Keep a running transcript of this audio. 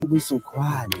we some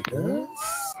quiet niggas.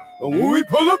 But when we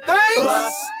pull up, things,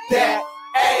 bust that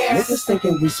ass. Niggas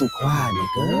thinking we some quiet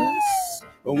niggas.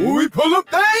 But when we pull up,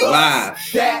 things, Live.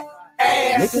 That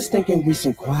ass. Niggas thinking we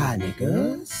some quiet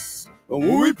niggas. But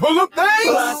when we pull up, things,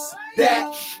 Bust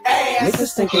that ass.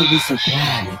 Niggas thinking we some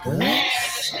quiet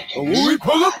niggas. but when we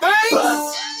pull up, things,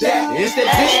 Bust that. It's the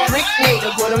district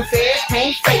native with them feds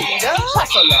can't fade it.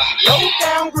 Hustler, low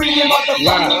down green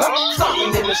motherfucker.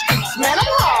 Stomping in the streets, man,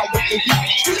 I'm hard with the heat.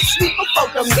 Street sweeper for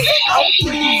them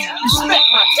C.O.P. Respect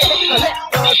my tenant, collect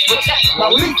guns, protect my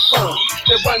leaf fund.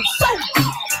 They run so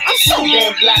deep, I'm so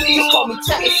damn black. Just call me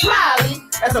Tenant Smiley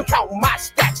as I'm counting my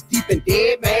stacks deep in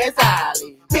dead man's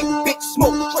alley. Big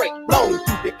smoke straight blowing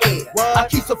through the air. I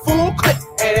keep a full clip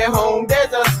and at home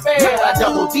there's a spare. I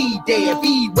double D there,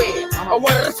 beware. I'm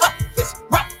one of the toughest,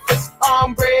 roughest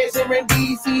hombres here in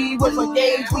DC. With a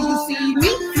gauge when you see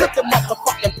me, flip the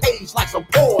motherfucking page like some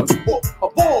board book, a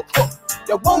board cook.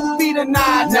 There won't be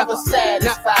denied, never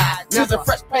satisfied. Just a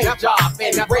fresh paint job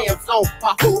and Rams on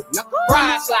my hoop.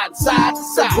 Ride slide side to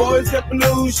side. boys that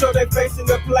blues show their face in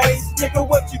the place. Nigga,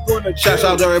 what you gonna do? Shouts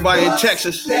out to everybody in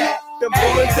Texas. The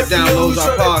boys that Downloads blues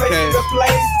our show their face in podcast. the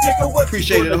place. Nigga, what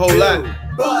Appreciate you it a gonna whole lot.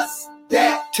 do? Bust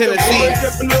that Tennessee. Boys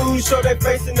that blues show their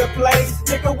face in the place.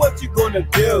 Nigga, what you gonna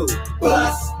do?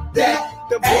 bust that.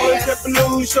 The boys that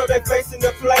blues show their face in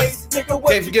the place. Nigga,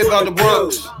 what Can't you forget about the gonna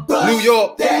Bronx, do? New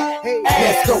York,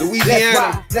 Let's go, Louisiana. let's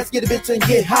ride, let's get a bitch and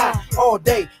get high all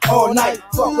day, all night.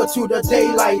 Fuck her to the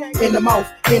daylight, in the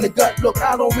mouth, in the gut. Look,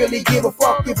 I don't really give a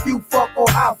fuck if you fuck or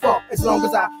I fuck, as long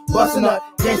as I bustin' up,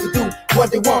 gangsta do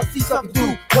what they want, see something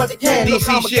do what they can. Look, DC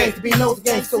I'm a shit. gangsta, be no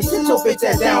gang, so sit your bitch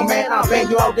ass down, man. I'll bang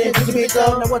you out there, put your bitch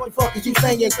up. Now what the fuck is you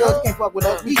saying, cuz you can't fuck with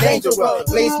us, we dangerous.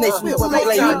 Blaze Nation, what we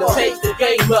play Time in to change the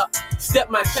game up. Step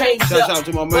my change Shouts up. out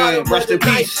to my man, rest in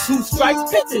peace. 2 strikes,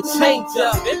 bitch, and change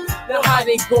up. Now how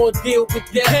they gon' deal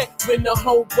with that? When the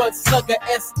whole one slugger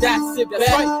S that's it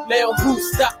back. Now who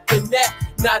stopping that?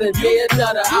 Not a day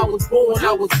another. I was born,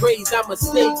 I was raised, I'ma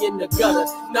stay in the gutter.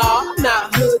 Nah, I'm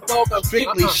not hood dog, I'm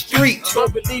Strictly street.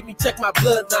 Don't believe me, check my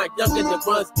bloodline, younger than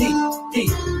runs deep.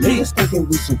 Niggas thinking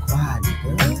we some quiet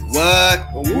niggas.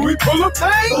 What? But when we pull up,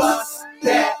 things, Bust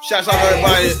that. Shouts out to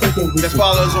everybody that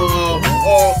follows on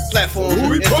all platforms, when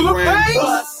we pull up, Instagram, things,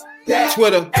 Bust that.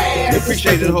 Twitter. We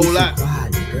appreciate it a whole lot.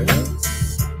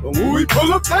 but when we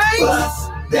pull up, things,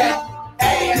 Bust that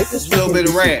ass. A little bit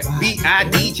of rap.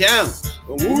 B.I.D. Jones.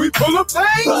 but when we pull up,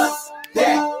 things, Bust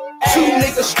that. 2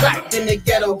 niggas strapped in the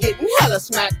ghetto getting hella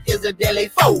smacked is a daily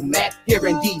format here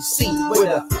in DC where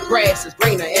the grass is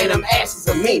greener and them asses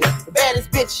are meaner. The baddest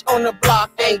bitch on the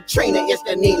block ain't Trina, it's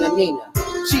the Nina.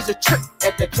 She's a trick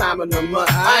at the time of the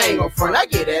month. I ain't gon' front, I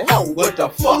get it home. What the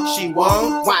fuck she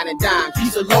want? Wine and dime,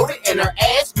 she's a loaded and her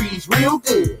ass grease real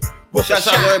good. Shouts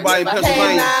out to everybody in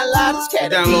Pennsylvania.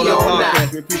 Download our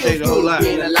podcast. We appreciate it a whole lot.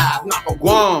 Being alive, knock on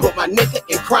Guam. wood, put my nigga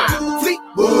in crime.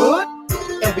 Fleetwood.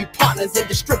 And we partners in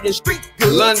distributing street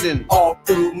goods. London. All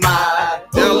through my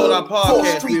Download our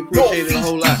podcast. We appreciate it a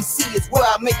whole lot. DC is where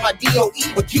I make my DOE,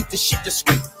 but keep the shit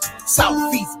discreet.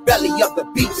 Southeast belly of the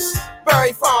beast.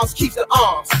 Berry Farms keeps the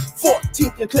arms.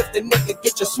 14th and Clifton, nigga,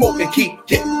 get your smoke and keep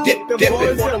dipping. For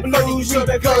them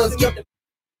 33 guns, get the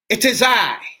It is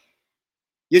I.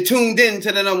 You're tuned in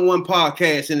to the #1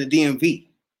 podcast in the DMV.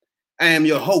 I am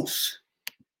your host,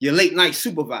 your late night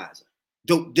supervisor,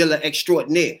 dope dealer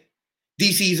extraordinaire,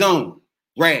 DC's own,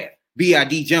 Rab,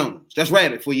 B.I.D. Jones. That's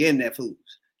Rabbit for your internet foods.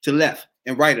 To left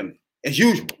and right of me. As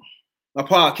usual, my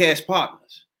podcast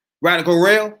partners, Radical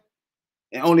Rail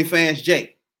and OnlyFans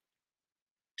J.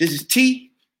 This is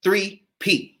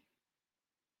T3P.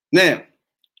 Now,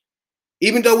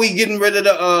 even though we getting rid of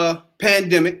the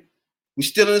pandemic, we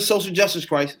still in a social justice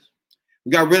crisis.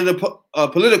 We got rid of the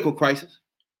political crisis.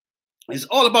 It's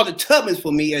all about the Tubmans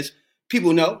for me, as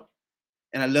people know.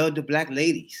 And I love the black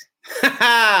ladies.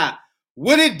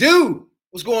 What it do?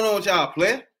 What's going on with y'all,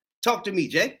 player? Talk to me,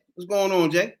 Jay. What's going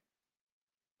on, Jay?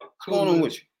 What's going on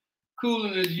with you?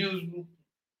 Cooling as usual.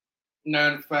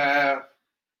 9 to 5,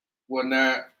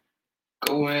 whatnot.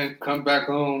 Go in, come back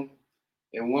home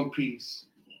in one piece.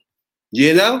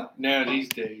 You know? Now these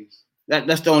days.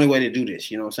 That's the only way to do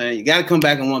this. You know what I'm saying? You got to come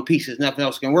back in one piece. There's nothing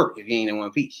else can work if you ain't in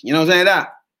one piece. You know what I'm saying?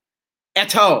 That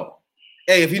at all.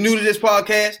 Hey, if you're new to this is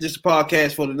a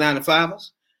podcast for the 9 to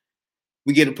 5ers.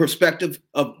 We get a perspective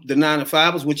of the 9 to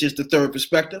 5ers, which is the third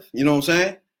perspective. You know what I'm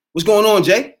saying? What's going on,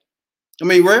 Jay? I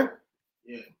mean, Rare?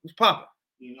 Yeah. What's poppin'?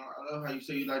 You know, I love how you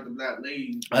say you like the black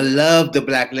ladies. I love the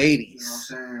black You know what I'm ladies.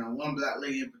 saying? One black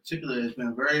lady in particular has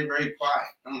been very, very quiet.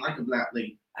 I don't like a black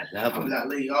lady. I love A them. black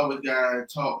lady always gotta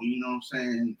talk, you know what I'm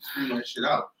saying? Scream that shit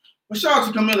out. But shout out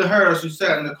to Camilla Harris, who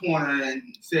sat in the corner and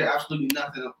said absolutely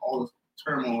nothing of all this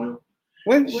turmoil.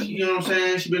 What? You know what I'm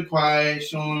saying? She been quiet,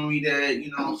 showing me that,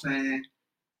 you know what I'm saying?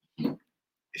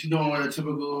 She doing what a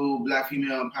typical black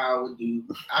female in power would do.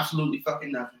 Absolutely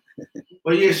fucking nothing.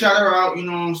 But yeah, shout her out, you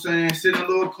know what I'm saying? Sit in a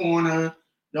little corner.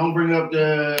 Don't bring up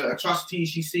the atrocities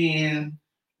she's seeing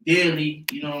daily,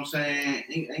 you know what I'm saying?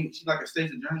 Ain't she like a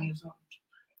state's attorney or something?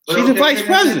 But She's the vice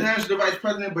president. She's the vice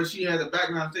president, but she has a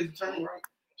background state's attorney, right?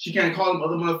 She can't call them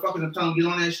other motherfuckers and tell them get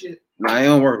on that shit. Nah, it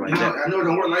don't work like that. I know it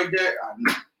don't work like that. I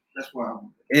know. That's why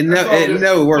it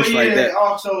never works but like that.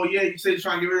 Also, yeah, you say you're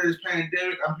trying to get rid of this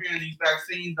pandemic. I'm hearing these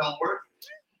vaccines don't work.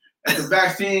 If the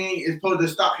vaccine is supposed to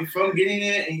stop you from getting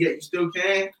it, and yet you still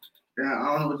can, then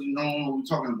I don't know what we're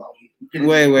talking about here.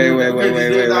 Wait. Now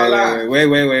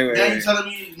you telling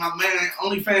me my man,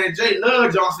 OnlyFans Jay,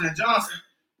 love Johnson & Johnson.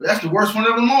 But that's the worst one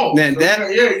of them all. Man, so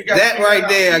that right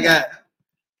there, I got.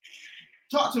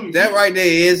 Talk to me. That right there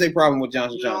is a problem with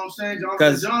Johnson & You know what I'm Johnson. saying?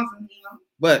 Johnson, you know.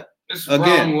 But it's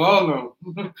again,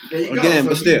 there you again, go.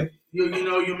 but still, you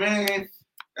know, your man.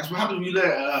 That's what happens when you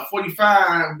let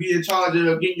 45 be in charge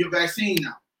of getting your vaccine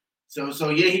now. So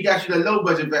yeah, he got you the low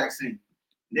budget vaccine.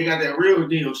 They got that real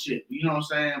deal shit. You know what I'm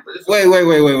saying? But it's wait.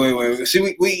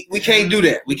 See, we can't do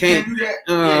that. We can't do that.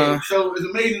 Yeah. So it's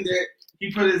amazing that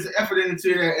he put his effort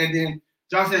into that, and then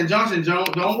Johnson & Johnson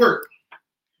don't work.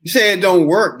 You say it don't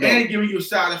work, though. And giving you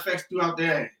side effects throughout the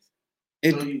ass.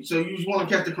 So you just want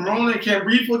to catch the corona and can't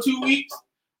breathe for 2 weeks?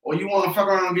 Or you want to fuck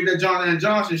around and get that Johnson &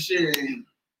 Johnson shit and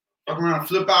fuck around and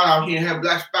flip out here and have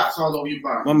black spots all over your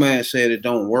body? My man said it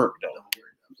don't work, though.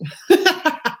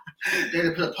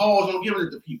 They put a pause on giving it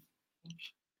to people.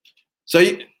 So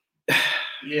you...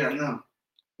 Yeah, I know.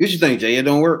 What you think, Jay? It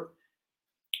don't work?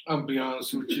 I'll be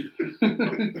honest with you.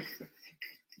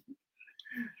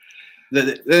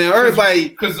 Everybody...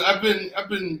 Because I've been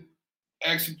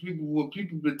asking people what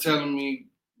people been telling me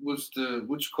what's the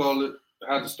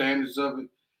how the standards of it.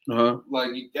 Uh-huh.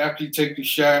 Like after you take the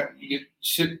shot, you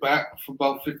sit back for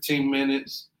about 15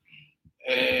 minutes,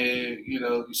 and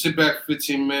you sit back for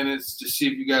 15 minutes to see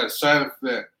if you got a side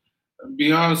effect. I'll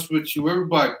be honest with you,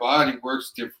 everybody's body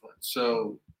works different,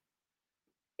 so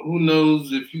who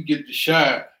knows if you get the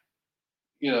shot,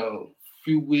 a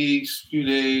few weeks, few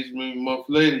days, maybe a month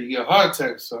later, you get a heart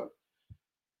attack or something.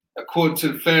 According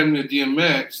to the family of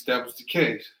DMX, that was the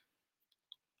case.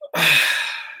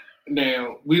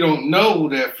 Now, we don't know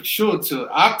that for sure till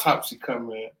autopsy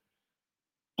come in.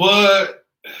 But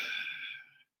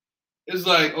it's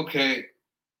like, okay,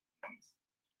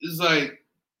 it's like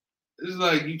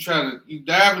you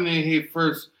diving in here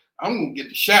first, I'm gonna get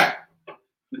the shot.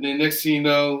 But then next thing you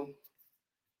know,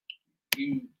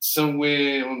 you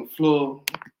somewhere on the floor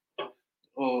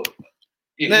or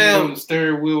your hand on the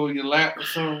steering wheel or your lap or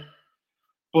something.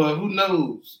 But who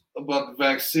knows about the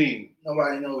vaccine?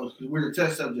 Nobody knows because we're the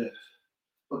test subjects.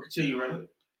 But continue, right?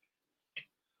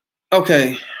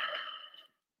 Okay.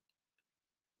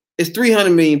 It's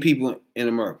 300 million people in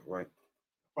America, right?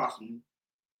 Approximately.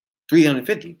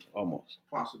 350 almost.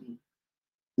 Possibly.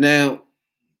 Now,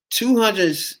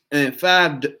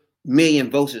 205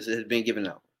 million votes has been given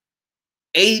out.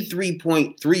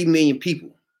 83.3 million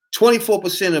people.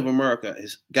 24% of America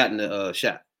has gotten the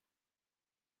shot.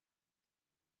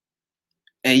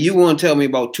 And you want to tell me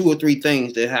about 2 or 3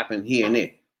 things that happen here and there.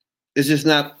 It ain't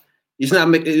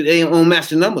match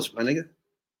the numbers, my nigga.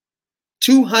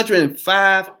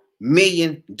 205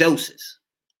 million doses.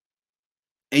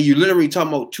 And you literally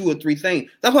talking about 2 or 3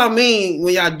 things. That's what I mean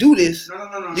when y'all do this.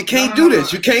 No. You can't do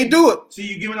this. You can't do it. See,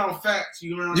 you giving out facts.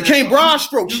 You can't broad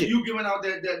stroke shit. You giving out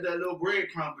that little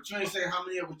breadcrumb, but you ain't saying how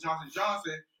many of it was Johnson &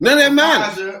 Johnson. None of that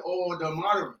matters. Or the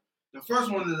Moderna. The first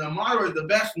one, the Moderna is the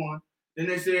best one. Then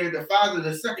they said the Pfizer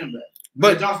the second best.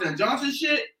 But Johnson & Johnson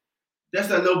shit, that's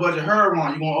that low budget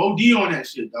heroin. You gonna OD on that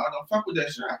shit, dog. Don't fuck with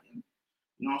that shit.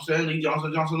 You know what I'm saying? Leave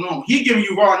Johnson & Johnson alone. He giving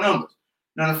you raw numbers.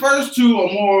 Now the first 2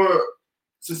 are more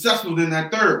successful than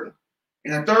that third one.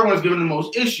 And that third one's giving the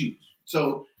most issues.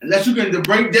 So unless you can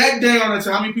break that down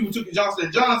into how many people took the Johnson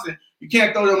 & Johnson, you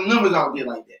can't throw them numbers out there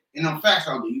like that. And them facts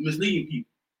out there. You misleading people.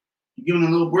 You're giving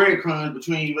them little breadcrumbs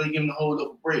between you really giving the whole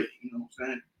loaf of bread. You know what I'm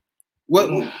saying?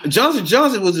 Well, Johnson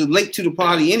was late to the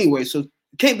party anyway, so it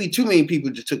can't be too many people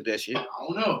that took that shit. I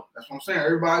don't know. That's what I'm saying.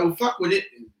 Everybody who fuck with it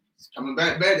is coming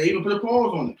back bad. They even put a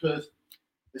pause on it because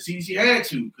the CDC had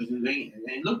to because it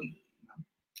ain't looking good.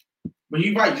 But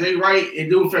you're right, Jay, right? It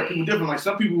do affect people different. Like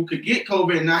some people could get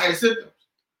COVID and not have symptoms.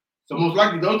 So most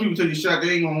likely those people take the shot,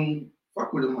 they ain't gonna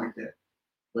fuck with them like that.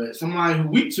 But somebody who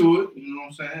weak to it, you know what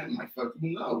I'm saying, might fuck them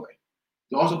another way.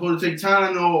 You're also supposed to take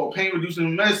Tylenol or pain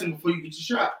reducing medicine before you get your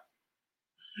shot.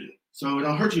 So it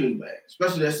don't hurt you as bad,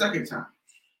 especially that second time.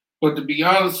 But to be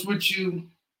honest with you,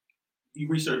 you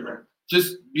research right.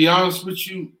 Just be honest with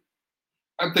you,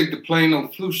 I think the plain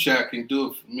old flu shot can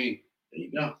do it for me. There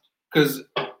you go. Because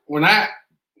when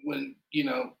you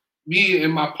know, me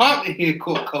and my partner here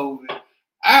caught COVID,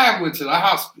 I went to the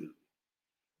hospital.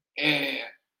 And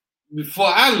before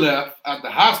I left out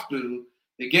the hospital,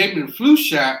 they gave me the flu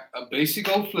shot, a basic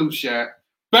old flu shot.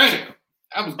 Bam!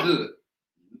 I was good.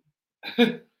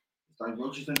 Like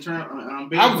roaches and turn.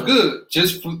 I was good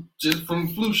just from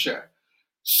the flu shot.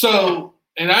 So,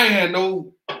 and I had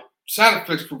no side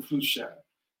effects from flu shot.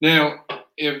 Now,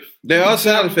 if there are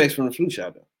side effects from the flu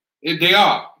shot, though. They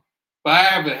are, but I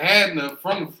haven't had none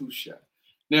from the flu shot.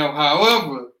 Now,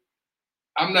 however,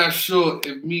 I'm not sure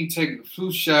if me taking the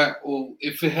flu shot or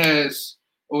if it has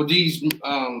or these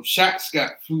shots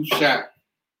got flu shot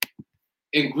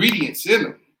ingredients in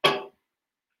them.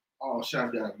 All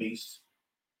shots got a base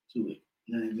to it.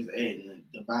 And then just add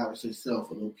the virus itself,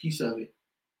 a little piece of it,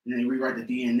 and then rewrite the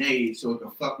DNA so it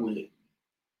can fuck with it.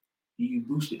 You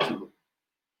boost it to it.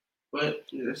 But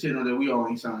that's it, that we all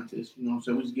ain't scientists, you know what I'm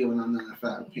saying? We're just giving our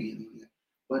 9-to-5 opinion on that.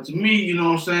 But to me, you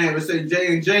know what I'm saying? If it say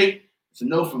J&J, it's a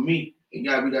no for me. It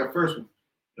gotta be that first one.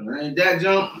 If it ain't that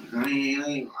jump,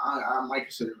 I might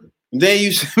consider it. Then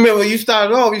you remember when you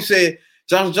started off, you said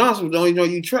Johnson was the only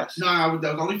one you trust. No,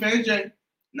 that was only Fan J,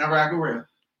 not Rock and Rail.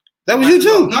 That was you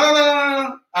too.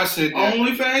 No. I said that.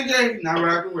 Only Fan J, not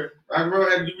Rock and Rail. Rock and Rail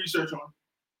had to do research on it.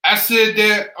 I said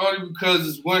that only because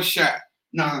it's one shot.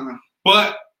 No.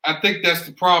 But I think that's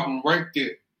the problem right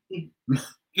there.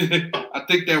 I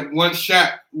think that one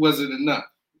shot wasn't enough.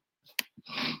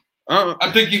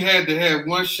 I think you had to have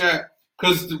one shot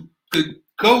because the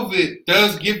COVID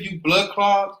does give you blood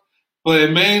clots, but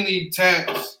it mainly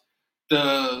attacks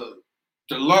the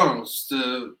lungs,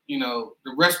 the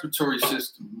respiratory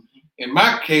system. In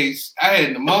my case, I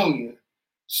had pneumonia,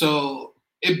 so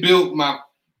it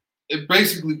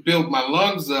basically built my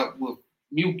lungs up with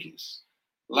mucus,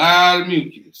 a lot of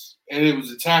mucus, and it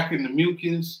was attacking the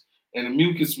mucus, and the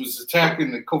mucus was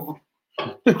attacking the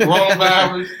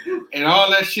coronavirus, and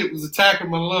all that shit was attacking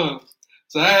my lungs.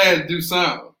 So I had to do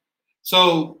something.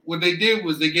 So what they did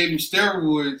was they gave me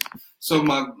steroids so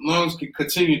my lungs could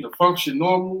continue to function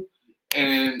normal,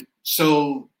 and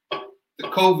so the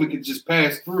COVID could just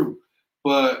pass through.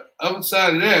 But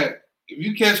outside of that, if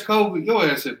you catch COVID, your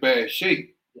ass in bad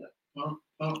shape.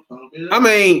 I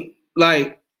mean,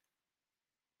 like,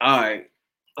 all right,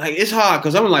 like it's hard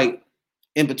because I'm like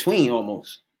in between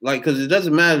almost, like because it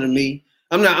doesn't matter to me.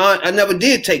 I never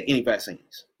did take any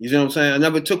vaccines. You know what I'm saying? I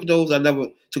never took those. I never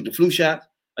took the flu shot.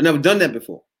 I never done that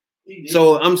before.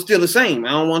 So I'm still the same. I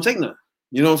don't want to take none.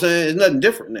 You know what I'm saying? It's nothing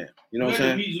different now. You know what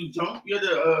I'm saying? You had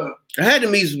I had the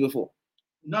measles before.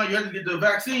 No, you had to get the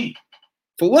vaccine.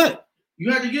 For what?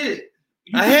 You had to get it.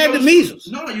 I had the measles.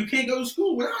 No, you can't go to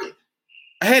school without it.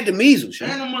 I had the measles.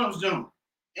 And the mumps jump.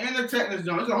 And the tetanus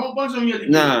jump. There's a whole bunch of them you had to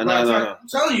get. Nah. I'm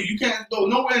telling you, you can't go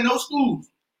nowhere in no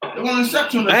schools. They want to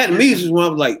accept you. I had the measles when I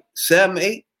was like 7,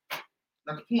 8.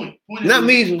 Not the point. Not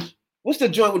measles. What's the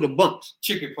joint with the bumps?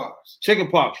 Chickenpox.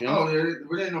 Chickenpox, you know? Oh,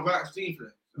 there ain't no vaccine for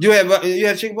that. You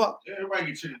had chickenpox? Yeah, everybody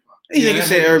get chickenpox. These niggas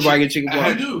said everybody get chickenpox.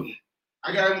 I do.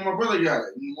 I got it when my brother got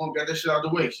it. My mom got that shit out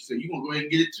of the way. She said, you going to go ahead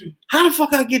and get it too. How the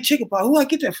fuck I get chickenpox? Who I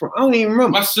get that from? I don't even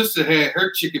remember. My sister had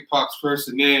her chickenpox first,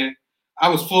 and then I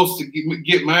was forced to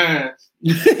get mine.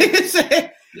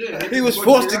 He was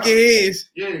forced to get his.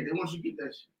 Yeah, they want you to get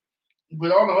that shit.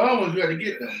 But all the other ones, you had to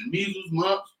get them. Measles,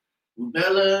 mumps,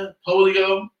 rubella,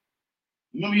 polio.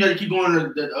 Remember, you had to keep going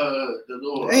to the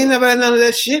little. I ain't never had none of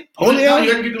that shit. Polio?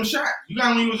 You had to get them shots. You got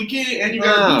them when you was a kid, and you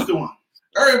got a booster one.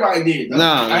 Everybody did.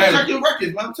 Nah. I had to check your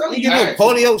records, man. I'm telling you. You get no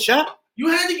polio shot? You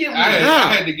had to get one. I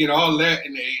had to get all that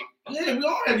in the 80s. Yeah, we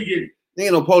all had to get it. There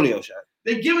ain't no polio shot.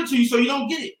 They give it to you so you don't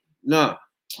get it. No.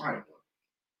 All right.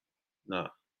 No.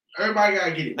 Everybody got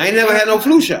to get it. I ain't never had no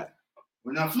flu shot.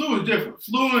 But now flu is different.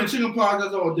 Flu and chickenpox,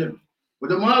 that's all different.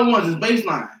 But the other ones is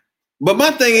baseline. But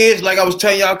my thing is, like I was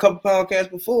telling y'all a couple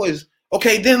podcasts before, is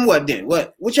okay, then what then?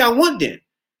 What y'all want then?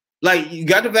 Like, you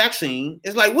got the vaccine.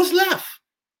 It's like, what's left?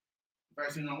 The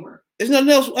vaccine don't work. There's nothing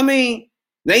else. I mean,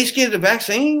 now you scared of the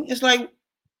vaccine? It's like,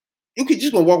 you could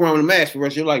just gonna walk around with a mask for the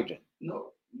rest of your life then.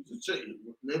 No. You just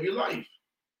live your life.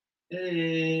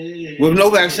 With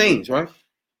no vaccines, right?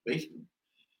 Basically.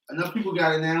 Enough people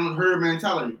got it now, herd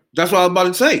mentality. That's what I was about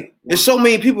to say. There's so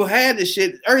many people had this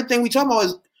shit. Everything we talking about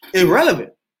is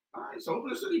irrelevant. All right, so open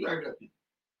the city back up.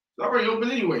 It's already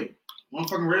open anyway.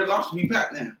 Motherfucking Red Lobster be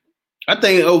packed now. I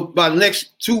think by the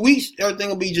next 2 weeks, everything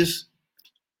will be just,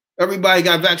 everybody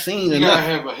got vaccine. You gotta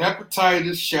have a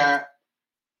hepatitis shot.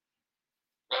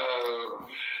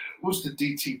 what's the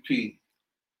DTP?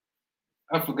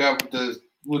 I forgot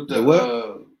what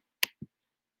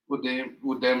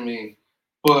that mean.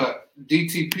 But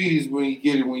DTP is when you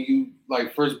get it when you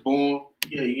like first born.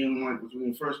 Yeah, you get them like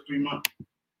between the first 3 months.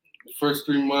 The first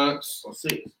 3 months or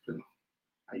 6.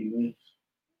 How you win?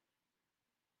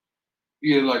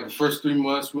 Yeah, like the first 3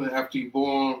 months after you're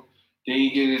born. Then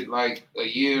you get it like a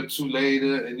year or two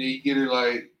later, and then you get it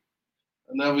like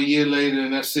another year later,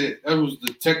 and that's it. That was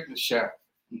the tetanus shot,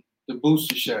 the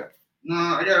booster shot. No,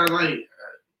 I got it like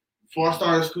before I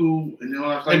started school, and then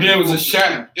when I started. And then it was a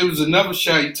shot. It was another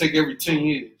shot you take every 10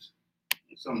 years.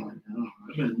 Something like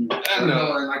that. I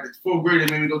know. Like the 4th grade,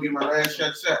 they made me go get my last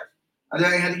shot. I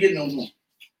ain't had to get no more.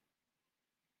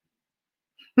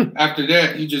 After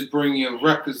that, you just bring your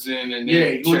records in, and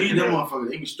then you don't need them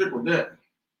motherfuckers. They be strict with that.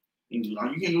 You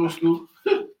can't go to school.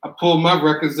 I pulled my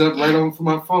records up right on from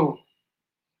my phone.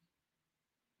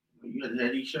 You had to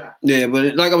have these shots. Yeah,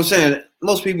 but like I was saying,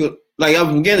 most people, like at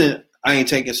the beginning, I ain't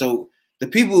taking. So the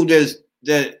people that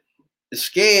is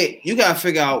scared, you gotta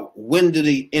figure out when do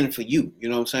they end for you. You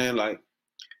know what I'm saying? Like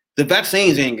the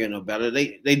vaccines ain't getting no better.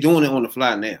 They doing it on the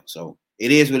fly now. So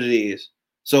it is what it is.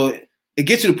 So it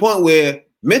gets to the point where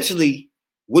mentally,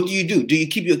 what do? Do you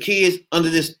keep your kids under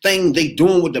this thing they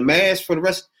doing with the mask for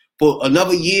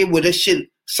another year where this shit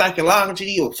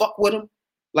psychologically or fuck with them?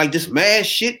 Like this mask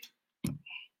shit?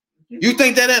 You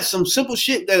think that's some simple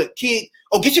shit that a kid,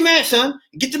 get your mask, son.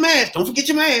 Get the mask. Don't forget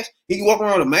your mask. He can walk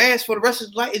around with a mask for the rest of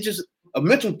his life. It's just a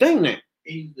mental thing now.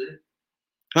 He did it.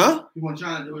 Huh? He wasn't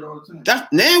trying to do it all the time.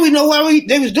 Now we know why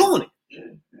they was doing it.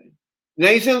 Yeah. Now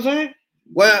you see what I'm saying?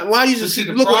 Well, I used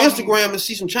to look on Instagram and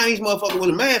see some Chinese motherfucker with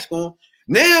a mask on.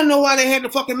 Now I know why they had the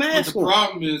fucking mask on. The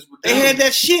problem is with they had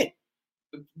that shit.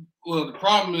 Well, the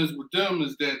problem is with them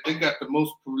is that they got the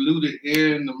most polluted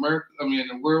air in America. I mean, in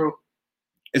the world.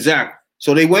 Exactly.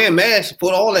 So they wear masks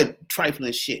for all that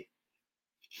trifling shit.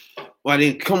 Why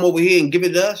they come over here and give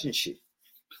it to us and shit?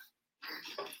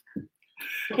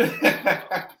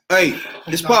 Hey,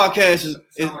 this podcast is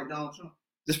like Donald Trump.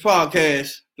 This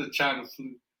podcast the China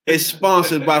flu is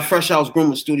sponsored by Fresh House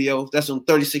Grooming Studios. That's on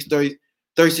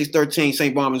 3613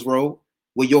 St. Barnabas Road,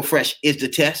 where your fresh is the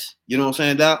test. You know what I'm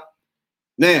saying, Doc?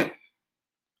 Now,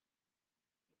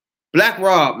 Black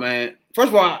Rob, man. First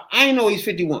of all, I ain't know he's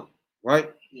 51,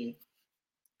 right? Yeah.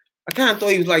 I kind of thought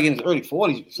he was like in his early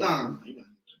 40s or something.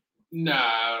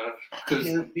 Nah, because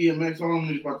DMX all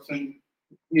them about the same.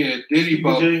 Yeah, Diddy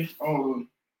both.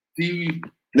 Diddy.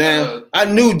 Now I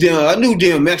knew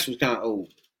DMX was kind of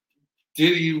old.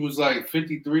 Diddy was like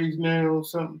 53 now or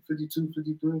something, 52,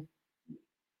 53.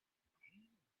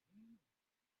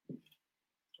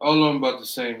 All of them about the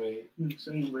same age.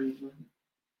 Same age.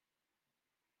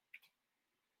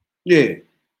 Yeah.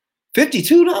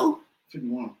 52 though?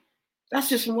 51. That's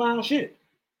just some wild shit.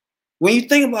 When you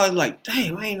think about it, like,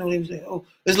 damn, I ain't know they was that old.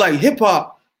 It's like hip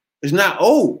hop is not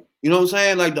old. You know what I'm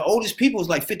saying? Like the oldest people is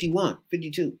like 51,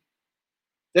 52.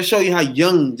 That show you how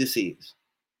young this is.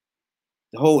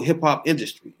 The whole hip hop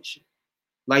industry and shit.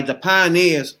 Like the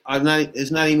pioneers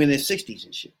it's not even in their 60s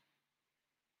and shit.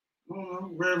 I don't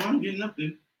know. Red Rum getting up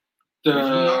there.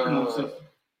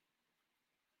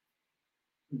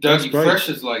 Dougie Fresh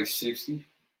is like 60.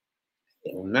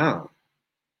 Oh, no.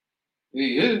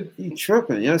 He is. He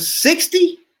tripping, yo.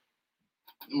 60?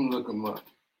 Let me look him up.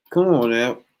 Come on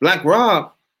now. Black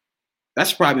Rob,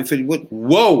 that's probably 50.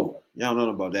 Whoa. Y'all don't know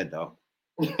about that, dog.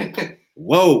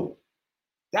 Whoa.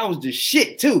 That was the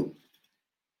shit, too.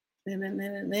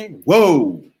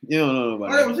 Whoa. You don't know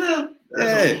about that. Oh, that was him?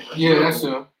 That's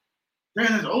him.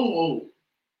 Man, that's old.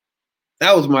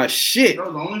 That was my shit. That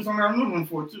was the only song I remember him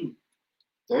for, too.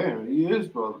 Damn, he is,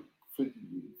 bro.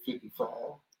 55.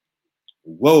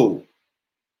 Whoa.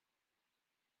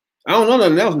 I don't know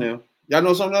nothing else now. Y'all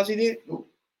know something else he did? Nope.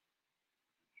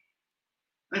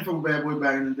 I ain't fucking Bad Boy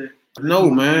back in the day. No,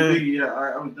 man. Yeah,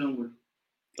 I was done with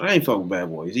it. I ain't fucking Bad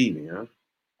Boys either, huh?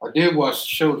 I did watch the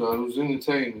show, though. It was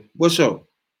entertaining. What show?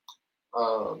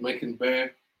 Making the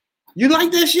Band. You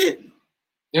like that shit?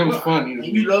 It was funny. And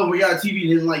you love reality TV,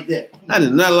 didn't like that. I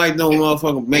did not like no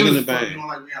motherfucker Making the Band. You don't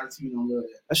like reality TV, don't love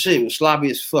that. That shit was sloppy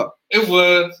as fuck. It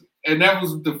was. And that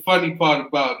was the funny part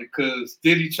about it, because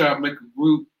Diddy tried to make a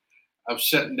group of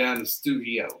shutting down the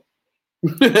studio.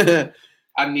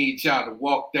 I need y'all to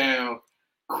walk down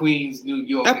Queens, New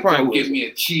York, and go get me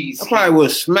a cheese. I probably would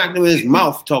have smacked him in his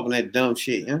mouth talking that dumb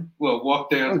shit, yeah? Well, walk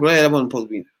down. I'm glad I wasn't supposed to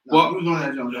be. No, he was on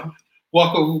that jump, though.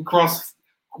 Walk over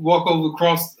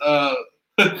across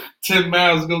 10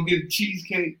 miles, go get a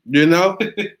cheesecake. You know?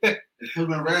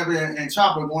 When Rabbit and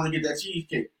Chopper going to get that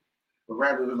cheesecake. But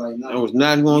Rabbit was like, no. I was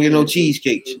not going to get no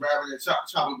cheesecake. Rabbit and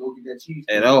Chopper go get that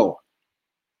cheesecake. At all.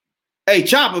 Hey,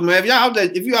 Chopper, man,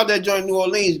 if you out there joining New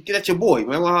Orleans, get at your boy,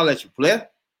 man. I'll holler at you, player.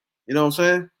 You know what I'm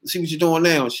saying? See what you're doing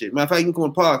now and shit. Matter of fact, you can come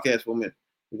on the podcast for a minute.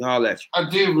 We can holler at you. I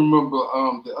did remember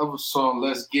the other song,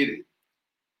 Let's Get It.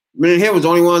 Me and him was the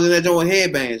only ones in there doing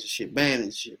headbands and shit, band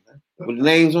and shit, man. With the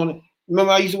names on it.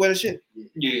 Remember I used to wear that shit?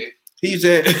 Yeah. He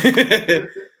said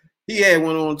he had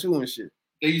one on too and shit.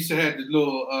 They used to have the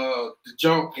little the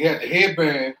jump. He had the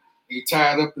headband. He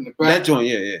tied up in the back. That joint,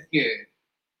 yeah.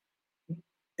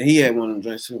 And he had one of them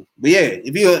joints too. But yeah,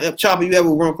 if you Chopper, you ever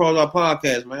run across our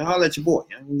podcast, man, holler at your boy.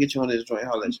 We can get you on this joint.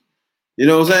 Holler at you. You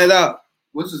know what I'm saying? Dog?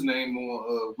 What's his name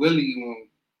on Willie on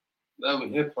Love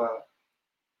and Hip Hop?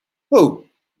 Who?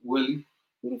 Willie.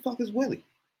 Who the fuck is Willie?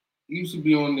 He used to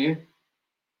be on there.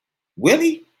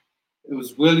 Willie? It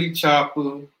was Willie,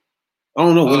 Chopper. I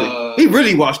don't know Willie. He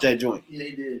really watched that joint. Yeah,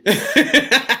 he did.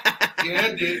 Yeah,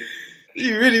 I did.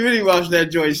 He really watched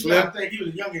that joint, Slim. Yeah, I think he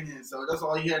was young in then, so that's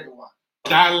all he had to watch.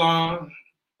 Dylon,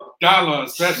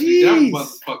 especially Jeez. that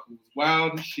motherfucker was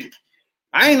wild as shit.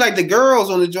 I ain't like the girls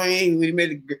on the joint when he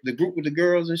made the group with the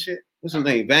girls and shit. What's his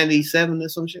name? Vanity 7 or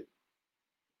some shit?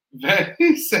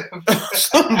 Vanity 7.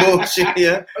 Some bullshit,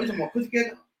 yeah. Oh, you talking about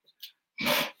Pussycat?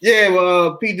 Yeah,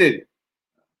 well, P did it.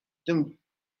 Them.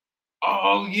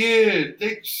 Oh yeah,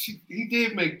 he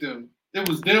did make them. It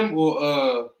was them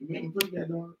or You remember Pussycat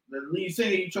dog? The lead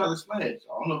singer you tried to smash. I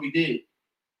don't know if he did.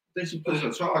 I think she put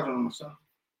a charge on him or something.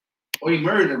 Or he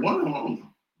murdered one of them. I don't know.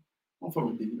 Don't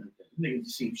fucking do like that. Niggas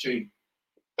just seem shady.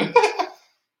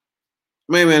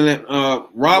 Man,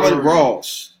 Robert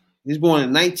Ross. He's born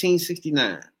in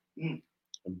 1969 in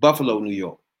Buffalo, New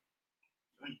York.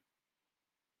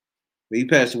 But he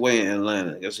passed away in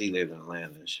Atlanta. I guess he lived in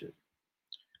Atlanta and shit.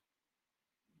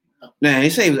 Now, he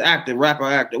said he was rapper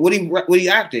actor. What he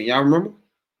acted? Y'all remember?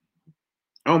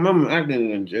 I don't remember him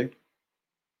acting in Jay.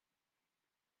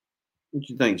 What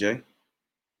you think, Jay?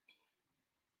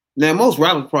 Now, most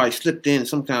rappers probably slipped in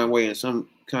some kind of way in some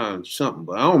kind of something,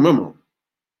 but I don't remember them.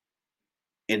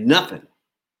 And nothing.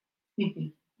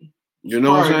 You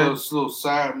know what I'm saying? Those little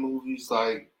side movies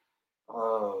like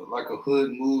a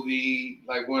hood movie,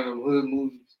 like one of them hood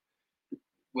movies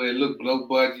where it looked low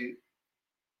budget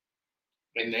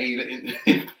and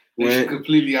they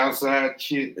completely outside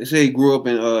shit. They say he grew up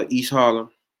in East Harlem,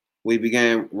 where he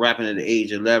began rapping at the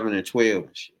age of 11 and 12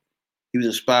 and shit. He was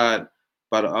inspired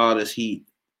by the artists he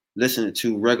listened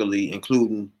to regularly,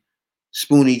 including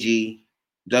Spoonie G,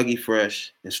 Dougie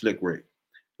Fresh, and Slick Rick.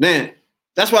 Now,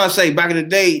 that's why I say back in the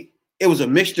day, it was a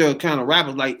mixture of kind of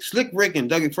rappers. Like Slick Rick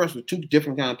and Dougie Fresh were two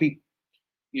different kind of people.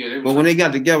 Yeah, but when they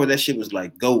got together, that shit was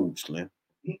like gold, Slim.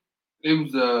 It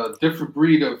was a different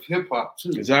breed of hip hop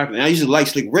too. Exactly. I used to like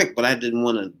Slick Rick, but I didn't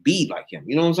want to be like him.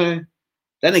 You know what I'm saying?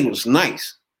 That nigga was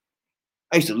nice.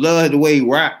 I used to love the way he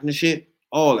rapped and shit.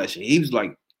 All that shit. He was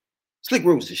like, Slick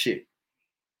Rick was the shit.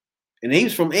 And he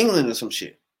was from England or some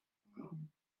shit.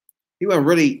 He wasn't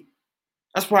really,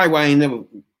 that's probably why I ain't never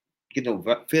get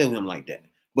to feel him like that.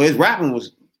 But his rapping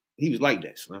he was like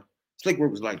that, son. Slick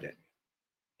Rick was like that.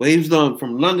 But he was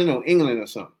from London or England or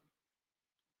something.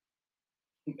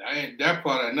 That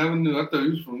part I never knew. I thought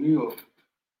he was from New York.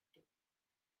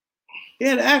 He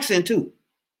had an accent too.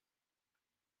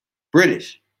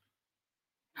 British.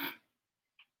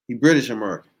 He British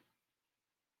American.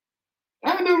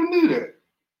 I never knew that.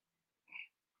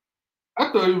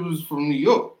 I thought he was from New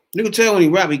York. You can tell when he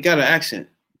rap, he got an accent.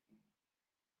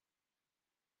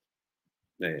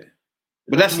 Yeah.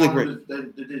 But that's Slick Rick.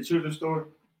 The children's story?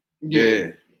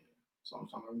 Yeah.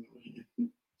 Sometimes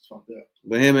it's fucked up.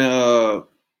 But him and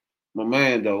my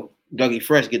man though, Dougie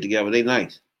Fresh get together. They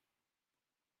nice.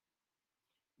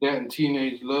 That and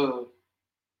Teenage Love.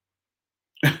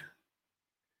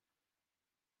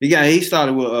 He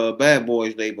started with Bad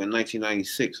Boys label in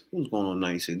 1996. What was going on in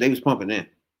 96? They was pumping in.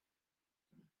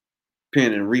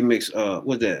 Pen and remix,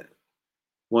 what's that?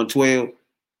 112?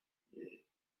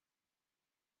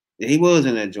 Yeah, he was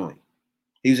in that joint.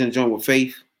 He was in the joint with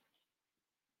Faith.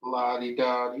 Lottie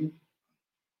Dottie.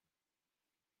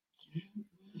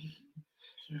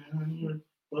 You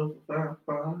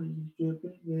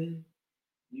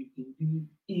can do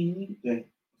anything. That's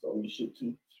all we shit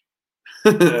too.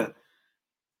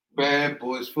 Bad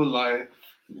Boys for Life.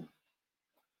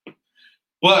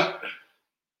 But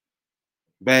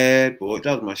Bad Boy,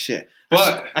 that was my shit.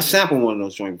 But I sampled one of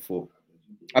those joints before.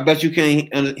 I bet you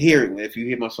can't hear it if you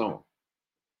hear my song.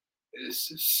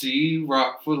 It's C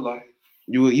Rock for Life.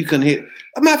 You couldn't hear. As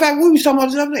a matter of fact, we was talking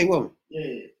about this other day, wasn't we?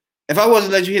 Yeah. If I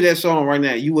wasn't let you hear that song right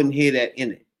now, you wouldn't hear that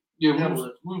in it. Yeah,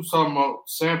 we was talking about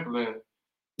sampling.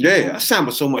 Yeah, I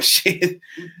sample so much shit.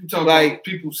 You talking about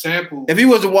people sample. If you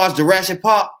was to watch Jurassic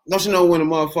Park, don't you know when the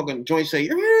motherfucking joint say,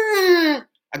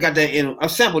 I got that in. I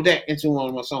sampled that into one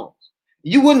of my songs.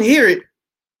 You wouldn't hear it,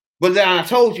 but then I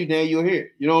told you, then you'll hear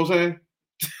it. You know what I'm saying?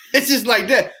 It's just like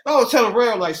that. I was telling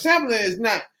Rail, like, sampling is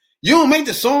not. You don't make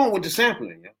the song with the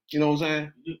sampling. You know what I'm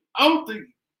saying? I don't think.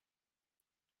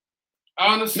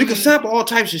 Honestly, you can sample all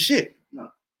types of shit. No.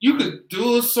 You could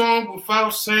do a song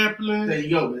without sampling. There you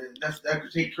go, man. That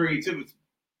could take creativity.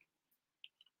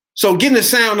 So getting the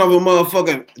sound of a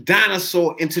motherfucking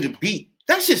dinosaur into the beat,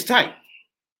 that's just tight.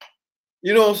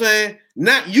 You know what I'm saying?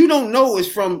 Not you don't know it's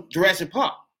from Jurassic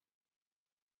Park.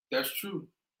 That's true.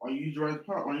 Why you use Jurassic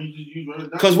Park? Why you just use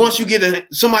Jurassic Park? Because once you get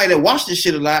somebody that watched this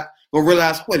shit a lot, will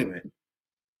realize, wait a minute,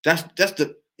 that's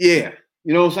the yeah.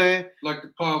 You know what I'm saying? Like the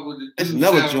part with the it's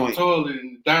another joint. Toilet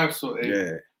and the dinosaur ate.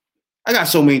 Yeah, I got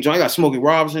so many joints. I got Smokey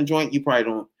Robinson joint. You probably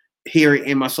don't hear it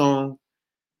in my song.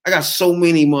 I got so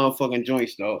many motherfucking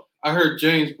joints, though. I heard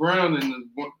James Brown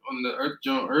on the Earth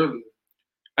joint earlier.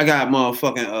 I got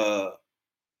motherfucking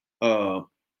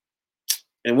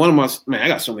and one of my I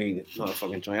got so many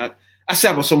motherfucking joints. I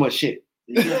sample so much shit.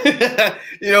 You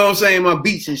know what I'm saying? My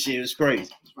beats and shit is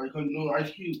crazy. It's like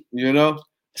Ice Cube. You know, I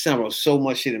sample so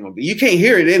much shit in my beat. You can't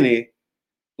hear it in there.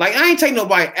 Like I ain't take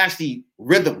nobody actually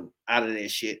rhythm out of that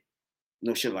shit,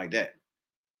 no shit like that,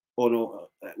 or no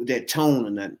that tone or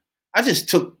nothing. I just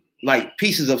took like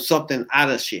pieces of something out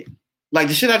of shit, like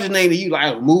the shit I just named to you,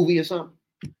 like a movie or something.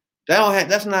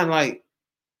 That's not like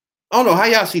I don't know how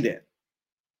y'all see that.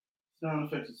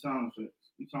 Sound effects and sound effects.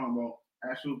 We talking about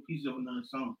actual pieces of another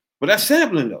song. But that's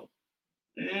sampling though.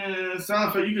 Yeah, sound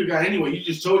effect you could got anyway. You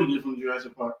just totally get from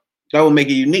Jurassic Park. That would make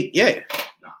it unique, yeah.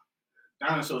 Nah,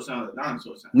 dinosaur sound like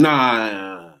dinosaur sound.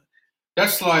 Nah.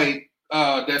 That's like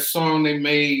that song they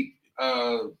made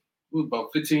about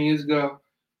 15 years ago,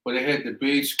 where they had the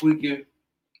big squeaker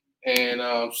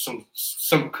and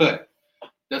some cut.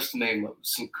 That's the name of it,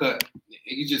 some cut.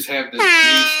 You just have the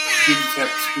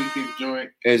squeaking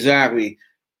joint. Exactly.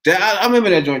 I remember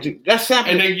that joint too. That's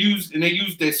sampling. And they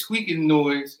used that squeaking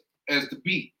noise as the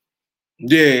beat.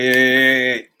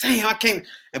 Yeah. Damn, I can't.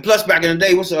 And plus, back in the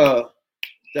day, what's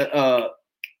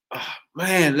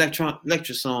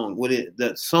electro song with it?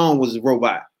 The song was a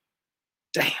robot.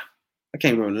 Damn, I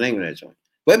can't remember the name of that joint.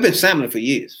 But it's been sampling for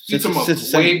years. You talking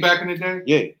about way back in the day?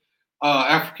 Yeah.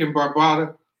 African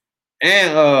Barbada.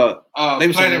 And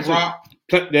Planet Rock.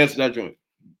 That's that joint.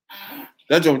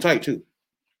 That joint tight too.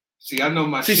 See, I know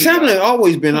my shit. See, sampling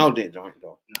always been out there, joint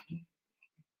though.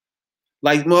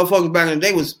 Like motherfuckers back in the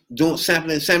day was doing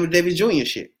sampling Sammy Davis Jr.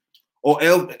 shit or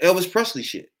Elvis Presley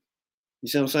shit. You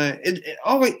see what I'm saying? It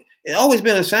always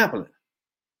been a sampling.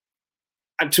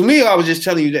 To me, I was just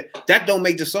telling you that don't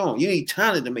make the song. You need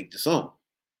talent to make the song.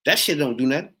 That shit don't do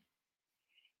nothing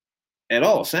at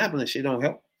all. Sampling shit don't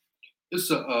help.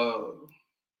 It's a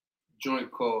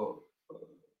joint called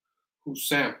Who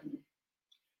Sampled.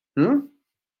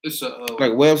 It's a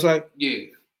like a website. Yeah,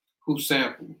 Who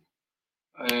Sampled,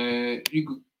 and you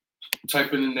could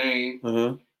type in the name,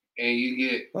 and you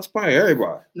get. That's probably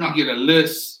everybody. You get a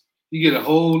list. You get a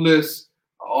whole list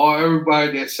of all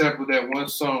everybody that sampled that one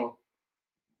song.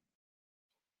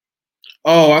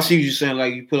 Oh, I see what you're saying.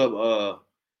 Like you put up a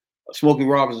Smokey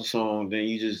Robinson song, then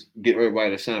you just get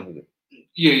everybody that sampled it.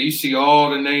 Yeah, you see all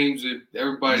the names of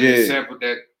everybody that sampled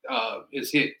that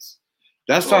his hits.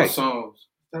 That's tight. Songs.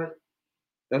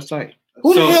 That's tight.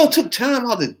 Who the hell took time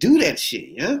out to do that shit?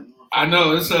 Yeah. I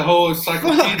know it's a whole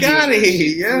encyclopedia. Fuck out of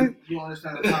here, yeah. You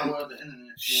understand the power of the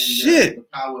internet? Shit. The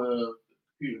power of the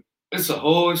computer. It's a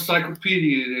whole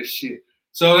encyclopedia of that shit.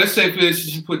 So let's say, for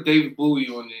instance, you put David Bowie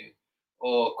on there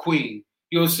or Queen.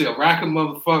 You'll see a rack of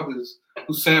motherfuckers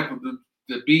who sampled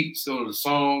the beats or the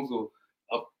songs or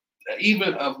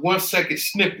even a 1 second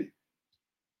snippet.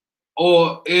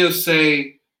 Or it'll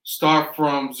say start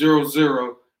from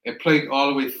 00 and play all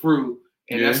the way through,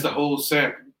 and that's the whole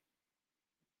sample.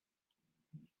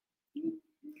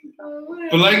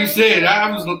 But like you said, I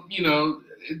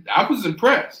was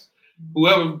impressed.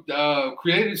 Whoever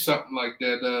created something like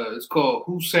that, it's called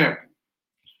Who Sampled.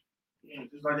 Yeah,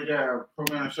 just like they got a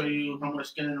program to show you how much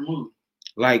skin in the movie.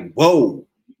 Like, whoa.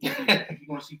 You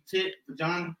want to see tit,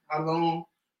 vagina, how long,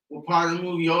 what part of the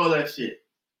movie, all that shit.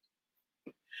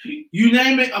 You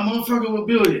name it, a motherfucker will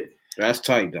build it. That's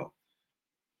tight, though.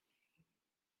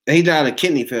 He died of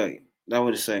kidney failure. That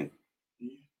what it's saying.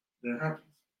 That happens.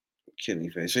 Kidney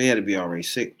failure. So he had to be already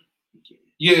sick.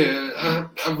 Yeah,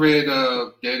 I read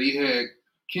that he had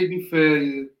kidney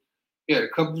failure. He had a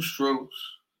couple of strokes.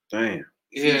 Damn.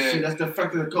 Yeah, see, that's the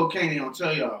effect of the cocaine they don't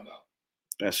tell y'all about.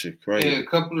 That shit crazy. He had a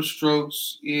couple of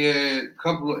strokes. He had a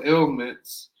couple of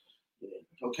ailments. Yeah,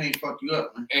 cocaine fuck you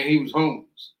up, man. And he was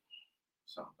homeless.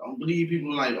 So don't believe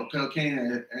people like cocaine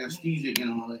and anesthetic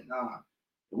and all that. Nah,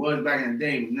 It was back in the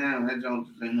day, but now that joint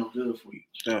just ain't no good for you.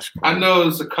 That's crazy. I know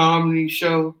it's a comedy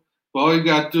show, but all you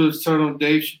gotta do is turn on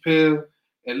Dave Chappelle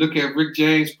and look at Rick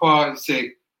James' part and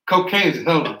say, cocaine's a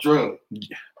hell of a drug.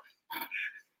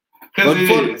 But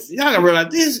Because y'all gotta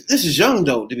realize this is young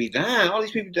though to be dying. All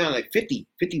these people dying like 50,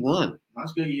 51.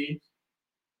 That's good, yeah.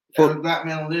 For- A black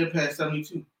man don't live past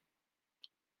 72.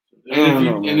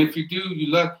 And if you do, you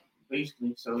lucky.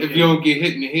 Basically, so If you don't get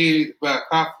hit in the head by a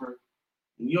copper.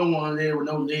 you don't want to live with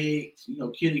no legs,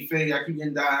 kidney failure, I keep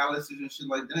getting dialysis and shit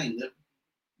like that. Ain't living.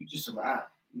 You just survive.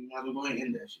 You might as well go ahead and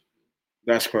end that shit.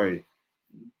 That's crazy.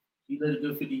 You live a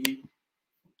good 50 years.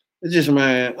 It's just,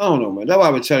 man, I don't know, man. That's why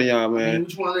I been telling y'all, I mean, man.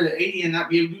 which one live to 80 and not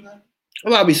be able to do nothing?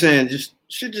 That's why I be saying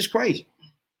shit just crazy.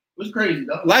 What's crazy,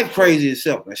 though? Life crazy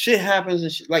itself, man. Shit happens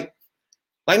and shit. Like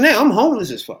now, I'm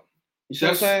homeless as fuck. You see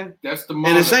what I'm saying? That's the And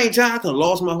motto. at the same time, I could have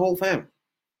lost my whole family.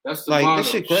 That's the Like, motto.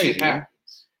 this shit crazy, man.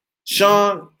 happens.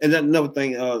 Sean, and that another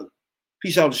thing,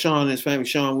 peace out to Sean and his family,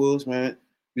 Sean Woods, man.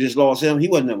 We just lost him. He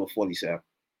wasn't number 47.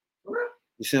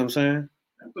 You see what I'm saying?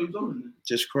 That's what he's doing.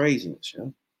 Just craziness, you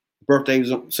know. Birthday was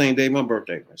the same day my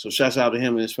birthday, man. So shouts out to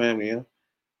him and his family, yeah.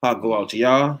 I'll go out to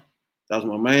y'all. That was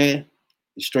my man.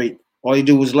 He's straight. All he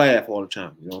do was laugh all the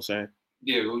time. You know what I'm saying?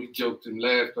 Yeah, we joked and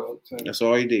laughed all the time. That's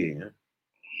all he did, yeah.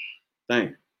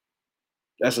 Thank you.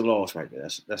 That's a loss right there.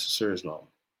 That's a serious loss.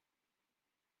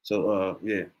 So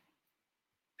yeah.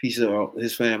 Peace out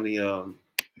his family,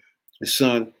 his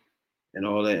son, and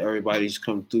all that. Everybody's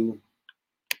come through.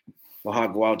 My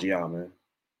heart go out to y'all, man.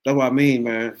 That's what I mean,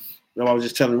 man. That's what I was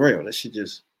just telling Rail. That shit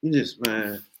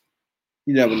man,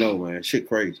 you never know, man. Shit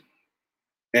crazy.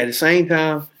 At the same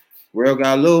time, Rail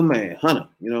got a little man, Hunter.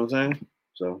 You know what I'm saying?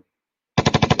 So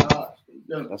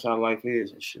that's how life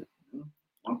is and shit.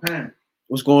 I'm paying.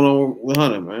 What's going on with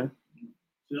Hunter, man?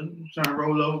 I'm trying to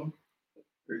roll over.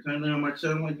 Every time I'm on my chest,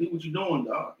 I'm like, dude, what you doing,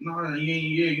 dog? No, you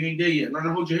ain't there yet. Learn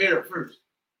to hold your head up first.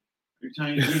 Every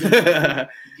time you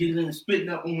get in and spitting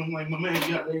up on him, like, my man, you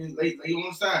got lay on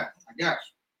the side. I got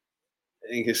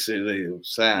you. Ain't gonna sit there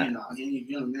side. You know, he ain't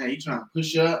feeling that. He trying to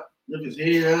push up, lift his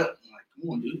head up. I'm like, come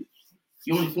on, dude.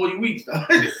 You only 40 weeks, dog.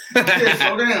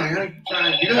 Slow down, you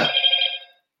trying to get up.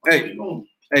 Hey,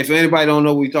 for anybody don't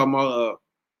know what we talking about,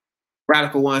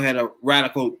 Radical One had a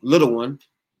radical little one,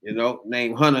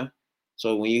 named Hunter.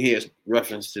 So when you hear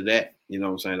reference to that, you know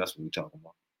what I'm saying? That's what we talking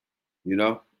about. You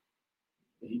know?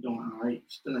 He doing all right.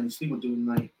 Still ain't sleeping through the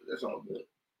night, but that's all good.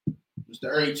 It's the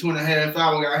early 2.5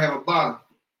 hours, gotta have a bottle.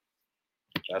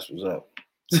 That's what's up.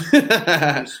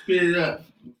 Spit it up.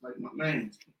 Like my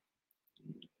man.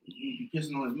 He be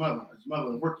kissing on his mother. His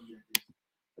mother working at this.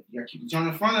 You gotta keep the joint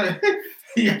in front of it.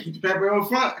 You gotta keep the pepper in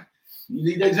front. You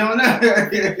need that joint up.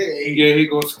 Yeah, he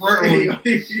gonna squirt on you.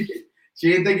 She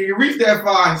didn't think he could reach that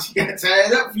far. She got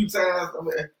tied up a few times.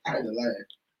 I had to laugh.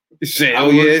 You said, oh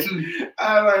yeah.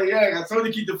 I was like, yeah, I told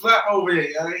you to keep the flap over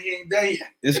there. He ain't there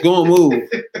yet. It's gonna move.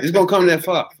 It's gonna come that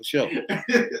far for sure.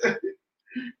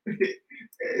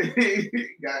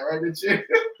 Got right in the chair.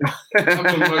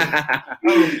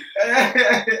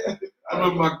 I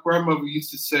remember my grandmother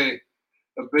used to say,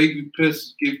 "A baby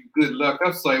piss give you good luck." I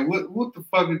was like, "What the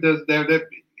fuck does that?"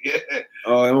 Yeah.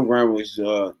 Oh, my grandma used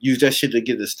to use that shit to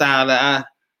get the style of the eye.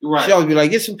 Right. She always be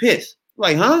like, "Get some piss." I'm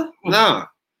like, huh? Nah.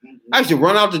 I used to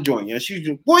run out the joint. Yeah, she used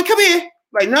to, boy, come here.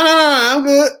 Like, no, I'm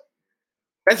good.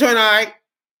 That joint all right.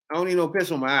 I don't need no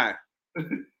piss on my eye.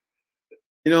 You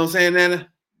know what I'm saying, Nana?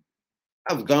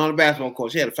 I was gone to the basketball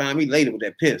court. She had to find me later with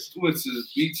that piss. We went to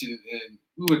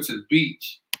the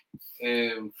beach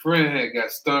and friend had got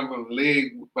stung on the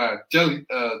leg by a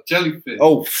jellyfish.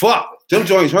 Oh fuck. Them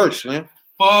joints hurts, man.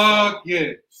 Fuck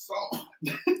yeah. Soft.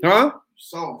 Huh?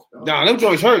 Soft. Nah, them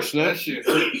joints hurts, man. That shit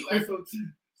hurt.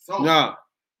 Soft. Nah.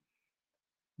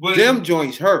 But them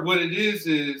joints hurt. What it is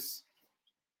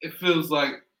it feels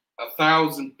like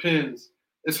 1,000 pins.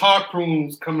 It's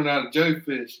harpoons coming out of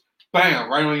jellyfish. Bam,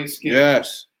 right on your skin.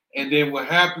 Yes. And then what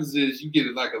happens is you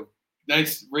get like a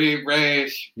nice red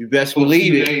rash. You best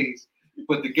believe it. Days.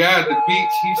 But the guy at the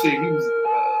beach, he said he was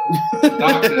a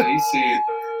doctor. He said,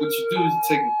 what you do is you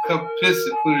take a cup of piss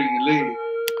and put it in your leg.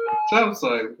 So I was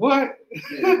like, what?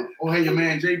 Yeah. Oh, hey, your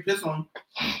man Jay piss on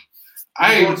you.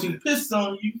 I want you to piss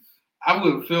on you. I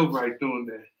wouldn't feel right doing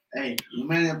that. Hey, your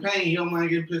man in pain, he don't mind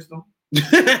getting pissed on.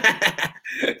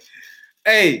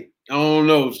 Hey, I don't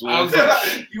know. I was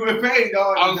like, you in pain,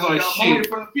 dog. I was like, shit.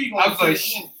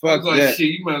 I was like,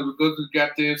 shit. You might as well go to the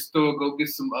goddamn store, go get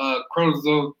some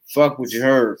Chronozone. Fuck what you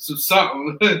heard. Some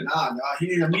something. Nah, he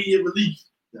need immediate relief.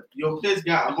 Your piss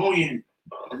got ammonia in it.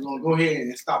 I'm gonna go ahead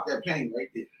and stop that pain right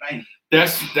there. Bang.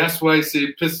 That's why he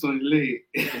said piss on your leg.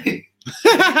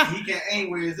 He can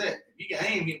aim where it's at. If he can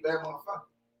aim, he a bad motherfucker.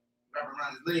 wrap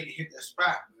around his leg and hit that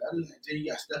spot. But other than that, you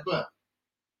got to step up.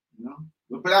 You know?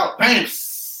 Whip it out. Bam!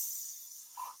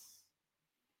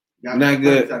 Y'all Not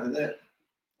good. After that.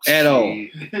 At all.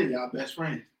 Y'all best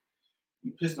friends.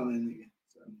 You pissed on that nigga.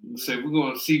 Say we're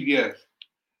going to CVS.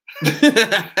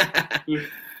 We're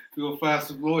going to find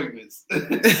some ointments.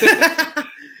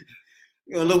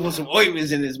 You're gonna look for some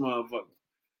ointments in this motherfucker.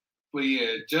 But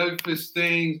yeah, jellyfish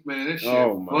stings, man, that shit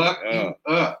Oh fuck you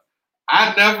up.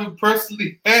 I never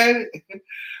personally had it,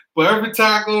 but every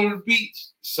time I go to the beach,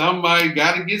 somebody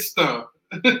got to get stung.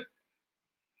 Yeah.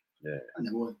 I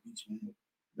never went to the beach, man.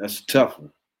 That's a tough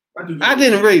one. I I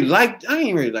ain't really like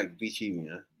the beach even.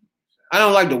 Huh? I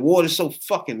don't like the water so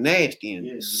fucking nasty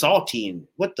and salty and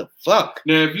what the fuck.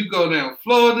 Now, if you go down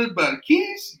Florida by the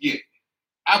Keys, yeah,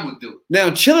 I would do it. Now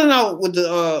chilling out with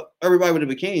the everybody with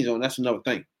the bikinis on, that's another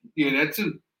thing. Yeah, that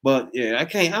too. But yeah, I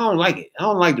don't like it. I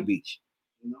don't like the beach.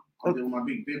 You know, I'm doing my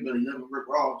big belly, never Rick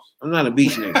Ross. I'm not a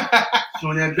beach nigga.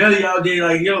 Showing that belly out there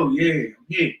like, yo, yeah, I'm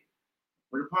here.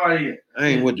 Where the party at? I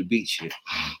ain't with the beach shit.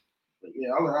 But yeah,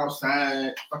 I was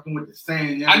outside, fucking with the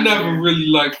sand. I never really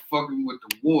liked fucking with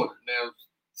the water. Now,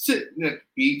 sitting at the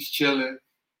beach, chilling,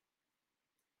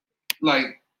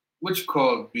 like, what you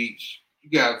call the beach? You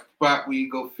got a spot where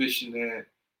you go fishing at.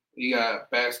 You got a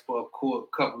basketball court,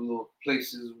 a couple little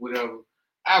places, whatever.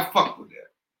 I fuck with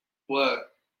that.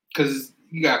 But, because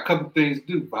you got a couple things to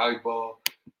do. Volleyball,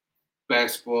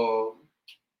 basketball.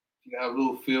 You got a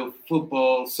little field,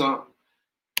 football, something.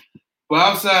 But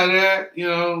outside of that, you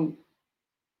know,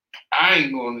 I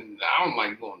don't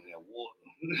like going in that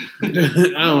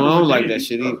water. I don't like that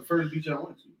shit either. The first beach I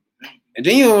went to. And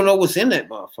then you don't know what's in that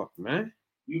motherfucker, man.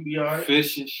 You be all right.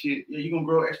 Fish and shit. Yeah, you gonna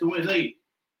grow extra wings later.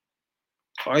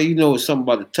 All you know is something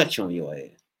about to touch on your ass.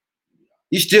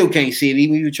 You still can't see it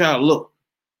even if you try to look.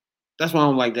 That's why I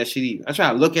don't like that shit either. I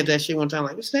try to look at that shit one time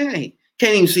like, what's that?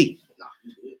 Can't even see.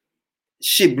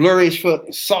 Shit blurry as fuck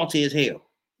and salty as hell.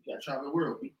 You gotta travel the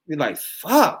world. You're like,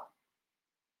 fuck.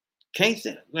 Can't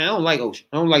say, man, I don't like ocean.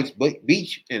 I don't like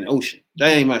beach and ocean.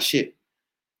 That ain't my shit.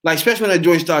 Like, especially when that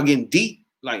joint start getting deep.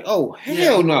 Like, oh,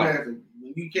 hell no.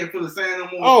 You can't feel the sand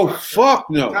no more. Oh, fuck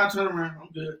no. I'll turn around. I'm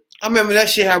good. I remember that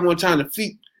shit happened one time. The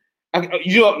feet,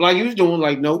 you know, like you was doing,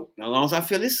 like, no, as long as I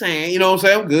feel this sand, you know what I'm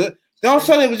saying? I'm good. Then all of a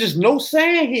sudden, it was just no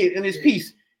sand here in this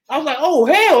piece. I was like, oh,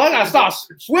 hell, I got to start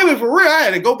swimming for real. I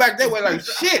had to go back that way like,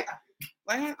 shit.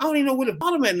 Like, I don't even know where the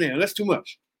bottom at now. That's too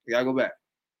much. You got to go back.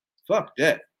 Fuck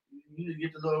that. You need to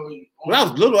get the little. When I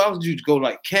was little, I was used to go,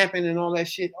 like, camping and all that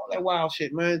shit. All that wild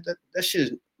shit, man. That shit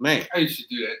is, man. I used to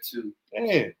do that, too.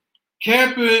 Yeah.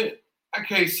 Camping, I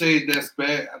can't say that's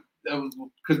bad. That was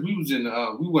because we wasn't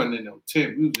in no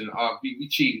tent. We was in the RV. We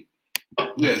cheated.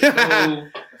 Yeah.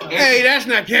 Hey, that's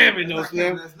not camping though,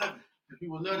 Slim.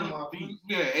 People love them RVs.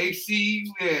 We had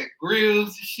AC. We had grills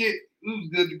and shit. We was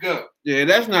good to go. Yeah,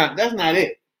 that's not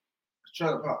it.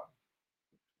 Trailer park.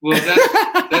 Well,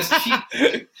 that's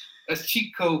cheat. That's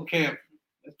cheat code camping.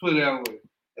 Let's put it that way.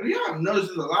 Have you ever noticed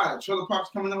there's a lot of trailer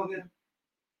parks coming out there?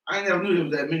 I ain't never knew there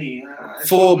was that many.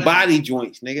 Full body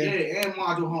joints, nigga. Yeah, and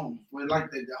module homes. Where like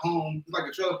the home, it's like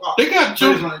a trailer park. They got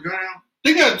joints on the ground.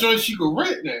 They got joints you can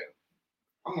rent now.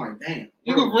 I'm like, damn.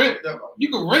 You can rent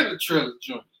a trailer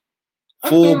joint.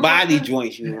 Full body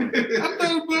joints, you know. I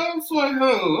thought about it. I was like,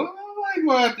 oh, I ain't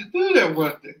gonna have to do that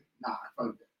one day. Nah,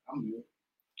 fuck that. I'm good.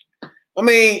 I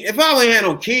mean, if I ain't had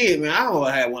no kid, man, I would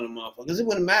have had one of them motherfuckers. It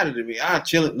wouldn't matter to me. I'd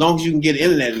chill as long as you can get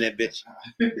internet in that bitch.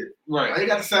 Right. They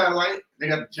got the satellite. They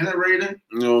got the generator.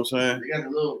 You know what I'm saying? They got the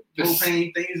little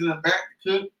propane things in the back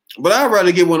to cook. But I'd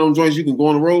rather get one of them joints you can go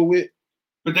on the road with.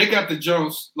 But they got the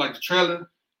joints, like the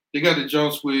trailer, they got the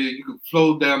joints where you can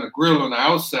float down the grill on the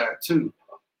outside, too.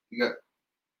 You got.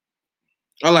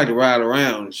 I like to ride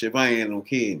around and shit if I ain't had no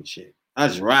kid and shit. I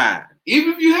just ride.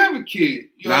 Even if you have a kid.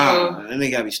 And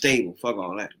they got to be stable. Fuck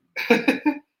all that.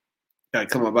 Got to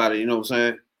come up out of it, you know what I'm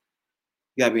saying?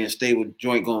 You got to be in a stable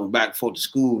joint going back and forth to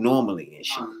school normally and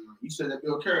shit. You said that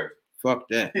build character. Fuck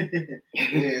that. Yeah,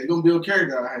 it's going to build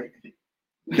character, all right.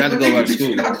 Got to go back to school.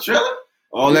 You got the trailer?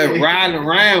 All that riding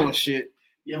around and shit.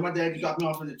 Yeah, my dad dropped me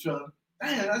off in the trailer.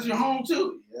 Damn, that's your home,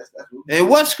 too. Yes, that's what And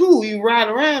what school? You ride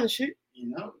around and shit? You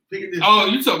know? This oh,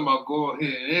 you talking about going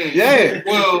here and there. Yeah.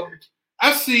 Well,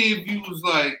 I see if you was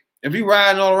like. If you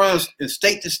riding all around in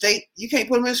state to state, you can't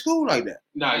put them in school like that.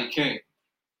 Nah, you can't.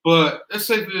 But let's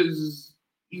say if it's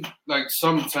like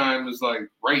summertime is like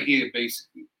right here,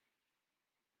 basically.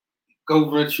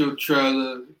 Go rent your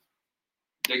trailer.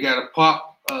 They got a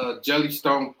pop,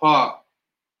 Jellystone Park,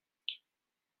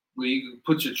 where you can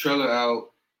put your trailer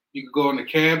out. You can go in the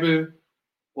cabin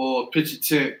or pitch a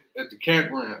tent at the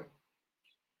campground.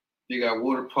 They got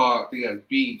water park. They got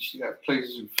beach. They got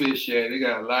places to fish at. They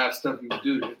got a lot of stuff you can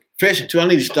do there. Fishing too. I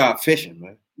need to start fishing,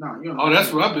 man. No, you don't. Oh,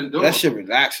 that's what I've been doing. That shit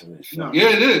relaxing. No.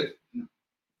 Yeah, it is.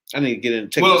 I need to get in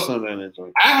and take the sun down that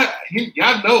joint.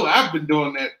 Y'all know I've been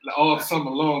doing that all summer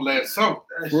long last summer.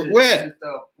 Where? Is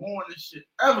the boringest shit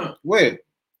ever. Where?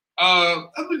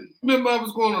 Remember I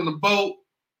was going on the boat.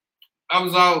 I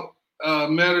was out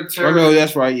Mediterranean. Oh no,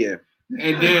 that's right. Yeah.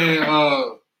 And then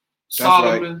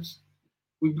Solomon's. Right.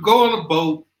 We go on the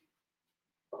boat.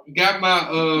 Got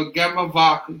my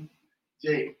vodka.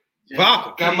 Jay.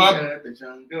 Vodka.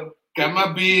 Got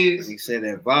my beers. He said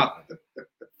that vodka.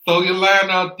 Throw your line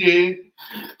out there.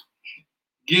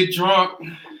 Get drunk.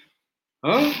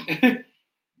 Huh?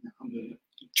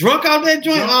 Drunk out that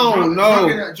joint? I don't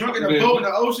know. Drunk in a boat in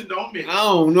the ocean don't mix. I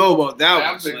don't know about that one.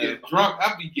 I've been getting drunk.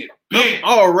 I be getting bent.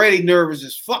 I'm already nervous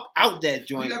as fuck out that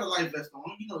joint. You got a life vest on.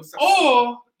 You know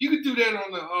or you could do that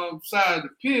on the side of the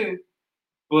pier,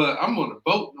 but I'm on the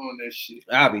boat doing that shit.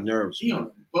 I'll be nervous. He on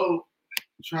the boat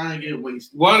trying to get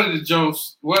wasted. One of the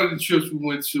trips we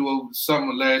went to over the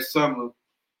summer, last summer,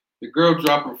 the girl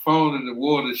dropped her phone in the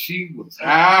water. She was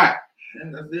hot.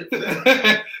 Yeah,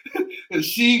 that's it.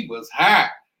 She was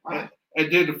hot. Right.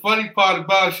 And then the funny part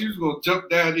about it, she was gonna jump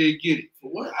down there and get it. For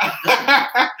what?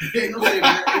 No say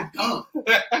that. It's dumb.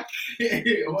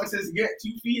 Once it's get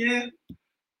 2 feet in,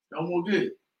 no more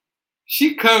good.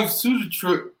 She comes to the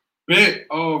trip bent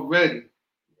already,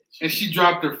 and she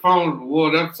dropped her phone in the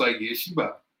water. I was like, yeah, she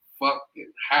about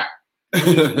fucking hot.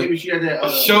 Maybe she had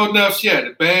that. Sure enough, she had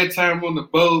a bad time on the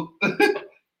boat,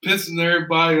 pissing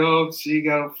everybody off. She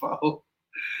got a phone.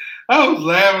 I was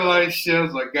laughing like shit. I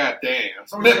was like, God damn.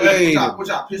 Put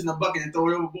y'all piss in a bucket and throw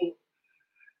it overboard.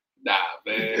 Nah,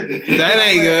 man. That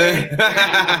ain't good. Y'all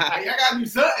gotta do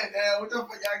something now. What the fuck?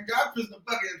 Y'all gotta piss in a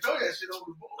bucket and throw that shit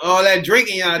overboard. All that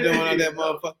drinking y'all doing on that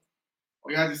motherfucker.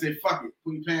 Or y'all just say, fuck it.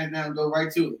 Put your pants down and go right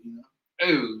to it, you know?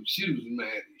 Hey, she was mad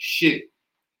as shit.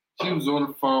 She was on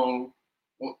the phone.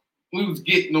 We was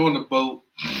getting on the boat,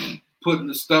 putting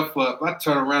the stuff up. I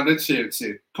turned around that shit and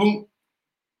said, "Poom."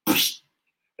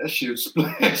 That shit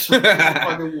splashed with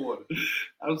fucking water.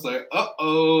 I was like,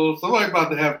 uh-oh, somebody about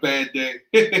to have a bad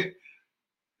day.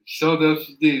 Showed up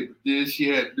she did, but then she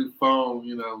had a new phone,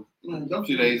 you know, a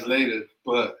few days later.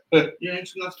 But yeah,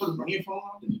 ain't you not supposed to bring your phone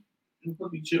out? You supposed to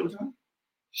be chill time?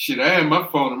 Shit, I had my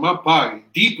phone in my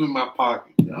pocket, deep in my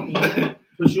pocket.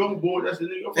 Put you overboard, that's the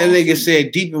nigga. That nigga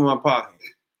said deep in my pocket.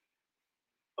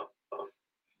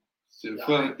 Shit,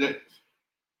 fun day.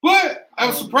 But I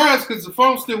was surprised because the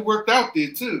phone still worked out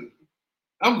there too.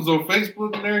 I was on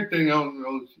Facebook and everything. I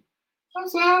was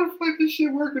like, how the fuck this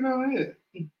shit working out here?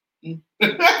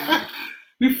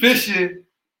 We fishing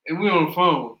and we on the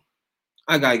phone.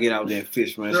 I gotta get out there and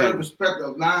fish, man. Third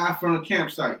perspective, live from the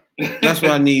campsite. That's what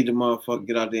I need to motherfucker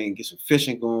get out there and get some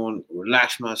fishing going,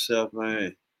 relax myself,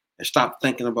 man, and stop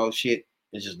thinking about shit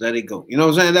and just let it go. You know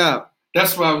what I'm saying, dog?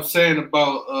 That's what I was saying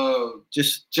about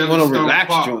just one of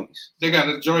relax Park. joints. They got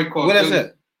a joint called what is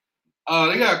that?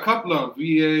 They got a couple of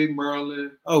VA,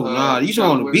 Maryland. Oh nah, you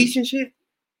talking on the beach and shit?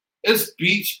 It's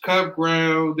beach,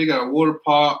 campground. They got a water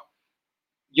park.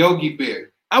 Yogi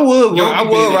Bear. I would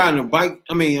ride on a bike.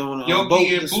 I mean, on a boat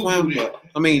to swim, there. but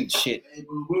I mean, shit.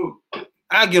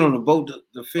 I get on the boat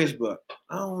to fish, but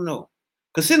I don't know.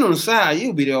 Cause sitting on the side,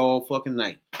 you'll be there all fucking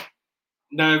night.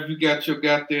 Now, if you got your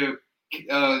goddamn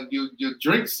your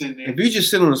drinks in there. If you just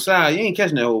sit on the side, you ain't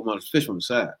catching that whole bunch of fish from the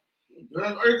side.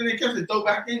 Everything they catch, they throw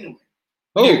back anyway.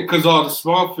 Oh, yeah, because all the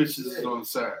small fishes is on the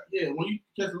side. Yeah, when you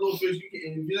catch a little fish, you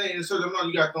can, if it ain't a certain amount,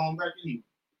 you got to throw them back anyway.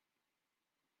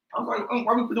 I was like,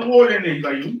 why we put the water in there? He's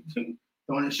like, you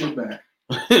throwing that shit back.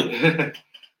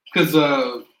 Because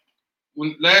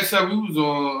when last time we was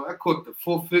on, I caught the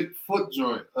 4 foot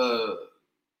joint.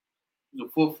 The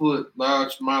 4 foot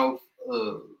largemouth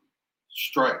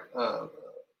strike.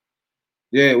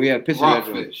 Yeah, we had a picture of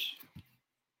that fish.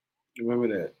 Remember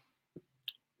that?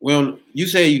 Well, you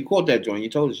say you caught that joint. You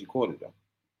told us you caught it though.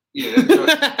 Yeah,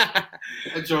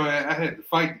 that joint, I had to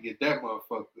fight to get that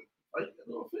motherfucker.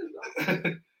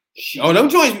 Oh, them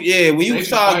joints, yeah. When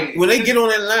they get on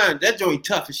that line, that joint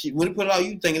tough as shit. When they put it out,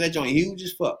 you thinking that joint huge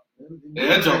as fuck. Yeah,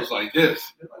 that joint was like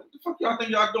this. What the fuck y'all think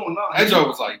y'all doing now? That joint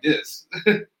was like this.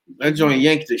 That joint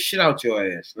yanked the shit out your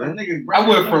ass, man. I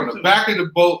went from the back of the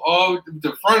boat all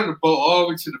the front of the boat all the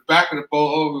way to the back of the boat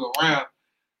all the way around,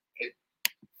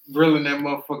 reeling that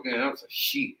motherfucker in. I was like,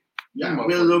 shit. Yeah,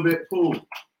 we're a little bit full.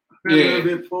 Yeah. A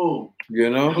little bit full. You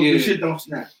know? Yeah. This shit don't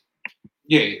snap.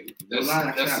 Yeah, that's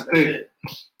the thing.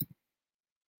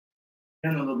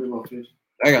 And a little bit more fish.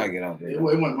 I gotta get out there. It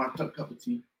wasn't my cup of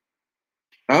tea.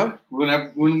 Huh?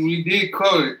 When we did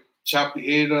call it, chopped the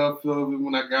head off of it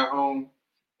when I got home,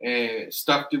 and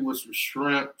stuffed it with some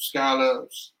shrimp,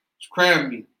 scallops, crab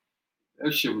meat.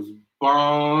 That shit was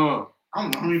bomb. I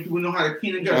don't know how many people know how to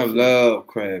clean it up. I love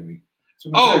crab meat.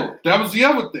 Oh, that was the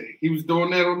other thing. He was doing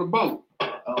that on the boat.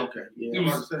 Oh, okay. Yeah, I'm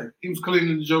about to say. He was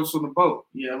cleaning the jokes on the boat.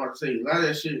 Yeah, I'm about to say. A lot of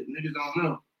that shit, niggas don't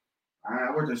know.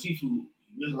 I worked in seafood.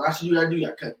 There's a lot of shit you gotta do. You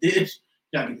gotta cut this.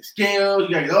 You gotta get the scales. You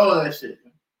gotta get all that shit.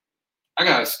 I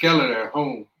got a skeleton at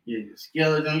home. Yeah, the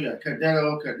skeleton. You gotta cut that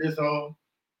off, cut this off.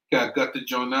 Got gut the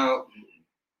joint out.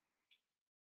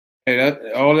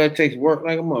 Hey, all that takes work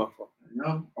like a motherfucker. You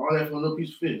know, all that for a little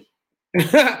piece of fish.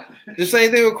 The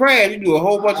same thing with crab. You do a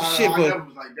whole bunch of shit I for never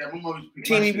was like that. My mom used to pick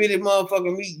my teeny shit. bitty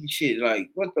motherfucking meat and shit. Like,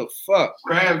 what the fuck?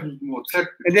 Crab is more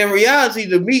technical. And then reality,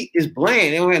 the meat is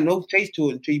bland. It don't have no taste to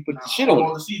it until you put the shit all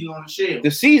on the seasoning on the shell. it.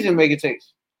 The season make it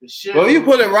taste. The shell. But if you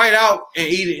put it right out and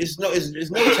eat it, it's no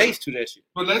taste to that shit.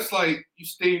 But that's like you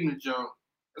steam the junk.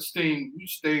 You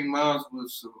steam mine with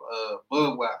some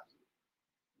Budweiser.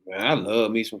 Man, I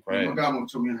love me some My crab. godmother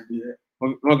told me how to do that.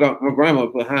 My grandma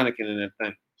put Heineken in that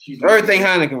thing. She's Everything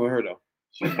Heineken with her though.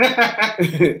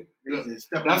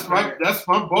 That's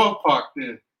my ballpark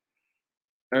then.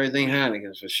 Everything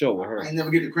Heineken for sure with I her. ain't never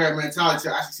get the crab mentality.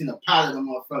 I actually seen a pot of them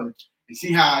motherfuckers and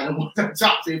see how the ones at the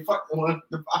top say fuck the one at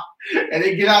the bottom. And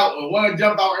they get out and one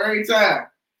jump out every time.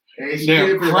 And she Now,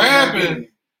 did it for the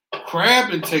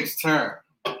crabbing takes time.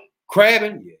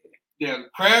 Crabbing? Yeah. Yeah,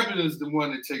 crabbing is the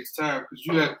one that takes time because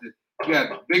you got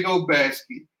the big old basket.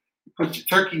 You put your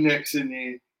turkey necks in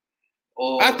there.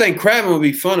 Or I think crabbing would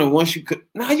be funner once you could.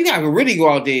 Nah, you gotta really go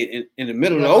out there in the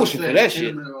middle of the ocean for that shit.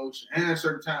 In the middle of the ocean and at a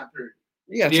certain time period.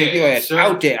 You gotta take your ass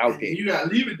out there. And you gotta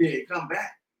leave it there and come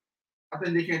back. I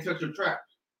think they can't touch your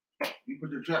traps. You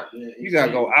put your trap there. You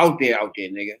gotta go out there,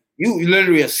 nigga. You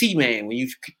literally a seaman when you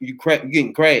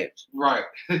getting crabs. right.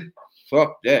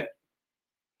 Fuck that.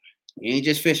 You ain't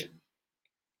just fishing.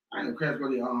 I know crabs go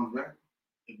their arms back.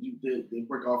 If they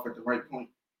break off at the right point.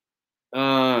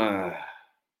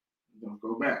 Don't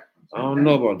go back. I don't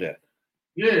know about that.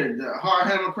 Yeah, the hard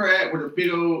hammer crab with a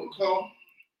big old claw.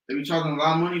 They be charging a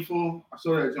lot of money for. I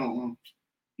saw that joint.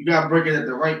 You gotta break it at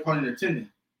the right point of the tendon.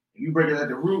 If you break it at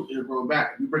the root, it'll grow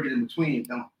back. If you break it in between, it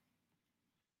don't.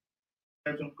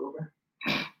 That don't go back.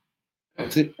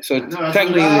 So No,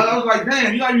 technically, I was like,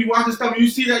 damn, you gotta be watching stuff and you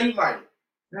see that, you like,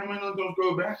 damn, man, those don't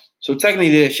grow back. so technically,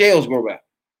 the shells grow back.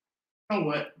 You know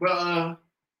what? But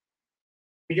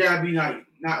it gotta be like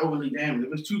not overly damaged.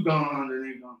 If it's too gone, then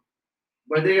they gone.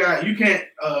 But you can't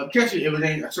catch it if it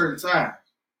ain't a certain size.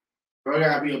 So it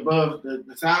gotta be above the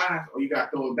size, or you gotta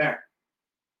throw it back.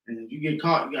 And if you get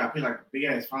caught, you gotta pay like a big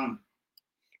ass fine.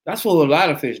 That's for a lot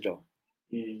of fish, though.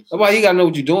 Yeah. That's why you gotta know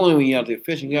what you're doing when you're out there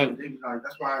fishing. They be like,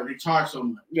 that's why they charge so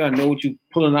much. You gotta know what you're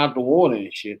pulling out the water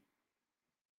and shit.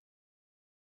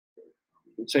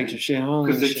 You take some shit home.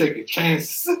 Because and they shit. take a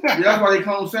chance. Yeah, that's why they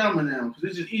clone salmon now, because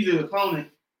it's just easier to clone it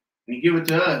and give it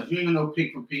to us. You ain't gonna know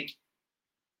pink from pink.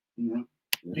 You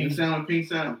know, pink salmon.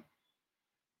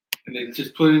 And they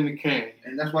just put it in the can.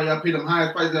 And that's why y'all pay them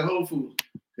highest prices at Whole Foods.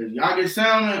 Because y'all get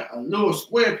salmon, a little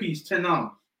square piece,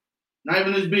 $10. Not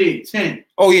even this big, 10.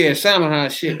 Oh yeah, salmon high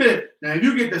shit. Now if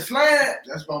you get the slab,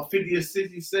 that's about 50 or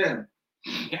 67.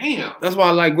 Damn. That's why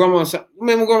I like grandma.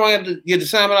 Remember grandma had to get the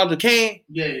salmon out the can?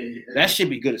 Yeah. That shit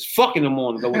be good as fuck in the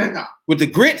morning though. Nah. With the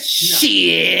grits,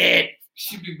 shit.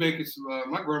 She be baking some.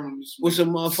 My grandma used to With some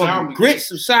salmon motherfucking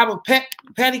grits, some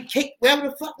patty cake, whatever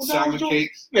the fuck was salmon that?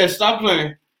 cakes. Yeah, stop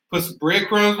playing. Put some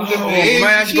breadcrumbs with Oh them eggs. man,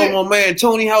 I and should go shit. to my man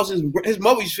Tony house. His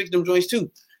mother used to fix them joints too,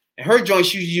 and her joints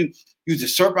she used the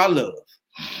syrup I love.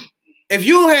 If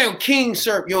you don't have king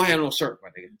syrup, you don't have no syrup, my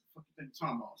nigga. What you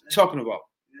talking about? Talking about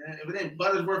Yeah, if it ain't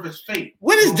Buttersworth, it's fake.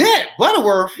 what is that?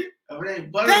 Butterworth? If it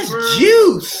ain't That's Buttersworth,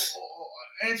 juice.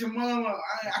 Aunt your mama,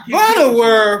 I can't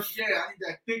Butterworth. Yeah, I need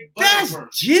that thick That's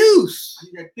Buttersworth. juice, I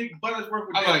need that thick Buttersworth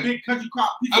with I that like- big country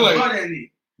crop piece I of like- butter in it.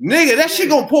 nigga. That shit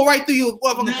gonna pour right through your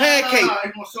motherfucking Nah, pancake.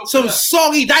 it's gonna soak Some it up.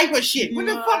 soggy diaper shit. What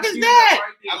the Nah, fuck is see that?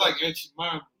 right there. I like Aunt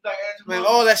Mom. You like Aunt your Man, mama?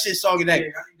 all that shit soggy Yeah, I diaper.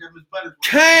 need that Miss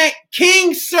Buttersworth.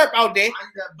 King syrup out there. I need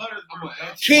that Buttersworth. I'm a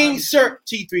dog. King syrup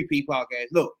T3P podcast.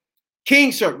 Look,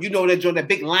 King syrup. You know that joint, that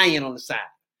big lion on the side.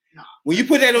 Nah. When you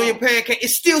put that on your pancake,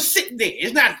 it's still sitting there.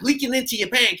 It's not leaking into your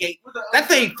pancake. What the That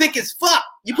thing thick as fuck.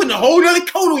 You putting a whole other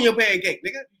coat on your pancake,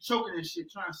 nigga. You choking this shit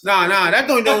trying to Nah, that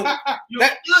don't You that- you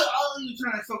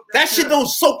trying to soak that shit up. don't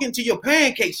soak into your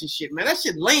pancakes and shit, man. That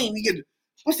shit lame. You get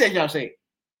what's that y'all say?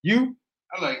 You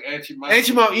I like Aunt Mom. ain't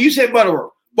your mom. You said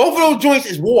Butterworth. Both of those joints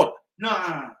is water.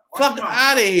 Nah. Fuck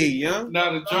out of here, young.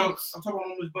 Now the junks. I'm talking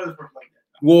about Miss Buttersworth like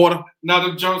that. Water. Now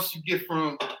the junks you get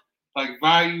from like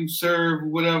Value Serve,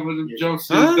 whatever the Yeah. junks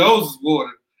Huh? is, those is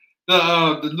water.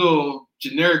 The little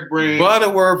generic brand.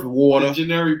 Butterworth water. The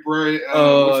generic brand.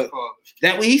 What's it called?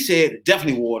 That what he said,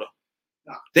 definitely water.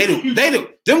 Nah. They do.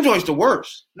 Them joints the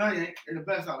worst. No, they ain't. They're the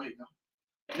best out here,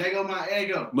 though. There go my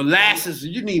ego. Molasses.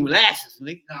 You need molasses,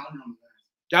 nigga. No, I don't know molasses.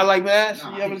 Y'all like molasses?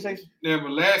 Nah, You ever taste it? Yeah,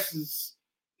 molasses.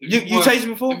 You taste it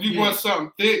before? If you want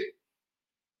something thick,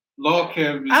 log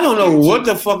cabin. I don't know what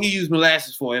the fuck you use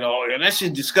molasses for at all. That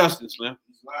shit disgusting, man.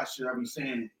 There's a lot of shit I be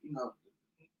saying, you know.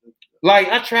 Like,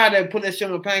 I tried to put that shit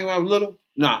on the pan when I was little.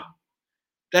 Nah.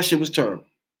 That shit was terrible.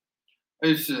 I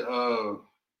used to,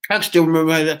 I can still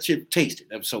remember how that shit tasted.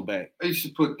 That was so bad. I used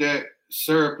to put that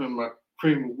syrup in my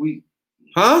cream of wheat.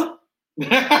 Huh?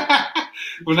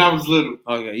 When I was little.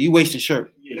 Okay, you wasting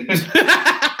syrup. Yeah.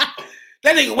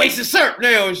 That nigga wasting syrup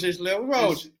now and shit. What's wrong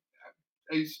with you?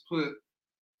 I used to put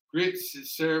grits and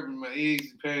syrup in my eggs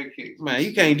and pancakes. Man,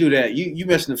 you can't do that. You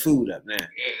messing the food up now.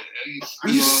 Yeah, I used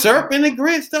to, You syrup in the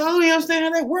grits, though? I don't even understand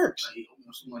how that works.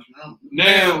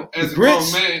 now, as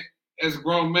grits. a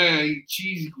grown man, I eat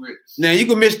cheesy grits. Now, you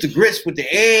can mix the grits with the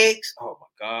eggs. Oh, my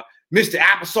God. Mix the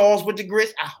applesauce with the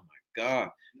grits. Oh, my God.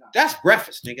 That's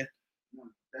breakfast, nigga.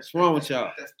 What's wrong with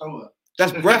y'all? That's throw up.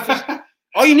 That's breakfast.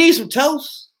 Oh, you need some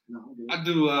toast? No, I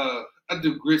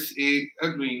do grits egg. I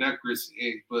mean, not grits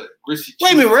egg, but grits cheese.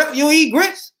 Wait a minute, Rep. You don't eat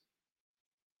grits?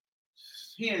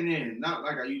 Here and there, not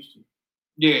like I used to.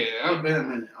 Yeah, I've been a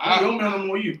minute. I don't know no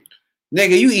more you.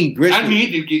 Nigga, you eat grits. I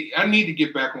need to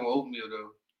get back on oatmeal though.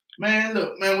 Man,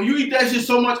 look, man, when you eat that shit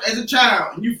so much as a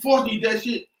child, and you forced to eat that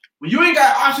shit, when you ain't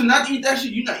got option not to eat that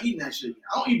shit, you're not eating that shit.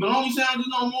 I don't eat bologna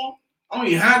sandwiches no more. I don't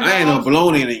eat hot dogs. I ain't no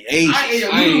bologna in the age. I ain't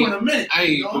a noodle in a minute. I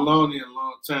ain't bologna in a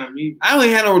long time either. I don't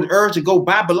even have no urge to go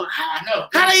buy bologna. I know.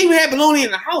 How they even have bologna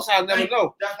in the house? I'll never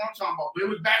know. That's what I'm talking about. But it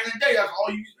was back in the day. That's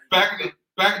all you.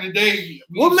 Back in the day.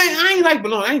 Well, man, I ain't like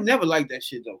bologna. I ain't never liked that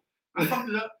shit though. I fucked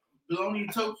it up. Bologna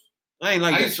and toast. I ain't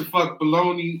like I that used to shit. fuck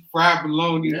bologna, fried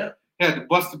bologna. Yeah. Had to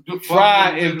bust the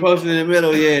Fried and posted in the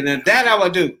middle. Yeah, now that I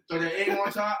would do. So the egg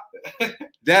on top.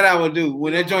 That I would do.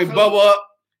 When that joint bubble up,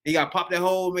 you got to pop that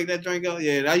hole, make that joint go.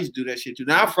 Yeah, I used to do that shit too.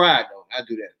 Now I fried though. I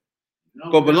do that.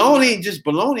 No, But bologna, just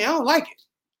bologna, I don't like it.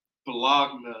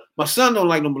 Bologna. My son don't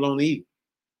like no bologna either.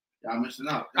 Y'all missing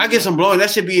out. I get some bologna. That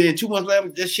shit be in there 2 months later.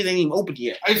 That shit ain't even opened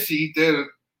yet. I used to eat that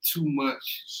too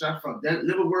much. Shut up. That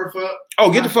liverwurst up.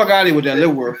 Oh, get the fuck out of here with that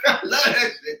liverwurst. I love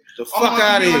that shit. The fuck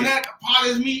out of here. That,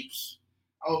 potted meats.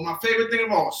 Oh, my favorite thing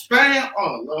of all. Spam.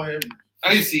 Oh, Lord.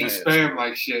 I used to eat spam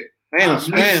like shit. I ain't no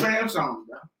spam. Spam song,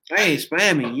 bro. I ain't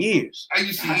spam in years. I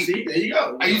used to I eat. see. There you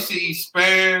go. I used to eat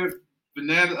spam,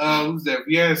 banana. Who's that?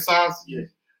 Vienna sauce. Yeah.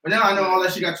 But now I know all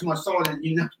that shit got too much salt in it.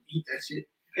 You never eat that shit.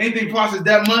 Anything processed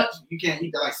that much, you can't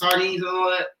eat that. Like sardines and all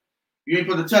that. You ain't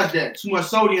supposed to touch that. Too much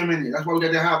sodium in it. That's why we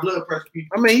got that high blood pressure.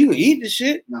 People. I mean, you can eat the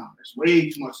shit. No, it's way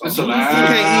too much That's sodium. a lot. You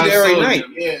can't eat it every night.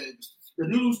 Yeah, the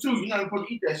noodles too. You're not even supposed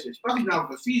to eat that shit, especially now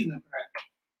with the seasoning pack.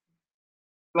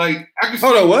 Like I can.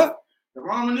 Hold on, what? The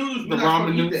ramen noodles, The we're not ramen supposed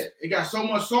to eat noodles. that. It got so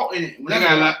much salt in it.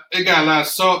 It got a lot of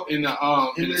salt in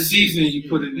the seasoning you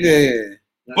put in there.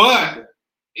 Yeah. But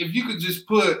if you could just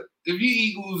if you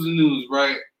eat oozing noodles,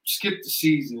 right? Skip the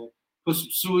seasoning. Put some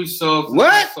soy sauce. And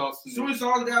What? hot sauce in soy it.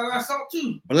 sauce got a lot of salt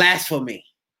too. Blasphemy.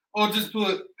 Or just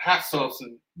put hot sauce in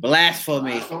it.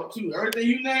 Blasphemy. Salt too. Everything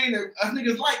you name, us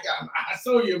niggas like got hot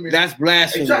sodium in it. That's Hey,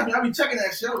 blasphemy. trust me, I be checking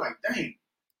that shit. I'm like, dang.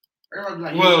 Everybody be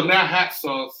like, Well, yeah, not hot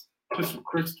sauce. Put some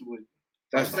crystal in it.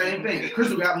 that's the same thing.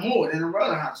 Crystal got more than the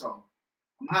other hot sauce.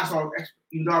 I'm hot sauce expert.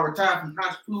 Even though I retired from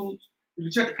hot foods, you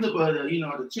can check the clip of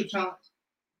the chip chunks.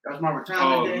 That was my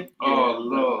retirement day. Oh,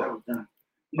 Lord. That was done.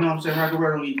 You know what I'm saying? Rocket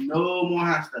World don't eat no more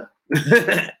hot stuff.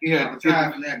 He I had to retired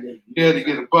get, from that day. he had to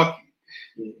get a bucket.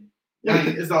 Yeah. Y'all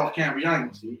ain't- it's off camera. Y'all ain't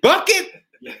gonna see it. Bucket?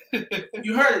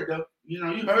 You heard it though. You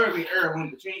know, you heard me earlier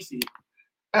when the train see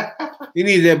it. You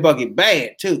need that bucket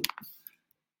bad, too.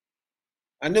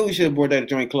 I knew we should have brought that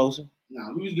joint closer.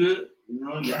 No, we was good. You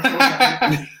know,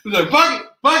 yeah, He was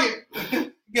like, bucket.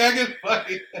 You gotta get a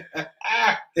bucket.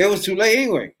 It was too late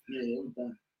anyway. yeah, it was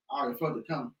done. I already felt it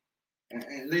coming.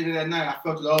 And later that night, I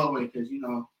felt it all the way because, you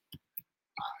know,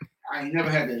 I ain't never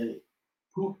had to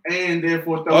poop and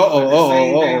therefore throw up at the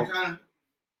same damn time.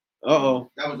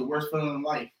 Uh-oh. That was the worst feeling in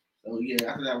life. So, yeah,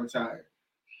 after that, I retired.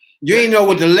 You ain't know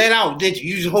what to let out, did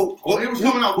you? You just hope. Oh, it was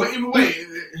coming out way, either way.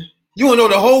 You want to know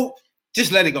the whole?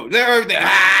 Just let it go. Let everything.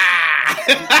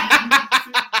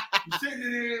 You sitting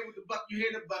in there with the bucket, you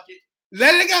hear the bucket.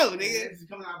 Let it go, nigga. It's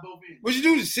coming out both ends. What you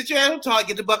do is sit your ass on top,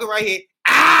 get the bucket right here.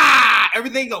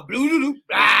 Everything go blue doo doo.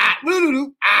 Blue doo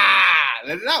doo.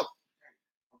 Let it out.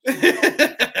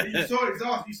 And you saw it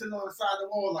exhaust, you sitting on the side of the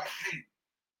wall like, damn.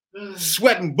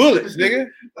 Sweating bullets, nigga.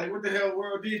 Like what the hell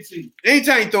world did to you?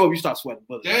 Anytime you throw up, you start sweating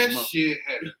bullets. That shit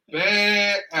had a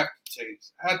bad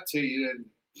aftertaste. I tell you that.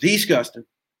 Disgusting.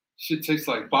 Shit tastes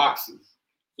like boxes.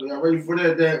 So y'all ready for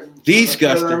that?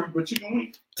 Disgusting. But chicken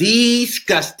wing.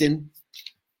 Disgusting.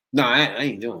 No, I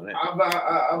ain't doing that.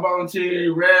 I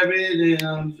volunteered Rabbit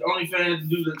and OnlyFans to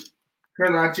do the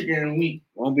curly chicken and wing.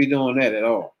 Won't be doing that at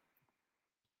all.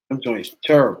 Them joints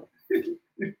terrible.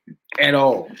 At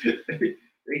all.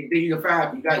 They eat a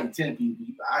 5, you got 10 people.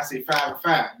 I say 5 or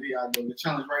 5. The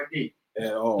challenge right there.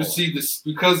 At all. You see this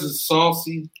because it's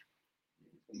saucy.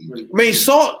 I mean,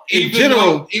 salt in Even general.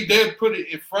 though if they put it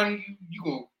in front of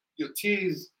you, your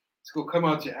tears is gonna come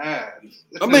out your eyes.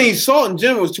 I mean, salt in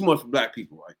general is too much for black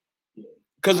people, right?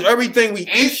 Because everything we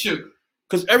and eat, sugar.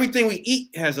 because everything we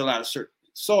eat has a lot of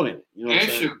salt in it. You know what I'm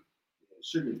And saying?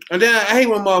 Sugar. And then I hate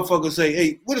when motherfuckers say,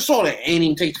 "Hey, what the salt at? Ain't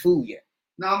even taste food yet."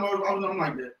 No, I'm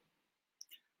like that.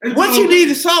 It's What you need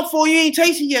the salt for? You ain't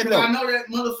tasted yet, though. I know that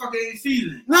motherfucker ain't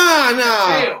seasoned. Nah.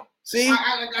 Hell. See,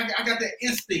 I got that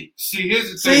instinct. See,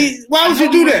 here's the thing. see, why would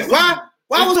you do that?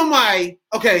 Why was somebody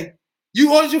okay?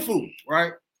 You ordered your food,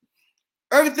 right?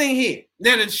 Everything here.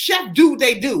 Now the chef do what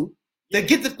they do. They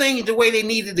get the things the way they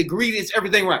need it, the ingredients,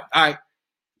 everything right. All right.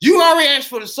 You already asked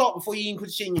for the salt before you even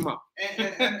put shit in your mouth.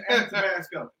 And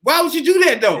Tabasco. Why would you do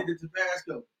that though? And the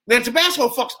Tabasco. Now Tabasco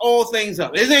fucks all things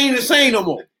up. It ain't the same no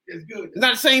more. It's good. It's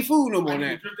not the same food no I more need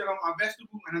now. to drip that on my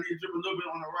vegetable and I need to drip a little bit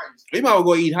on the rice. You might well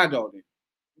go eat hot dog then.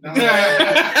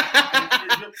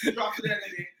 Drop that in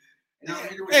there. And I'm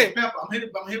hitting with Hey. the pepper. I'm hitting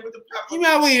with the pepper. You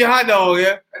might well eat a hot dog,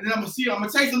 yeah. And then I'm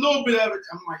gonna taste a little bit of it.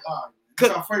 I'm like, all right. It's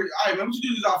Alfredo. All right, man, what you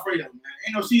do is Alfredo, man.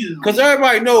 Ain't no seasoning. Because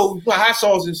everybody knows you put hot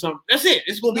sauce in something. That's it.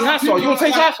 It's gonna be hot sauce. You gonna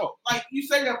taste hot sauce. Like you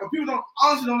say that, but people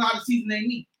honestly don't know how to season their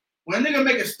meat. When a nigga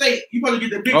make a steak, you supposed to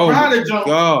get the big Oh grinder jump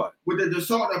God. with the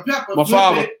salt and pepper. My flip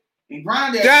father. it, and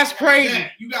grind that. That's crazy. Yeah,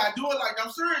 you gotta do it like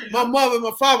I'm serious. My mother and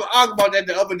my father argued about that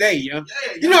the other day, yeah.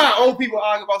 Yeah, You know how old people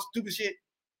argue about stupid shit?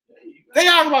 They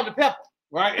argue about the pepper,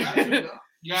 right?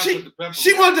 You gotta put the pepper.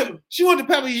 She want the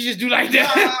pepper. You just do like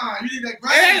that. Nah, you need that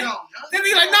grind on. They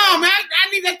be like, no, man,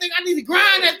 I need that thing. I need to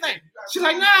grind that thing. She's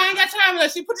like, nah, I ain't got time for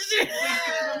that. She put this in.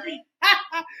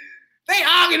 They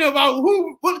arguing about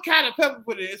what kind of pepper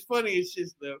put in. It's funny as shit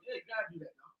stuff. Yeah, you gotta do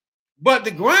that. But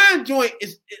the grind joint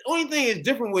is the only thing is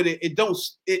different with it. It don't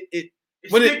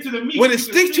when stick to the meat. when it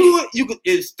stick to it,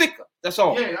 it's thicker. That's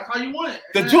all. Yeah, that's how you want it.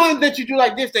 The joint that you do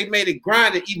like this, they made it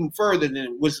grind it even further than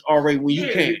it was already when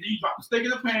you can. You drop the steak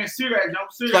in the pan, sear that,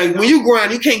 don't sear It's like when you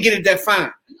grind, you can't get it that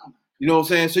fine. You know what I'm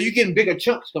saying? So you're getting bigger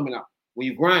chunks coming out when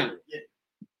you grind it, Yeah.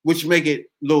 which make it a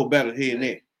little better here and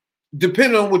there,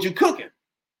 depending on what you're cooking.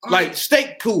 Like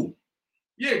steak, cool.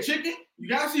 Yeah, chicken. You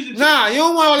gotta season chicken. Nah, you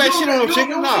don't want all that shit on the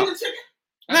chicken. You Nah, season chicken?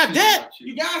 not that.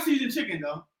 You gotta season chicken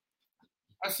though.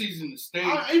 I season the steak.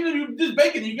 Even if you just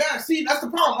bacon, you gotta season. That's the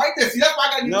problem right there. See, that's why I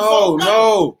gotta get No.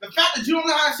 The fact that you don't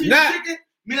know how to season chicken,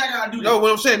 mean I gotta do that. No,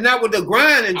 what I'm saying, not with the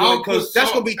grinding joint, because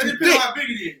that's gonna be It too depends thick. how big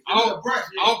it is. I'll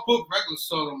put regular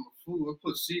salt on my food. I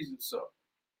put seasoned salt.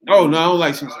 Oh no, I don't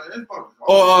like sea salt.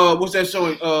 Or what's that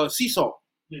showing? Sea salt.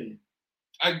 Yeah.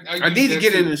 I need to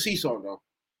get into sea salt though.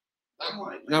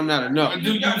 I'm not enough. I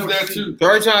do use that too. So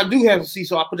every time I do have sea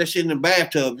salt, I put that shit in the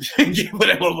bathtub and get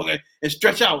that motherfucker and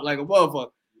stretch out like a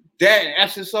motherfucker. That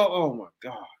Epsom salt, oh my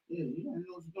God. Yeah, you don't know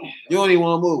what you're doing. You don't even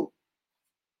want to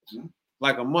move.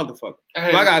 Like a motherfucker.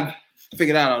 But I got to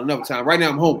figure that out another time. Right now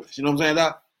I'm homeless. You know what I'm saying,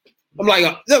 Doc? I'm like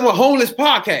I'm a homeless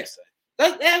podcaster.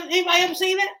 Anybody ever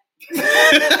seen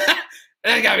that?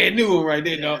 That got me a new one right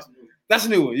there, dog. That's a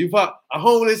new one. You a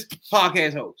homeless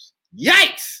podcast host.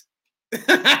 Yikes!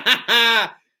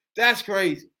 That's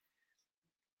crazy.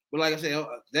 But like I said,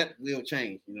 that will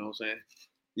change. You know what I'm saying?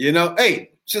 You know,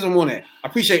 hey, since I'm on that, I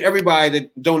appreciate everybody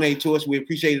that donate to us. We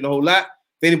appreciate it a whole lot.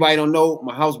 If anybody don't know,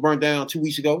 my house burned down 2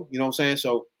 weeks ago. You know what I'm saying?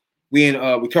 So we in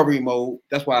recovery mode.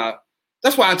 That's why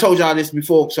I told y'all this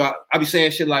before. So I be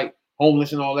saying shit like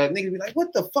homeless and all that. Niggas be like,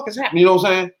 what the fuck is happening? You know what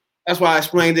I'm saying? That's why I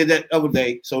explained it that other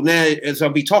day. So now as I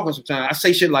be talking sometimes, I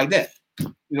say shit like that.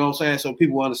 You know what I'm saying? So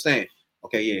people understand.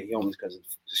 Okay, yeah, he homeless because the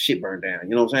shit burned down.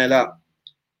 You know what I'm saying, Doc?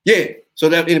 Yeah. So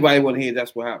that anybody wasn't here,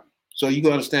 that's what happened. So you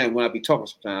can understand when I be talking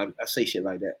sometimes, I say shit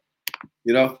like that.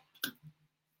 You know?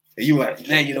 And you like,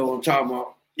 now you know what I'm talking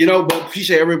about. You know, but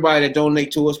appreciate everybody that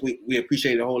donate to us. We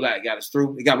appreciate it a whole lot. It got us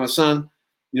through. It got my son,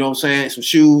 you know what I'm saying, some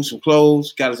shoes, some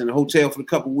clothes, got us in the hotel for a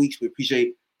couple weeks. We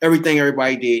appreciate everything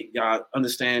everybody did. Y'all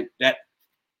understand that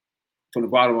from the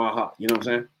bottom of our heart. You know what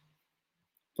I'm saying?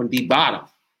 From the bottom.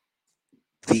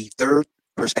 The third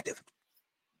perspective.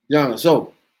 Yeah,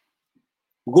 so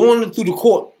we're going through the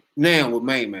court now with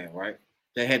Main Man, right?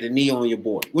 That had the knee on your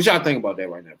boy. What y'all think about that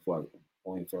right now? Before I go?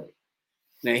 on him first.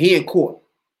 Now he in court.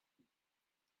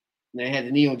 Now he had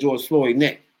the knee on George Floyd's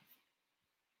neck.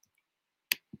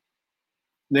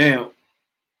 Now,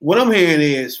 what I'm hearing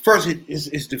is first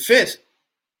it's defense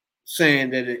saying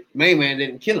that the main man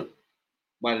didn't kill him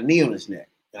by the knee on his neck.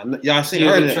 Y'all heard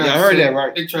that? Y'all heard that,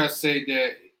 right? They try to say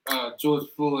that George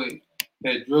Floyd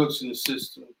had drugs in the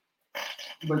system.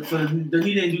 But so he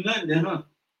didn't do nothing then, huh?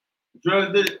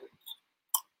 Drugs did it.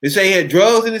 They say he had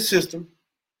drugs in the system,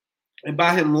 and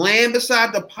by him laying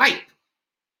beside the pipe,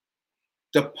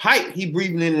 he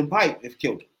breathing in the pipe, if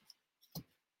killed him.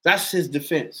 That's his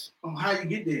defense. Oh, how you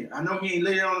get there? I know he ain't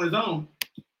laid it on his own.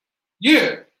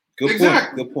 Yeah, good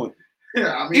exactly. point. Good point.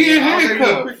 Yeah, I mean, he ain't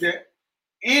handcuffed.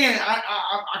 And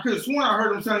I could have sworn I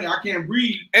heard him saying I can't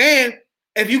breathe. And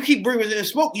if you keep breathing in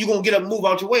smoke, you're gonna get up and move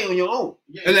out your way on your own,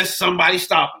 unless somebody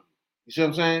stop him. You see what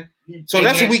I'm saying? So and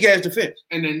that's a weak ass defense.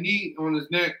 And the knee on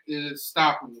his neck is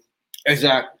stopping him.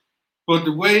 Exactly. But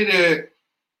the way that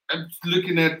I'm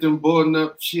looking at them boarding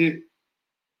up shit,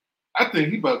 I think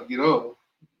he about to get off.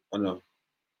 I know.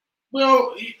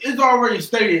 Well, it's already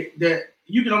stated that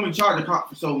you can only charge a cop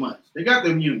for so much. They got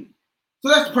the immunity. So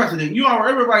that's the precedent.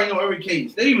 Everybody know every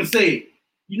case. They even say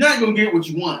you're not gonna get what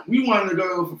you want. We want him to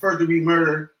go for first degree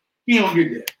murder. He don't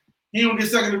get that. He don't get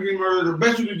second degree murder. The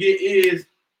best you could get is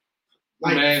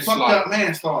like fucked up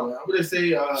manslaughter. I would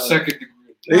say second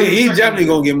degree. He's definitely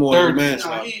gonna get more than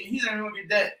manslaughter. No, he not gonna get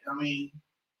that. I mean,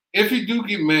 if he do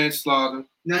get manslaughter,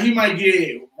 now he might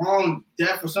get wrong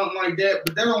death or something like that,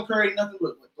 but that don't carry nothing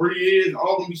but 3 years.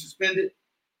 All gonna be suspended.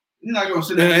 You're not gonna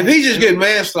sit there. If he just get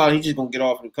manslaughter, he's just gonna get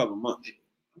off in a couple of months.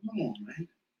 Come on, man.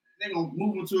 They're gonna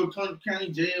move him to a county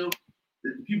jail.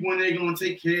 The people in there gonna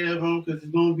take care of him because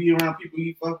it's gonna be around people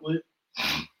he fuck with.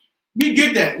 We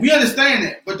get that. We understand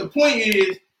that. But the point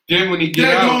is, then when he get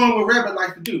they're out, doing what Rabbit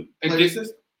likes to do. And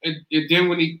then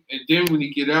when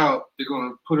he get out, they're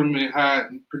gonna put him in hide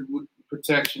and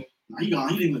protection. Nah,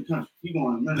 he leaving the country. He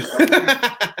going to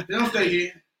Minnesota. They don't stay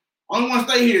here. Only one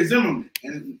stay here is Zimmerman,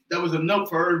 and that was a note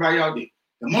for everybody out there.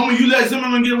 The moment you let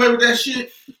Zimmerman get away with that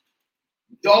shit,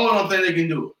 y'all don't think they can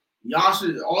do it.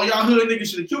 All y'all hood niggas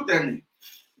should have killed that nigga.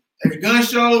 At a gun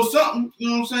show or something, you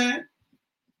know what I'm saying?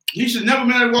 He should never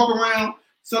been able to walk around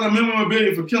selling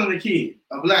memorabilia for killing a kid,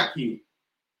 a black kid.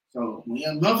 So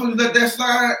when motherfuckers let that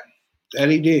slide, that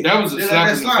he did. That was a slap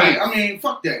in the face. I mean,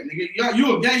 fuck that, nigga.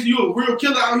 You a gangster, you a real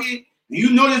killer out here, and you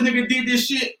know this nigga did this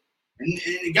shit, and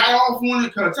he got off on it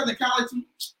because technicality,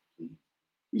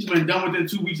 he's been done within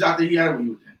 2 weeks after he got away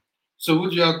with that. So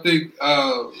what y'all think?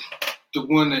 The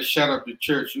one that shot up the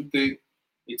church, you think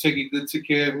they took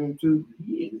care of him too?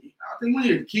 Yeah, I think when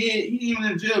he was a kid, he ain't even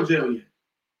in jail yet.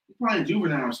 He's probably in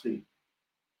juvenile state.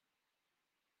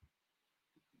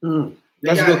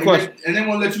 That's a good question. And they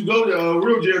won't let you go to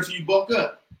real jail until you bulk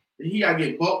up. And he got to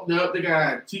get bulked up. They got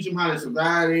to teach him how to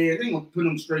survive there. They ain't going to put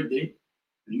him straight there.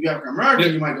 And you African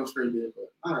American, you might go straight there,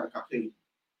 but not a Caucasian.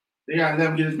 They got to let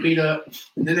him get his beat up.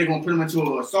 And then they're going to put him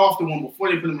into a softer one before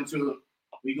they put him into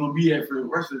we're going to be there for the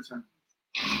rest of the time.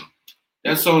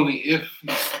 That's only if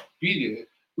he's be there.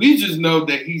 We just know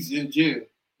that he's in jail.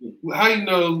 How you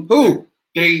know who?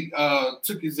 They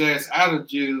took his ass out of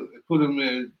jail and put him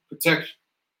in protection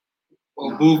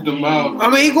or moved him out. I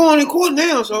mean, he going in court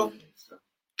now, so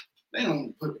they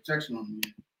don't put protection on him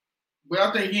yet. But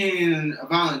I think he ain't in a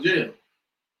violent jail.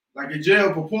 Like a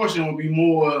jail proportion would be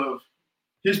more of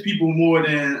his people more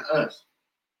than us.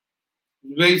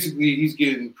 Basically, he's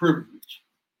getting privilege.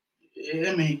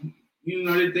 I mean, you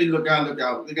know, they look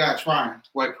out. They got trying.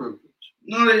 White privilege.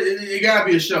 No, it gotta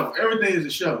be a show. Everything is a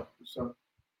show. So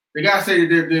they gotta say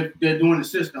that they're doing the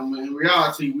system. In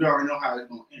reality, we already know how it's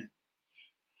gonna end.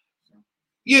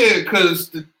 Yeah, because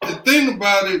the thing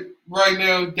about it right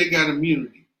now, they got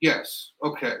immunity. Yes,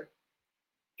 okay.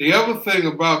 The other thing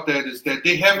about that is that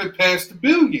they haven't passed the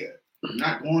bill yet. They're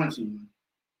not going to.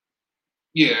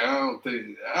 Yeah, I don't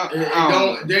think.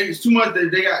 It's too much that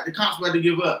they got. The cops got to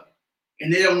give up,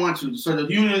 and they don't want to. So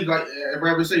the unions, like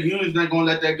Rabbit said, unions not gonna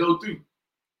let that go through.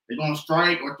 They're gonna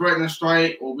strike or threaten to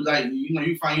strike, or be like,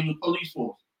 you find your new police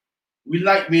force. We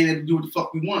like being able to do what the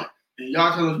fuck we want, and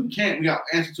y'all tell us we can't. We got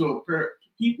to answer to a pair of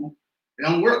people. It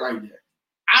don't work like that.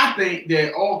 I think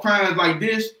that all crimes like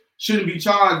this shouldn't be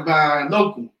charged by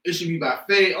local. It should be by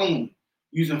Fed only,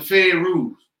 using Fed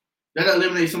rules. That'll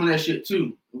eliminate some of that shit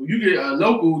too. When you get a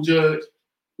local judge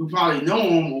who probably know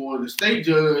him, or the state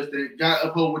judge that got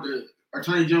uphold with the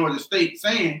attorney general of the state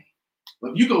saying,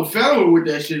 but if you go federal with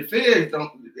that shit, Feds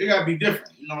they gotta be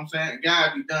different. You know what I'm saying? It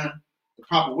gotta be done the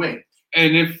proper way.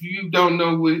 And if you don't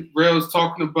know what Rail's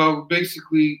talking about,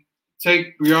 basically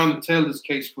take Breonna Taylor's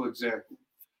case, for example.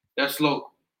 That's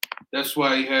local. That's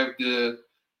why you have the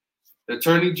the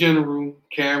Attorney General,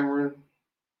 Cameron,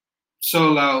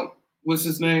 Sellout, what's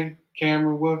his name?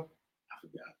 Cameron what? I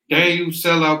forgot. Daniel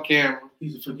Sellout Cameron.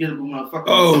 He's a forgettable motherfucker.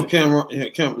 Oh, Cameron,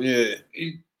 yeah.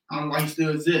 I don't know why he still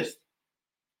exists.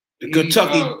 The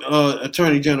Kentucky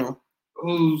Attorney General.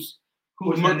 Who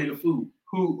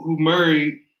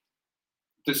married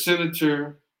the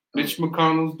Senator Mitch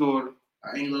McConnell's daughter.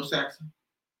 Anglo-Saxon.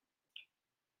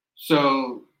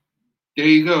 So there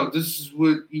you go. This is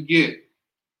what you get.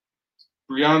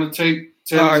 Breonna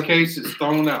Taylor's case is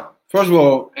thrown out. First of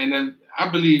all, and then I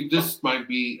believe this might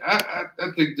be. I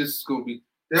think this is going to be.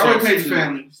 They already paid the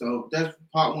family, so that's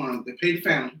part one. They paid the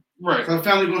family, right? So the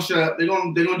family gonna shut up. They're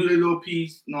gonna do their little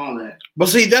piece and all that. But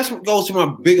see, that's what goes to my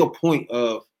bigger point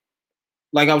of,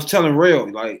 like I was telling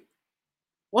Rail, like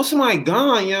once somebody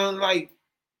gone, young, like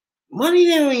money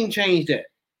never even change that.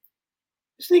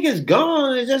 This nigga's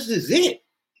gone, and this is it.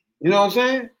 You know what I'm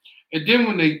saying? And then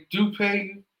when they do pay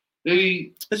you,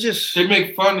 they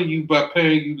make fun of you by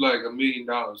paying you like $1 million,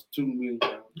 $2 million.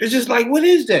 It's just like, what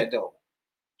is that though?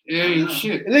 It ain't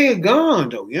shit. The nigga gone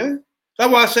though, yeah.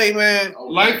 That's why I say, man,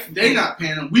 they not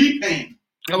paying them, we paying.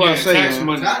 That's why I say,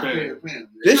 man,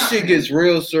 this shit gets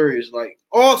real serious. Like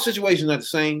all situations are the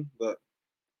same, but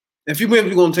if you're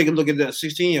gonna take a look at that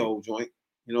 16-year-old joint,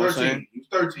 you know what I'm saying? He's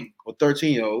 13 or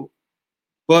 13-year-old,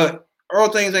 but all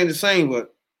things ain't the same.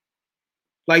 But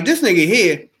like this nigga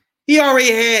here, he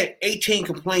already had 18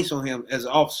 complaints on him as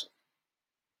an officer,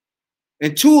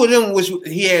 and 2 of them which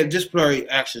he had disciplinary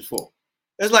actions for.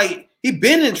 It's like he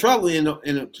been in trouble in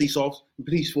the police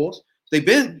force. He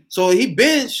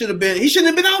shouldn't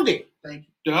have been out there. Thank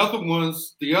you. The other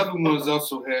ones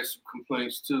also had some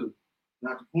complaints too.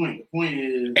 Not the point. The point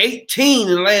is 18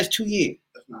 in the last 2 years.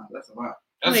 That's a lot.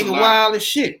 That's nigga wild as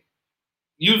shit.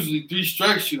 Usually 3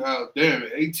 strikes you out. Damn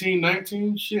it, 18,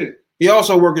 19, shit. He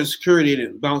also worked in security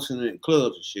and bouncing in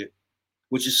clubs and shit,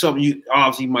 which is something you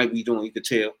obviously might be doing. You could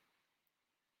tell.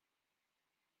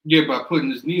 Yeah, by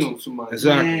putting his knee on somebody.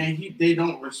 Exactly. Man, they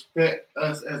don't respect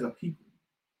us as a people.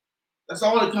 That's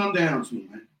all it comes down to,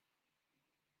 man.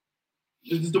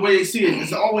 This is the way they see it.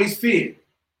 It's always fear.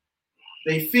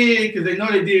 They fear because they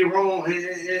know they did wrong.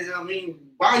 And I mean,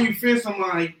 why you fear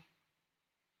somebody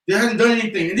that hasn't done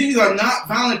anything? And these are not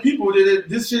violent people that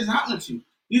this shit's happening to.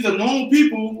 These are normal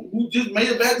people who just made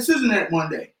a bad decision that one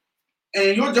day.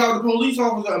 And your job as a police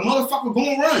officer, a motherfucker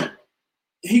gonna run.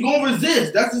 He gonna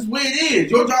resist. That's just the way it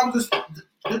is. Your job is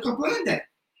to complain that.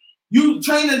 You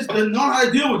train us to know how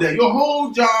to deal with that. Your whole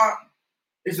job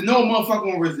is to know a motherfucker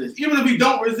gonna resist. Even if he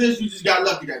don't resist, you just got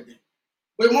lucky that day.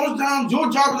 But most of the time, your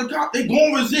job as a cop, they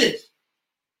gonna resist.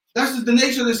 That's just the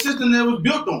nature of the system that was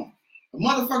built on. A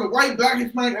motherfucker, white, black,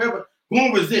 Hispanic, whatever,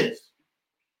 gonna resist.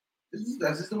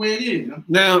 That's just the way it is. You know?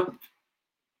 Now,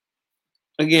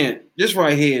 again, this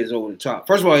right here is over the top.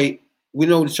 First of all, we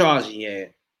know the charge he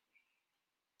had.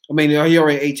 I mean, he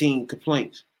already had 18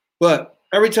 complaints. But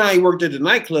every time he worked at the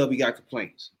nightclub, he got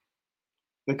complaints.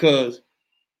 Because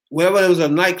whenever there was a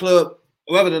nightclub,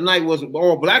 wherever the night was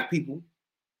all black people,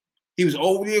 he was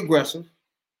overly aggressive.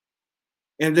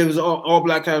 And there was all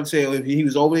black clientele, he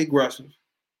was overly aggressive.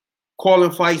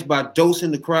 Calling fights by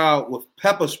dosing the crowd with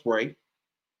pepper spray.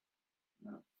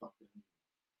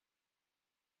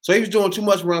 So he was doing too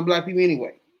much around black people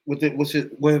anyway, with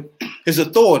his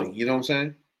authority, you know what I'm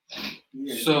saying?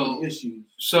 Yeah,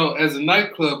 so as a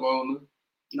nightclub owner,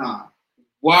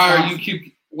 why you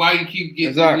keep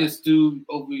getting this dude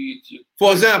over you?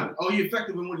 For example, you're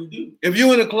effective in what you do. If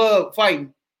you in a club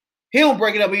fighting, he don't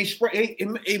break it up.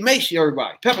 He makes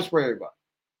everybody pepper spray everybody,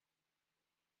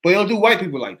 but he don't do white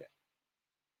people like that.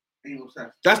 Ain't no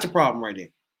sense. That's the problem right there.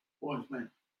 Boy,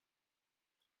 man.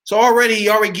 So he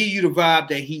already give you the vibe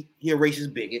that he a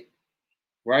racist bigot,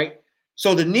 right?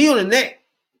 So the knee on the neck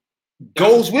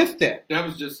goes with that. That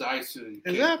was just the icing.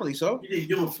 Exactly. So you didn't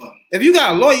give a fuck. If you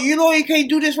got a lawyer, you know you can't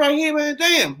do this right here, man.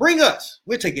 Damn, bring us.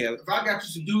 We'll take care of it. If I got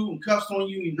you to do and cuffs on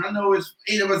you, and I know it's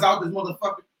 8 of us out this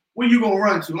motherfucker, where you gonna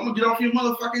run to? I'm gonna get off your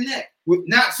motherfucking neck.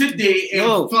 Not sit there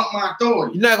and flunk my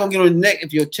authority. You're not gonna get on the neck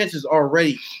if your intentions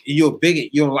already. You're a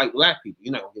bigot. You don't like black people.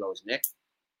 You're not gonna get on his neck.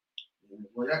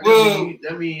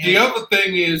 That mean, the other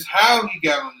thing is how he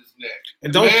got on his neck.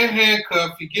 And the man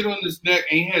handcuffed, he get on his neck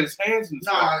and he had his hands in his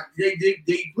pocket.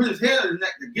 They put his head on his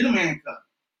neck to get him handcuffed.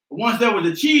 But once that was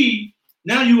achieved,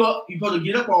 now you supposed to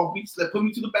get up off me, put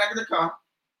me to the back of the car,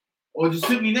 or just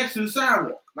sit me next to the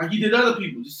sidewalk, like you did other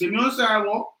people. Just sit me on the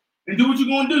sidewalk and do what you're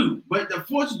gonna do. But the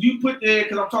force you put there,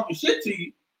 because I'm talking shit to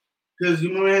you, because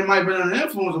you man might be under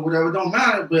influence or whatever, it don't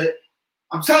matter. But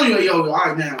I'm telling you, yo, all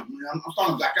right now, man, I'm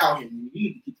starting to black out here. Man. You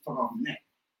need to get the fuck off my neck.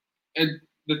 And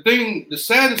the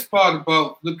saddest part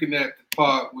about looking at the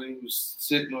part when he was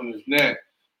sitting on his neck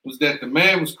was that the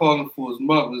man was calling for his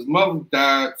mother. His mother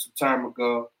died some time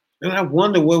ago. And I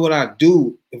wonder what would I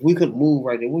do if we could move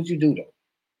right there. What'd you do though?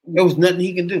 There was nothing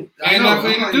he can do. Ain't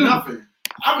nothing to do. Nothing.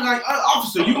 I was like,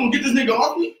 officer, you gonna get this nigga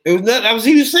off me? It was nothing. That was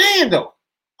he was saying though.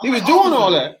 He was doing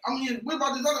all that. I mean, what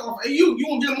about this other officer? Hey, you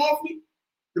gonna get him off me?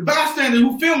 The bystander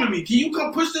who filming me, can you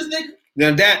come push this nigga?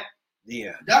 Now that,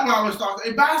 yeah. That's why I was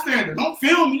talking. Hey, bystander, don't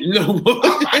film me. No,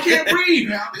 I can't breathe,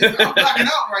 man. I'm blacking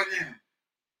out right now.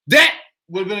 That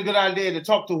would have been a good idea to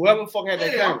talk to whoever the fuck had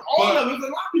that camera. All of it. There's a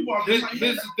lot of people.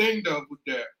 Here's the thing though with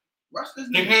that.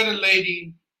 They had a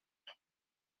lady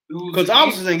because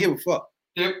officers didn't give a fuck.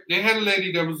 They had a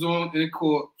lady that was on in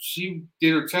court. She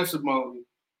did her testimony.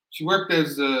 She worked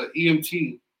as a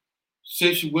EMT.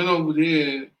 Said she went over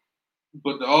there,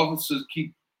 but the officers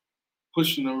keep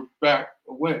pushing her back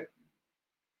away.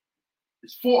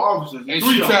 It's 4 officers. And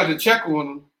she tried to check on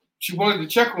them. She wanted to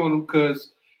check on them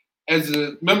because as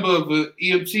a member of an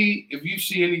EMT, if you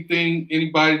see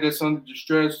anybody that's under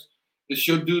distress, it's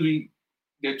your duty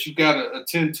that you got to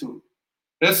attend to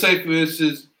it. Let's say, for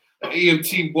instance, an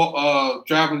EMT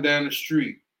driving down the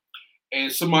street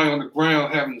and somebody on the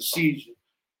ground having a seizure.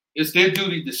 It's their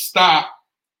duty to stop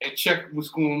and check what's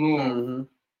going on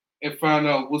and find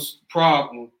out what's the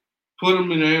problem, put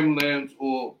them in an ambulance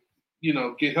or,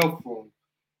 get help for them.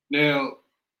 Now,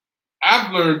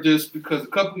 I've learned this because a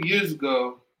couple of years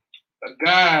ago, a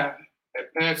guy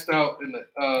had passed out in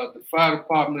the fire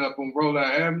department up on Rhode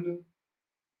Island Avenue,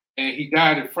 and he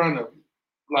died in front of him.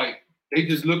 Like, they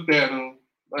just looked at him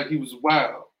like he was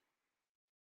wild.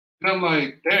 And I'm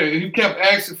like, damn, he kept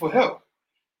asking for help.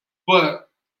 But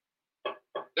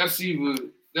that's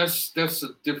a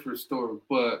different story.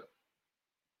 But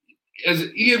as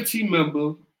an EMT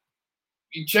member,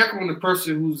 you check on the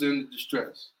person who's in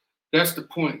distress. That's the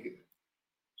point here.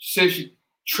 She said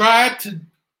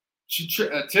she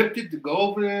attempted to go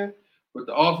over there, but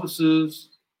the officers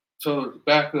told her to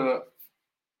back up.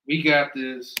 We got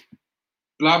this.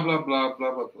 Blah, blah, blah,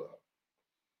 blah, blah, blah.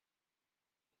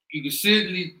 You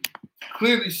can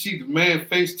clearly see the man's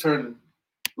face turning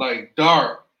like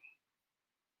dark.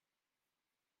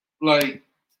 Like,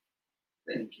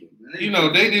 they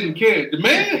didn't care. The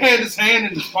man had his hand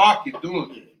in his pocket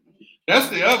doing it. That's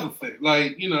the other thing.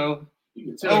 Like, you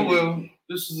can tell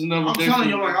this is another I'm day. telling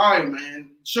you, I'm like, all right,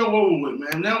 man, show over with,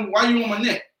 man. Now, why you on my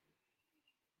neck?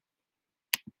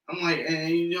 I'm like,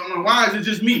 why is it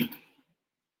just me?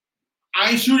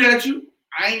 I ain't shoot at you.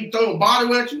 I ain't throw a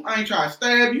bottle at you. I ain't try to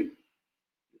stab you.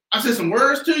 I said some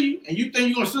words to you, and you think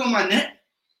you're going to sit on my neck?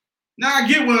 Now I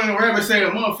get when wherever say a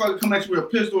motherfucker come at you with a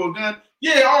pistol or a gun.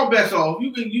 Yeah, all bets off.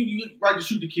 You right to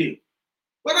shoot the kid.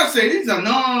 Like I say, these are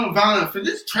non-violent.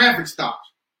 This traffic stops.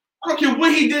 I don't care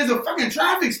what he did. It's a fucking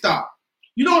traffic stop.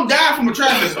 You don't die from a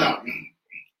traffic stop.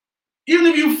 Even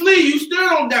if you flee, you still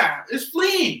don't die. It's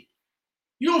fleeing.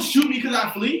 You don't shoot me because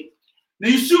I flee.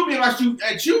 Then you shoot me if I shoot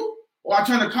at you, or I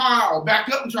turn the car or back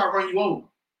up and try to run you over.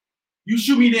 You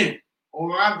shoot me then.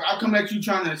 Or I come at you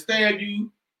trying to stab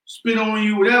you, spit on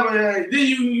you, whatever. Then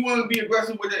you want to be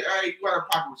aggressive with it. You got to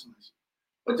pocket with some shit.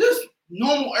 But just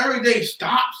normal everyday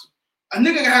stops. A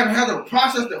nigga had a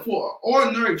process that for an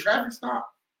ordinary traffic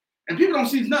stop. And people don't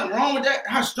see there's nothing wrong with that.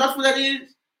 How stressful that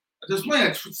is. Just playing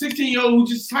a 16-year-old who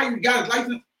just got his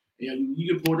license.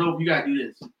 You get pulled over, you got to do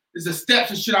this. There's the steps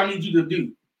and shit I need you to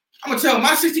do. I'm going to tell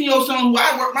my 16-year-old son who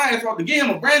I work my ass off to get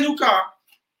him a brand new car.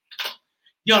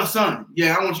 Young son,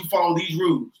 I want you to follow these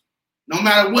rules. No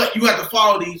matter what, you have to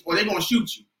follow these or they're going to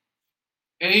shoot you.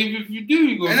 And even if you do,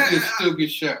 you're going to still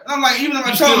get shot. And I'm like, even if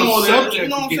I tell them all that, you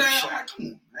know what I'm saying? Like, come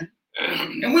on,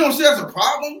 man. And we don't say that's a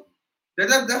problem.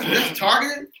 That's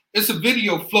targeted. It's a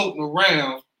video floating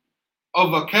around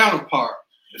of a counterpart.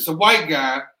 It's a white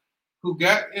guy who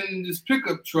got in this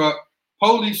pickup truck.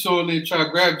 Police on there try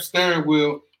to grab the steering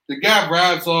wheel. The guy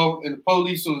rides off, and the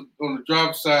police on the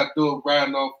driver's side door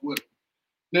riding off with him.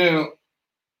 Now,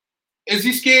 is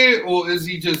he scared or is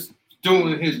he just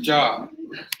doing his job?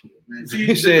 See,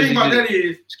 the thing about that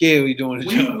is scared we doing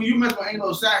his job. When you mess with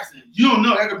Anglo-Saxon, you don't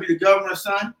know that could be the governor's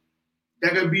son.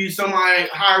 That could be somebody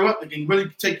higher up that can really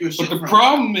take your shit. But the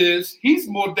problem is he's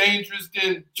more dangerous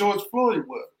than George Floyd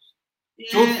was.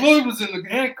 Yeah. George Floyd was in the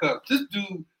handcuffs. This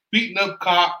dude beating up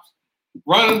cops,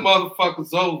 running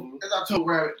motherfuckers over. As I told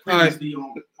Rabbit previously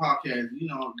on the podcast,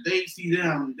 they see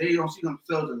them, they don't see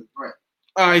themselves as a threat.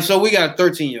 All right, so we got a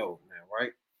 13-year-old now,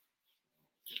 right?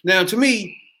 Now, to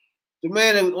me, the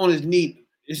man that was on his knee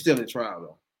is still in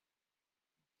trial,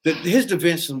 though. His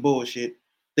defense is some bullshit.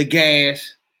 The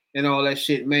gas and all that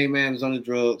shit. Main man was on the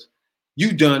drugs.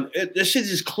 You done. That shit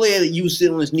is clear that you was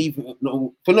sitting on his knee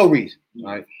for no reason, all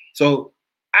right? So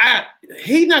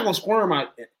He's not gonna squirm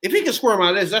out. If he can squirm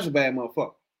out of this, that's a bad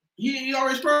motherfucker. He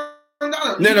already squirmed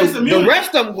out of it. Now, the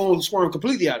rest of them gonna squirm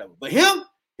completely out of it. But him,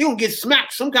 he gonna get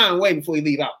smacked some kind of way before he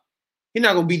leave out. He's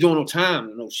not gonna be doing no time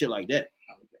and no shit like that.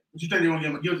 But you think they gonna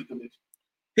give him a guilty conviction?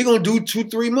 He gonna do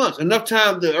 2-3 months. Enough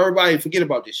time to everybody forget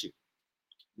about this shit.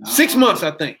 6 months,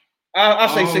 I think. I'll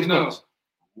say 6 months.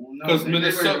 Because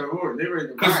Minnesota.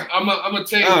 Because Right. I'm gonna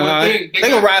tell you one thing. They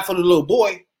gonna ride for the little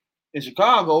boy in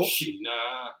Chicago. Shit,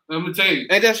 nah. I'm gonna tell you.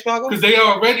 Ain't that Chicago? Because they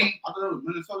already. I thought it was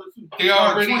Minnesota too. They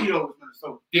already. 20-year-old was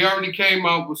Minnesota. They already came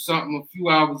out with something a few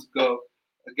hours ago.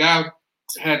 A guy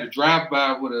had a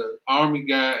drive-by with an army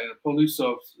guy and a police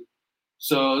officer.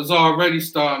 So it's already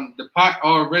starting. The pot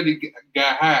already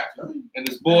got hot, and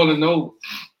it's boiling over.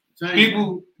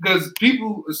 Because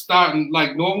people are starting,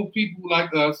 like normal people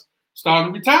like us,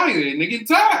 starting to retire, and they get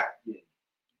tired. Yeah.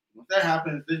 Once that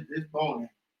happens, it's boiling.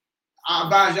 I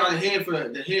advise y'all to head for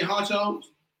the head honchos,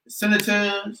 the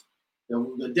senators,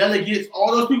 the delegates,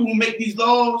 all those people who make these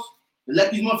laws, to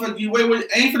let these motherfuckers get away with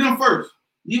it. Aim for them first.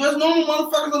 Leave us normal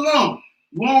motherfuckers alone.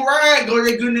 You want to ride? Go to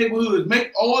their good neighborhoods.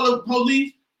 Make all the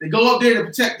police. They go up there to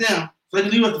protect them, so they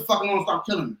can leave us the fuck alone and stop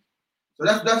killing them. So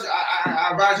that's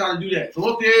I advise y'all to do that.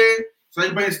 Go up there, so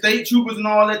they bring state troopers and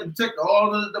all that to protect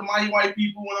all the mighty white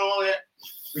people and all that.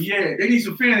 But yeah, they need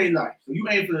some fear in their life. So you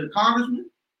aim for the congressmen,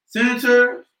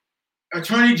 senators,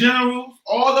 attorney generals,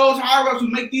 all those higher ups who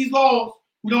make these laws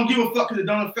who don't give a fuck because it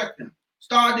don't affect them.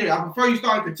 Start there. I prefer you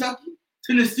start in Kentucky,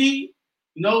 Tennessee,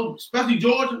 especially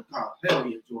Georgia. Oh, hell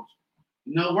yeah, Georgia.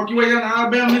 Work your way down to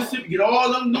Alabama, Mississippi, get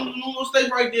all them little states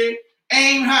right there.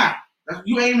 Aim high.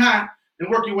 You aim high and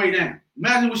work your way down.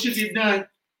 Imagine what shit get done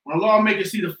when a lawmaker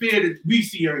see the fear that we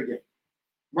see every day.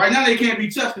 Right now they can't be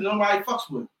touched because nobody fucks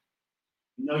with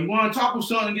them. You want to talk with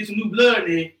someone and get some new blood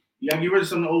in there, you gotta get rid of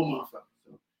some of the old motherfuckers.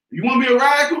 So if you want to be a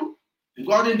radical and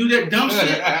go out there and do that dumb shit,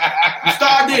 you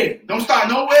start there. Don't start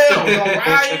nowhere. Don't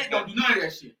riot. Don't do none of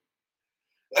that shit.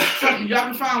 Trust me, y'all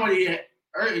can find where they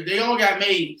at. They all got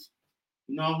maids.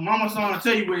 Mama son will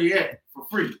tell you where they at for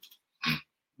free.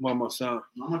 Mama son.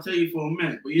 I'm gonna tell you for a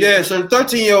minute. But yeah, so the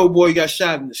 13-year-old boy got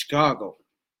shot in Chicago.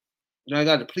 I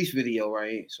got the police video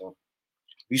right here. So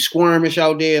you squirmish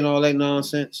out there and all that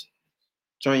nonsense.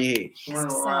 Turn your head.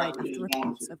 Side after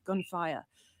reports of gunfire.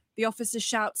 The officer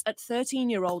shouts at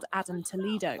 13-year-old Adam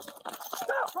Toledo.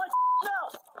 Stop right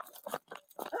now!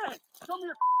 Hey, show me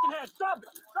your head. Stop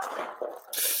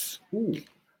it! Ooh.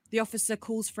 The officer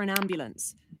calls for an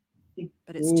ambulance,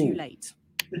 but it's too late.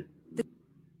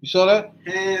 You saw that?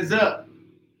 Hands up.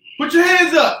 Put your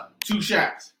hands up. 2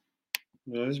 shots.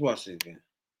 Yeah, let's watch this again.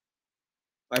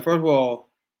 First of all,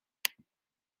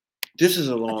 this is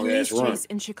a long ass run.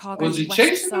 In Chicago's Was he west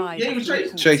chasing side. Yeah, he was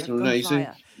chasing. Chasing him, now you see?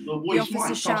 The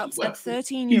officer shouts at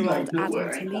 13-year-old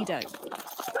Adam Toledo.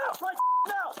 Stop right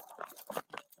now!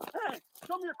 Hey,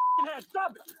 show me your head.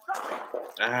 Stop it! Stop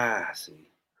it! I see.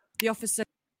 The officer.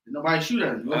 Nobody shoot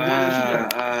at him. Little boy didn't shoot at him.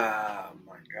 Oh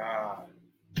my God.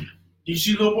 Did you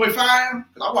see little boy fire him?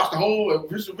 Because I watched the whole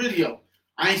official video.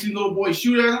 I ain't seen little boy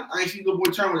shoot at him. I ain't seen little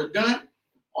boy turn with a gun.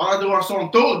 All I saw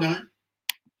him throw a gun.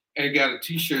 And got a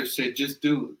t-shirt that said, just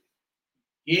do it.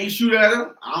 He ain't shoot at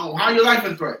him. I don't know how your life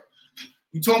in threat.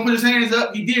 You told him to put his hands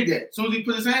up. He did that. As soon as he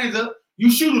put his hands up, you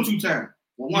shoot him 2 times.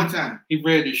 Or 1 time. He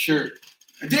read his shirt.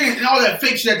 And then and all that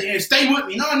fake shit at the end. Stay with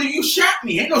me. No, nigga, you shot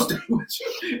me. Ain't no stay with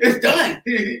you. It's done.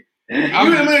 You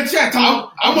in the chat.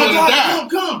 I'm gonna die.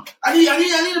 Come. I need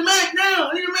a mag now.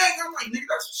 I need a mag. I'm like, nigga,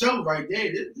 that's a show right there.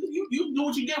 You do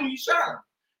what you did when you shot him.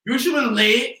 You ain't shoot him in the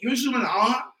leg. You ain't shoot him in the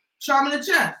arm. Shot him in the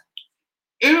chest.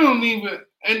 It don't even.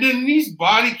 And then these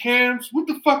body cams. What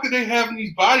the fuck are they having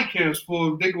these body cams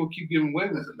for? If they gonna keep giving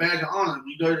women. That's a badge of honor.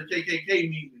 You go to the KKK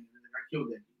meeting. I killed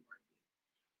that.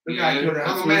 Look Yeah, how I killed that.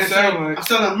 that's I'm a what it man sound saying, like. I'm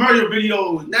selling murder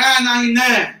videos.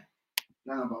 $9.99.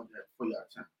 Nothing about that for y'all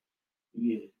time.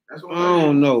 Yeah, that's what. I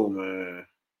don't know, man.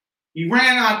 He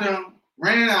ran out them.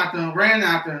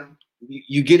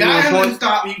 You getting Got my him to point?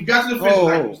 stop. He got to the finish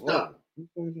line. Stop.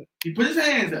 Hold He put his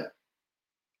hands up.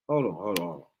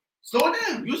 on. Slow it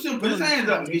down. You see him put his hands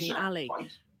up and in get the shot alley.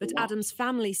 twice. But Adam's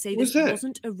family say What's this that?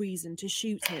 wasn't a reason to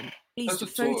shoot him. Released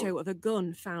That's a a toy. photo of a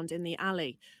gun found in the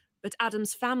alley. But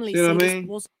Adam's family See what say I mean? this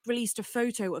was released a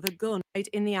photo of a gun made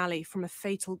in the alley from a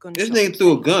fatal gunshot. This nigga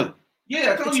threw a gun.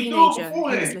 Yeah, I The told you threw it teenager, who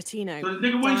was beforehand. Latino, So the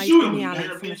nigga wouldn't died shoot in him. the He alley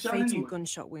ended up from a getting shot fatal anyway.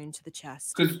 gunshot wound to the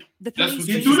chest. Because The that's police what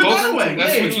say you're threw the this gun was away. a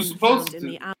That's gun what you're found supposed to in do.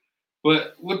 the alley.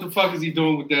 But what the fuck is he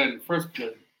doing with that in the first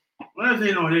place? What else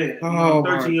ain't on there? Oh, my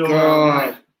 13-year-old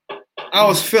God. I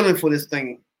was feeling for this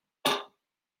thing.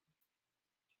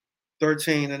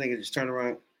 13, that nigga just turned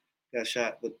around, got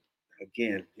shot. But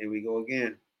again, here we go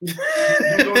again. You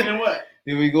go in what?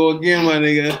 Here we go again, my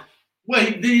nigga.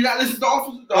 Wait, did he not listen to the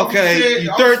officer? Okay,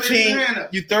 you 13.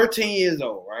 You 13 years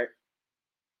old, right?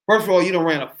 First of all, you done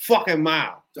ran a fucking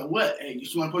mile. So what? Hey, you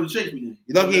just want to put the chase me then?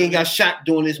 You lucky he ain't got shot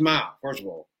doing this mile. First of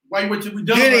all, why you went to be you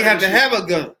done? didn't have to have a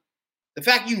gun. The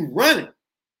fact you running,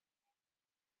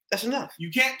 that's enough.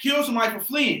 You can't kill somebody for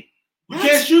fleeing. You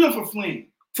can't shoot them for fleeing.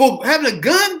 For having a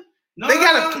gun? No, they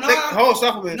got to hold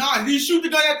stop a minute. No, he shoot the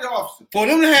gun at the officer. For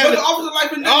them to have the officer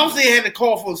like the officer had to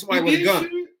call for somebody with a gun.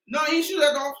 No, he didn't shoot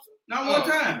at the officer. Not one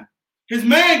time. His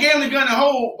man gave him the gun to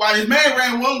hold while his man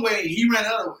ran one way, he ran the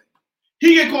other way.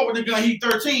 He get caught with the gun. He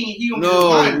 13. He gonna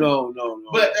get his no.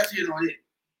 But that's it on it.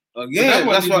 Again,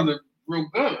 that's why the real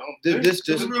gun. This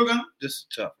a real gun. This is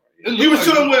tough. He was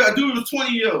chilling with a dude who was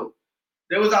 20 years old.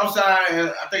 They was outside,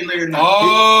 I think later in the night.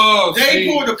 Oh,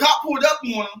 the cop pulled up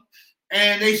on him,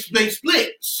 and they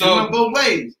split. So went both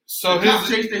ways. So the cop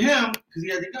chased him because he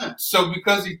had the gun. So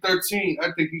because he's 13,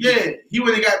 I think he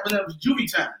would have got put up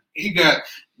juvie time.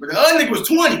 But the other nigga was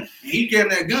 20, and he gave him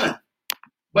that gun.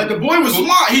 But the boy was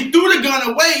smart. He threw the gun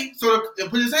away so to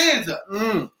put his hands up.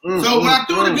 So when I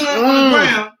threw the gun on the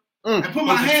ground and put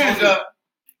my hands up,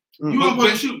 you weren't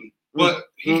supposed to shoot me. But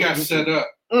he got set up.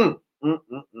 The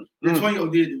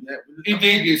 20-year-old did do that. He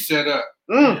did get set up.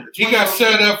 He got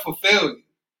set up for failure.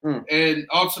 And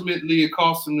ultimately it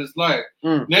cost him his life.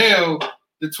 Now,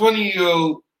 the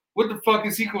 20-year-old, what the fuck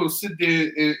is he going to sit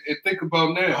there and think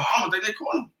about now? I don't think they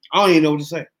caught him. I don't even know what to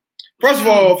say. First of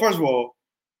all,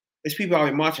 there's people out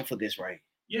here marching for this, right?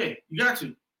 Yeah, you got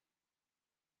to.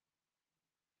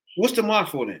 What's the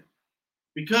march for then?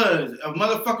 Because a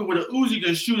motherfucker with an Uzi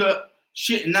can shoot up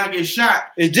shit and not get shot.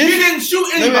 He didn't shoot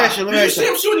anybody. Let me see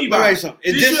him shoot anybody.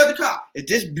 He didn't shoot at the cop. Is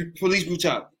this police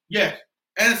brutality? Yes.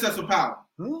 And excessive power.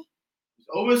 It's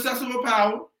over excessive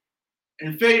power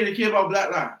and failure to care about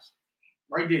black lives.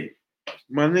 Right there.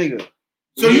 My nigga.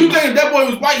 So you think if that boy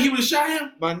was white, he would have shot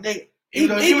him? My nigga.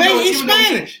 He's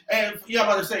Spanish. And yeah, I'm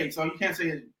about to say, so you can't say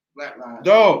it's black lives.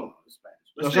 Dog.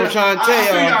 That's what I'm trying to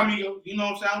tell y'all. Amigo, you know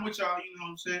what I'm saying? I'm with y'all, you know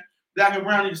what I'm saying? Black and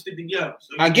brown need to stick together.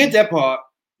 So, I get that part.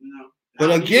 You know, but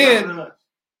again,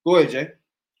 go ahead, Jay.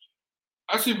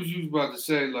 I see what you was about to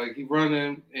say. Like, he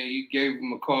running and you gave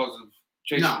him a cause of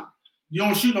chasing. Nah, you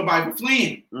don't shoot nobody for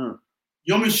fleeing.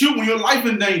 You only shoot when your life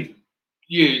in danger.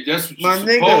 Yeah, that's what you're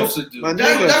supposed to do.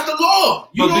 That's the law.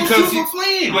 You don't shoot for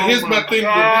fleeing. But here's my thing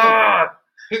with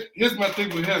him. Here's my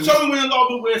thing with him. Show me when the law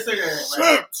book where it say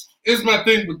that. Here's my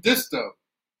thing with this stuff.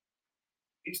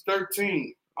 He's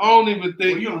 13. I don't even think.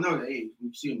 Well, you don't know the age.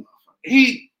 You see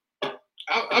him.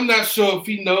 I'm not sure if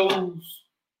he knows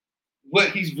what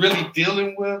he's really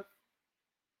dealing with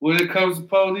when it comes to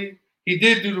police. He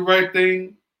did do the right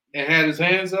thing and had his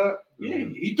hands up. Yeah,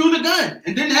 he threw the gun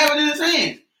and didn't have it in his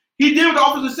hands. He did what the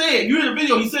officer said. You hear the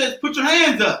video, he says, put your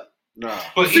hands up. Nah.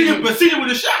 But see him with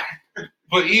a shot.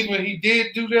 But even he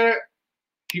did do that,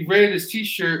 he read his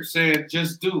t-shirt saying,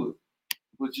 just do it.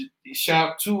 But he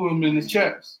shot to him in the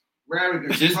chest.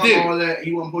 Just did all that.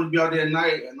 He wasn't supposed to be out there at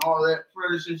night and all that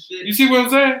predators and shit. You see what I'm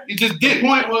saying? He just did. The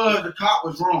point was the cop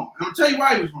was wrong. I'm gonna tell you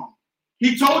why he was wrong.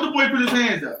 He told the boy to put his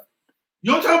hands up.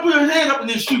 You don't tell him to put his hands up and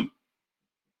then shoot.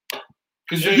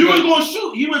 Because if you was gonna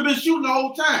shoot, he would have been shooting the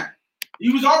whole time. He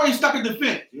was already stuck at the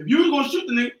fence. If you was gonna shoot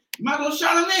the nigga, you might as well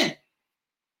shot him in.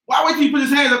 Why wait till he put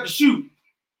his hands up to shoot?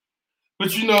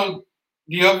 But you know,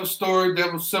 the other story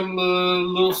that was similar, a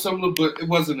little similar, but it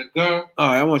wasn't a gun. All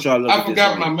right, I want y'all to look I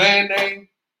forgot my man name,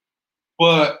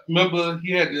 but remember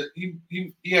he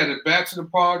had a bachelor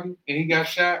party and he got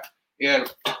shot. He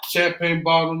had a champagne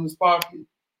bottle in his pocket,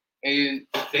 and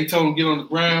they told him to get on the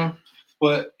ground,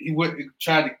 but he went and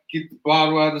tried to get the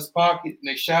bottle out of his pocket, and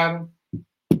they shot him.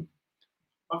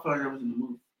 I feel like that was in the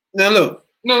movie. Now look,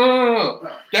 no.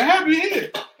 That happened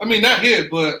here. I mean, not here,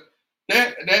 but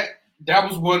that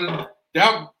was one of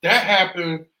that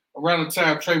happened around the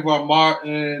time Trayvon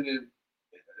Martin and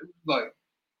like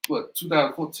what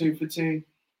 2014, 15.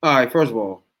 All right, first of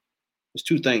all, there's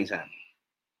two things happening.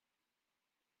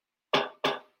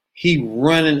 He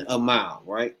running a mile,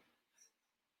 right?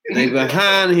 They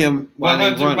behind him while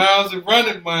they 100 miles of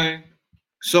running, man.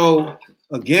 So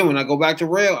again, when I go back to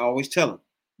rail, I always tell them.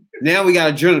 Now we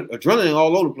got adrenaline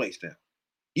all over the place now.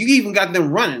 You even got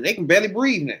them running; they can barely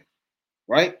breathe now,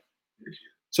 right?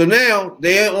 So now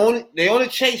they on a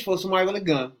chase for somebody with a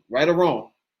gun, right or wrong.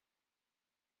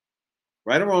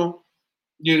 Right or wrong.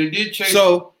 Yeah, they did chase.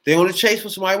 So they on a chase for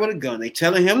somebody with a gun. They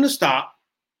telling him to stop.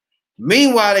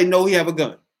 Meanwhile, they know he have a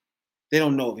gun. They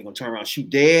don't know if he's gonna turn around and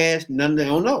shoot their ass. None. They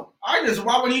don't know. All right, so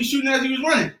why would he shooting as he was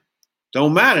running?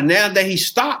 Don't matter. Now that he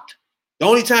stopped, the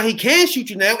only time he can shoot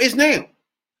you now is now.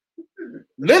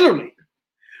 Literally.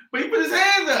 But he put his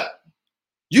hands up.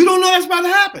 You don't know that's about to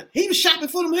happen. He was shot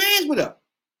before them hands went up.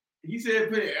 He said,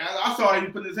 I saw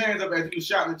him put his hands up as he was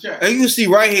shot in the chest. And you can see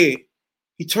right here,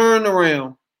 he turned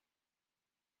around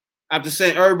after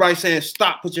saying, everybody saying,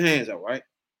 stop, put your hands up, right?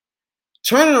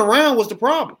 Turning around was the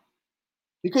problem.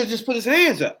 He could have just put his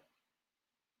hands up.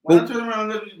 When I turn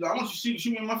around, I want you to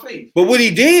shoot me in my face. But what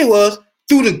he did was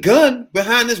threw the gun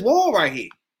behind this wall right here.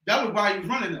 That was why he was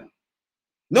running now.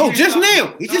 No, just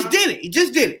now. He just did it. He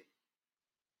just did it.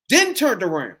 Then turned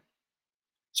around.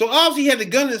 So obviously he had the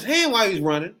gun in his hand while he was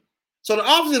running. So the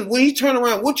officer, when he turned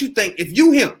around, what you think? If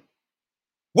you him,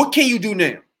 what can you do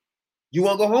now? You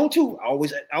want to go home too? I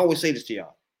always say this to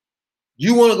y'all.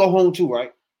 You want to go home too,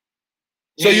 right?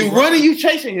 So you running, you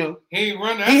chasing him. He ain't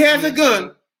running. He has a gun.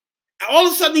 And all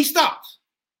of a sudden he stops.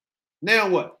 Now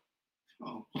what?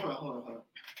 Oh, hold on.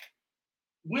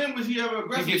 When was he ever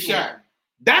aggressive? He get shot.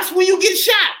 That's when you get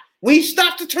shot. When he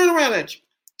stops to turn around at you.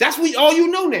 That's what all you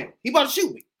know now. He about to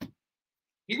shoot me.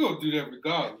 He gonna do that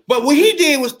regardless. But what he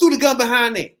did was threw the gun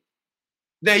behind there.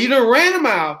 Now you done ran him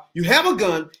out. You have a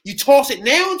gun. You toss it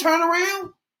now and turn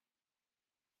around.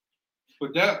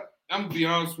 But that, I'm gonna be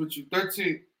honest with you.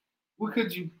 13. What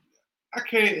could you? I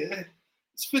can't.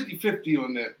 It's 50-50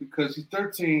 on that because he's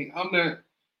 13.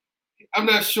 I'm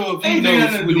not sure if he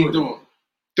knows what he's doing.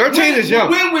 13 is young.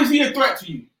 When was he a threat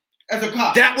to you as a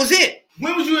cop? That was it.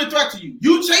 When was you a threat to you?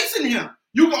 You chasing him.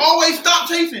 You can always stop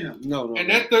chasing him. No. And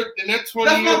that 20 That's what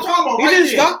I'm talking about. He didn't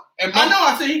stop. I know.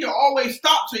 I said he can always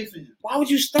stop chasing him. Why would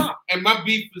you stop? And my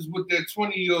beef is with that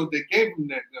 20-year-old that gave him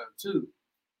that gun too.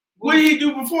 What did he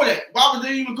do before that? Why was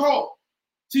they even called?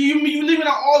 See, you leaving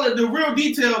out all of the real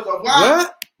details of why.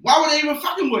 What? Why were they even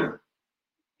fucking with him?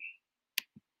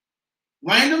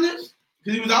 Randomness?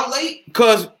 Because he was out late?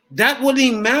 Because that wouldn't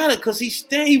even matter because he's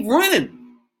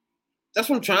running. That's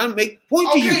what I'm trying to make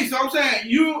point to you. Okay, so I'm saying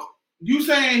you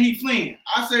saying he fleeing.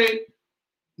 I say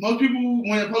most people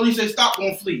when the police say stop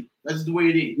won't flee. That's just the way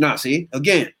it is. Nah, see,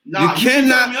 again, Nah, you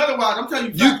cannot. Me otherwise, I'm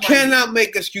telling You cannot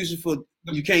make excuses for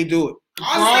you can't do it.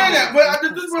 I understand that,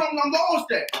 but this is where I'm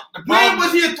lost at. When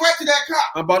was he a threat to that cop?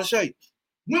 I'm about to show you.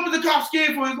 When was the cop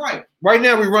scared for his life? Right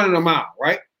now, we're running a mile,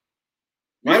 right?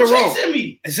 Right You're or wrong? chasing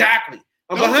me. Exactly.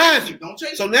 I'm Don't behind chase you. me. Don't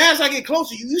chase So me. now as I get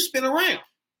closer, you spin around.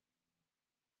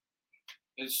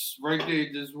 It's right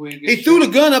there. This way. He threw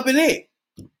the gun up in there.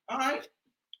 All right.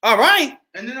 All right.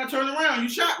 And then I turned around. You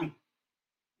shot me.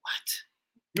 What?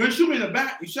 You didn't shoot me in the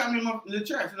back. You shot me in the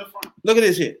chest, in the front. Look at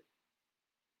this here.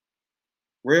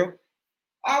 Real?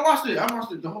 I watched it.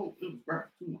 The whole. It was bad.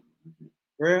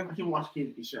 Real? I can't watch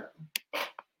kids get shot.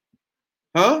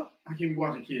 Huh? I can't be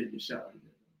watching kids get shot like that.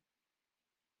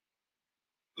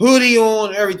 Hoodie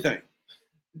on, everything.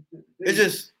 It's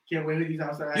just Can't wear hoodies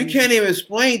outside. you can't even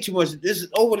explain too much. This is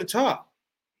over the top.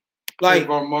 Like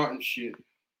Trayvon Martin shit.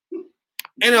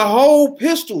 and a whole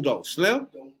pistol though, Slim.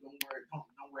 Don't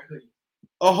wear hoodies.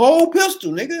 A whole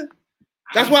pistol, nigga.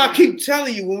 That's why I keep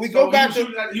telling you when we go back to.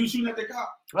 He was shooting at the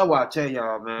cop. That's why I tell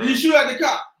y'all, man. Did he shoot at the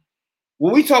cop?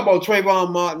 When we talk about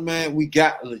Trayvon Martin, man, we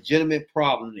got a legitimate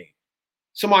problem there.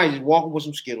 Somebody just walking with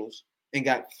some Skittles and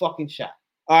got fucking shot.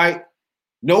 All right?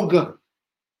 No gun.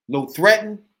 No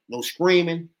threatening. No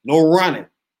screaming. No running.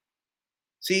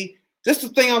 See, this is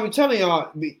the thing I've been telling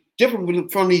y'all,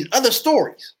 different from these other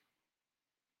stories.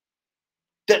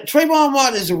 That Trayvon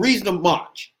Martin is a reason to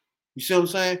march. You see what I'm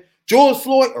saying? George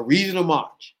Floyd, a reason to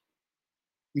march.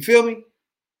 You feel me?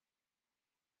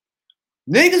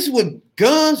 Niggas with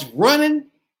guns running,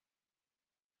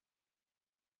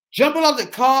 jumping out the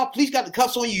car, police got the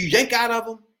cuffs on you, you yank out of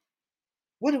them.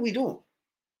 What are we doing?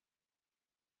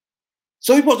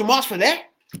 So we supposed to march for that?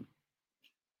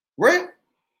 Real?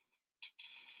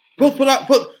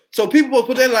 So people will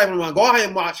put their life on the line, go ahead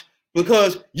and march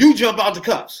because you jump out the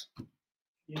cuffs.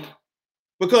 Yeah.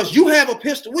 Because you have a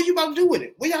pistol. What you about to do with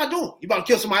it? What y'all doing? You about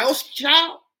to kill somebody else's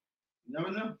child?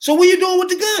 Never know. So what you doing with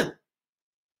the gun?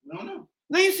 We don't know.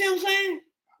 Now you see what I'm saying?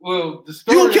 Well, the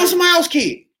story. You gonna kill somebody else's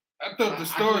kid? I thought the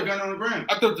story. Gun on the ground.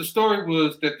 I thought the story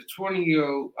was that the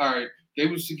 20-year-old. All right, they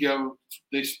was together.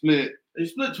 They split. They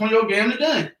split. 20-year-old gave him the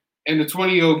gun. And the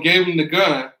 20-year-old gave him the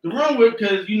gun. The wrong with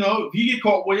because if you get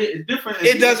caught with it, it's different.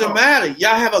 It doesn't matter.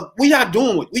 Y'all have what y'all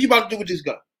doing with? What you about to do with this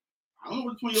gun? I don't know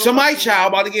what the 20-year-old. Somebody's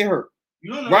child about to get hurt.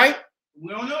 You don't know. Right? That. We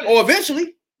don't know that. Or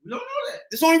eventually. We don't know that.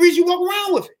 That's the only reason you walk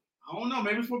around with it. I don't know.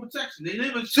 Maybe it's for protection. They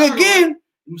live in So Chicago. again,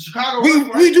 In Chicago,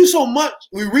 we do so much.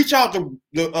 We reach out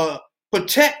to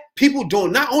protect people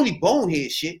doing not only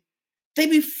bonehead shit, they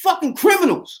be fucking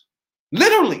criminals,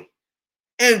 literally.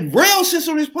 And Rail sits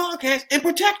on this podcast and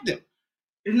protect them.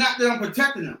 It's not that I'm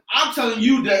protecting them. I'm telling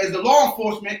you that as the law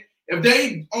enforcement, If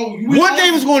they, what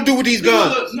they was going to do with these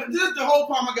guns? Look, this is the whole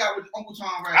problem I got with Uncle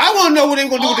Tom Rabbit. I want to know what they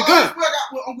were going to do with the gun. That's what I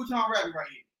got with Uncle Tom Rabbit right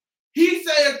here. He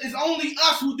says it's only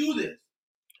us who do this.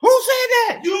 Who said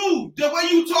that? You. The way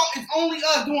you talk, it's only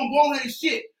us doing bonehead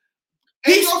shit.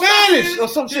 He's Spanish or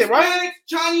some shit, right? Spanish,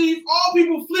 Chinese, all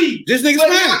people flee. This nigga but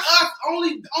Spanish. Not us.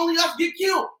 Only us get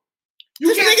killed. You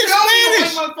This can't nigga tell Spanish.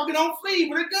 me no motherfucker don't flee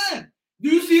with a gun. Do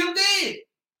you see him dead?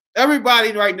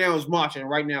 Everybody right now is marching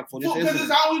right now for this. Because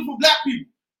it's only for black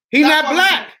people. He's That's not why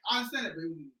black. I understand that,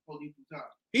 baby. Police brutality.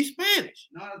 He's Spanish.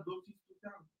 No, that's police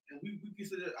brutality. And we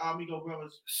consider our amigo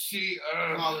brothers.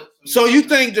 So you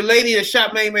think the lady that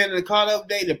shot Main Man in the car the other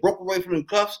day that broke away from the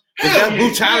cuffs, is that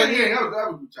brutality? Yeah, that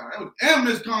was brutality. That was and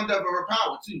misconduct of her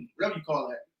power too, whatever you call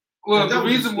that. Well, the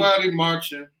reason why they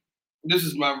marching, this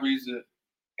is my reason,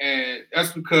 and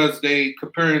that's because they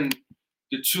comparing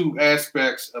the two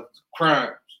aspects of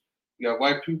crimes. You got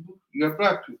white people, you got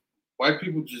black people. White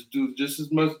people just do just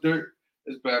as much dirt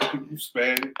as black people,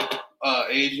 Hispanic,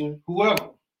 Asian,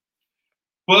 whoever.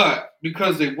 But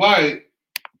because they white,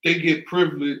 they get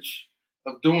privilege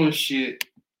of doing shit,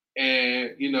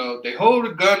 and they hold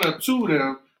a gun up to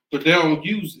them, but they don't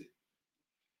use it.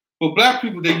 But black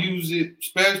people, they use it.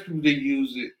 Spanish people, they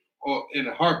use it in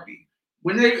a heartbeat.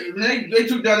 When they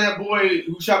took down that boy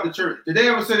who shot the church, did they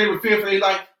ever say they were feared for their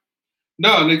life?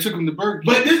 No, they took him to Burger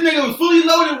King. But this nigga was fully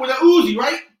loaded with a Uzi,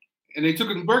 right? And they took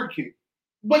him to Burger King.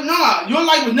 But nah, your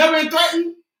life was never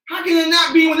threatened. How can it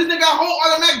not be when this nigga got a whole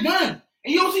automatic gun?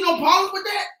 And you don't see no problems with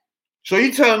that? So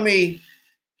you telling me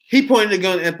he pointed the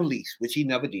gun at police, which he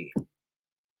never did.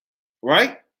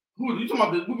 Right? Who you talking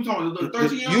about? We talking about the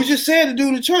 13-year-old? You just said the dude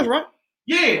in the church, right?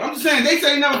 Yeah, I'm just saying they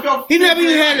say he never felt. He never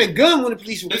even had a gun when the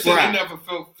police were They said they never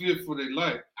felt fear for their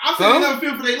life. I'm saying they never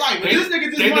feel for their life. But this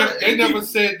nigga just they never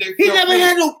said they. He never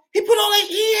had no. He put all that.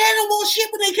 He had no more shit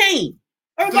when they came.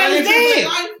 Everybody's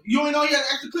dead. You ain't know he had an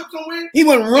extra clip somewhere. He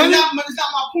wasn't running. It's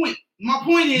not my point. My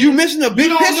point is you missing a big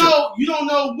picture. You don't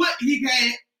know what he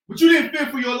had, but you didn't fear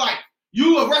for your life.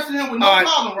 You arrested him with no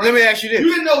problem, right? Let me ask you this. You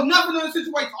didn't know nothing of the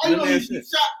situation. All you know is he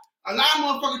shot a lot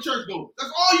of motherfucking churchgoers.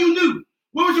 That's all you knew.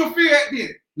 What was your fear at then?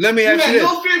 Let me ask you this. You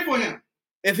had no fear for him.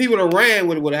 If he would have ran,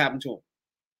 what would have happened to him?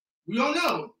 We don't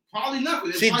know. Probably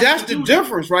nothing. See, that's the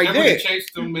difference right there.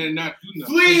 Chased him and not do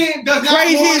nothing. Fleeing does not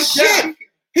crazy warrant as shit. Death.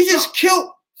 He just killed.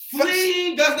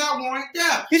 Fleeing does not warrant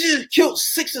death. He just killed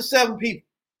 6 or 7 people,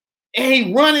 and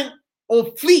he running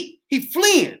on fleet. He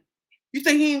fleeing. You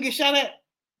think he didn't get shot at?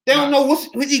 They don't know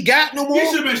what he got no more. He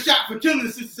should have been shot for killing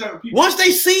 6 or 7 people. Once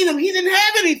they seen him, he didn't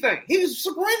have anything. He was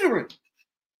surrendering.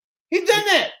 He done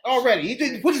that already. He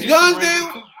didn't put his guns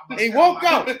down and he walked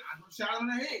out. I shot him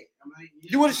in the head.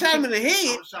 You would have shot him in the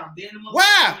head? Shot him dead in the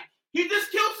Why? He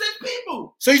just killed 6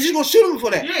 people. So you just gonna shoot him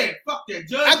for that? Yeah, fuck that.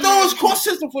 Judge, I thought it was court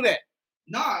system for that.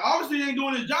 Nah, obviously he ain't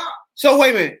doing his job. So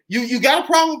wait a minute. You got a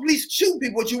problem with police shooting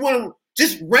people, but you want to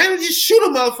just randomly just shoot a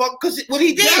motherfucker because what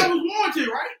he did. That was warranted,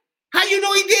 right? How you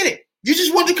know he did it? You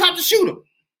just want the cop to shoot him.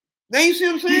 Now you see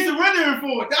what I'm saying? He's surrendering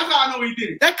for it. That's how I know he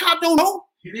did it. That cop don't know.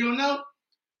 He don't know.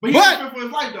 But he's for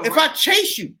his life, though. If I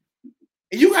chase you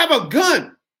and you have a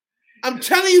gun, I'm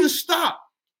telling you to stop.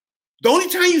 The only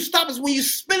time you stop is when you're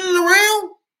spinning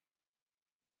around.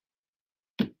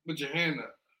 Put your hand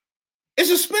up.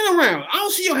 It's a spin around. I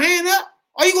don't see your hand up.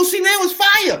 All you gonna see now is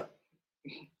fire.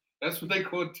 That's what they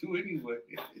call it too anyway.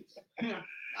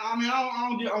 I mean, I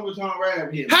don't get Uncle Tom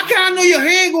Rabbit here. How can I know your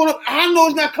hand going up? I know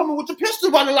it's not coming with the pistol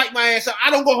about to light my ass up. I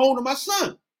don't go home to my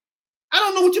son. I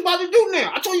don't know what you're about to do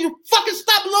now. I told you to fucking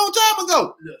stop a long time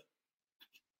ago. Look.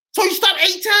 So you stopped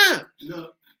 8 times.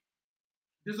 Look.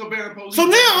 Disobeying the police. So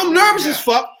now I'm nervous as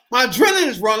fuck. My adrenaline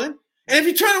is running. And if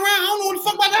you turn around, I don't know what the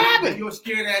fuck about to happen. You're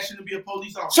scared ass shouldn't be a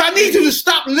police officer. So I need you to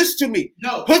stop and listen to me.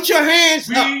 No. Put your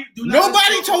hands up.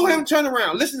 Nobody told him to to turn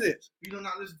around. Listen to this. We do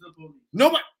not listen to the police.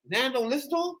 Nobody. Now don't listen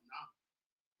to him?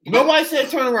 No. Nobody said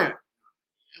turn around.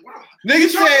 Wow. Nigga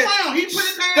said he put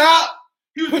his hands stop. up.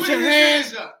 He was Put putting your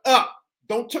his hands up.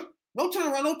 Don't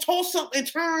turn around. Don't toss something and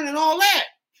turn and all that.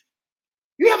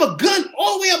 You have a gun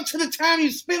all the way up to the time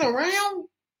you spin around,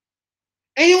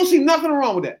 and you don't see nothing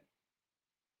wrong with that.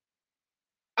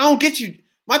 I don't get you.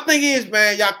 My thing is,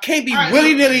 man, y'all can't be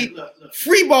willy-nilly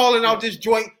free balling out this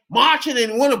joint, marching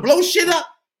and want to blow shit up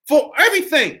for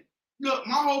everything. Look,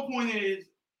 my whole point is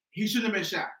he shouldn't have been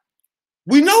shot.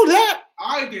 We know that.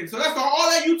 All right, then. So that's all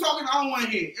that you talking. I don't want to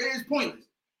hear. It's pointless.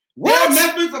 What? There are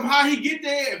methods of how he get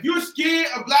there. If you're scared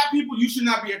of black people, you should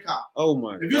not be a cop. Oh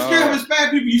my God. If you're scared of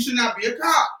Hispanic people, you should not be a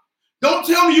cop. Don't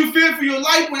tell me you fear for your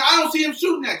life when I don't see him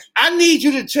shooting at you. I need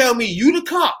you to tell me you the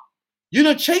cop. You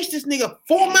done chased this nigga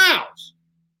 4 miles.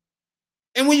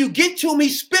 And when you get to him,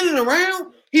 he's spinning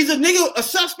around. He's a nigga, a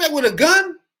suspect with a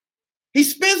gun.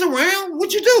 was around.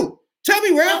 What you do? Tell me,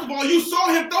 First Ralph. of all, you saw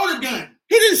him throw the gun.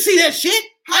 He didn't see that shit.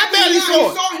 I barely saw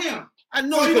You it. saw him. I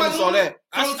know So he he couldn't have wasn't saw on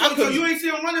that. So you ain't see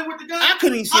him running with the gun? I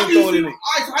couldn't even see How him do you throw it see in him? it.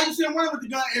 All right, so how you see him running with the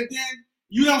gun and then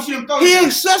you don't see him throw the He gun?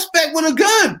 ain't suspect with a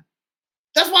gun.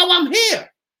 That's why I'm here.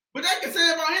 But they can say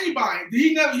that about anybody. Did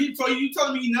he never? So you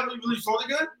telling me he never really saw the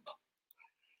gun?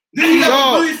 Did he never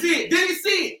No. really see it? Did he see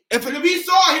it? If- If he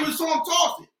saw it, he would saw him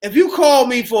toss it. If you call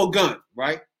me for a gun,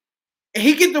 right, and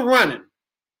he get to running,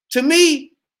 to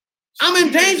me, I'm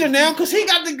in danger now because he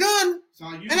got the gun,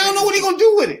 and I don't know what he gonna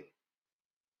do with it.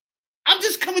 I'm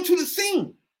just coming to the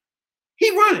scene.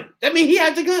 He running. That means he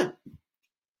had the gun,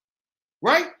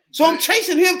 right? So I'm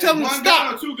chasing him, telling him to One gun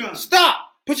stop. or two guns? Stop.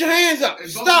 Put your hands up.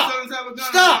 If both Stop. sons have a gun,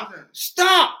 Stop. one gun.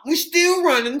 Stop. We still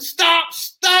running. Stop.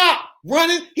 Stop.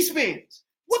 Running. He spins.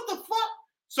 What the fuck?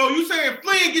 So you saying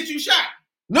fleeing gets you shot?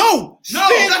 No. No,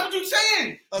 Spin. that's what you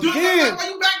saying. Again. That's why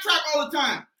you backtrack all the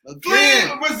time. Again.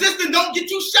 Fleeing, resisting don't get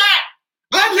you shot.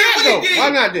 Why I don't care not what though? he did. Why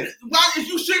not then? Why if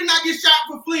you should not get shot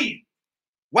for fleeing?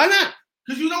 Why not?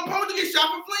 Because you don't supposed to get shot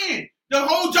for fleeing. The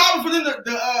whole job is for them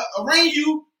to arraign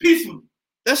you peacefully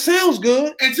That sounds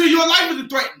good. until your life is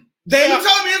threatened. They You are,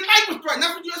 telling me his life was threatened.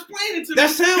 That's what you're explaining to me. That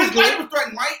sounds His life good. was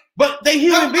threatened, right? but they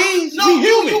human beings. No, We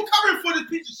human. you covering for this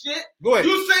piece of shit. Go ahead.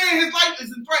 You saying his life is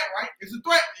a threat, right? It's a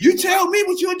threat. You tell me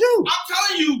what you'll do. I'm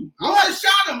telling you. I What? would have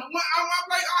shot him. I'm like,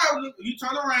 all right, look, you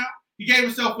turn around. He gave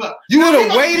himself up. You Now, would he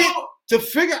have about to waited blow- to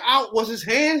figure out was his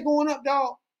hands going up,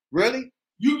 dog? Really?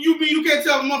 You mean you can't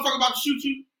tell a motherfucker about to shoot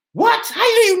you? What? How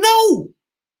do you know?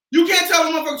 You can't tell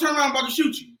a motherfucker turn around about to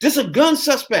shoot you. This a gun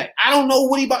suspect. I don't know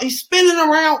what he about. He's spinning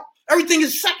around. Everything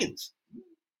is seconds.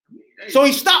 So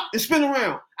he stopped and spin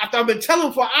around. After I've been telling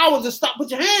him for hours to stop, put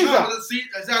your hands No, up. let's see,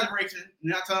 exaggeration.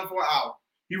 You're not telling him for an hour.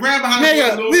 He ran behind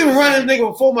Nigga, the we been running this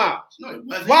nigga for 4 miles. No, he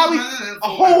wasn't. Why He we was running a for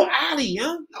whole miles. alley,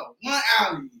 huh? No, one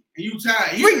alley. And you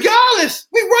tired. Regardless,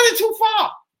 we running too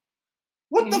far.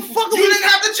 What the fuck are You we? didn't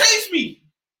have to chase me.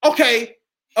 Okay,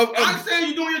 I understand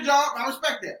you doing your job. I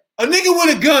respect that. a nigga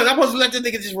with a gun, I'm supposed to let that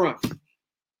nigga just run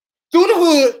through the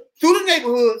hood, through the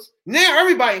neighborhoods. Now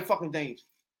everybody in fucking danger.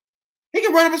 He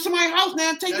can run up in somebody's house now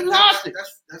and take them hostage.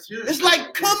 That's here. It's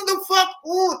like, come the fuck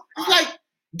on. It's like,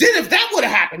 then if that would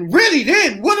have happened, really,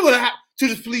 then what would have happened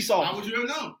to the police How officer? would you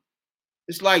have known?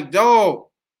 It's like, dog,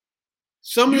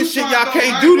 some of this shit trying y'all to go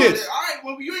can't right do about this. it. All right,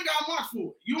 well, you ain't got much for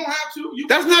it. You don't have to. You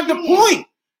That's can not do the what you want. point.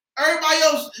 Everybody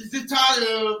else is just tired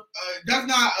of. That's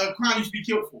not a crime you should be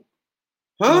killed for.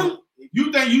 Huh? If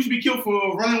you think you should be killed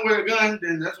for running with a gun,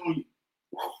 then that's on you.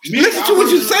 Me, Listen to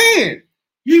what you're saying.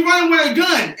 He running with a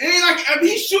gun. It ain't like if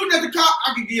he's shooting at the cop,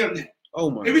 I can give him that. Oh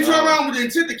my If he turn God. around with the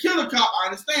intent to kill the cop, I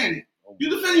understand it. You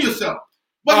defending yourself.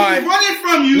 But All he's right. running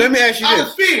from you. Let me ask you out this.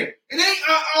 of fear. It ain't,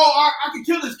 I can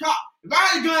kill this cop. If I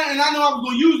had a gun and I know I was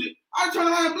going to use it, I'd turn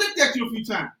around and blinked at you a few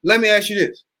times. Let me ask you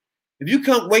this. If you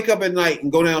wake up at night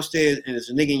and go downstairs and there's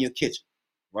a nigga in your kitchen,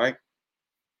 right?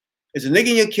 There's a nigga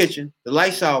in your kitchen, the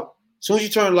lights out. As soon as you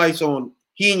turn the lights on,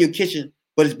 he in your kitchen,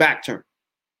 but his back turned.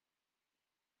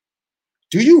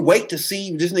 Do you wait to see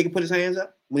if this nigga put his hands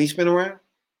up when he spin around?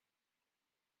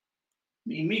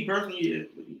 Me personally, yeah.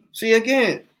 See,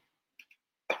 again,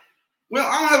 Well,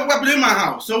 I don't have a weapon in my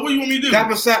house, so what do you want me to do? that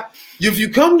beside, if you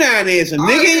come down there, there's a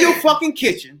nigga in your fucking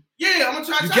kitchen, Yeah, I'm going to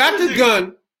try to you touch got this the nigga. gun,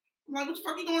 I'm like, what the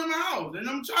fuck you doing in my house? And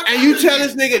I'm trying to and you tell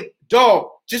this nigga, dog,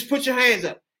 just put your hands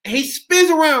up. And he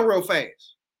spins around real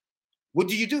fast. What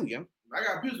do you do, yo? I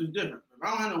got pistols different. If I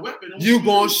don't have no weapon, then what You do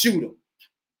gonna do? shoot him.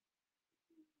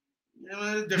 Yeah,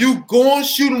 man, it's different. You gonna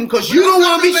shoot him because But you that's don't not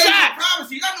want to be related shot.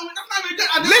 Privacy. That's not even good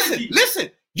analogy. Listen.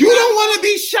 You don't want to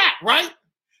be shot, right?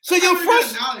 So That's your not even good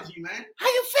first, analogy, man. how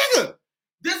you figure?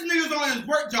 This nigga's on his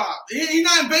work job. He's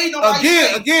not invading nobody's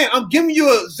space. Again, I'm giving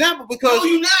you an example because No,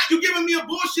 you not. You giving me a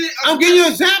bullshit. I'm giving you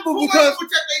an example Who because wants to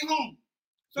protect their home?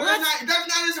 So What? that's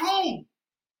not his home.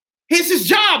 it's his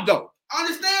job, though. I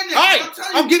understand that. All right, I'm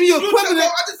telling I'm giving you you equivalent. I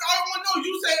want to know.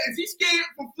 You said, is he scared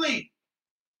from fleeing?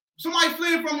 Somebody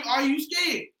fleeing from you. Are you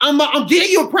scared? I'm giving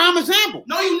you a prime example.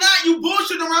 No, you not. You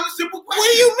bullshit around a simple question.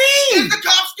 What do you mean? Is the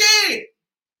cop scared?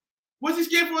 Was he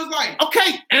scared for his life?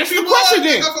 Okay, answer the He question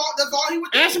was. then. That's all he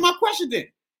would do. Answer my question then.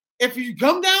 If you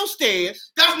come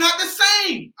downstairs, That's not the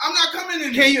same. I'm not coming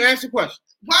in there. can you answer the question?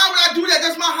 Why would I do that?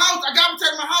 That's my house. I gotta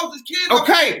protect my house. His kids.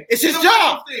 Okay, it's his There's job.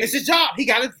 nobody upstairs. It's his job. He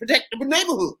got to protect the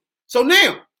neighborhood. So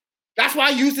now, that's why I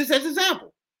use this as an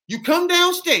example. You come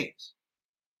downstairs,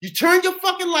 you turn your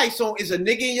fucking lights on, is a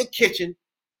nigga in your kitchen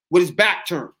with his back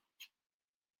turned.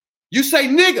 You say,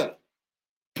 nigga,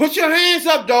 put your hands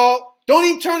up, dog. Don't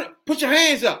even turn it. Put your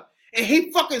hands up. And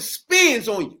he fucking spins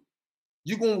on you.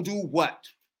 You gonna do what?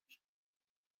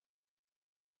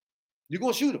 You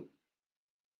gonna shoot him.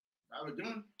 I have a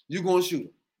gun. you're gonna shoot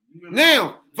him.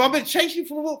 Now, if I've been chasing you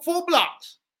for 4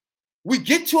 blocks, we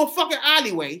get to a fucking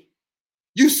alleyway,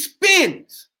 you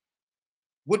spins.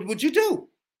 What would you do?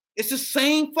 It's the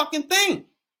same fucking thing.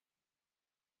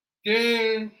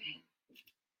 Then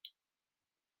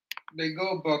they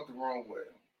go about the wrong way.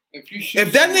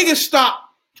 If that nigga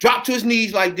drop to his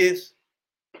knees like this,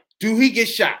 do he get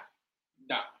shot?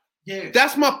 Nah. Yeah.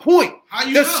 That's my point. How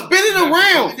you the know? spinning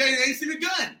around. They ain't see the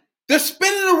gun. The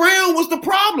spinning around was the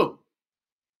problem.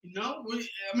 You know,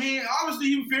 I mean, obviously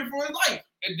he feared for his life.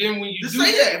 And then when you just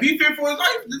say that, if he feared for his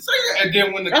life, just say that. And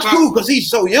then when the that's cool because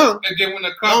he's so young. And then when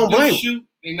the cops do shoot,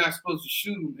 they're not supposed to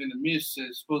shoot him in the midst.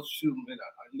 They're supposed to shoot him in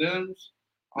the limbs.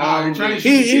 Nah, they train you to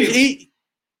shoot the kill.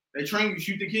 They train you to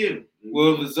shoot the kill.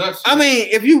 Well, if it's us, I mean,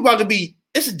 if you about to be,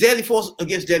 it's a deadly force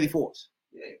against deadly force.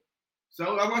 Yeah.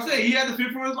 So like I said, he had to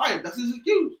fear for his life. That's his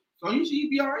excuse. So you see, he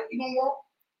be all right. He gonna walk.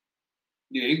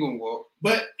 Yeah, he gonna walk.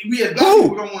 But we as black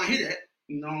people don't want to hear that.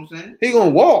 You know what I'm saying? He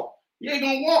gonna walk. Yeah, he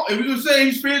gonna walk. If we gonna say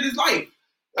he spared his life,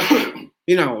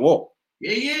 he not gonna walk.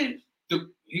 Yeah, he is.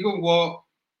 He gonna walk.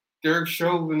 Derek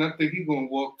Chauvin, I think he gonna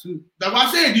walk too. That's what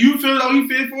I said. Do you feel like he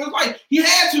feared for his life? He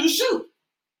had to shoot.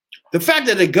 The fact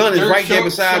that the gun is right there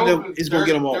beside them is gonna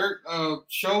get him off. Derek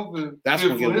Chauvin, that's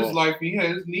gonna get him off. Life, he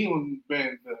had his knee on the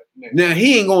band. Now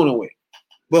he ain't going away.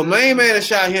 But main man that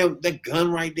shot him, that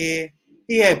gun right there,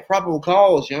 he had proper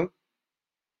cause, young.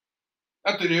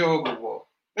 I think they all gonna walk.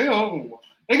 They all gonna walk.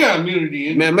 They got immunity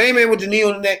in man. Main man with the knee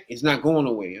on the neck is not going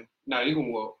nowhere, young. Nah, he gonna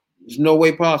walk. There's no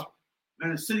way possible.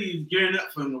 Man, the city is gearing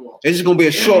up for him to walk. It's just gonna be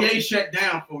a short. NBA shut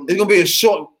down for him. It's gonna be a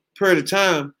short period of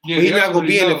time. Yeah, but he's not gonna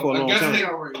be in there for a long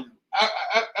time.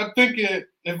 I think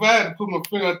if I had to put my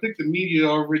finger, I think the media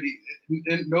already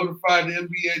notified the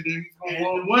NBA that he's gonna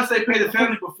walk. And once they pay the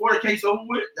family before the case over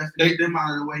with, that's to get them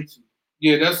out of the way too.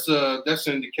 Yeah, that's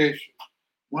an indication.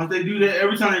 Once they do that,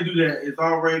 every time they do that, it's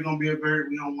already gonna be a very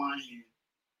we don't want to hear.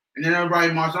 And then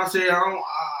everybody march. I said,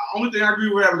 only thing I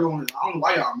agree with everyone is I don't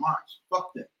like our march.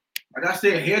 Fuck that. Like I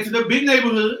said, head to the big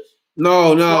neighborhoods.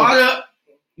 No. Up,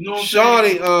 you know what I'm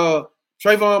saying?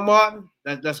 Trayvon Martin,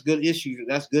 that's good issue.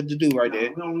 That's good to do right there.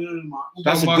 We don't need march.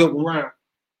 That's a good one.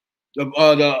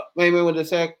 The main man with the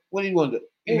sack. What do you want to do?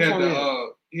 He had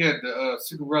the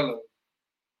cigarette.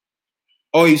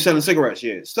 Oh, he's selling cigarettes,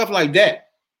 yeah. Stuff like that.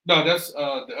 No, that's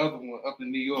the other one up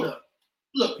in New York.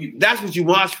 Look, people. That's what you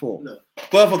watch for. Look.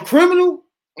 But if a criminal,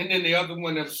 and then the other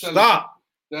one that was selling. Stop.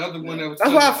 The other one that was.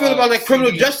 That's why I feel about that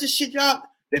criminal justice shit, y'all.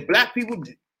 That black people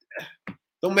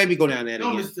don't make me go down there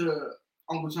again. Mr.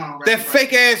 Uncle Tom. That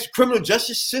fake ass criminal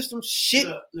justice system shit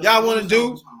y'all want to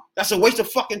do. That's a waste of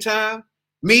fucking time.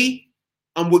 Me,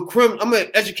 I'm with I'm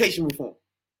at education reform.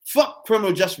 Fuck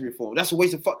criminal justice reform. That's a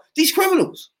waste of fuck. These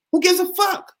criminals. Who gives a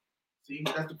fuck? See,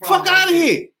 that's the problem. Fuck out of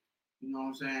here. You know what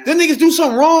I'm saying? Them niggas do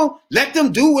something wrong. Let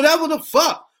them do whatever the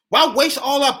fuck. Why waste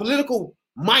all our political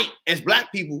might as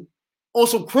black people on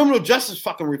some criminal justice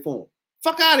fucking reform?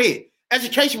 Fuck out of here.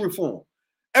 Education reform.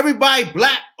 Everybody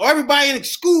black or everybody in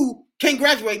school can't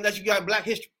graduate unless you got black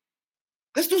history.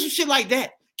 Let's do some shit like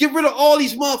that. Get rid of all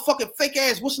these motherfucking fake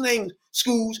ass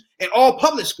schools and all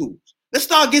public schools. Let's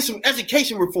start getting some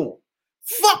education reform.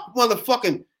 Fuck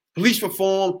motherfucking police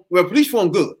reform. Well, police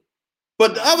reform good.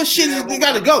 But the other shit, they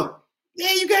gotta go.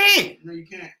 Yeah, you can. No, you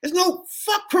can't. There's no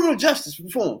fuck criminal justice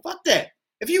reform. Fuck that.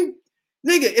 If you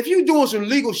doing some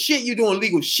legal shit, you doing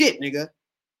legal shit, nigga.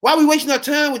 Why are we wasting our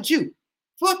time with you?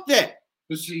 Fuck that.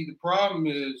 But see, the problem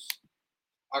is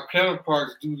our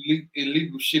counterparts do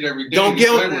illegal shit every day. Don't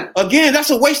get again. That's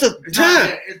a waste of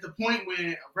time. It's the point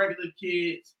when regular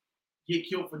kids get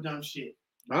killed for dumb shit.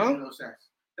 Huh?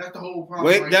 That's the whole problem.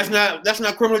 Wait, right that's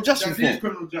not criminal justice. That's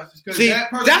criminal justice. See,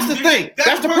 that's the thing.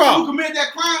 That's the problem. Who committed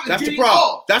that crime? That's the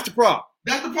problem. That's the problem.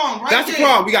 That's the problem. Right. That's the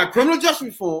problem. We got criminal justice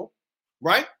reform,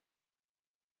 right?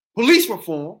 Police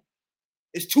reform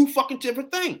is two fucking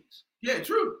different things. Yeah,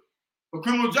 true. But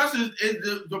criminal justice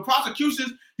is the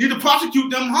prosecutions need to prosecute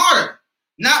them harder,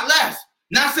 not less.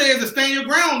 Not say it's a stand your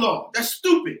ground law. That's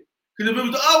stupid. Because if it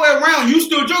was the other way around, you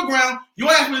stood your ground, your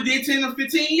ass would have did 10 or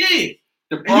 15 years.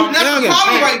 That's the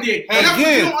problem right there. And that's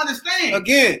what you don't understand.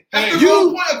 Again, that's the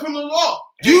whole point of criminal law.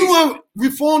 You want to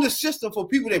reform the system for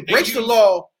people that breaks the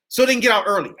law so they can get out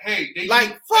early.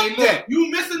 Fuck that. You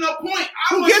missing the point.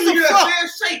 I want you to get a fair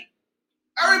shake.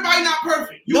 Everybody not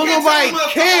perfect. You can't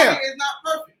nobody care. It's not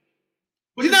perfect.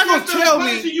 But you're not gonna tell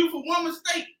me you for one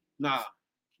mistake. Nah.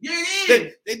 Yeah, it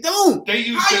is. They don't. How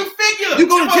you figure? You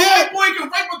go to jail. A boy can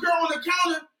rape a girl on the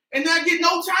counter and not get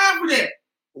no time for that.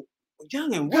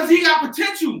 Youngin, because he got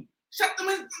potential. Shut them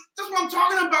in. That's what I'm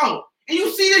talking about. And you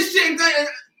see this shit and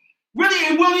really,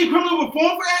 and will he criminal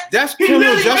reform for that? That's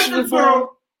criminal justice reform.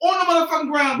 on the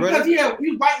motherfucking ground because he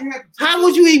was biting him. How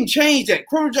would you even change that?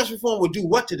 Criminal justice reform would do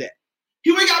what to that?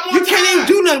 He would got more You can't even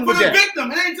do nothing for with the that.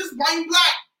 victim. It ain't just white and black.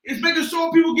 It's making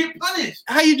sure people get punished.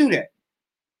 How you do that?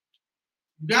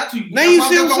 You got to. Now you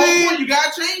see what I'm the whole saying? point. You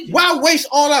got to change it. Why waste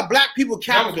all our black people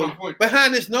That was capital my point.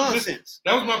 behind this nonsense?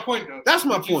 That was my point, though. That's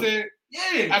my What you point. said,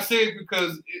 Yeah. I say it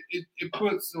because it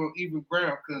puts on even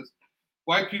ground because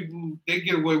white people, they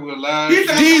get away with lies.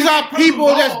 These are people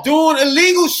that's doing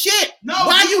illegal shit. No,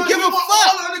 Why you give a want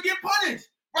fuck? all of them to get punished.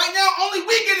 Right now, only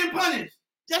we getting punished.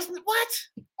 That's what?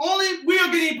 Only we are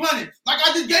getting punished. Like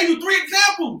I just gave you 3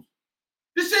 examples.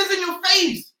 This shit's in your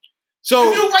face.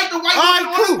 So if you write the white all woman right,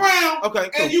 on cool. the ground Okay,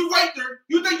 cool. and you raped her,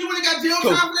 you think you would have got jail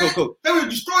Cool, time for that? cool. They would have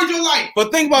destroyed your life.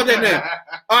 But think about that now.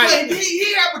 All right. But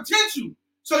he had potential.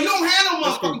 So you don't have no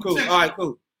That's motherfucking cool. potential. All right,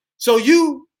 cool. So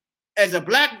you, as a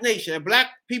black nation, and black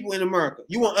people in America,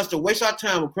 you want us to waste our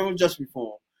time with criminal justice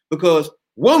reform because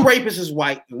one rapist is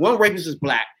white and one rapist is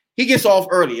black. He gets off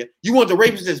earlier. You want the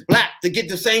rapist that's black to get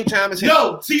the same time as him.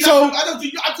 No, see, so I thought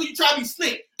you try to be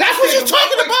slick. that's what you're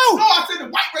talking about. No, I said the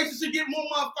white racists should get more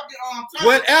motherfucking time.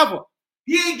 Whatever.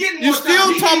 He ain't getting You more still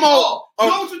time. He talking getting about- all. You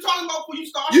know what you're talking about before you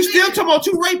start? You still talking about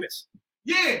 2 rapists.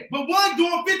 Yeah, but one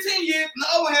doing 15 years and the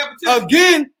other half potential.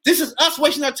 Again, this is us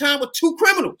wasting our time with 2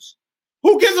 criminals.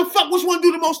 Who gives a fuck which one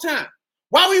do the most time?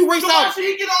 Why we waste So why our... should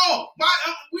he get off? Why,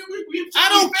 I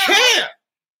don't care.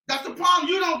 That's the problem.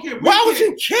 You don't care. Why would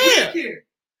you care? We care.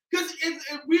 Because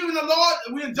if we're in the law,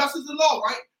 we're in justice and law,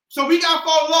 right? So we got to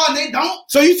follow the law and they don't.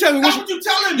 So you tell me That's which... what you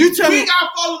telling me. You tell we me- got to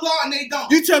follow the law and they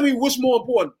don't. You tell me what's more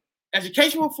important,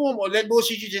 education reform or that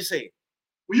bullshit you just said.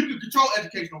 Well, you can control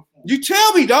educational reform. You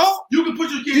tell me, dog. You can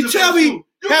put your kids You in a tell better me- school.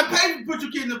 You can pay to put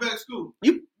your kids in a better school.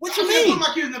 What I you can't mean? put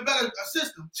my kids in a better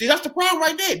system. See, that's the problem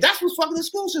right there. That's what's fucking the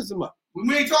school system up.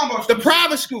 We ain't talking about The schools.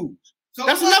 private schools. So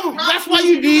that's what? another. Private That's why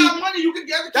schools, you need. got money, you can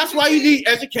get That's why you need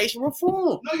education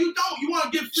reform. No, you don't. You want to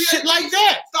get free Shit like education.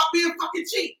 that. Stop being fucking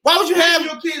cheap. Why would you Pay have? for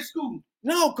your kids' school?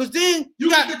 No, because then You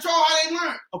got can control how they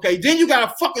learn. okay. Then you got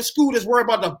a fucking school that's worried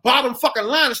about the bottom fucking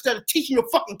line instead of teaching your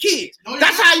fucking kids. No, you're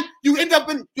That's not. how you end up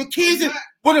in your kids You're in,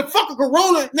 not. with a fucking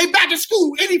corona. And they back in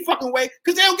school any fucking way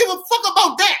because they don't give a fuck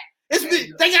about that.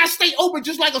 They gotta stay open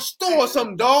just like a store or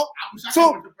something, dog. I wish I So-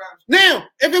 could went to private school. Now,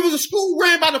 if it was a school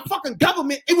ran by the fucking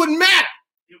government, it wouldn't matter.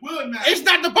 It would matter. It's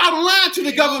not the bottom line to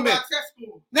the They go government. by test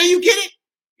school. Now you get it?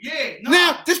 Yeah. No.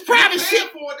 Now, this private They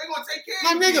shit, for it, they're gonna take care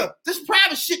my of it. nigga, this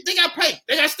private shit, they gotta pay.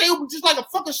 They gotta stay open just like a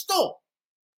fucking store.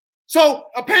 So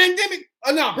a pandemic,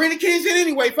 no, bring the kids in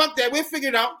anyway. Fuck that. We'll figure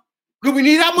it out. Because we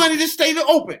need our money to stay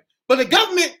open. But the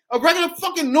government, a regular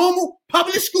fucking normal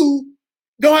public school,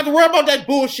 don't have to worry about that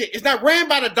bullshit. It's not ran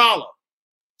by the dollar.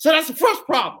 So that's the first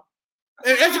problem.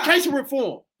 And That's right. education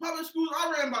reform. Public schools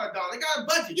are ran by the dollar. They got a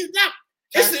budget. It's not.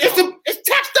 It's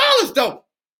tax dollars though.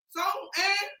 So,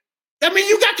 and That mean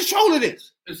you got control of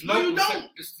this. It's No, local. you don't.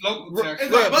 It's local tax.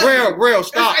 It's a budget. Real,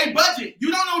 stop. it's a budget.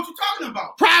 You don't know what you're talking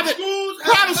about. Private Schools have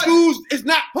a Private budget. schools is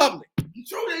not public.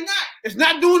 True, they not. It's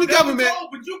not doing the They're government. controlled,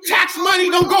 but you can Tax control money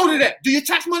it. don't go to that. Do your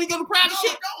tax money go to private No,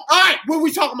 shit? it don't. All right, what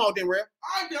we talking about then, Real?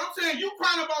 All right, then, I'm saying you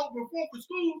crying about reform for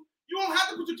school. You don't have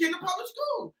to put your kid in a public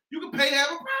school. You can pay to have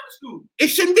a private school. It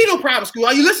shouldn't be no private school.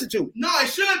 Are you listening to me? No, it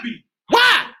should be.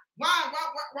 Why? Why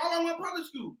I want public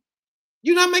school?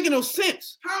 You're not making no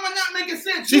sense. How am I not making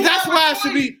sense? See, You that's have a why it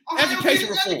should choice be on how your education kid is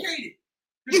reform. educated.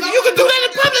 The You can government do that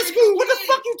don't in public educate school. your What the kid.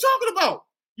 fuck you talking about?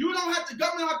 You don't have to.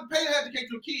 Government don't have to pay to educate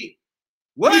your kid.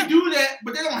 What? We do that,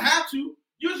 but they don't have to.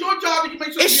 It's your job to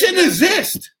make sure. It shouldn't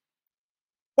exist.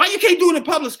 Why you can't do it in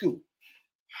public school?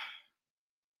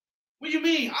 What do you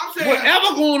mean? I'm saying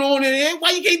Whatever going on in there,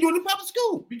 why you can't do it in public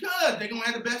school? because they're gonna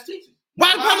have the best teachers.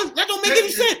 Why the public? That don't make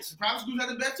any sense. Private schools have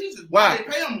the best teachers. Why? They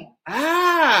pay them more.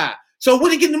 Ah, so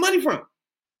where they getting the money from?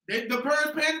 The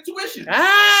parents paying the tuition.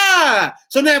 Ah,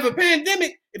 so now if a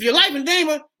pandemic, if your life in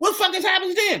danger, what fucking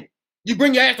happens then? You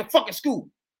bring your ass to fucking school.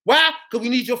 Why? Because we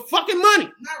need your fucking money.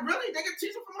 Not really. They can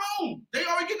teach them from home. They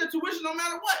already getting the tuition no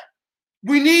matter what.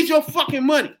 We need your fucking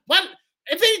money. What?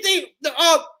 If anything, the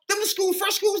school,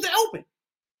 first schools, they're open.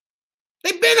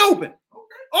 They've been open.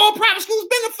 Okay. All private schools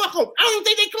been the fuck open. I don't even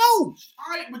think they closed.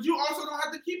 All right, but you also don't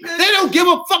have to keep paying. They don't give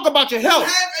a fuck about your You health.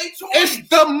 have a choice. It's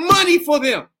the money for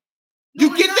them. No, You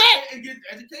it's get not. that? It gets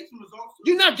education results.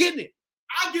 You're not getting it.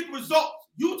 I get results.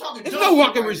 You talking? There's dumb no shit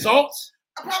fucking right results.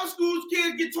 now. Private schools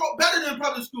kids get taught better than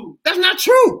public schools. That's not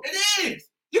true. It is.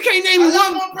 You can't name I me know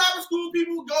one. more private school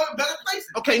people go to better places.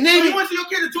 Okay, So name you me. went to your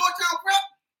kid to Georgetown Prep.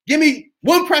 Give me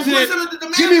one You went president. to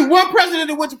the Give me one president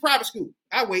that went to private school.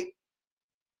 I wait.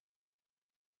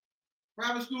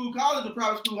 private school, college, or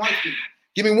private school, high school.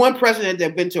 Give me one president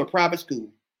that been to a private school.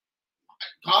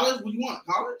 College? What do you want?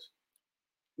 College?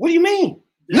 What do you mean?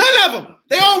 None of them.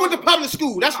 They all went to public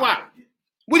school. That's why.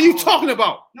 What are you talking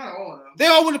about? Not all of them. They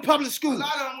all went to public A schools.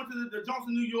 lot of them went to the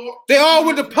Johnson, New York. They all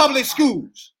went to public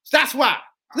schools. That's why.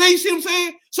 Now you see what I'm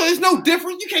saying? So there's no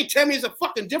difference. You can't tell me there's a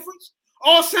fucking difference.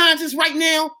 All scientists right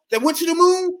now that went to the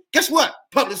moon, guess what?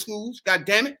 Public schools, god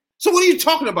damn it. So what are you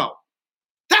talking about?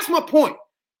 That's my point.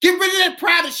 Get rid of that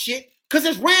private shit, because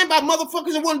it's ran by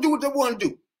motherfuckers that want to do what they want to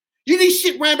do. You need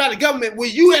shit ran by the government where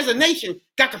you as a nation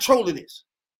got control of this.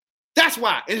 That's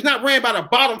why. It's not ran by the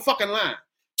bottom fucking line.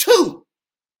 2,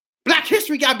 Black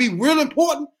history got to be real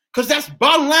important, because that's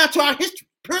bottom line to our history,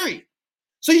 period.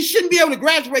 So you shouldn't be able to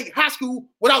graduate high school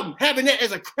without having that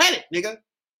as a credit, nigga.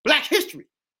 Black history.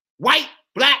 White,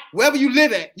 black, wherever you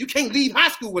live at, you can't leave high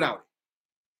school without it.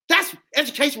 That's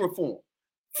education reform.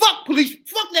 Fuck police.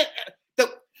 Fuck that.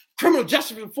 The criminal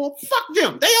justice reform. Fuck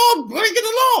them. They all breaking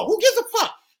the law. Who gives a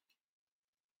fuck?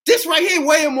 This right here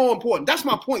way more important. That's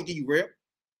my point to you, Real.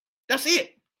 That's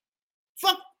it.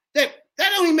 Fuck that. That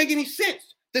don't even make any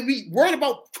sense that we worried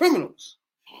about criminals.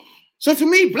 So to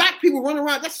me, black people running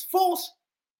around, that's false.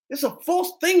 It's a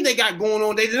false thing they got going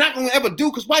on. They're not going to ever do,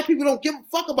 because white people don't give a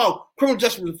fuck about criminal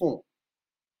justice reform.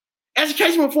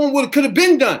 Education reform could have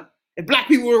been done if black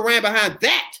people would have ran behind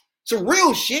that. Some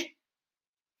real shit.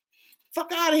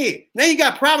 Fuck out of here. Now you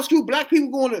got private school, black people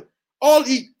going to all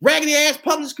these raggedy ass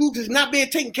public schools that's not being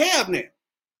taken care of now.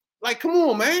 Like, come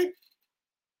on, man.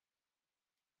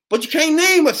 But you can't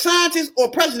name a scientist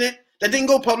or president that didn't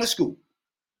go public school.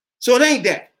 So it ain't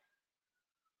that.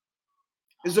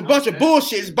 It's a bunch of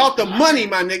bullshit. It's about the money,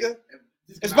 my nigga.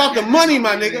 It's about the money,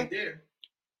 my nigga.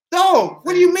 No,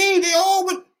 what do you mean? They all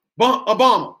went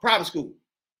Obama, private school.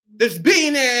 This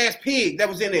billionaire ass pig that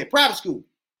was in there, private school.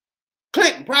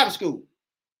 Clinton, private school.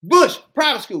 Bush,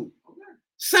 private school.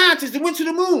 Scientists that went to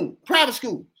the moon, private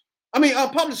school.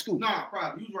 Public school. Nah,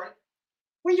 private. You right.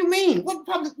 What do you mean? What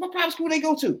private school they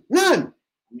go to? None.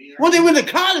 When they went to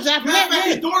college after that,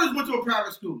 his daughters went to a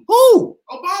private school. Who?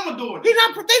 Obama daughter. They're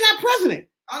not president.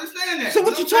 I understand that. So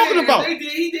what you talking about? They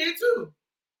did. He did too.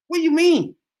 What do you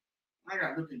mean? I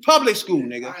got to look into public school,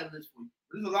 nigga. There's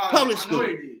a lot public of, school. I know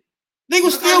they did. They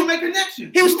was still make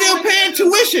connections. He was still paying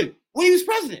tuition when he was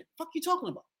president. Fuck you talking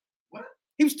about? What?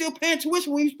 He was still paying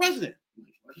tuition when he was president.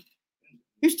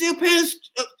 He was still paying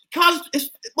college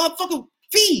motherfucking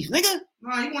fees, nigga.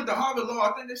 Nah, he went to Harvard Law.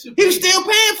 I think that shit. He was still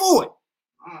paying for it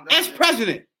as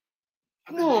president.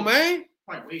 Come on, man.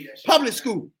 Public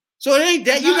school. So it ain't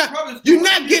that. You're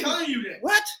not getting. Telling you that.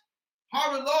 What?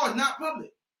 Harvard Law is not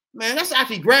public. Man, that's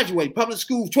actually graduate public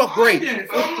school, 12th grade.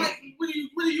 So I'm like, what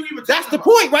are you even that's the about?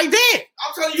 point right there.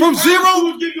 I'm telling you, from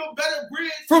zero, give you a better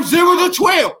grade from 0 to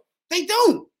 12. They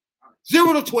don't.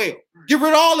 0 to 12. Get rid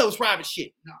of all those private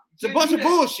shit. No, it's a bunch of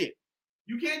bullshit.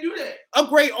 You can't do that.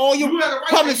 Upgrade all your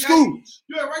public schools.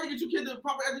 You have a right to get your kids a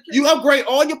proper education. You upgrade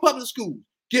all your public schools.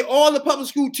 Get all the public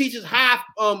school teachers high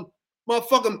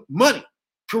motherfucking money.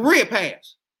 Career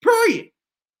paths. Period.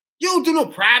 You don't do no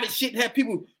private shit and have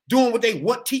people doing what they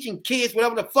want, teaching kids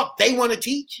whatever the fuck they want to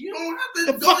teach. You don't have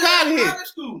to the fuck out of here.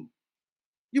 School.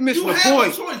 You missing the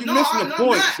point. You missing the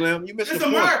point, Slim. You missing the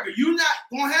point. It's America. You're not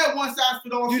gonna have one size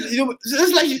fit all.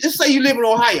 Let's say you live in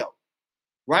Ohio,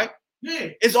 right? Yeah.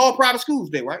 It's all private schools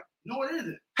there, right? No, it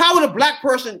isn't. How would a black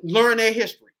person learn their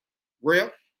history? Real?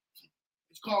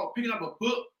 It's called picking up a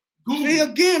book. Google. See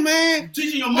again, man.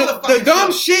 Teaching your motherfucker. The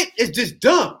dumb shit is just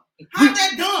dumb. How's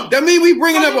that dumb? That means we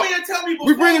bringing up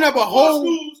a whole.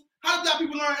 Schools, how do black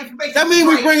people learn information? That means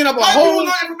we bringing up a whole. People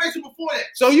learn information before that.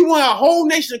 So you want a whole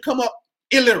nation to come up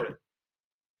illiterate?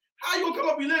 How you gonna come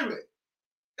up illiterate?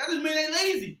 That just mean they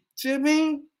lazy. See what I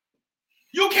mean?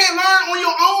 You can't learn on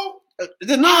your own.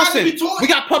 The nonsense. We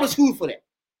got public schools for that.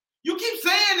 You keep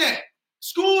saying that.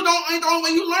 School ain't the only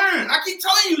way you learn. I keep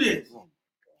telling you this.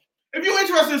 If you're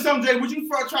interested in something, Jay, would you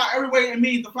try every way and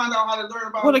means to find out how to learn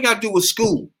about it? What they got to do with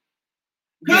school?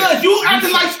 Because you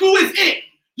acting like school is it.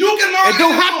 You can learn. It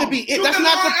don't have to be it. That's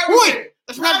not the point.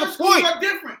 That's not the point. Private schools are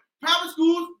different. Private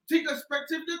schools teach a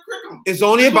specific curriculum. It's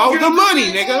only about the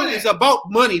money, nigga. It's about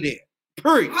money there.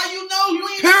 Period. How you know? You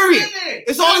ain't period. There.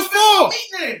 It's all it's for.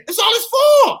 It's all it's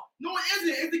for. No, it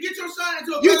isn't. It's to get your son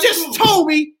into a You just school. told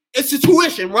me it's a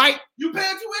tuition, right? You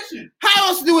pay tuition. How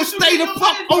else do it stay the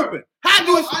fuck open? How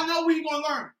do it? I know where you gonna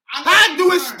learn. How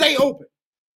do it stay open?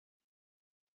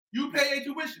 You pay a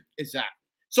tuition. Exactly.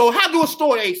 So how do a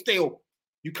store stay open?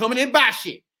 You come in and buy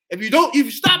shit. If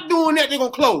you stop doing that, they're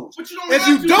gonna close. But you don't if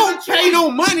you don't pay no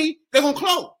money, they're gonna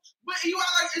close. But you act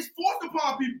like it's forced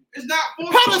upon people. It's not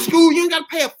forced. Public school, you ain't gotta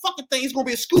pay a fucking thing. It's gonna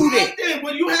be a school there. Then,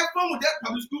 but you have fun with that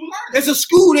public school learning. There's a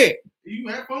school there. You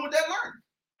have fun with that learning.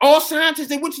 All scientists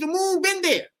that went to the moon been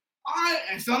there. All right,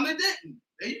 and some that didn't.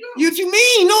 There you go. You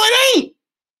mean? No, it ain't.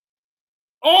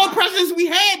 All presidents we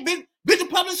had been to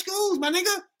public schools, my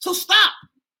nigga. So stop.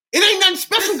 It ain't nothing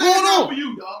special going on. For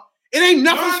you, dog. It ain't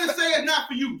nothing. Trying to say it's not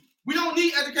for you. We don't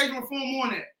need education reform on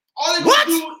that. All they What?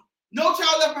 do, no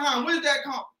child left behind. What is that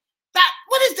called?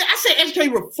 What is that? I said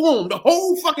education reform, the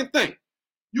whole fucking thing.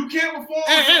 You can't reform.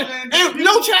 And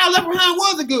no child left behind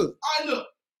wasn't good. All right, look.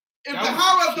 If the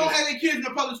high-ups don't have their kids in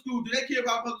the public school, do they care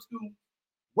about public school?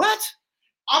 What?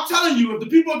 I'm telling you, if the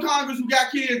people in Congress who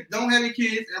got kids don't have their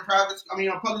kids in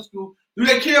public school, do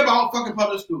they care about fucking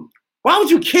public school? Why would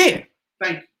you care?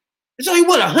 Thank you. It's only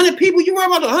 100 people? You worry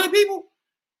about 100 people?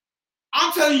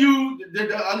 I'm telling you,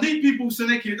 the elite people who send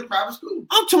their kids to private school.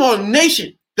 I'm talking about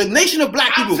the nation of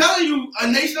black people. I'm telling you, a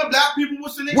nation of black people will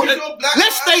send their kids to a black.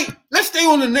 Let's stay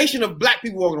on the nation of black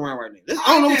people walking around right now.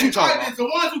 I don't know what you're talking about. The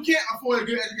ones who can't afford a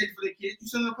good education for their kids, you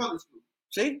send them to public school.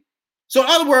 See? So in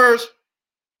other words,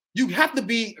 you have to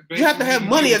have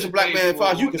money as a black man as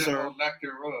far as you're concerned.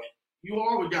 You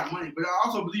always got money, but I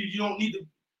also believe you don't need to.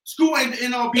 School ain't the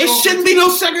NLB. It shouldn't be no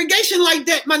segregation like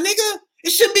that, my nigga. It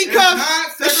should be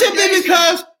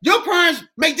because your parents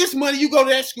make this money, you go to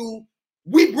that school.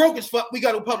 We broke as fuck, we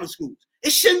go to public schools.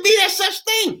 It shouldn't be that such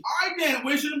thing. All right, then.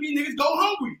 Where shouldn't be niggas go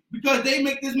hungry because they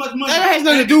make this much money? That has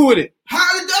nothing to do with it. How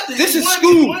it doesn't? This is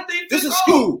school. This is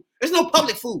school. There's no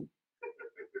public food.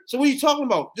 So what are you talking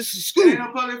about? This is school. Ain't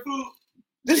no public food.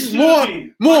 This is more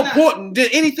important than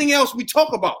anything else we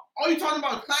talk about. All you talking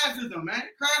about is classism, man.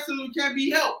 Classism can't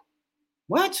be helped.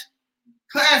 What?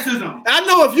 Classism. I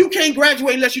know if you can't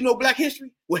graduate unless you know black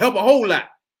history, will help a whole lot.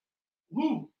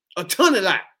 Who? A ton of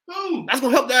lot. Who? That's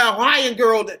gonna help that Ohio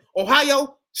girl that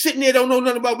Ohio sitting there don't know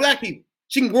nothing about black people.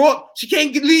 She can grow up, she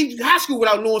can't leave high school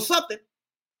without knowing something.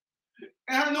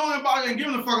 And her knowing about it and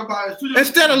giving a fuck about it.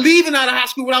 Instead of leaving out of high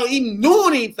school without even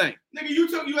knowing anything. Nigga, you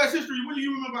took U.S. history. What do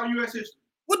you remember about U.S. history?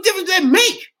 What difference does that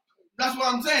make? That's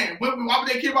what I'm saying. Why would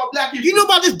they care about black history? You know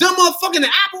about this dumb motherfucking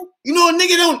Apple? You know a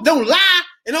nigga don't lie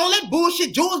and all that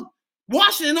bullshit. George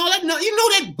Washington and all that. You know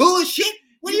that bullshit.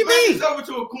 What do you mean? It's over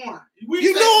to a corner.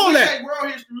 You know all that.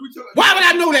 World history, why would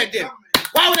I know that then?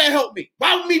 Why would that help me?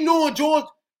 Why would me knowing George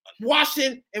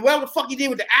Washington and whatever the fuck he did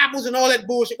with the apples and all that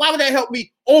bullshit? Why would that help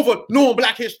me over knowing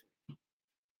black history?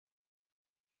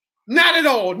 Not at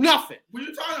all. Nothing. What are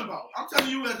you talking about? I'm telling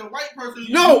you as a white person.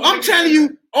 No, I'm telling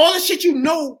you all the shit you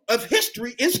know of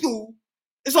history in school,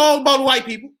 it's all about white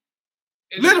people.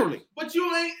 Literally. But you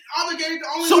ain't obligated to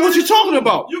only. So what you talking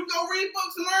about? You go read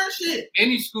books and learn shit.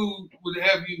 Any school would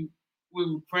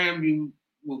cram you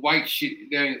with white shit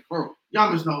down your throat.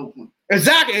 Y'all miss the whole point.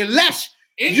 Exactly. Unless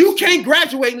you can't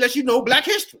graduate unless you know black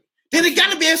history. Then it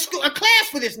got to be a class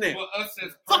for this now. Well, us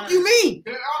as fuck you mean?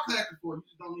 There are classes for it. You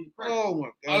just don't need credit. Oh my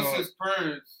God. Us as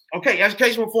parents. Okay,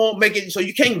 education reform make it so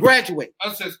you can't graduate.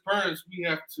 Us as parents, we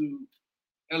have to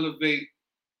elevate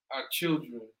our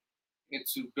children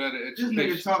into better education.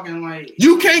 This nigga talking like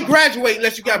you can't graduate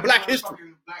unless you got black history.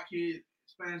 Black kids,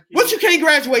 Spanish kids. What you can't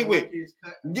graduate with?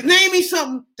 Name me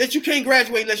something that you can't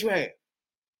graduate unless you have.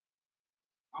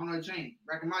 I don't know the change.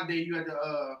 Back in my day, you had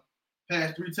to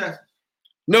pass 3 tests.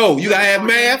 No, you gotta have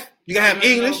math. You gotta have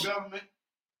English. No,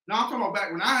 I'm talking about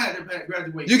back when I had to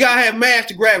graduate. You gotta have math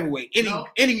to graduate.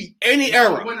 Any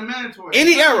era. It wasn't mandatory.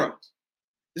 Any era.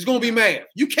 It's gonna be math.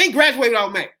 You can't graduate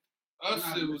without math. Us,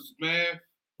 it was math.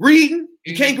 Reading.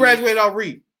 You can't graduate without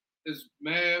reading. It's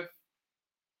math,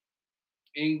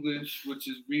 English, which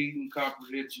is reading,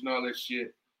 comprehension, all that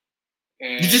shit.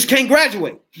 And you just can't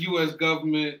graduate. U.S.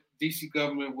 government, D.C.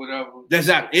 government, whatever. That's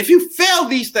right. If you fail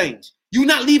these things, you're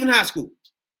not leaving high school.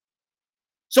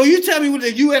 So you tell me what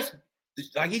the U.S.,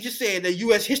 like he just said, the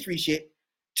U.S. history shit,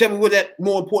 tell me what that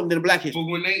more important than the black history. But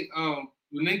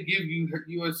when they give you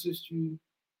U.S. history,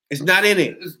 it's not in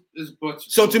it. It's bunch.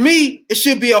 So to me, it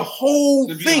should be a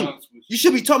whole thing. You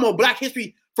should be talking about black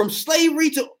history from slavery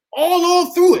to all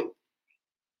on through it.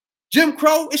 Jim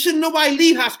Crow, it shouldn't nobody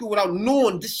leave high school without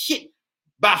knowing this shit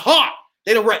by heart.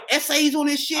 They don't write essays on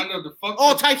this shit. I know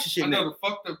all types of shit. I know the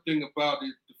fucked up thing about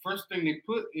it. The first thing they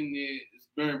put in there is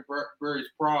Barry's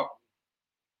problem.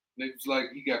 And it was like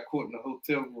he got caught in a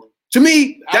hotel room. To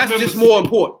me, that's just more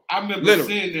important. I remember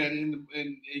seeing that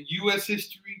in U.S.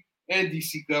 history and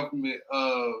D.C. government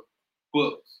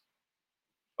books.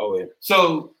 Oh yeah.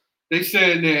 So they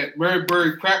said that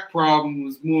Marbury crack problem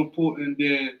was more important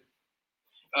than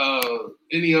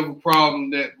any other problem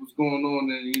that was going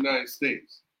on in the United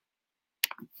States.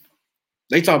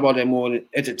 They talk about that more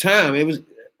at the time.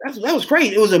 That was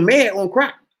crazy. It was a man on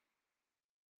crack.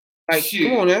 Like, shit.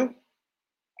 Come on now.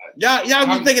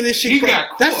 Y'all be thinking this shit crazy.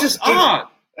 That's just odd.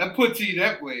 That puts you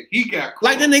that way. He got caught.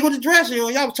 Like that nigga with the dress, y'all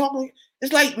was talking.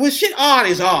 It's like when shit odd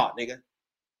is odd, nigga.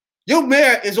 Your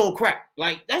mayor is on crack.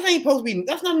 Like that ain't supposed to be.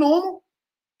 That's not normal.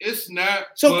 It's not.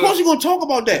 So of course you're gonna talk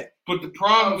about that. But the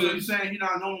problem So is, you saying he's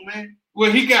not a normal man?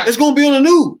 well, he got. It's gonna be on the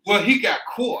news. Well, he got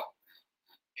caught.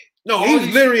 No, All he was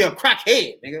these- literally a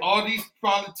crackhead, nigga. All these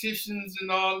politicians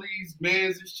and all these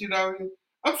mans and shit out here,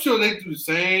 I'm sure they do the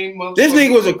same. This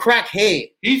nigga was a motherfucker.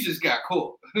 crackhead. He just got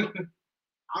caught.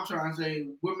 I'm trying to say,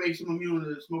 what makes him immune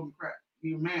to smoking crack?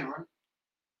 He's a man, right?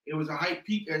 It was a hype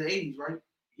peak of the 80s, right?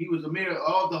 He was a mayor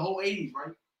of the whole 80s,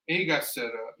 right? And he got set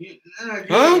up.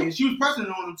 Huh? And she was pressing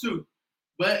on him too.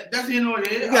 But that's you know what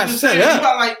it is. He got I'm just set saying, up. He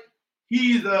got like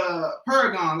he's a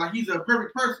paragon, like he's a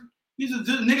perfect person. He's a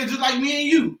nigga just like me and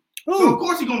you. So of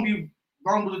course he's gonna be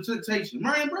vulnerable to temptation.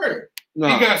 Marion Bird. No.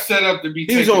 He got set up to be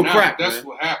He was taken on out. crack, That's man.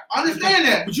 what happened. I understand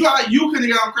that, but you couldn't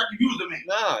get on crack if you was the man.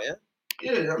 Nah, yeah.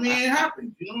 Yeah, I mean it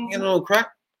happened. You know, You know, on crack.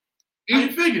 how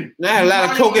you figure? Now, I had a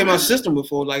lot of coke in my system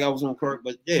before, like I was on crack,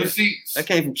 but yeah, But see, that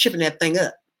came from chipping that thing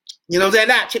up. You know what I'm saying?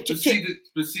 Nah, chip, chip, but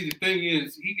chip. see, the thing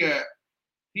is, he got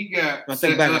I set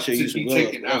think back, I up should to use be some gloves.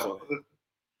 taken That's out. all.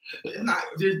 It's not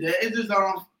just that. It's just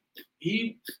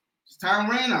his time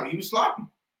ran out. He was sloppy.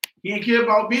 He didn't care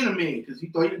about being a man because he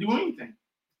thought he could do anything.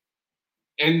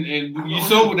 And you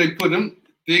saw what they put him.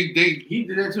 They He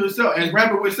did that to himself. As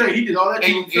Rapper would say, he did all that to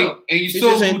himself. and you He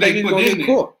saw just who ain't they think he put gonna in get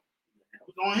there. caught. It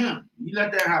was on him. He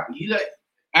let that happen. He let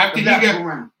After the black he people got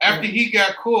around. he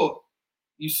got caught,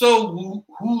 you saw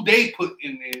who they put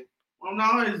in there. Well,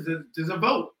 no, there's a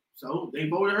vote. So they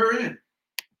voted her in.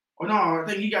 Oh, no, I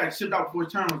think he got shipped out before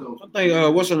his term was over. I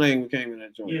think, what's her name came in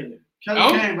that joint? Yeah. Kelly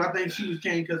Oh. came, but I think she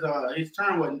came because his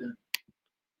term wasn't done.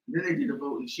 Then they did a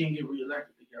vote and she didn't get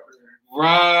reelected. They got rid of her.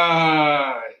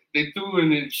 Right. They threw in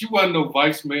there. She wasn't no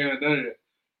vice mayor, none of that.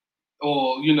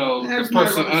 Or, the That's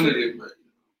person not under what I it. said,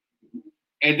 but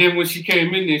And then when she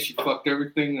came in there, she fucked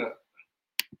everything up.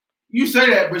 you say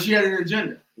that, but she had an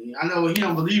agenda. I know he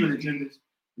don't believe in agendas.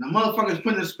 And the motherfuckers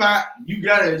put in a spot, you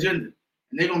got an agenda.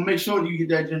 And they're going to make sure that you get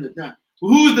that agenda done. But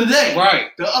who's the they?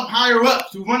 Right. The up higher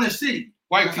ups who run the city.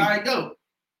 White That's people. how it go.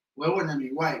 Well, it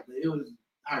wasn't white, but it was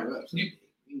higher ups.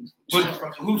 But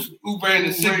who ran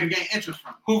the city? Gain interest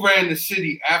from? Who ran the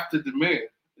city after the mayor?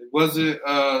 Was it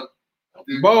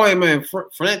Boy, man,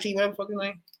 Franchi, what the fuck his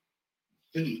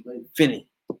name? Finney.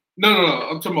 No.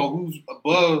 I'm talking about who's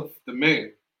above the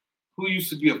mayor. Who used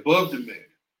to be above the mayor?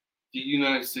 The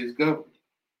United States government.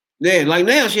 Yeah, like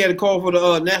now she had to call for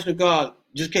the National Guard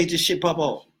just in case this shit pop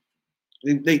off.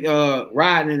 They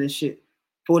riding and shit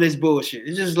for this bullshit.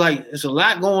 It's just like it's a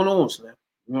lot going on, Slim.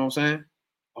 You know what I'm saying?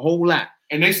 A whole lot.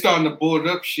 And they starting to board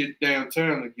up shit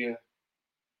downtown again.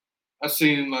 I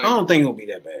seen I don't think it'll be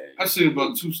that bad. I seen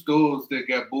about 2 stores that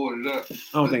got boarded up. I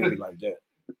don't think it'll be like that.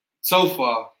 So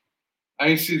far, I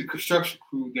ain't see the construction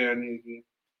crew down there again.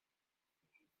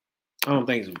 I don't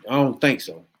think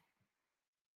so.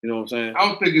 You know what I'm saying? I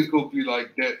don't think it's gonna be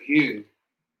like that here.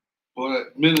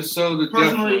 But Minnesota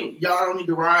Personally, definitely. y'all don't need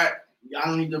to ride. Y'all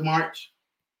don't need to march.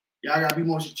 Y'all gotta be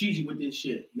more strategic with this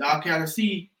shit. Y'all gotta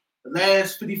see the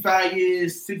last 55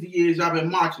 years, 60 years y'all been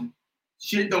marching.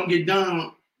 Shit don't get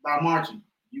done by marching.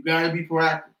 You gotta be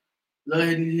proactive.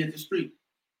 Bloodhead need to hit the street.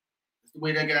 That's the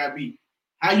way that gotta be.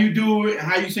 How you do it and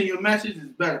how you send your message is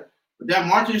better. But that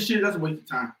marching shit, that's a waste of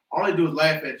time. All they do is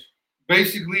laugh at you.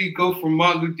 Basically, go from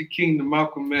Martin Luther King to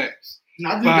Malcolm X.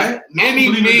 Not just By that. any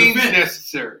Malcolm believe in means defense.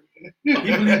 necessary. He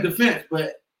believes defense,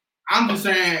 but I'm just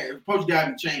saying the approach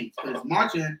gotta be changed. Because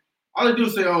marching, all they do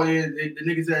is say, oh yeah, the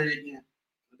niggas at it again.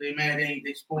 They mad,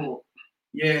 they spoiled.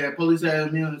 Yeah, police have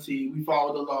immunity, we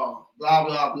follow the law, blah,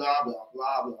 blah, blah, blah,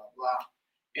 blah, blah, blah.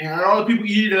 And all the people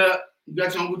eat it up. You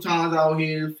got your Uncle Tom's out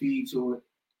here to feed to it.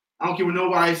 I don't care what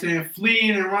nobody's saying.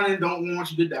 Fleeing and running don't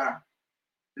want you to die.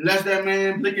 Unless that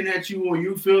man looking at you or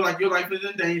you feel like your life is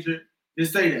in danger,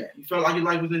 just say that. You felt like your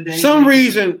life was in danger. Some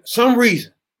reason,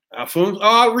 for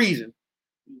odd reason,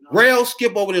 rails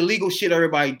skip over the legal shit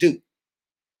everybody do.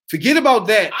 Forget about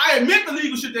that. I admit the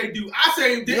legal shit they do. I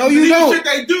say No, the you legal don't. shit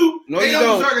they do, No, they you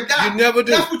don't don't. deserve to die. You never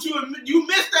do. That's what you admit. You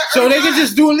missed that. So every they can time.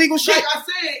 just do illegal shit. Like I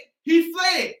said, he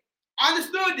fled. I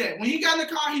understood that. When he got in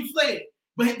the car, he fled.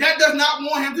 But that does not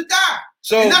want him to die.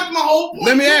 So and that's my whole point.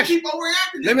 let me You ask you. keep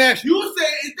overreacting. Let me ask you. You said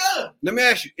it does. Let me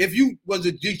ask you. If you was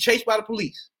to be chased by the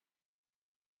police,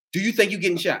 do you think you're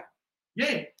getting shot?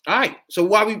 Yeah. All right. So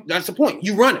that's the point.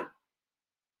 You running.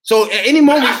 So at any But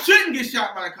moment, I shouldn't get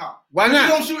shot by a cop. Why Because not?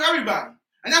 You don't shoot everybody.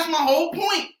 And that's my whole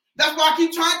point. That's why I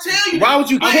keep trying to tell you. why would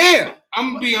you care? I'm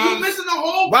gonna be You're honest. missing the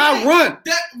whole Why point. run?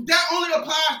 That only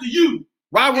applies to you.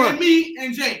 Why And run? me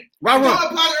and Jay. Why It run?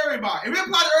 don't apply to everybody. If it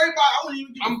applied to everybody, I wouldn't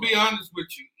even give I'm a gonna be honest with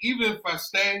you. Even if I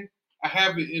stay, I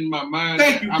have it in my mind.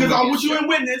 Thank you, that I'm because I gonna want get you shot. in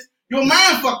witness. Your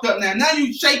mind fucked up now. Now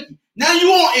you shaky. Now you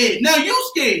on edge. Now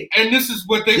you scared. And this is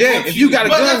what they Yeah, want if you to got a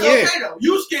do. But gun, that's yeah. okay though.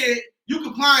 You scared. You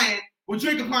can complying, but you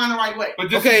ain't complying the right way. But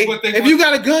this Okay, is what they if want, you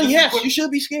got a gun, this is yes, what- you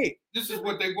should be scared. This is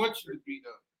what they want you to be,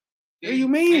 though. What do you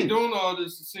mean? They doing all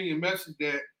this to send you a message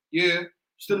that, yeah,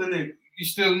 Still a nigga. you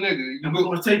still a nigga. You I'm go,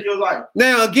 gonna take your life.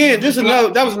 Now again,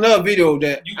 that was another video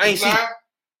that you I ain't seen. fly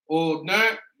or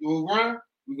not or run,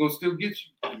 we're gonna still get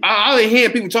you. I been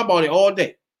hearing people talk about it all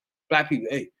day. Black people,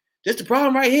 hey, that's the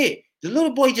problem right here. The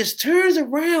little boy just turns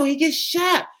around, he gets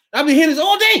shot. I've been hearing this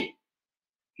all day.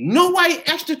 Nobody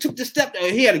extra took the step that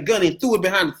he had a gun and threw it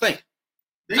behind the thing.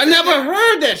 I never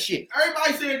heard that shit.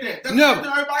 Everybody said that. That's Never.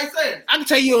 what everybody said. I can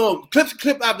tell you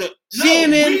clip out the No,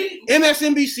 CNN,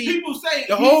 MSNBC, People say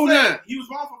the he whole said nine. he was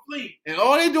wrong for fleeing. and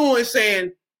all they doing is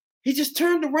saying he just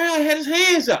turned around and had his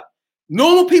hands up.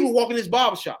 Normal people walking this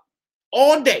barbershop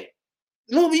all day.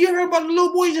 You heard about the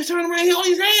little boy just turning around and he had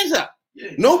his hands up.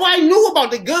 Yeah. Nobody knew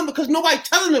about the gun because nobody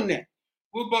telling them that.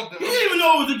 What about He the didn't even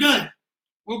know it was a gun.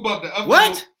 what about the other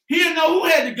What? He didn't know who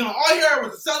had the gun. All he heard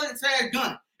was assailants had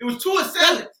gun. It was two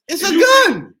assailants. It's If a you-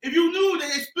 gun. If you knew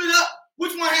that they split up,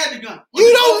 which one had the gun?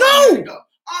 You don't know.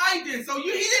 I did. So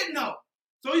he didn't know.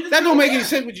 So he just That don't make any gun.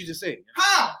 sense what you just said.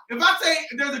 How? If I say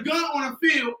there's a gun on a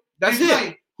field, That's and it.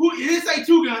 like, who? It didn't say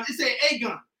two guns. It said a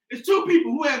gun. It's two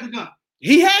people. Who has the gun?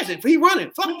 He has it. He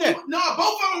running. Fuck that. No,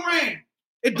 both of them ran.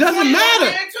 It doesn't One of them matter.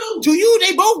 ran too. To you,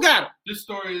 they both got it. this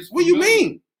story is What do you familiar.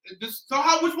 mean? This So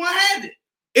how? Which one had it?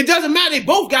 It doesn't matter. They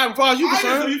both got it as far as you I didn't, so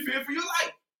concerned. you fear for your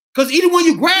life. Because either one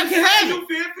you grab can have it. You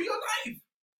fear for your life.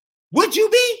 Would you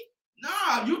be?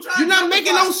 Nah, you trying. You're to not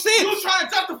making no justify- sense. You trying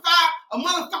to justify a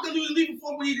motherfucker losing legal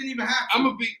force when he didn't even have to. I'm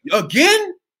gonna be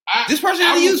Again? This person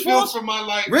had to would use feel force? for my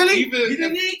life. Really? Even He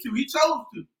didn't if, need to. He chose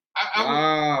to,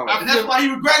 Wow. I and that's feel, why he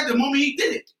regretted the moment he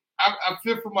did it. I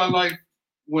feel for my life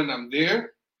when I'm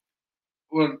there.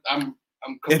 When I'm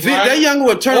If that young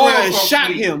would turn Or around and from shot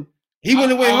me. him, he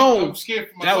wouldn't have went home. I'm scared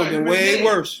for my That would life. have been way dead.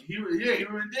 worse. He was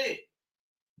dead.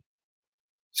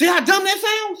 See how dumb that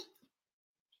sounds?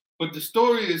 But the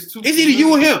story is too. It's either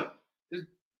you or him.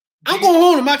 I'm going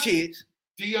home to my kids.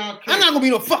 Dion K. I'm not gonna be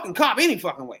no fucking cop any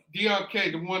fucking way. Dion K,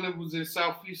 the one that was in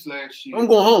Southeast last year. I'm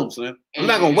going home, son. I'm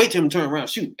not gonna wait till him to turn around and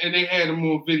shoot. And they had him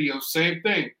on video. Same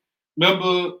thing.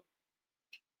 Remember,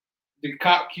 the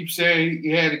cop keeps saying he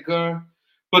had a gun,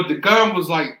 but the gun was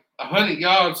like 100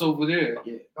 yards over there.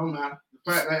 Yeah, don't matter.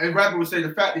 The fact, like, rapper would say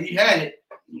the fact that he had it,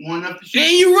 he wanted enough to shoot.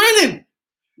 And you running?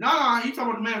 No, he talking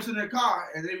about the man was sitting in the car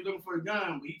and they were looking for the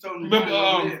gun, but he told him.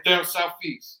 Remember, down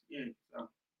Southeast. Yeah. So.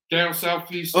 Down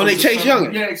Southeast. Oh, they chased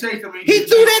Youngin. Yeah, they chased him. He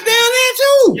threw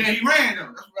that down there too. Yeah, he ran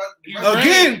though. That's right. He That's right.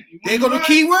 Again, When they you go to run-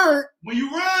 key word. When you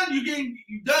run, you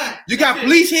done. You got That's it.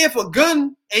 police here for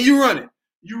gun and you running.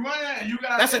 You run and you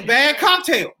got. That's a bad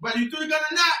cocktail. But you threw the gun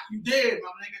or not, you dead, my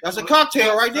nigga. That's a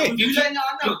cocktail right there. So you letting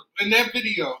y'all know. In that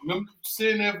video, remember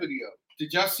seeing that video?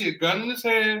 Did y'all see a gun in his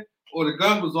hand, or the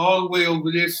gun was all the way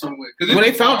over there somewhere? When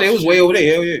they found it, it was way over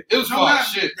there. Hell yeah. It was No, far not-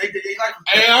 shit. They like.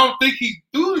 And I don't think he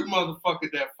threw the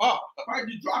motherfucker that far,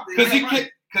 Probably just dropped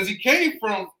it. because he came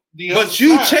from the. But other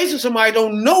you side. chasing somebody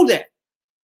don't know that.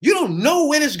 You don't know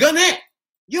where this gun at.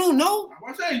 You don't know.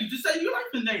 I'm saying you just say you like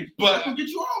the name, But- I can get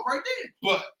you off right there.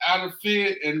 But out of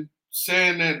fear and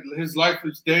saying that his life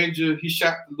is danger, he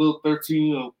shot the little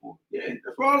 13-year-old boy. Yeah,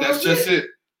 that's all. That's just it.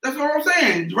 That's what I'm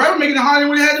saying. The rapper making it harder than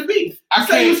what it had to be. I I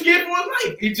say he was can't. scared for his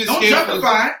life. He just Don't scared for his-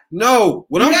 justify it. No.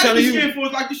 What He I'm had to telling be you, scared for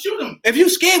his life to shoot him. if you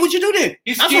scared, what you do then?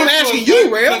 He's That's what I'm scared for asking his you,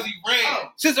 life Rail. because he ran. Oh,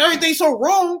 Since everything's so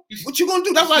wrong, He's- what you gonna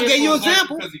do? That's why I He's gave you an scared for his life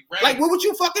example. because he ran. Like, what would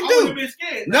you fucking I would have do? been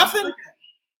scared. Nothing? Look at that.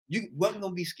 You wasn't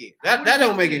gonna be scared. That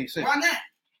don't make any sense. Why not?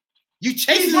 You He's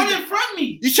chasing running from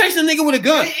me. you chasing a nigga with a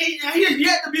gun. He had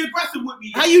to be aggressive with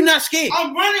me. How you not scared?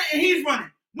 I'm running and he's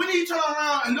running. When did he turn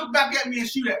around and look back at me and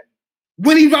shoot at me?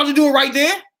 When he about to do it right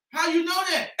there? How you know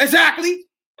that? Exactly.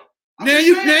 I'm Now just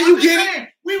you saying, now I'm you just get it. saying.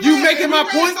 We You ran- making we my ran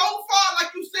point? so far,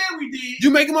 like you said we did. You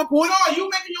making my point? No, you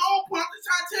making your own point. I'm just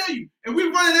trying to tell you. And we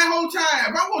running that whole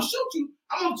time. If I'm gonna shoot you,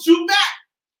 I'm gonna shoot back.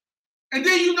 And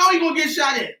then you know you're gonna get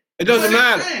shot at. It doesn't But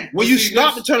matter. man, When you see,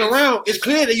 stop to turn it's- around, it's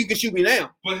clear that you can shoot me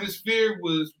now. But his fear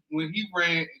was when he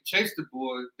ran and chased the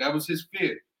boy, that was his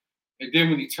fear. And then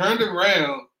when he turned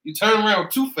around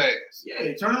too fast.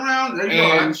 Yeah, turn around. There you go.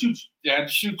 And- I can shoot you. They had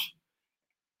to shoot you.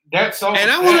 That's all. And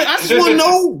I just want to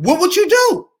know, what would you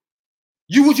do?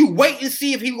 Would you wait and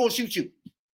see if he was gonna shoot you?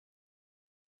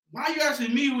 Why you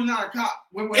asking me who's not a cop?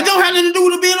 It don't have nothing to do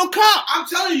with being a cop. I'm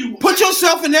telling you. Put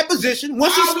yourself in that position.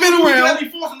 Once you I spin will use around, deadly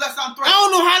force unless I'm I threatened.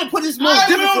 don't know how to put this more I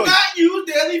difficult. will not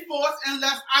use deadly force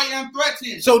unless I am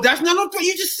threatened. So that's not no threat.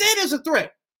 You just said it's a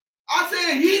threat. I'm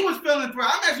saying he was feeling threat.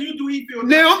 I'm asking you, do he feel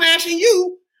Now I'm asking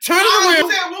you, turn it I around.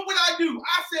 said, what would I do?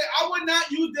 I said I would not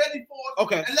use deadly force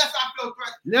Okay. unless I feel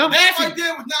threatened. Now I'm That asking. right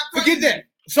there was not Forget threatening.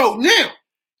 that. So now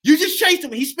You just chased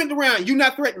him. He spun around. You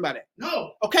not threatened by that.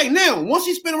 No. Okay, now once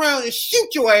he spin around and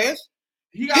shoot your ass,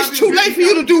 it's too late for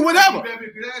you to do whatever.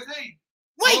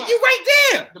 Wait, you right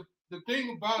there. The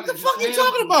thing about what the fuck you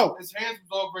talking about? His hands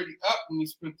was already up when he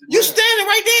spent the You standing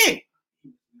right there.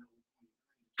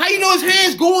 How you know his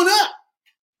hands going up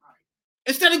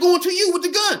instead of going to you with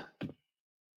the gun?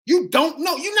 You don't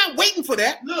know. You're not waiting for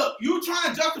that. Look, you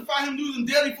trying to justify him using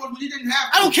deadly force when he didn't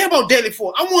have to. I don't care about deadly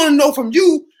force. I want to know from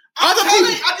you. Other people.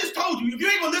 I just told you. If you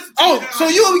ain't gonna listen to me, so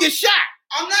you gonna get shot?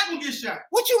 I'm not gonna get shot.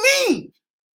 What you mean?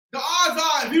 The odds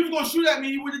are, if he was gonna shoot at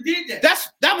me, he would have did that.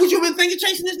 That what you been thinking,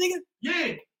 chasing this nigga?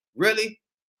 Yeah. Really?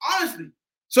 Honestly.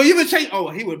 So you been chasing? Oh,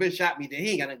 he would have been shot me. Then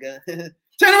he ain't got a gun.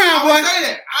 Turn around, boy. I say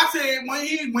that. I said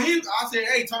I said,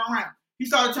 hey, turn around. He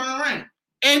started turning around.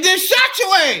 And then shot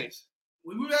your ass.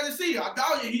 We would have to see. I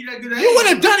doubt he that good at You would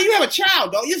have done it. You have a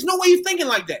child, dog. There's no way you're thinking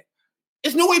like that.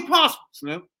 It's no way possible,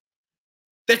 Slim.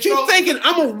 That you thinking,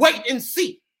 I'm going to wait and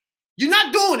see. You're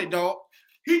not doing it, dog.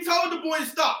 He told the boy to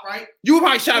stop, right? You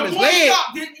probably shot him in his leg.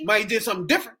 Stopped, didn't he? But he did something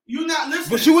different. You're not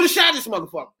listening. But you would have shot this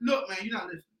motherfucker. Look, man, you're not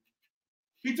listening.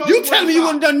 He told you telling me you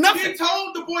wouldn't done nothing. He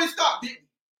told the boy to stop, didn't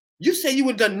he? You say you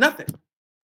would have done nothing.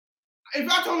 If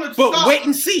I told him to stop. But wait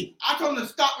and see. I told him to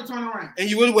stop and turn around. And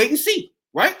you would wait and see,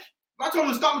 right? If I told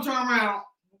him to stop and turn around,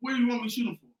 what do you want me to shoot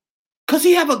him for? Because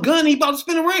he have a gun and he about to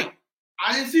spin around.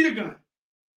 I didn't see the gun.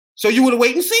 So you would have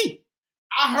wait and see.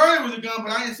 I heard it was a gun,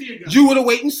 but I didn't see a gun. You would have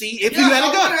wait and see if you had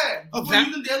a gun.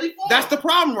 Using that's the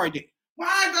problem right there.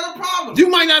 Why is that a problem? You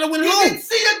might not have went home. You didn't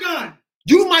see a gun.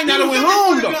 You might not have went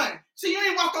home, though. Gun. See, you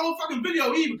ain't watched the whole fucking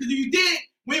video either, because if you did,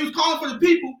 when he was calling for the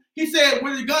people, he said,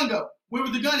 where did the gun go? Where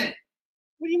was the gun at?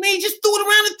 What do you mean? He just threw it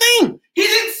around the thing. He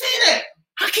didn't see that.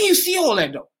 How can you see all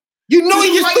that, though? You know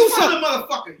he just threw something.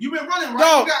 Motherfucker. You been running, right?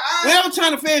 Dog, whenever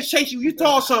time the fans chase you, you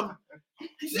toss something.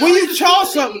 When you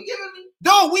toss something,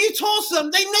 dog, when you toss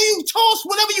something, they know you tossed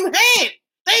whatever you had.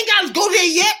 They ain't got to go there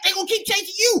yet. They gonna keep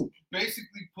chasing you.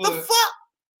 Basically the fuck?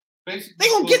 They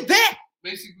gonna get that.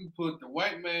 Basically put the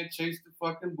white man chase the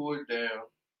fucking boy down.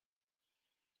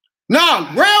 No,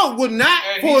 Rel would not,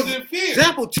 for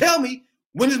example, tell me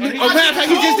when this matter of fact,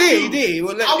 he just did. He did. He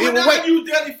would I would not use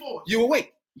deadly force. You will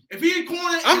wait. If he in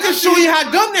corner, I'm just showing you how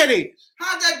dumb that is.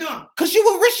 How's that dumb? Because you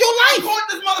will risk your life. I caught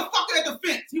this motherfucker at the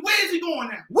fence. Where is he going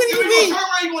now? What do you He mean? turn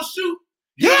around, he gonna shoot.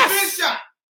 Yes. He would have been shot.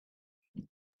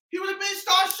 He would have been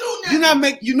start shooting at you're not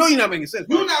making. You know you're not making sense.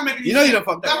 You're not making. You know you done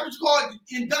fucked up. That's what you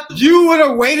call inductive. You would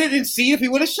have waited and see if he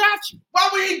would have shot you. Why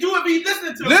would he do it if he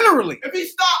listening to Literally. If he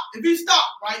stopped,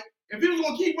 right? If he was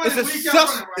gonna keep running,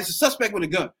 it's a suspect with a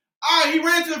gun. All right, he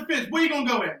ran to the fence. Where you gonna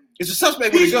go at? It's a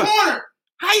suspect with a gun. He's cornered.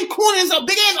 How you cornered? It's a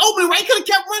big ass opening, right? He could have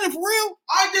kept running for real.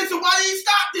 I did, so why did he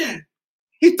stop then?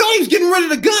 He thought he was getting rid of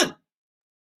the gun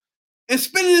and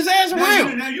spinning his ass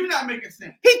around. Now you're not making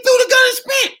sense. He threw the gun and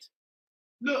spent.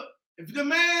 Look, if the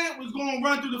man was gonna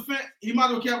run through the fence, he might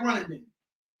have kept running then.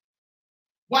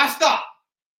 Why stop?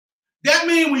 That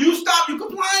means when you stop, you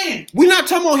complying. We're not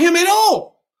talking about him at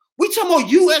all. We're talking about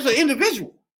you as an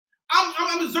individual.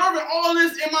 I'm observing all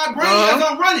this in my brain as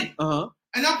I'm running.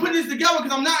 And I'm putting this together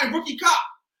because I'm not a rookie cop.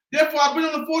 Therefore, I've been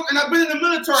on the force and I've been in the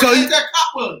military as that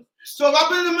cop was. So if I've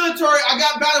been in the military, I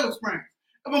got battle experience.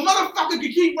 If a motherfucker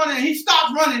can keep running and he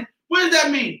stops running, what does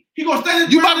that mean? He gonna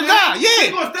stand his ground? You about to die, yeah.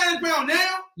 He gonna stand his ground now?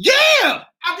 Yeah.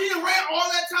 After you ran all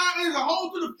that time and there's a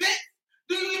hole through the fence,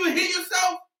 do you even hit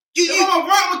yourself? If I'm gonna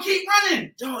run, I'm gonna keep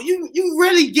running. Yo, you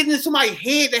really getting in somebody's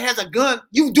head that has a gun?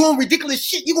 You doing ridiculous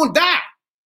shit? You gonna die?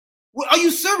 Well, are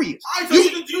you serious? Right, so you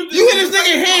hit this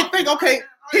nigga head and think, okay,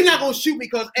 he's not gonna shoot me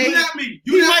because he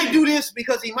might do this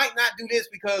because he might not do this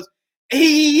because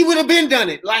he would have been done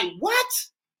it. Like what?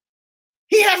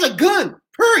 He has a gun.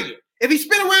 Period. If he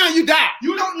spin around, you die.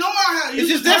 You don't know how. It's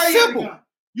just that simple.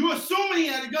 You assuming he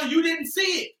had a gun. You didn't see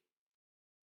it.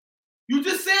 You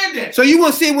just said that. So you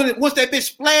want to see it once that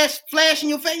bitch flash in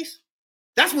your face?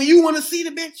 That's when you want to see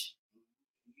the bitch.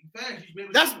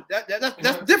 That's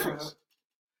the difference.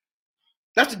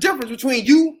 That's the difference between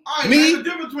you, me, and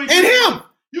him.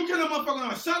 You kill a motherfucker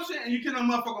on assumption, and you kill a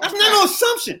motherfucker on That's not no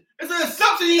assumption. It's an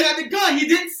assumption he had the gun. He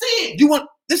didn't see it.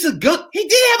 This is a gun? He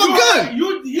did have a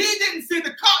gun. He didn't see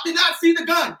the cop. Did not see the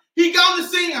gun. He got on the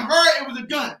scene and heard it was a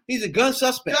gun. He's a gun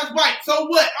suspect. That's right. So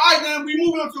what? All right, then we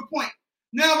moving on to a point.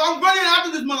 Now, if I'm running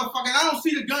after this motherfucker and I don't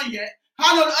see the gun yet,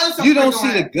 how do the other suspect? You don't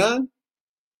see the gun?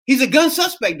 He's a gun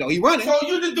suspect, though. He running. So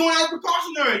you just doing that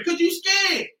precautionary because you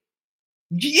scared.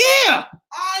 Yeah. All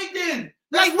right, then.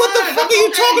 Like, what the fuck are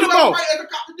you talking about? Right as a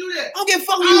cop to do that. I don't give a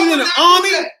fuck if you in the army.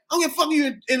 I don't give a fuck if you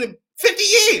in the 50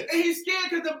 years. And he's scared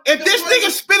because if this nigga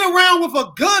spin around with a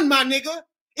gun, my nigga,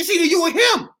 it's either you or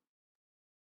him.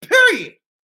 Period.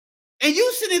 And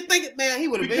you sitting there thinking, man, he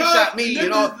would have been Because shot me this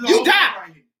and all. is the You whole die. point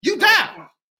right here. You That's die. the point.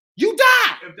 You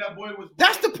die. If that boy was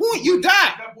That's the point. You if die.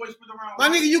 that boy spit around My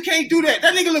white, nigga, you can't do that.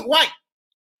 That nigga look white.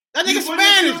 That nigga You wouldn't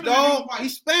Spanish, feel the nigga dog. white.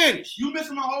 He's Spanish. You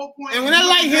missing my whole point. And when you that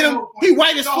light missing hit that him, whole point. he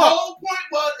white as The fuck. whole point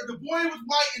was if the boy was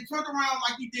white and turned around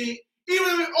like he did,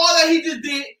 even with all that he just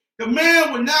did, the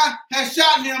man would not have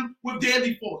shot him with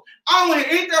deadly force. I don't want to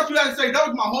hear anything else you have to say. That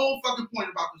was my whole fucking point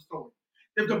about the story.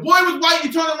 If the boy was white,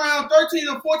 he turned around 13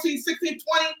 or 14, 16,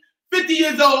 20, 50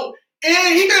 years old,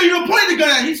 and he didn't even point the gun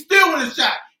at him. He still would have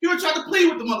shot. He would try to plead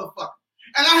with the motherfucker.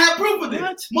 And I have proof of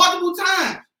this multiple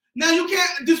times. Now you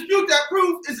can't dispute that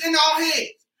proof is in our heads.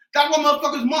 That's what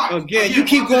motherfuckers mark. Again, you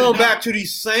keep going back to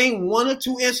these same 1 or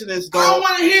 2 incidents, I don't dog,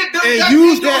 want to hear them and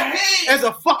use in your that head. as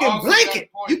a fucking Also got blanket.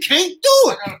 a point. You can't do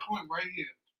I it. got a point right here.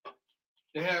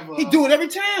 They have He do it every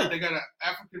time. They got an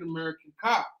African American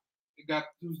cop.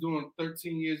 Who's doing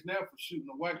 13 years now for shooting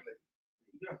a white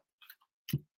lady.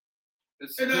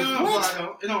 It don't apply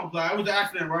though. It don't apply. It was an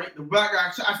accident, right? The black guy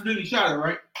accidentally shot her,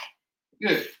 right?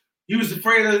 Yeah. He was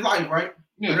afraid of his life, right?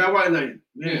 Yeah. For that white lady.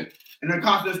 Yeah. And the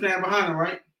cops didn't stand behind him,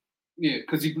 right? Yeah,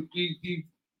 because he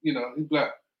you know, he's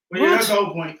black. But yeah, that's the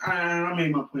whole point. I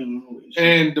made my point on the whole issue.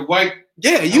 And the white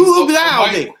Yeah, you will be out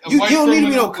white- there. a You white don't need to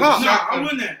be no criminal cop. was Nah, shot I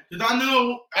wouldn't have. Because I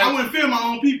know I wouldn't fear my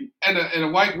own people. and a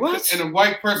white What? and a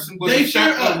white person with They a fear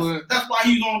shotgun us. would That's why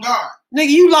he's on guard. Nigga,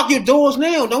 you lock your doors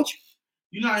now, don't you?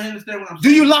 You not understand what I'm Do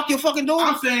saying? you lock your fucking doors?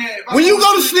 I'm saying if When I you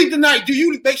go to sleep tonight, do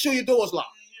you make sure your door's locked?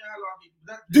 Yeah,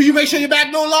 I lock it. Do you make sure your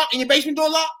back door locked and your basement door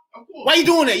locked? Of course. Why you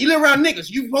doing that? You live around niggas.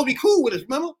 You supposed to be cool with us,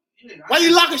 remember? Yeah, Why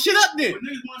you locking shit up then? But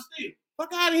niggas want to steal.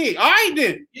 Fuck out of here. All right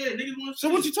then. Yeah, niggas want to So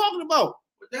steal. what you talking about?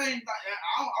 But that ain't like,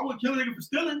 I would kill a nigga for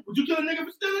stealing. Would you kill a nigga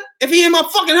for stealing? If he in my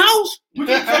fucking house, Would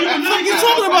you, so you would What literally you kill a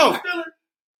talking motherfucker about? for stealing?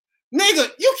 nigga,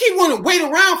 you keep wanting to wait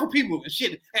around for people and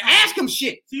shit and ask them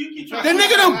shit. See, you keep trying The to-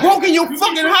 nigga done broke in your You keep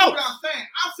fucking trying to house. what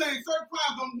I'm saying certain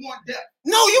crimes don't warrant death.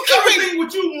 No, you keep waiting. Everything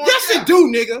what you want. Yes, death. it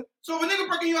do, nigga. So if a nigga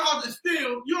break in your house and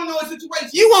steal, you don't know his situation.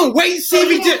 You want to wait and see so if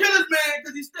you he want to just. kill this man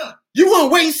because he's stealing. You want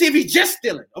to wait and see if he's just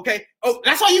stealing, okay? Oh,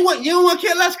 that's all you want. You don't want to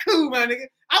kill us, cool, my nigga.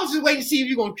 I was just waiting to see if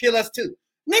you're gonna kill us too,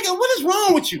 nigga. What is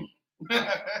wrong with you? I mean,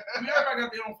 everybody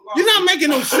got their own philosophy. You're not making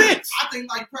no sense. I think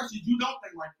like Precious. You don't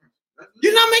think like Precious.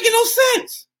 You're not making no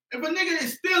sense. If a nigga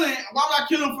is stealing, why would I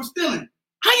kill him for stealing?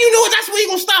 How you know that's where you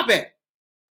gonna stop at?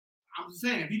 I'm just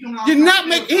saying, if he coming out, You're not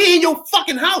making. He in your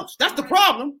fucking house. That's the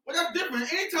problem, Well, that's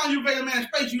different. Anytime you invade a man's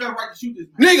space, you have a right to shoot this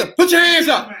man. nigga. Put your hands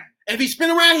Shoot up. this man. If he spin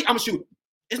around, I'm gonna shoot him.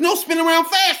 There's no spin around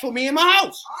fast for me in my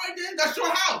house. All right, then that's your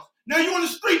house. Now you on the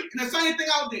street, and the same thing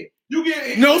out there. You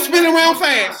get No spin around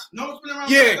fast. No spin around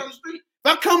Yeah. fast on the street.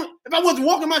 If I wasn't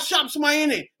walking my shop, somebody in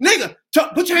there, nigga,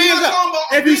 put your hands We're not up. talking about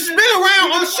If you business. spin around, We're I'm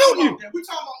not gonna talking shoot you. about that. We're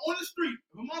talking about on the street.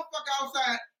 If a motherfucker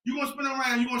outside, you gonna spin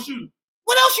around, you gonna shoot him.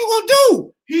 What else you gonna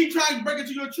do? He trying to break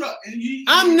into your truck, and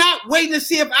I'm not waiting to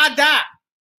see if I die.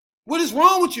 What is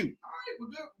wrong with you? All right, well,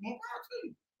 good. More power to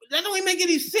you. That don't even make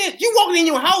any sense. You walking in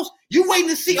your house, you waiting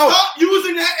to see. Oh, Stop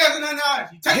using that as an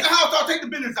analogy. Take the house out, take the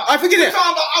business out. I forget We're it.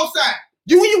 talking about outside.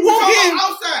 You when you We're walk talking in,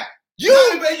 about outside. you You're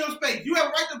not invading your space. You have a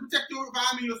right to protect your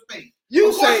environment, your space. you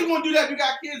Of course say you're gonna do that. If you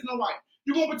got kids, no wife.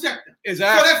 You're gonna protect them. So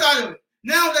exactly. that's out of it.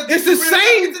 Now that It's the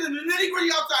same. It's the nitty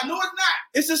gritty outside. No, it's not.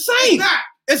 It's the It's same. not.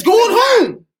 It's going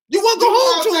home. You want to go You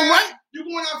home to him, outside, right? You're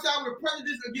going outside with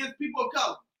prejudice against people of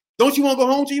color. Don't you want to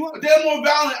go home to you? But they're more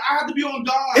violent. I have to be on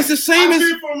guard. It's the same I as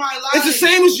fear for my life. it's the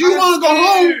same as you I'm want to go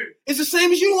home. scared. It's the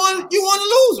same as you want to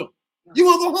lose them. You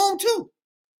want to go home too.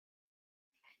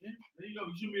 Yeah, there you go.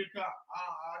 You shoot me a cop.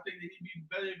 I think they need to be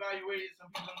better evaluated. Some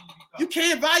people don't need to be cops. You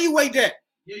can't evaluate that.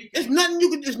 Yeah, you There's can. nothing you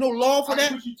can. There's no law for I can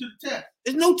that. put you to the test.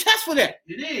 There's no test for that.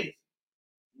 It is.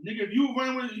 Nigga, if you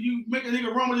run with you make a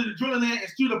nigga run with the drilling and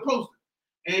shoot a poster.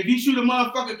 And if he shoot a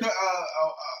motherfucker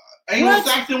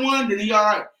Anglo-Saxon one, then he all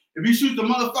right. If he shoots the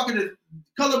motherfucker that's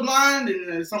colorblind, then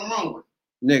there's something wrong with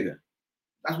it. Nigga,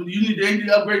 That's what you need. They need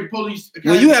to upgrade the police.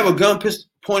 when you have a gun pistol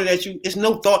pointed at you, it's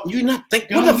no thought. You're not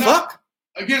thinking. What the fuck?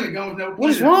 Again, the gun was never. What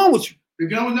is pointed at wrong with you? The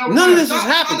gun was never. None of pointed this at. is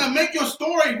Stop happening. trying to make your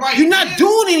story right. You're not man.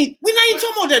 doing any. We're not even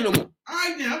talking about that no more. All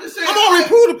right, then. I'm just saying. I'm already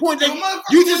proved the point If a that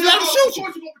motherfucker you just goes let him out, shoot of you.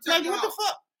 course you gonna protect Like, your what the house.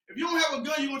 fuck? If you don't have a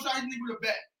gun, you're gonna try to hit nigga with a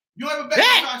bat. If you don't have a bat,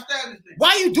 Bat? you try to stab this nigga.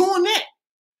 Why you doing that?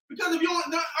 Because if you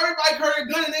don't, everybody carry a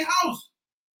gun in their house.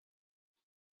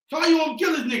 So how you gonna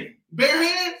kill this nigga? Bare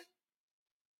hands?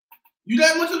 You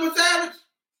that much of a savage?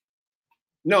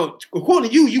 No, according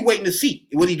to you, you waiting to see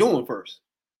what he doing first.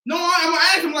 No, I'm gonna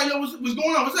ask him like, yo, what's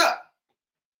going on? What's up?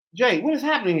 Jay, what is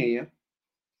happening here?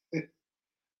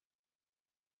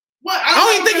 What? I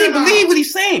don't even think he believe what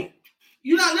he's saying.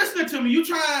 You're not listening to me. You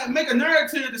try to make a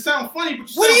narrative to sound funny, but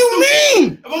What do you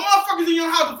mean? If a motherfucker's in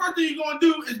your house, the first thing you're gonna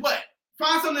do is what?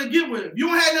 Find something to get with him. You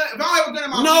don't have nothing. If I don't have a gun in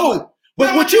my house. No.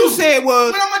 But what you said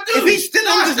was, what I'm gonna do? if he's still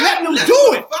on, just letting him do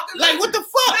it. Like, what the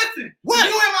fuck? Listen, What?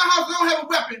 if you in my house and I don't have a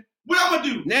weapon, what I'm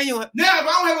gonna do? Now you. Now, if I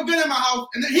don't have a gun in my house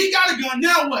and then he got a gun,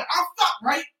 now what? I'm fucked,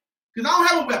 right? Because I don't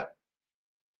have a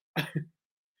weapon.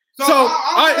 So, all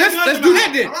right, let's do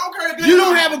that then. You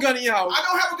don't have a gun in your house. I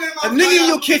don't have a gun in my house. A nigga in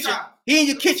your kitchen. He in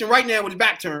your kitchen right now with his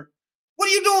back turned. What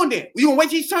are you doing there? You gonna wait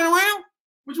till he turn around?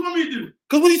 What you want me to do?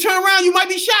 Because when he turn around, you might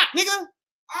be shot, nigga.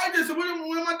 I just, what am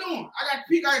I doing? I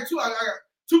got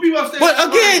two people upstairs. But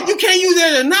again, you can't use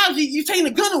that analogy. You taking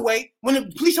the gun away when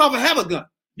the police officer have a gun.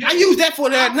 Yeah. I use that for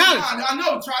the analogy. I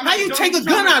know. How you take a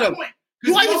gun out of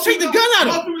it? Why you take the gun out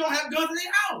of it? Most people don't have guns in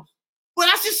their house. But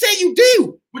I just say you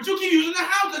do. But you keep using the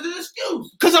house as an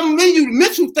excuse. Because I'm giving you the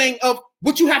mental thing of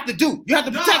what you have to do. You have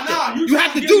to protect it. You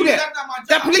have to do that.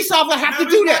 That police officer have to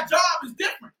do that. My job is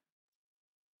different.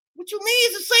 What you mean?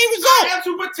 It's the same result. I have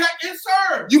to protect and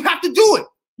serve. You have to do it.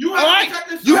 You have to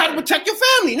protect and serve. You have to protect your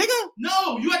family, nigga.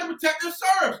 No, you have to protect and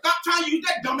serve. Stop trying to use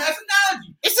that dumbass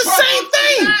analogy. It's the same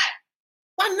thing.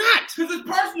 Why not? Because it's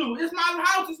personal. It's my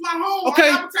house. It's my home.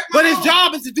 Okay, but his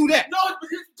job is to do that. No, it's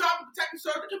his job to protect and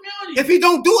serve the community. If he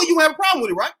don't do it, you have a problem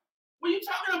with it, right? What are you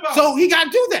talking about? So he got to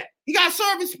do that. He got to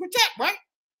serve and protect, right?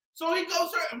 So he goes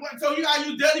serve. So you got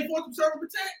to use deadly force to serve and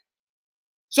protect?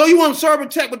 So you want to serve and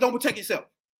protect, but don't protect yourself.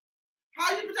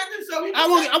 How you protect yourself?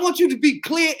 I want you to be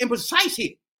clear and precise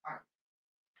here. All right.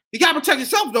 You got to protect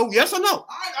yourself, though. Yes or no? All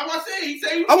right, I'm not saying. He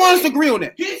said he was I want us scared. to agree on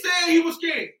that. He said he was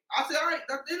scared. I said, all right,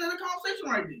 that's the end of the conversation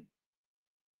right there.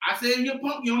 I said, you're a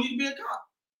punk. You don't need to be a cop.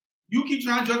 You keep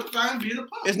trying to justify him being a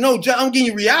punk. It's no, I'm giving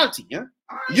you reality, yeah?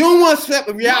 Right. You don't want to accept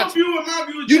reality. Your view and my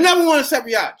view is you never want to accept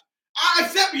reality. I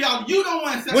accept reality. You don't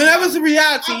want to accept Whenever reality. it's a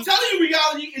reality. I'm telling you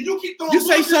reality, and you keep throwing You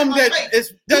say something that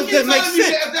doesn't make sense.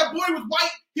 That if that boy was white,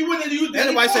 he wouldn't have used that.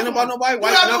 Anybody saying about nobody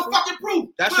white? You have no fucking proof.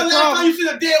 That's when the the last problem. time you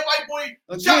seen a dead white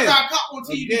boy shot by a cop on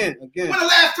TV? Again. When the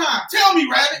last time? Tell me,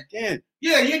 Rabbit. Again.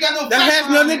 Yeah, you ain't got no. That has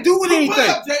nothing to do with anything. Put it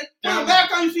up, Jay. When the last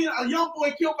time you seen a young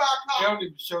boy killed by a cop?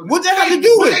 What that have to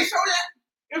do with Would they it? show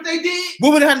that? If they did,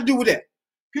 What would it have to do with that?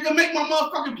 could they make my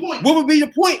motherfucking point? What would be the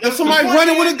point of somebody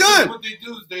running with a gun? What they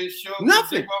do is they show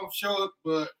nothing. They won't show it,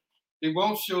 but they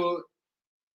won't show it.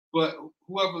 But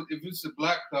whoever, if it's a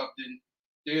black cop, then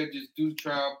they'll just do the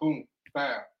trial. Boom,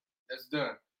 foul. That's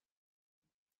done.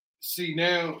 See,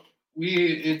 now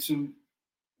we're into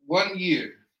 1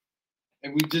 year,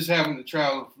 and we just having the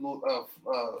trial of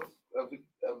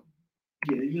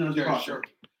yeah, you know, Jerry Sherman.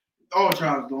 All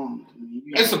trials going.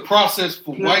 It's a process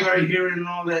for white people. Hearing and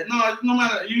all that. No, no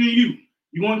matter you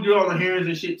want to do all the hearings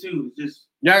and shit too. It's just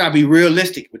y'all gotta be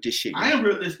realistic with this shit. I am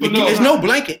realistic. But there's no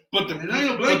blanket. But the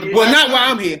blanket. Well, not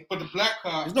while I'm here. But the black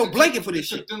cop. There's no blanket for this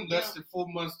shit. It took them less than 4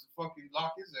 months to fucking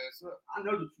lock his ass up. I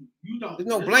know the truth. You don't. There's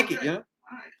no blanket, okay. yeah. All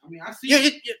right. I mean, I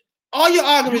see. All your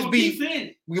arguments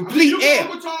be complete air.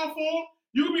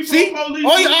 You can be see,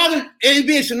 all your arguments it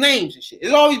be some names and shit.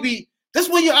 It always be. That's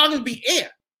when your arguments be air.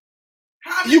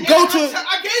 You go to.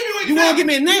 I gave you an example. You want to give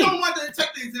me a name? You don't want to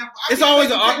take the example. It's always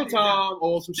an Uncle Tom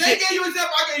or some shit. They gave you an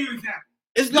example. I gave you an example.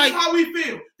 It's like this is how we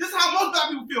feel. This is how most black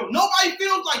people feel. Nobody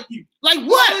feels like you. Like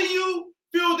what? Only you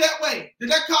feel that way.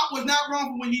 That cop was not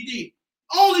wrong for what he did.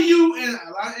 Only you and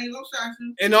a lot of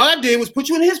Anglo-Saxons. And all I did was put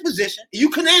you in his position. And you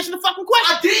couldn't answer the fucking question.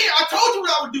 I did. I told you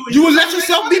what I would do. You would let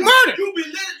yourself be murdered. You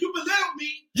belittled me.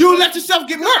 You would let yourself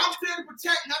get murdered. I'm there to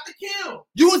protect, not to kill.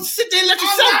 You would sit there and let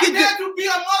yourself get killed. I'm not there to be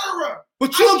a murderer.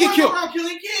 But you'll get killed. I'm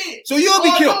killing kids. So you'll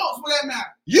be killed. Adults, for that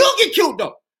matter. You'll get killed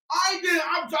though. I did.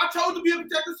 I told you to be a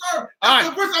protector, sir. All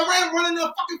right. First, I running a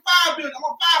fucking fire building. I'm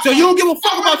a fire. So you don't give a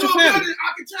fuck about your family.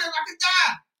 I can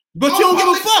die. But you don't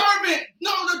give a fuck.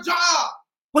 No, the job.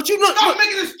 But you know. Stop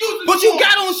making excuses. But you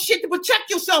got on shit to protect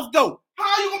yourself though. How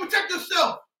are you gonna protect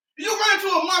yourself? You run into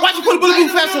a mother. Why you put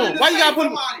bulletproof vests on? Why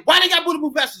they got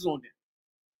bulletproof vests on there?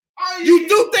 You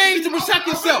do things to protect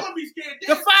yourself.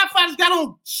 The firefighters got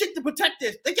on shit to protect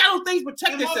this. They got on things to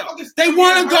protect themselves. They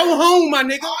want to go home, my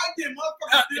nigga.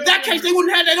 In that case, they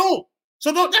wouldn't have that on.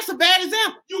 So that's a bad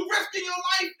example. You risking your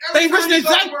life. They risking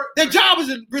their life. Their job is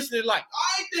risking their life. All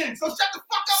right then. So shut the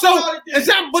fuck up about it then.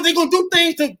 Example, but they gonna do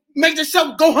things to make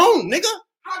themselves go home, nigga.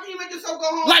 How can you make yourself go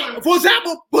home? Like, for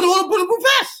example, put on a bulletproof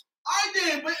vest. I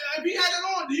did, but if he had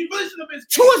it on, you really should have been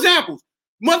scared. 2 examples.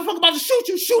 Motherfucker about to shoot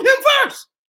you, shoot him first.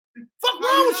 Fuck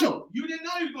wrong with you? You didn't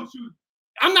know he was gonna shoot.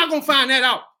 I'm not gonna find that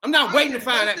out. I'm not waiting to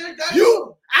find that.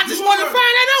 I just want to find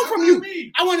that out from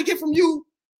you. I want to get from you.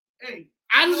 Hey,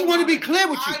 I just want to be clear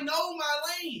with you. I know my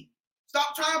lane.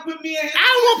 Stop trying to put me in. I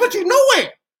don't want to put you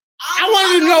nowhere. I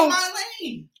wanted to know my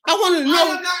lane. I wanted to know.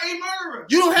 I am not a murderer.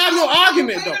 You don't have no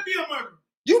argument though. To be a murderer.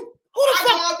 You Who the I fuck?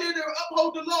 go out there to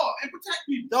uphold the law and protect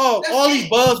people. Dog, That's all it. these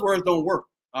buzzwords don't work.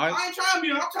 All right. I ain't trying to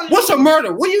be. I'm telling What's you. a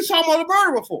murder? What are you talking about a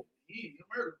murderer for? Yeah,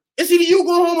 a murder. It's either you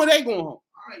going home or they going home. All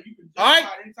right, you can All right.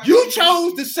 justify any type You of chose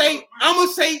thing. to say, I'm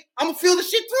gonna feel the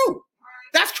shit through.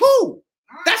 That's cool.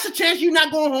 That's a chance you're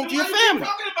not going home to your family.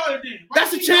 Talking about it then? Why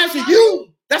That's a you chance talking of about you. it?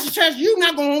 That's a chance you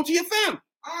not going home to your family.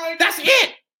 All right. That's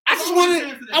it. I That's all I'm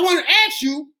saying to that. want to ask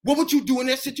you, what would you do in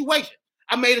that situation?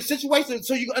 I made a situation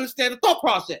so you can understand the thought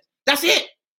process. That's it.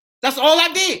 That's all I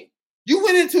did. You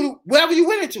went into wherever you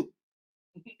went into.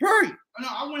 Period. No,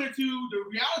 I went into the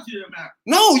reality of the matter.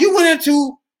 No, you went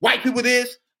into white people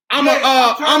this. I'm Yeah,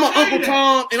 I'm trying a to tell you Uncle that.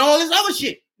 Tom and all this other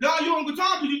shit. No, you Uncle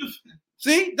Tom, you just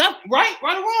See, that's right or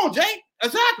wrong, Jay.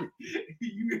 Exactly.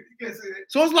 you can't say that.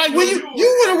 So it's like when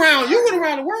you went around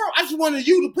the world. I just wanted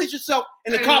you to put yourself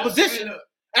in the Hey, top look, position, hey, look.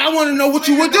 and I want to know what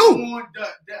you would Niggas don't do. want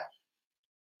death.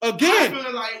 Again, I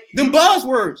feel like them you-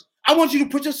 buzzwords. I want you to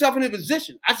put yourself in a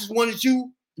position. I just wanted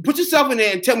you to put yourself in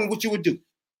there and tell me what you would do.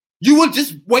 You would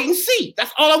just wait and see.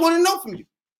 That's all I want to know from you.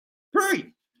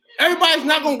 Period. Everybody's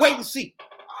not gonna wait and see. All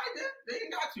right, they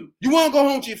ain't got to. You want to go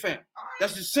home to your family. All right,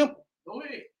 That's just simple. go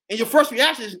ahead. And your first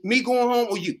reaction is me going home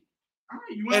or you. All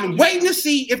right, you And want waiting to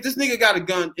see if this nigga got a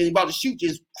gun and about to shoot you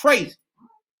is crazy.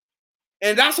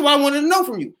 And that's what I wanted to know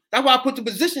from you. That's why I put the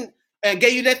position and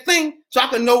gave you that thing so I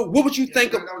could know what would you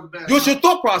think of. What's your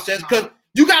thought process? Because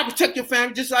you gotta protect your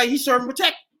family just like he's serving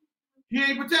protect. He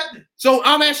ain't protected. So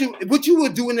I'm asking what you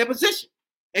would do in that position,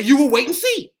 and you will wait and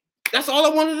see. That's all I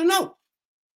wanted to know.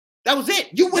 That was it.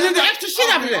 You went into extra shit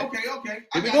after that. Okay.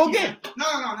 Here we I go got you, again.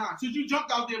 man. No. Since you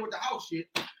jumped out there with the house shit.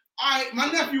 All right, my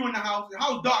nephew in the house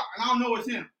dark, and I don't know it's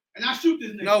him. And I shoot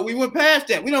this nigga. No, we went past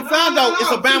that. We done found out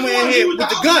it's a Bama in He here was with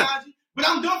the house gun. behind you, but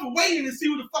I'm done for waiting to see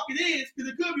who the fuck it is,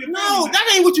 because it could be a No, family member.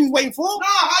 that ain't what you was waiting for. No,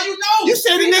 how you know? You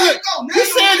said the See, nigga. there go. Now You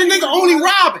said the know nigga how only you-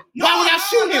 robbing. No, Why would I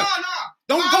shoot him? No.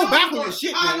 Don't How I go know back it's with a this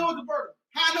shit, burger? How I man. know it's a burger?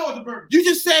 How I know it's a burger? You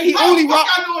just said he How only the fuck robbed.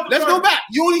 I know it's a Let's burger? go back.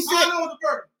 You only How I said know it's a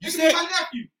burger? You It's said- my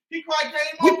nephew. He probably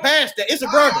came we over. passed that. It's a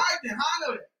All burger. right, then. How I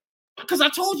know that? Because I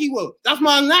told you he was. That's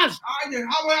my knowledge. All right, then.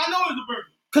 How will I know it's a burger?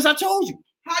 Because I told you.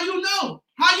 How you know?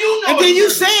 How you know? And then it's a you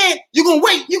burger? said you're gonna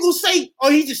wait. You're gonna say,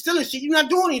 "Oh, he's just stealing shit." You're not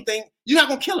doing anything. You're not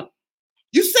gonna kill him.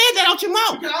 You said that out your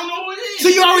mouth. Because I don't know who it is. So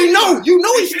you already know. You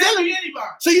know he's It can't stealing. be anybody.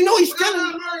 So you know he's But I'm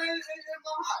stealing. not murdering in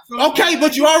my heart. So Okay,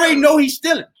 but you already know he's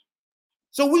stealing.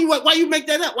 So why you make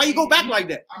that up? Why you go back like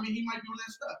that? I mean, he might be on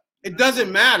that stuff. It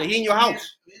doesn't matter. He in your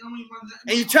house. Yeah, you know what I mean?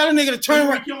 And you tell a nigga to turn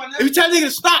around. If you tell a nigga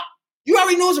to stop, you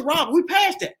already know it's a robber. We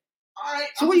passed that. All right,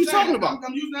 So I'm what are you saying, talking about?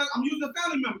 I'm using a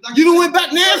family member. Like You done said, went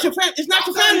back. Now it's your family. It's not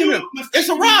your family member. It's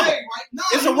a robber. No,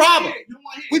 It's you a want robber. hit. You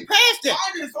want hit. We passed that.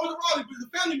 I didn't. So the robber, but it's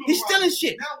a family member. He's robber. stealing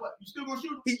shit. Now what? You still gonna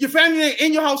shoot him? Your family ain't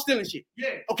in your house stealing shit. Yeah.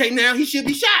 Okay, now he should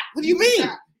be shot. What do you mean?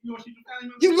 You gonna shoot your family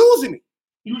member? You losing me.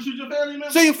 You gonna shoot your family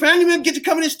member? So your family member get to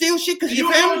come in and steal shit because And your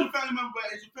you don't know family. it's your family member,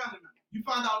 but it's your family member. You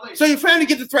find out later. So your family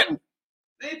get to threaten.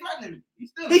 They ain't threatening me. He's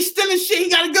stealing. He's stealing shit. He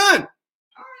got a gun.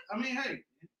 All right. I mean, hey.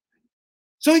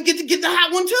 So he get to get the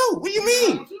hot one too. What do you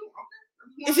mean? Okay.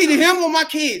 It's either him or my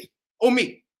kids or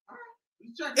me.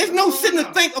 Check It's it. no What's sitting going to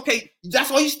on? think. Okay,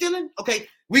 that's all you stealing. Okay,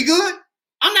 we good.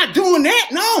 I'm not doing that.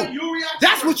 No, You react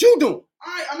that's to what it. you doing. All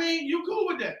right. I mean, you cool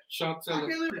with that? I can't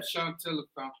live Chantella that.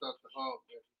 found out the hard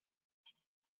way.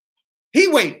 He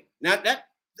waiting. Now that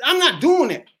I'm not doing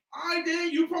that. All right,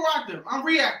 then you proactive. I'm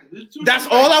reactive. It's two That's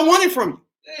different all I things. wanted from you.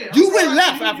 Yeah, You I'm went proactive.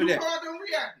 left You after that. proactive, I'm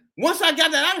reactive. Once I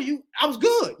got that out of you, I was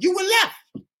good. You went left.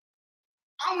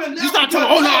 I went left. You start telling,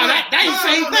 because- oh, no, that ain't the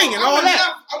same thing and I all went that.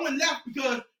 Left. I went left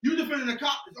because you defending the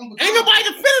cop. It's Uncle Ain't Tom. nobody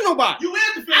defending nobody. You is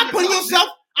defending I'm the putting cop. yourself.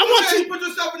 I want You you. put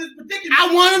yourself in this predicament.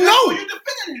 I want to That's know. why you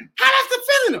defending him. How that's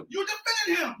defending him? You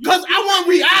defending him. Because I want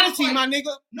reality, my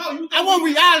nigga. No, you. I want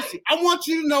reality. I want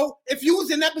you to know if you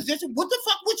was in that position, what the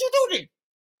fuck would you do then?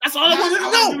 That's all I wanted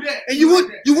to know. And you would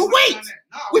wait.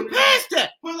 We passed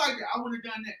that. Put it like that. I would have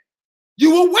done that. You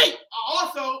will wait. I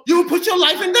also. You will put your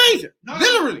life in danger. No,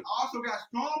 Literally. I also got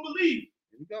strong belief.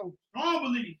 Here we go. Strong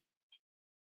belief.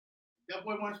 That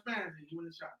boy won Spanish. He won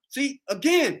the shot. See,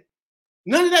 again,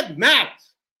 none of that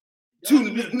matters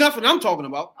to nothing I'm talking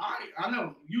about. I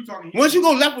know you talking. Once you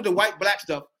go left with the white, black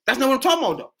stuff, that's not what I'm talking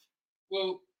about, though.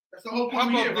 Well, That's the whole how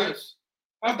point we about here, right? this?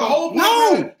 That's the whole point.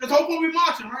 No. Right? That's the whole point we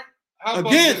marching, right? How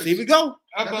about Again, this? here we go.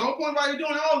 How That's the about whole point why you're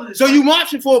doing all of this. So you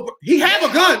marching for? He have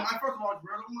a gun. First of all,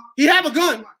 brother, He have a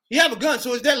gun. He have a gun.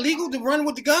 So is that legal to run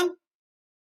with the gun?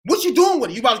 What you doing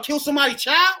with it? You about to kill somebody's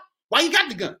child? Why you got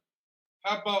the gun?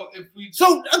 how about if we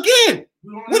So again,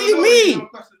 what do you mean?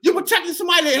 You're protecting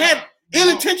somebody that had ill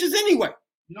No. intentions anyway.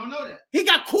 You don't know that. He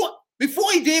got caught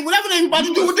before he did whatever they was about to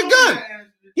You do with the assume gun. that as-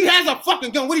 He has a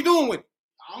fucking gun. What are you doing with it?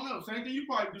 I don't know. Same thing you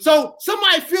probably do. So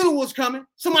somebody's funeral was coming,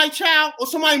 somebody's child, or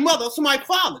somebody's mother, or somebody's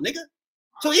father, nigga.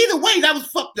 So either way, that was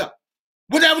fucked up.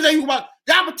 Whatever they about,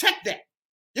 y'all protect that.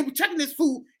 You're protecting this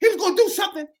food. He was gonna do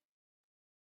something.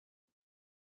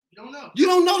 You don't know. You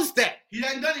don't notice that. He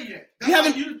hasn't done it yet.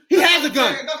 He has a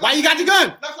gun. Why you got the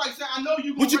gun? That's like saying, I know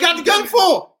you. What you got the gun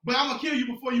for? But I'm gonna kill you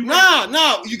before you.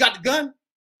 No, you got the gun.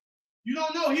 You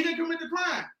don't know. He didn't commit the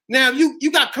crime. Now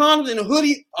you got condoms and a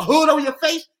hood over your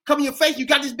face, covering your face. You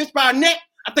got this bitch by her neck.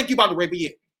 I think you about to rape her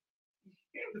yet.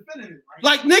 Defending it, right?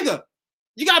 Like nigga,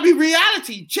 you gotta be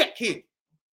reality check here.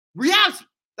 Reality.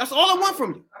 That's all I want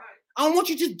from you. I don't want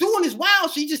you just doing this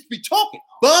wild shit. You just be talking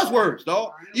buzzwords,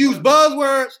 dog. Use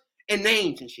buzzwords and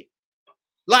names and shit.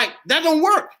 Like that don't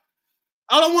work.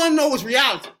 All I want to know is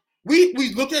reality. We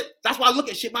look at. That's why I look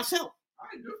at shit myself.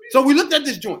 So we looked at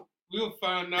this joint. We'll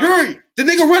find out. Period. The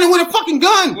nigga running with a fucking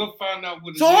gun. We'll find out.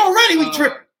 So already we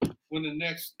tripping. When the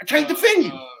next. I can't defend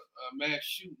you. Mass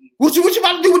shooting. What you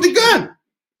about to do with the gun?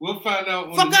 We'll find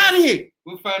out. Fuck out of here.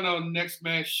 We'll find out next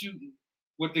mass shooting.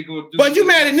 What they gonna do? But you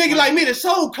mad at niggas like me that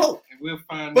sold coke. And we'll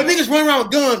find but out. Niggas run around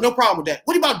with guns, no problem with that.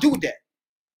 What are you about to do with that?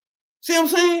 See what I'm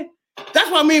saying?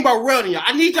 That's what I mean by running y'all.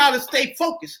 I need y'all to stay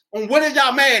focused on what is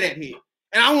y'all mad at here.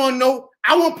 And I want to know,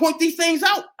 I want to point these things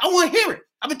out. I want to hear it.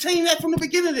 I've been telling you that from the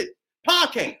beginning of the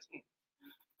podcast.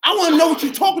 I want to know what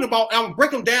you're talking about, and I'm going to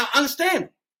break them down, understand them.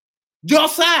 Your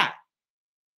side.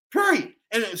 Period.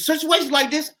 And in situations like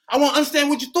this, I want to understand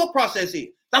what your thought process is.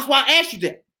 That's why I asked you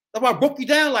that. That's why I broke you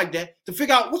down like that, to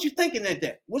figure out what you're thinking at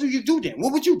that. What do you do then?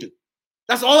 What would you do?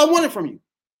 That's all I wanted from you.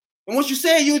 And once you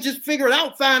said you would just figure it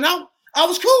out, find out, I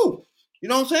was cool. You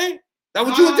know what I'm saying? That's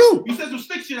what you would do. You said some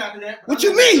stick shit after that. What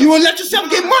you mean? You would let yourself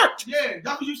get murked? Yeah,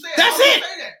 that's what you said. That's it.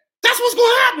 That's what's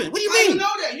going to happen. What do you mean? You know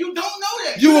that. You don't know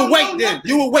that. You will wait then.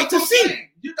 You will wait to see.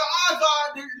 The odds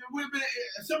are that would have been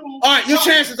a simple. All right, your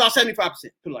chances are 75%. Put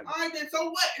it like that. All right, then so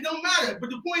what? It don't matter. But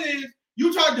the point is,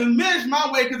 you try to diminish my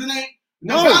way because it ain't.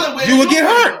 No, you will get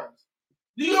hurt.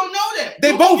 You don't know that.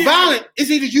 They both violent. It's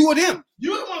either you or them.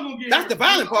 You the one gonna get hurt. That's the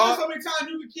violent part. So many times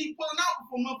you can keep pulling out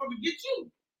before motherfucker get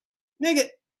you. Nigga,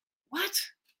 what?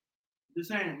 Just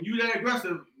saying, you that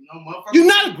aggressive, motherfucker. You're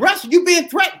not aggressive. You being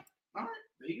threatened. All right,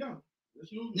 there you go.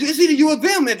 It's either you or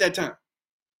them at that time.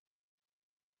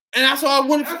 And that's all I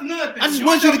wanted. I just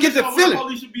want you to get the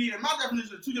feeling. Should be, in my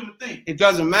definition, are two different things. It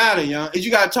doesn't matter, young.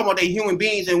 You got to talk about they human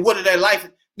beings and what are their life.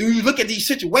 Do you look at these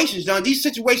situations, young? These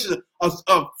situations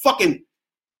are fucking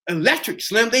electric,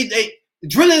 Slim. They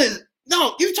drilling is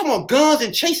no. You talking about guns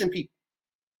and chasing people,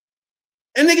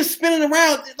 and niggas spinning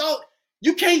around.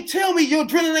 You can't tell me your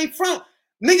adrenaline ain't front.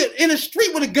 Nigga in the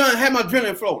street with a gun had my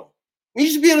adrenaline flowing. When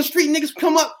you should be on the street, niggas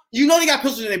come up. You know they got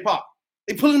pistols in their pocket.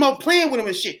 They pulling them out, playing with them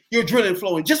and shit. Your adrenaline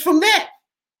flowing just from that.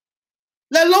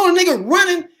 Let alone a nigga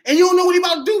running and you don't know what he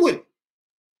about to do with it.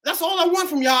 That's all I want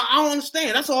from y'all. I don't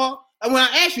understand. That's all. And when I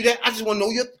ask you that, I just want to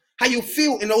know how you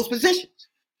feel in those positions.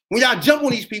 When y'all jump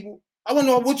on these people, I want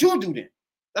to know what you'll do then.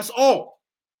 That's all.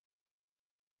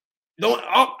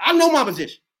 I know my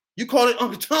position. You call it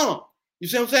Uncle Tom. You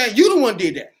see what I'm saying? You the one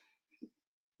did that.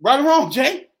 Right or wrong,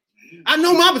 Jay? I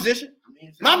know my position.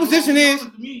 My position is,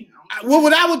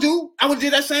 what I would do, I would do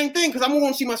that same thing because I'm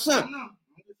going to see my son.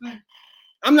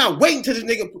 I'm not waiting till this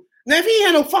nigga. Now, if he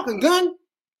had no fucking gun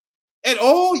at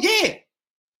all, yeah.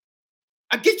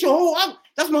 I get your whole,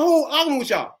 that's my whole argument with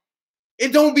y'all.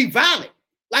 It don't be violent.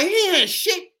 Like, he had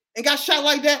shit and got shot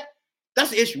like that.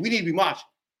 That's the issue. We need to be marching.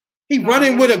 He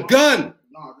running with a gun.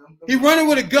 He running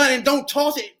with a gun and don't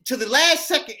toss it to the last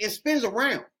second and spins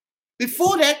around.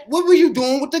 Before that, what were you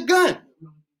doing with the gun?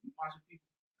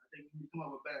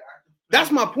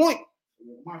 That's my point.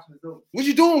 What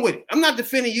you doing with it? I'm not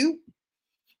defending you.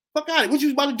 Fuck out of it. What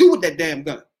you about to do with that damn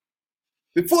gun?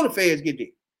 Before the feds get there.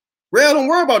 Rail, don't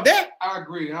worry about that. I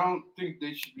agree. I don't think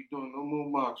they should be doing no more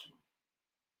marching.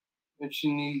 And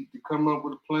she need to come up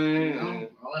with a plan.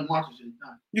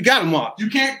 You got to march. You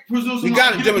can't presume. You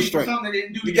got to demonstrate.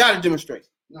 You got to demonstrate.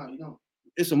 No, you don't.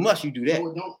 It's a must. You do that. No,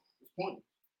 it don't. It's pointless.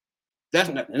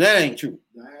 That ain't true.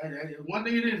 One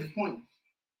thing it is pointless.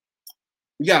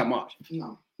 You got to march.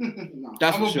 No. No.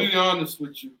 That's I'm for sure. gonna be honest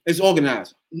with you. It's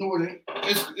organized. No, it ain't.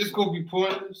 It's gonna be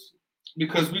pointless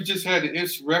because we just had the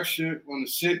insurrection on the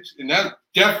 6th, and that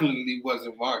definitely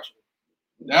wasn't marching.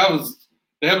 They was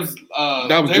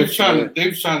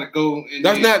trying to go.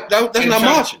 That's not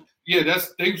marching. Yeah,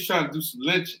 they was trying to do some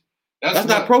lynching. That's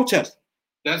not protesting.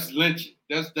 That's lynching.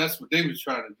 That's what they was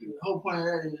trying to do. The whole point of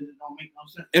that is it don't make no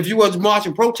sense. If you was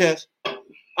marching protest, I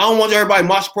don't want everybody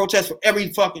marching protest for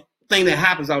every fucking thing that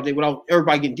happens out there without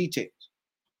everybody getting details.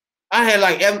 I had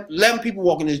like 11 people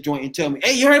walk in this joint and tell me,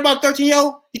 hey, you heard about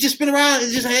 13-year-old? He just spin around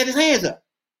and just had his hands up.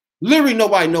 Literally,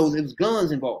 nobody knows there's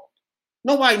guns involved.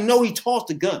 Nobody know he tossed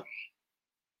the gun.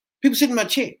 People sit in my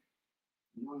chair.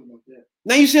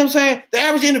 Now you see what I'm saying? The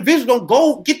average individual don't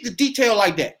go get the detail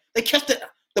like that. They catch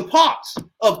the parts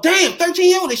of, damn,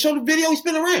 13-year-old. They show the video, he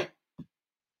spin around.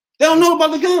 They don't know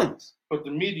about the guns. But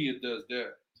the media does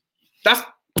that. That's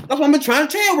what I've been trying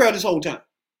to tell Rail this whole time.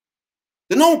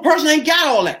 The normal person ain't got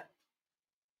all that.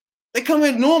 They come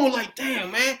in normal like,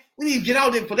 damn, man, we need to get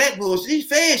out there for that bullshit. These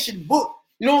fans should book.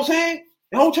 You know what I'm saying?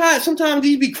 The whole time, sometimes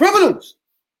these be criminals.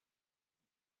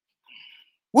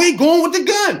 Where you going with the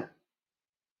gun?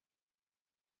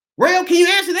 Rail, can you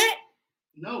answer that?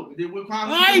 No. Then what crime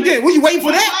I ain't did. Were you waiting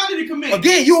for that? What crime did he commit?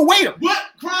 Again, you a waiter. What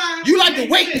crime? You like to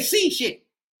wait and see shit.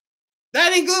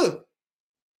 That ain't good.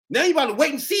 Now you about to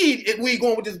wait and see where you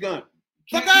going with this gun.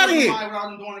 Fuck out of here.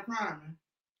 Without him doing a crime, man.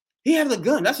 He has a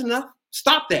gun. That's enough.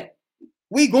 Stop that.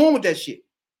 We going with that shit.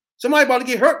 Somebody about to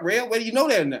get hurt, Rail. Whether you know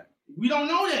that or not. We don't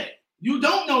know that. You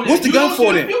don't know that. What's the you gun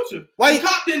for then? Why the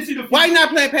cop didn't see the future? Why you not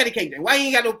playing patty cake then? Why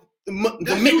you ain't got no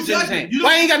mittens in his hand?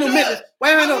 Why you ain't got no mittens?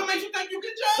 Why makes you think you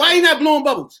can judge? Why you not blowing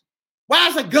bubbles? Why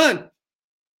is a gun?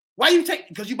 Why you take?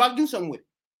 Because you about to do something with it.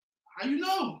 How you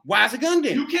know? Why is a gun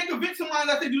then? You can't convict somebody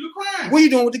unless they do the crime. What are you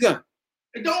doing with the gun?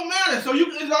 It don't matter. So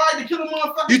it's all right to kill a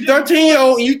motherfucker. You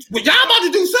 13-year-old and y'all about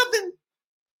to do something?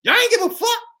 Y'all ain't give a fuck.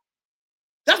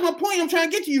 That's my point I'm trying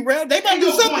to get to you, Rail. They about to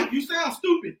do something. Point. You sound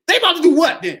stupid. They about to do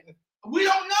what then? We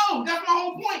don't know. That's my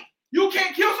whole point. You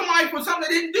can't kill somebody for something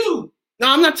they didn't do. No,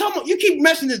 I'm not talking about, you keep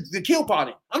messing the kill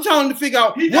party. I'm trying to figure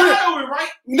out. He died over it, right?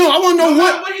 No, I want to know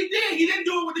what he did. He didn't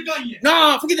do it with the gun yet.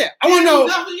 Nah, forget that. I want to know.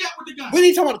 Nothing yet with the gun. We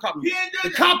ain't talking about the cop. He ain't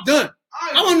done the cop done.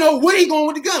 Right. I want to know where he going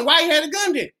with the gun. Why he had a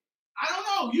gun then? I don't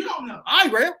know. You don't know. All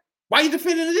right, Rail. Why you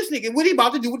defending this nigga? What he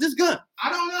about to do with this gun? I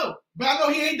don't know. But I know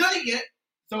he ain't done it yet.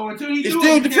 So until he do it,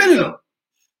 still defending him.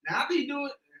 Now after he do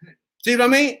it. See what I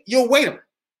mean? You'll wait him.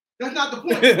 That's not the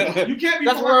point. You can't be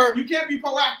proactive. You can't be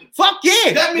proactive. Fuck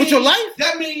yeah. That means, with your life?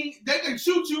 That means they can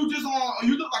shoot you just on,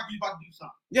 you look like you about to do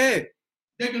something. Yeah.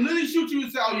 They can literally shoot you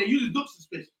and say, oh yeah, you just look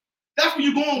suspicious. That's where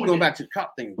you're going with Going back to the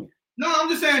cop thing again. No, I'm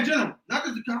just saying in general. Not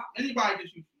just the cop. Anybody can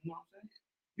shoot you. You know what I'm saying?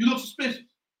 You look suspicious.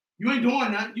 You ain't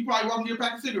doing nothing. You probably walking to your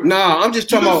pack of cigarettes. Nah, I'm just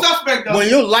talking about suspect, though. When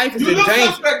your life is in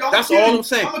danger. That's all I'm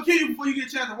saying. I'm going to kill you before you get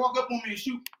a chance to walk up on me and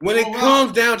shoot. When it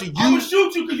comes down to you. I'm going to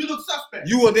shoot you because you look suspect.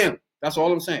 You or them. That's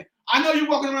all I'm saying. I know you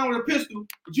walking around with a pistol,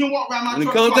 but you don't walk around my truck. When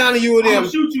it comes down to you or them. I'm going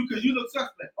to shoot you because you look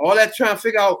suspect. All that trying to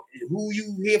figure out who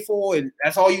you here for and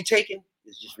that's all you taking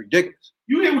is just ridiculous.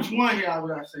 You hear what you want to hear,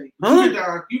 what I say.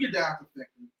 Huh? You get the after effect.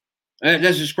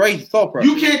 That's just crazy thought process.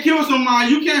 You can't kill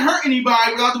somebody. You can't hurt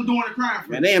anybody without them doing a crime.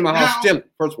 Man, they in my house stealing,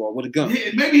 first of all, with a gun.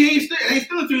 Maybe he ain't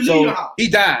stealing until you leave your house. He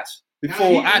dies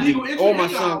before I do, or my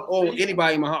son, or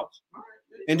anybody in my house. Right.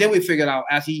 And then we figured out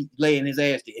as he laying his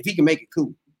ass there, if he can make it,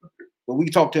 cool. But we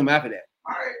can talk to him after that.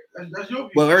 All right, that's your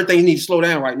view. Well, everything needs to slow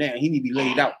down right now. He need to be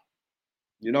laid out,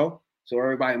 you know, so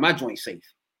everybody in my joint safe.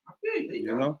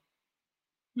 You know.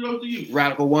 Kudos to you.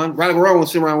 Radical one won't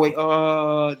sit around and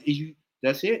wait.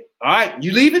 That's it. All right,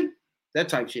 you leaving? That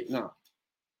type of shit. No.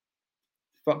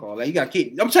 Fuck all that. You got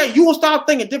kids. I'm telling you, you will start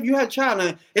thinking different. You had a child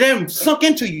now. It ain't sunk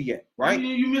into you yet, right?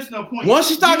 You missed no point. Once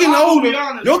you start getting older,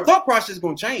 your thought process is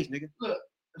gonna change, nigga. Look,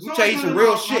 I'm tell you some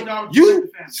real shit.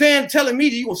 You telling me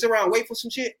that you gonna sit around and wait for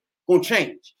some shit, gonna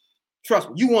change.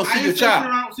 Trust me. You want to see your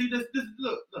child.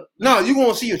 Look. No, you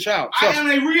want to see your child. I am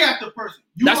a reactive person.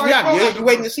 That's reactive. Yeah, you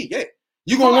waiting to see. Yeah.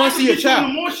 You gonna want to see your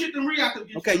child. More shit than reactive.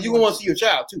 Okay, you gonna want to see your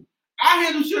child too. I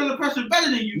handle shit under pressure better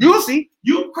than you. You'll see.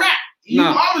 You crack.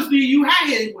 Obviously, you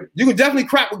high-headed with it. You can definitely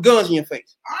crack with guns in your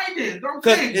face. I did.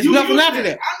 Because there's nothing after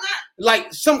that. I'm not.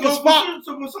 Like, something can spark,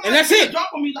 and that's it. Drop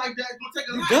on me like that, it's going to take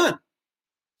a lot. You're done.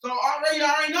 So I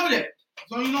already know that.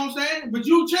 So you know what I'm saying? But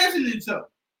you chancing it, so.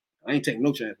 I ain't taking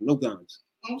no chance, no guns.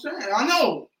 You know what I'm saying? I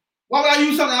know. Why would I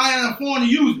use something I ain't affording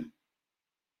to use it?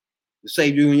 To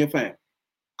save you and your family.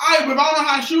 All right, but if I don't know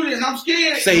how to shoot it and I'm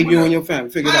scared. Save you and your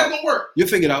family. Figure it out. How's it going to work? You'll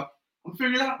figure it out. I'm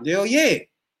figuring it out. Hell yeah.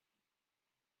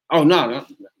 Oh, no.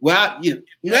 Well, the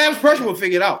average person will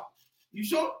figure it out. You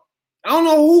sure? I don't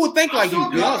know who would think like you.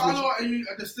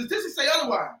 The statistics say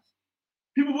otherwise.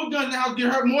 People with guns in the house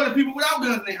get hurt more than people without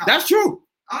guns in their house. That's true.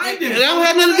 I ain't there. That don't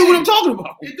have nothing to do with what I'm talking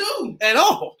about. It do. At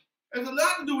all. There's a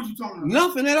lot to do with what you're talking about.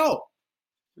 Nothing at all.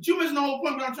 But you missing the whole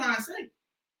point of what I'm trying to say.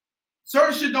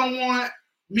 Certain shit don't want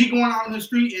me going out in the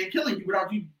street and killing you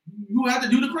without you. You have to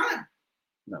do the crime.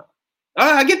 No.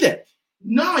 I get that.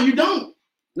 No, you don't.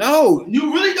 No.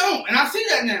 You really don't. And I see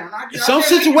that now. Some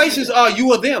situations are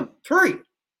you or them. Period.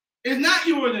 It's not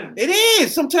you or them. It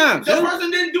is sometimes. The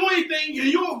person didn't do anything and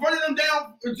you were running them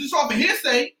down just off of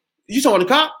hearsay. You saw the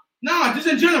cop? No, just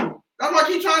in general. That's what I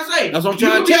keep trying to say. That's what I'm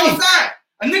trying to tell you.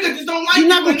 A nigga just don't like You're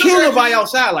not you gonna kill nobody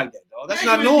outside like that, dog. That's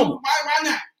not normal. Why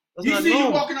not? That's He not see you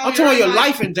normal. walking out I'm talking about here your like-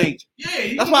 life in danger.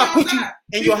 Yeah, That's why I put you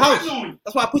in your house. On you.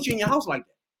 That's why I put you in your house like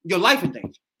that. Your life in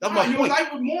danger. That's my Your point.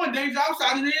 life was more in danger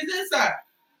outside than it is inside.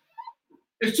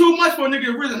 It's too much for a nigga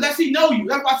to risk unless he know you.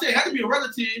 That's why I said it has to be a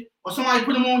relative or somebody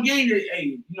put him on game that, hey,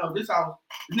 you know, this house,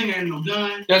 this nigga ain't no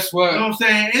gun. That's what. You know what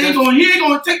I'm saying? He ain't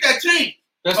gonna take that chance.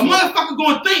 That's a motherfucker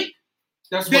gonna think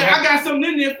that's that what I got something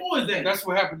in there for his ass. That's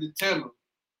what happened to Taylor.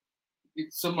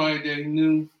 It's somebody that he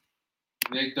knew.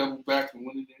 They doubled back and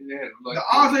went in there. Like, the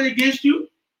odds ain't against you.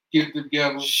 Get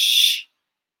together. Shh.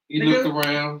 He Nigga, looked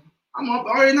around. I'm up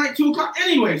already night 2 o'clock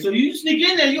anyway. So you sneak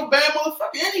in there, you're a bad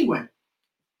motherfucker anyway.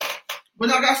 But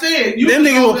like I said, you them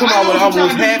niggas will come out with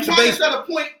almost half the base. At a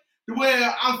point to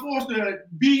where I'm forced to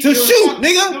be to shoot,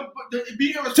 nigga.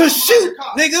 To shoot,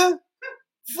 nigga.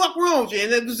 Fuck wrong with you?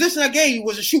 And the position I gave you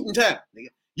was a shooting time, nigga.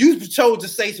 You chose to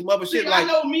say some other shit like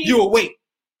you awake.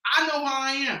 I know how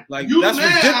I am. Like you that's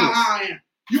mad ridiculous. How I am.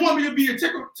 You want me to be a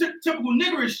typical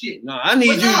niggerish shit? No, I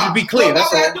need you to be clear.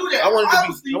 That's all. I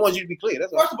want you to be clear.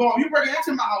 That's all. First of all, if you breaking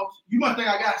into my house, you must think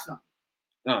I got something.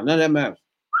 No, none of that matters.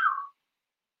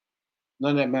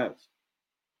 None of that matters.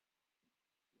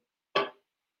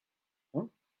 Huh?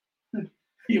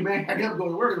 Yeah, man, I gotta go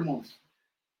to work in the morning.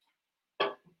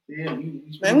 Yeah,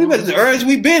 man, we better as early as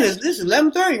we been. This is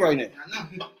 11:30 right now.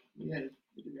 I know. Yeah,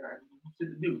 shit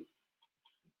to do.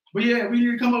 But yeah, we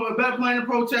need to come up with a better plan of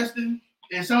protesting,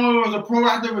 and some of us are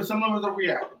proactive and some of us are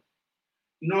reactive.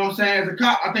 You know what I'm saying? As a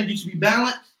cop, I think you should be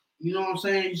balanced. You know what I'm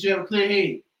saying? You should have a clear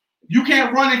head. If you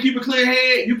can't run and keep a clear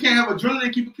head, you can't have adrenaline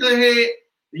and keep a clear head,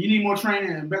 then you need more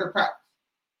training and better practice.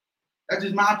 That's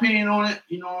just my opinion on it.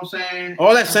 You know what I'm saying?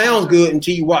 All that sounds good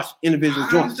until you watch individual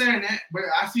joints. I understand that, but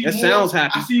I see that more, sounds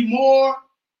happy. I see more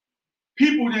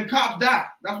people than cops die.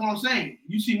 That's what I'm saying.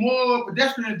 You see more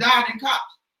pedestrians die than cops.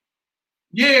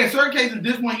 Yeah, in certain cases,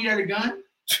 this one he had a gun,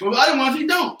 but other ones he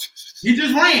don't. He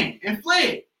just ran and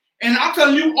fled. And I'm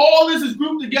telling you, all this is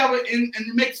grouped together and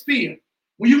it makes fear.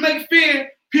 When you make fear,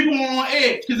 people are on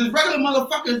edge because it's regular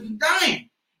motherfuckers dying.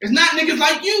 It's not niggas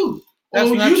like you. That's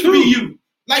or not used true. to be you.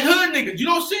 Like hood niggas. You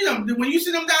don't see them. When you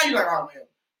see them die, you're like, oh man.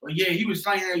 Oh yeah, he was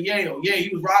slanging at Yale. Yeah, he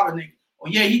was robbing niggas. Oh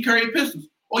yeah, he carried pistols.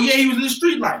 Oh yeah, he was in the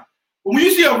street light. But when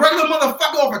you see a regular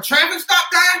motherfucker off a traffic stop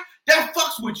dying, that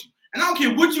fucks with you. And I don't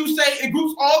care what you say, it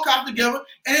groups all cops together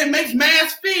and it makes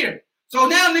mass fear. So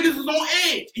now niggas is on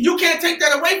edge. And you can't take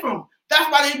that away from them. That's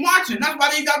why they marching. That's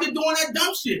why they out there doing that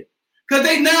dumb shit. Because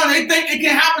they think it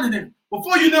can happen to them.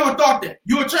 Before you never thought that.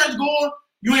 You a church goer,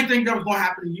 you ain't think that was going to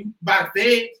happen to you by the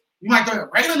feds. You might think a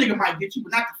regular nigga might get you,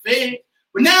 but not the feds.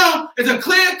 But now it's a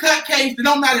clear-cut case that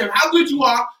don't matter how good you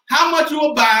are, how much you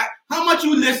abide, how much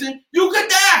you listen, you could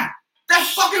die.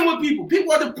 That's fucking with people.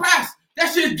 People are depressed.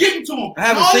 That shit's getting to them. I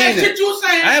haven't seen that. Shit you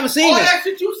saying, I haven't seen all that.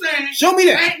 Shit you saying. Show me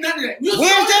that. Ain't none of that. Where's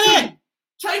that at?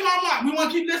 Trayvon Martin. We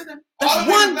want to keep listening. That's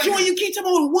one joint. You keep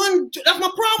talking about one. That's my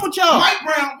problem with y'all. Mike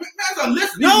Brown. That's a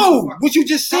listening. No, what you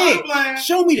just said.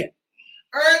 Show me that.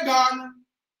 Eric Gardner.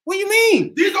 What do you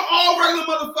mean? These are all regular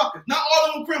motherfuckers. Not all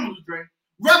of them criminals, Dre.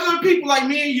 Regular people like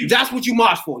me and you. That's what you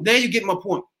march for. Now you get my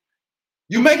point.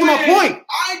 You making my point.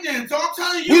 I didn't. So I'm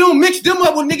telling you. We don't mix them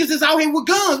up with niggas that's out here with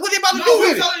guns. What they about to do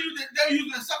with it? We're telling you that they're using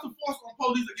excessive force on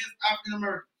police against African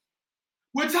Americans.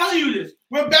 We're telling you this.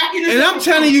 We're backing this. And I'm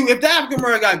telling you, if the African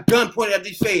American got a gun pointed at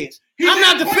these feds, I'm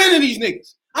not defending these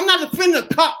niggas. I'm not defending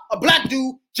a black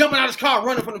dude jumping out of his car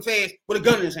running from the feds with a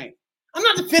gun in his hand. I'm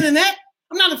not defending that.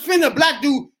 I'm not defending a black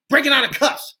dude breaking out of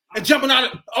cuffs and jumping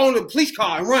out on the police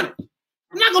car and running.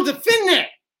 I'm not gonna defend that.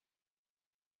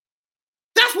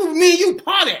 That's what me and you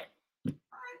part at.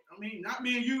 I mean, not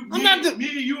me and you. I'm not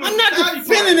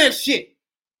defending that shit.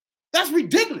 That's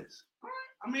ridiculous.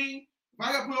 I mean, if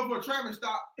I got put up for a traffic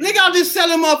stop, nigga out there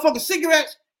selling motherfucking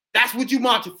cigarettes. That's what you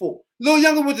marching for. Little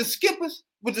younger with the skippers,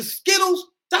 with the Skittles.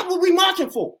 That's what we marching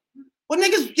for. But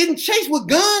niggas getting chased with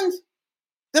guns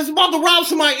that's about to rob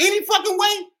somebody any fucking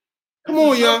way. Come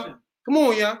on, y'all. Come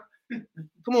on, y'all.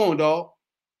 Come on, dog.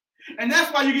 And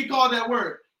that's why you get called that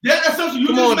word. That assumption you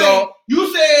Come just on, made. Dog.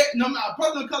 You said no, a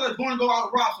person of color is going to go out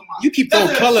and rob somebody. You keep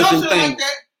throwing colors and things. Like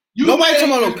that. Nobody talking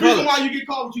about no colors. Why you get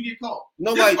called what you get called.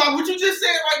 Nobody. That's why what you just said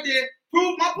right there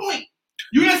proved my point.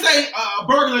 You didn't say a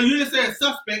burglar. You didn't say a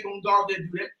suspect on dog that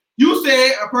do that. You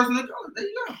said a person of color. There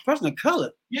you go. Person of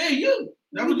color? Yeah, you.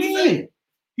 That's what you said.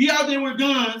 He out there with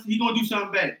guns. He gonna do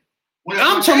something bad.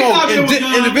 I'm talking about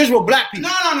individual black people.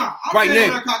 No. Right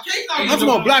now. I'm talking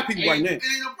about black people right now.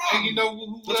 And you know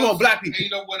who I'm talking about black people. And you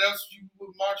know what else you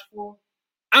would march for?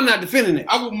 I'm not defending it.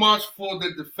 I would march for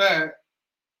the fact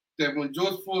that when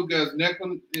George Floyd got his neck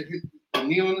on, a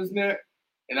knee on his neck,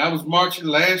 and I was marching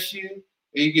last year, and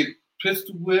you get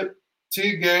pistol whipped,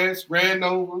 tear gas, ran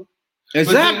over.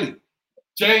 Exactly.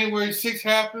 January 6th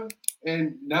happened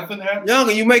and nothing happened.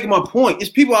 Younger, you making my point.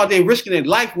 It's people out there risking their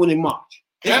life when they march.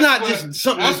 It's not just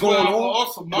something that's going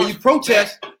on. When you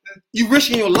protest, you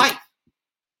risking your life.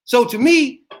 So to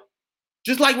me,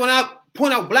 just like when I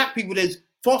point out black people that's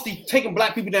falsely taking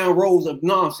black people down roads of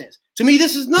nonsense. To me,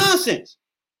 this is nonsense.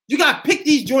 You got to pick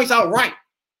these joints out right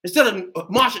instead of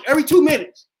marching every 2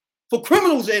 minutes for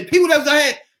criminals and people that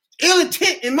had ill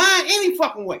intent in mind any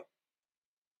fucking way.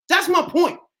 That's my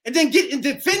point. And then get and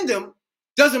defend them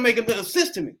doesn't make a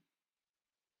sense to me.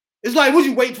 It's like, would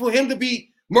you wait for him to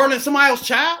be murdering somebody else's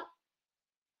child?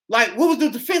 Like, what was the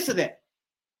defense of that?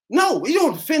 No, you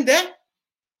don't defend that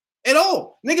at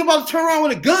all. Nigga about to turn around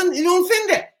with a gun, you don't defend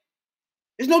that.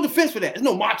 There's no defense for that. There's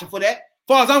no marching for that, as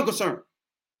far as I'm concerned.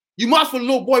 You march for the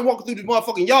little boy walking through this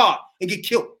motherfucking yard and get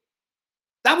killed.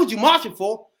 That's what you marching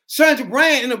for. Sandra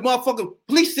Brand in the motherfucking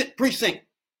police precinct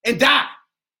and die.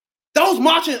 Those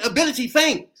marching ability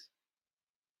things.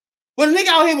 But a nigga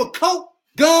out here with coke,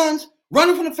 guns,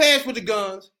 running from the feds with the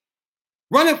guns,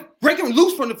 breaking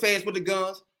loose from the feds with the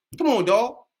guns. Come on,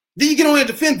 dog. Did you get on here and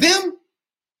defend them?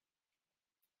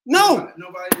 No.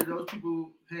 Nobody of those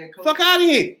people had coke. Fuck out of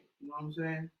here. You know what I'm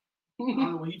saying? I don't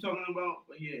know what he's talking about,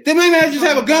 but yeah. Did my man just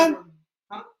have a gun?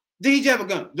 Huh? Did he just have a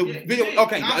gun? The video. Yeah.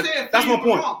 Okay, that's my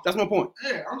point. That's my point.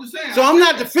 Yeah, I'm just saying. So I'm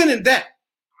not defending that.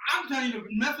 I'm telling you the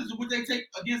methods of what they take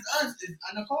against us is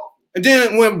uncalled. And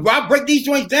then when I break these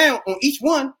joints down on each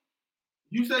one,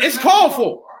 You said it's called for.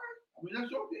 All right. I mean,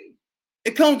 that's your thing.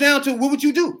 It comes down to what would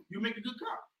you do? You make a good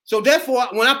cop. So therefore,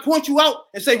 when I point you out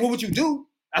and say, what would you do?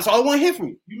 That's all I want to hear from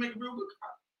you. You make a real good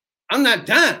cop. I'm not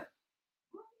dying.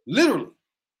 Literally.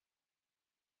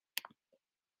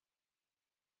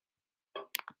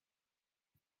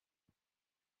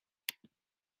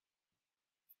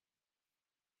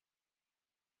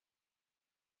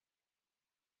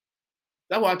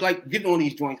 That's why I like getting on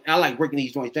these joints. I like breaking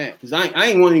these joints down because I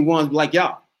ain't one of these ones like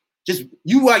y'all. Just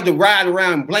you like to ride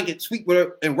around, blanket, sweep with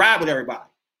her, and ride with everybody.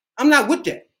 I'm not with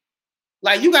that.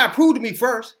 Like, you got to prove to me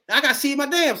first. I got to see my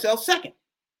damn self second.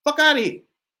 Fuck out of here.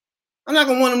 I'm not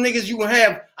going to one of them niggas you going to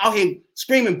have out here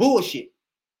screaming bullshit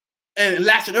and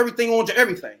latching everything onto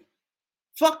everything.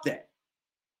 Fuck that.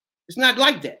 It's not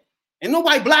like that. And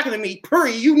nobody blacker than me,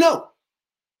 period, you know.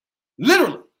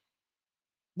 Literally.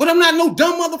 But I'm not no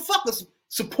dumb motherfucker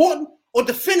supporting or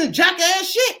defending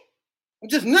jackass shit. I'm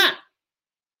just not.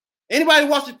 Anybody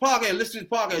watch this podcast, listen to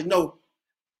this podcast, know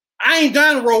I ain't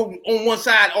down the road on one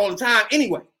side all the time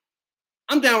anyway.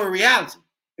 I'm down with reality.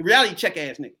 A reality check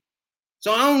ass nigga.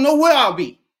 So I don't know where I'll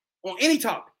be on any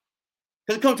topic.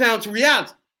 Because it comes down to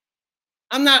reality.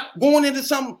 I'm not going into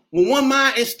something with one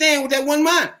mind and staying with that one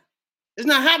mind. It's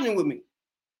not happening with me.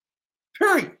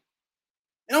 Period.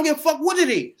 I don't give a fuck what it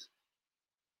is.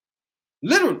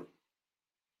 Literally.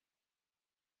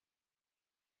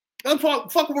 Don't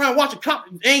fuck around watching cop.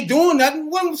 Ain't doing nothing.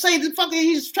 What am I saying? The fuck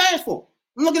he's trash for?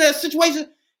 I'm looking at a situation.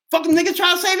 Fucking nigga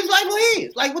trying to save his life with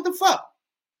his. Like, what the fuck?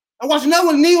 I watched another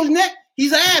one knee on his neck.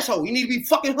 He's an asshole. He need to be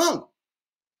fucking hung.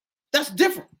 That's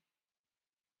different.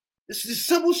 This is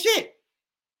simple shit.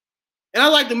 And I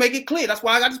like to make it clear. That's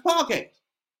why I got this podcast.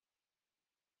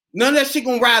 None of that shit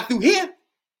gonna ride through here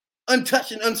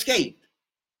untouched and unscathed.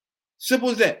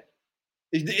 Simple as that.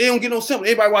 It don't get no simple.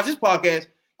 Everybody watch this podcast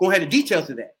gonna have the details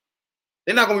of that.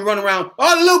 They're not gonna be running around.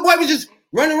 Oh, the little boy was just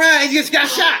running around and he just got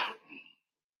shot.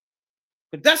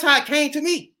 But that's how it came to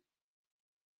me.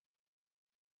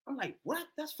 I'm like, what?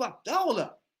 That's fucked all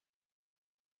up.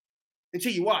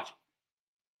 Until you watch it.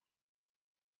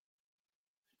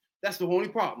 That's the only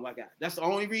problem I got. That's the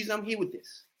only reason I'm here with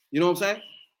this. You know what I'm saying?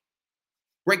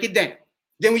 Break it down.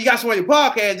 Then when you got somebody on your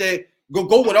podcast that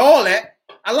go with all that,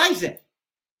 I like that.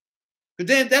 But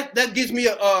then that gives me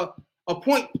a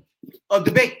point of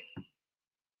debate.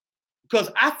 Because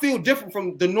I feel different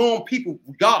from the norm people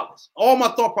regardless. All my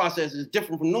thought process is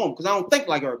different from norm because I don't think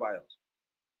like everybody else.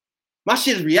 My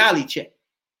shit is reality check.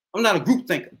 I'm not a group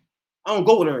thinker. I don't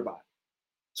go with everybody.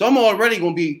 So I'm already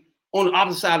going to be on the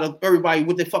opposite side of everybody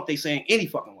what the fuck they saying any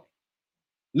fucking way.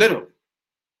 Literally.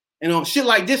 And on shit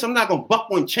like this, I'm not going to buck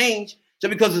one change just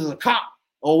because it's a cop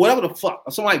or whatever the fuck,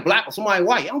 or somebody black or somebody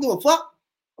white. I don't give a fuck.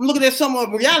 I'm looking at some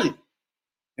of reality.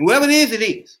 And whatever it is, it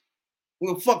is. I'm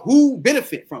going to fuck who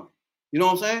benefit from it. You know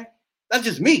what I'm saying? That's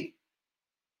just me.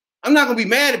 I'm not going to be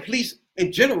mad at police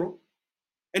in general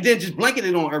and then just blanket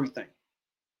it on everything.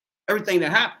 Everything that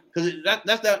happened. Because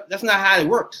that's not how it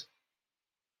works.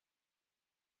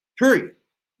 Period.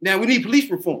 Now, we need police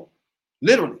reform.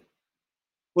 Literally.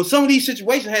 But some of these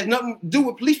situations has nothing to do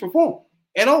with police reform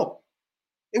at all.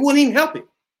 It wouldn't even help it.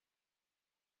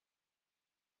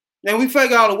 Now we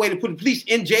figure out a way to put the police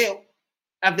in jail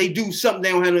after they do something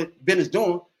they don't have no business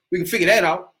doing. We can figure that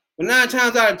out. But 9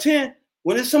 times out of 10,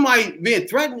 when it's somebody being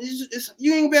threatened,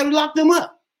 you ain't gonna be able to lock them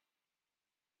up.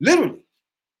 Literally.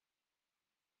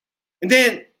 And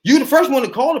then you the first one to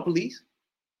call the police.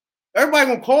 Everybody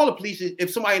gonna call the police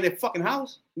if somebody in their fucking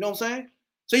house. You know what I'm saying?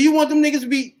 So you want them niggas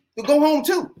to go home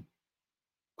too.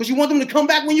 Because you want them to come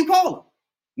back when you call them.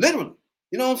 Literally.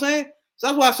 You know what I'm saying? So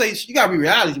that's why I say you gotta be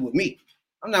reality with me.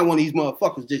 I'm not one of these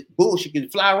motherfuckers just bullshit you can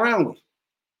fly around with.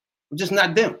 I'm just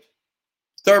not them.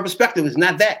 Third perspective is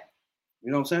not that.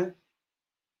 You know what I'm saying?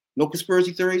 No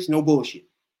conspiracy theories, no bullshit.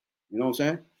 You know what I'm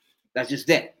saying? That's just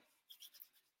that.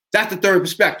 That's the third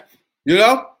perspective. You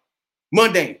know?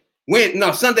 Sunday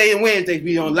and Wednesdays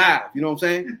we on live. You know what I'm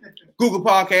saying? Google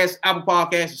Podcasts, Apple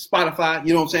Podcasts, Spotify.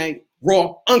 You know what I'm saying?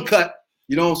 Raw, uncut.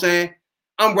 You know what I'm saying?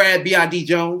 I'm Brad B.I.D.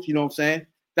 Jones. You know what I'm saying?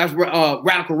 That's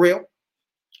Radical Real.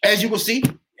 As you will see.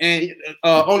 And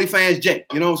OnlyFans Jay.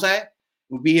 You know what I'm saying?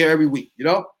 We'll be here every week. You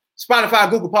know? Spotify,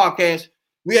 Google Podcasts.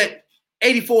 We had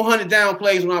 8,400 down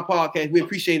plays on our podcast. We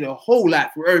appreciate it a whole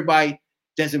lot for everybody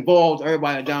that's involved,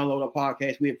 everybody that download our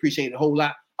podcast. We appreciate it a whole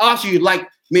lot. Also, you'd like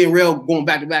me and Real going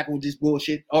back to back with this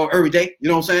bullshit every day. You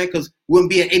know what I'm saying? Because we wouldn't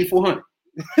be at 8,400.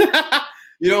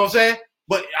 You know what I'm saying?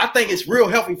 But I think it's real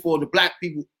healthy for the black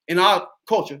people in our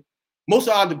culture. Most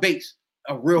of our debates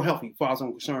are real healthy as far as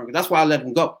I'm concerned. That's why I let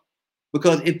them go.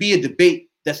 Because it be a debate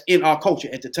that's in our culture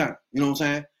at the time. You know what I'm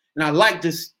saying? And I like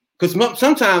this because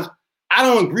sometimes I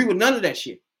don't agree with none of that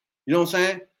shit. You know what I'm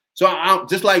saying? So I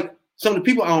just like some of the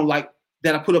people I don't like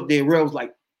that I put up there, Real was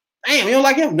like, damn, you don't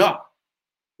like him? No.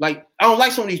 Like, I don't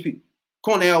like some of these people.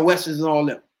 Cornell, Westers, and all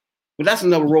them. But that's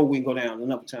another road we can go down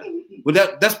another time.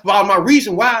 But that's about my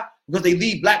reason why, because they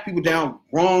lead black people down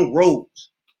wrong roads.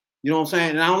 You know what I'm saying?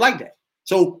 And I don't like that.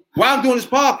 So while I'm doing this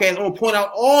podcast, I'm going to point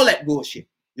out all that bullshit.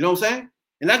 You know what I'm saying?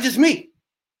 And that's just me.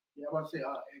 Yeah, I was about to say,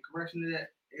 in correction to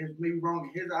that, it may be wrong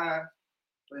in his eyes,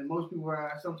 but in most people's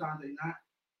eyes, sometimes they're not.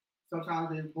 Sometimes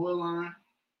they're borderline.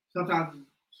 Sometimes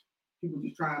people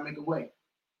just try and make a way.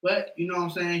 But, you know what I'm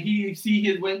saying, he see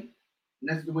his way, and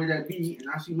that's the way that be, and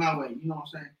I see my way, you know what I'm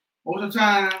saying? Most of the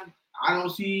time, I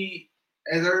don't see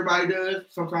as everybody does.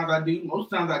 Sometimes I do. Most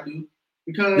times I do.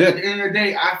 Because at the end of the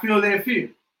day, I feel their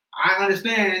fear. I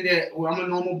understand that I'm a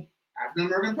normal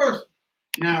African-American person.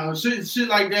 Now, shit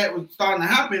like that was starting to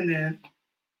happen, then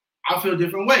I feel a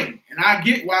different way. And I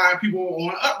get why people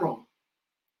are on uproar.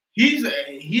 His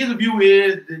view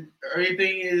is that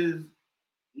everything is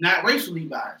not racially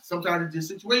biased. Sometimes it's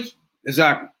just situational.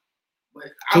 Exactly.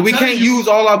 So we can't use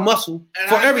all our muscle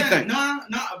for everything. No.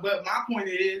 But my point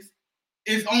is,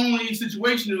 it's only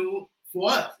situational for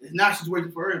us. It's not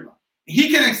situational for everybody.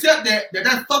 He can accept that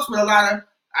fucks with a lot of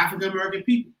African American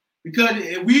people. Because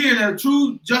if we're in a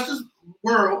true justice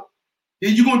world,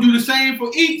 then you're gonna do the same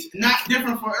for each, not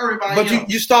different for everybody. But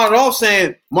you started off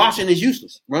saying marching is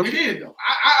useless, right? It is though.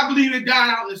 I believe it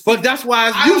died out. But that's why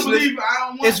it's useless.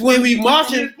 It's when we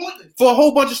marching for a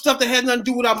whole bunch of stuff that has nothing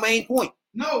to do with our main point.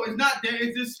 No, it's not that.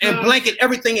 It's just and blanket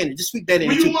everything in it. Just sweep that in.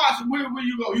 When you march, where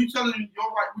you go? You telling them you're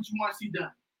right what you want to see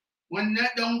done. When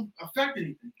that don't affect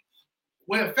anything.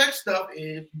 What affects stuff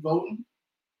is voting.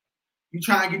 You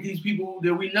try and get these people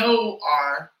that we know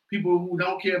are people who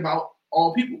don't care about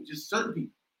all people, just certain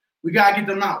people. We gotta get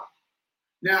them out.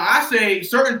 Now I say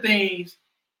certain things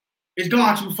is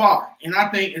going too far, and I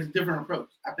think it's a different approach.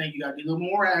 I think you gotta be a little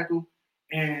more radical,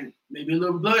 and maybe a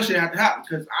little bloodshed have to happen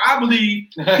because I believe.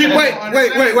 Wait!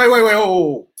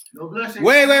 Oh. No bloodshed.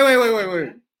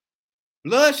 Wait!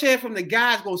 Bloodshed from the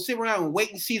guys gonna sit around and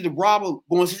wait and see the robber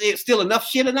going to steal enough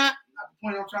shit or not?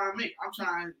 Point I'm trying to make.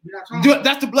 We're not talking about.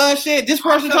 That's the bloodshed this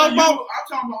person talking about? I'm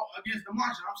talking about against the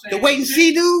march. I'm saying the wait and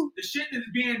see, dude. The shit that's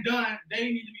being done, they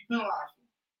need to be penalized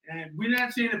for. And we're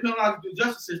not seeing the penalized through the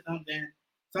justice system, then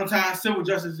sometimes civil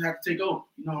justice have to take over.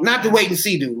 You know, not the wait and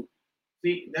see, dude.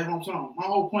 See, that's what I'm saying. My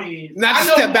whole point is not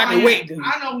to step back and wait, dude.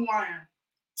 I know who I am.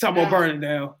 Talking about burning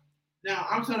down. Now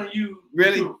I'm telling you,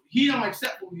 really, he don't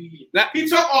accept who he is. He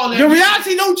took all that. Your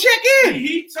reality don't check in.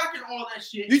 He tucking all that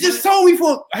shit. You just told me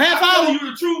for a half hour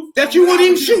you the truth that you wouldn't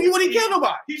even shoot. You wouldn't kill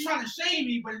nobody. He's trying to shame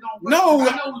me, but it don't No,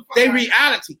 work. they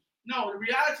reality. No, the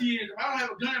reality is if I don't have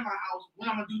a gun in my house, what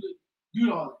I'm gonna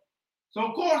do all that. So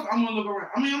of course I'm gonna look around.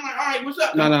 I mean, I'm like, all right, what's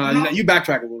up? No, you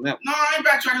backtracking on that. No, I ain't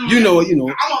backtracking on that. You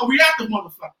know. I'm a reactive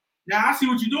motherfucker. Now I see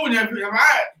what you're doing there. If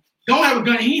I don't have a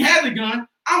gun and he has a gun,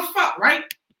 I'm fucked,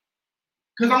 right?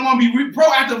 Because I'm going to be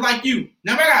proactive like you.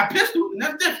 Now, if I got a pistol, then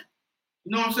that's different.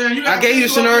 You know what I'm saying? I gave you a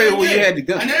scenario where you had the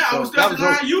gun. And then I was studying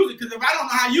how to use it. Because if I don't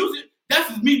know how to use it, that's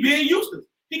just me being useless.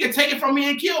 He can take it from me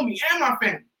and kill me and my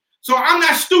family. So I'm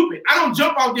not stupid. I don't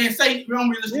jump out there and say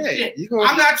unrealistic shit.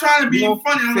 I'm not trying to be funny.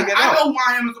 I know who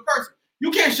I am as a person.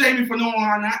 You can't shame me for knowing who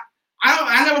I'm not.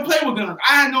 I never played with guns.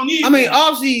 I had no need. I mean,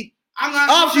 obviously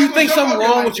you think something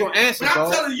wrong with your answer, but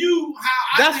I'm telling you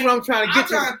how that's what I'm trying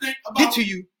to get to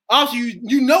you. Obviously,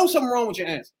 you know something wrong with your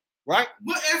answer, right?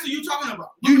 What answer you talking about?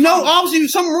 You know, obviously,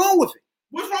 something wrong with it.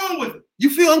 What's wrong with it? You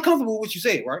feel uncomfortable with what you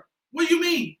said, right? What do you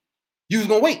mean? You was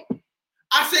gonna wait.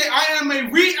 I say I am a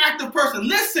reactive person.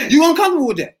 Listen. You uncomfortable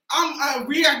with that? I'm a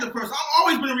reactive person. I've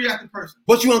always been a reactive person.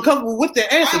 But you uncomfortable with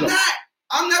that answer, I'm though. not.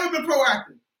 I've never been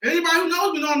proactive. Anybody who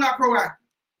knows me know I'm not proactive.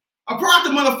 A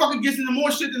proactive motherfucker gets into more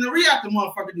shit than the reactive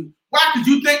motherfucker do. Why? Because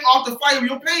you think off the flight of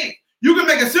your pants. You can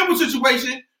make a simple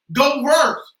situation go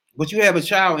worse. But you have a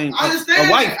child and I understand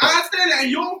a wife. That. I understand that.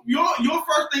 And your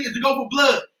first thing is to go for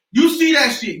blood. You see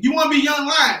that shit. You want to be young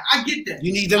lion. I get that.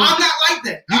 You need them. I'm not like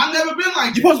that. I've never been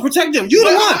like that. You're supposed to protect them. You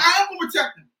the one. I am going to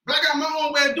protect them. But I got my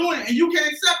own way of doing it, and you can't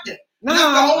accept that. No,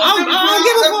 I don't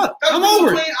give a fuck. I'm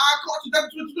over it.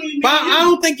 But I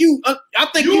don't think you. I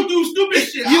think you do stupid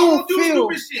shit. You don't do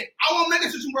stupid shit. I want to make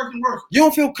a situation worse. You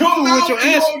don't feel comfortable with your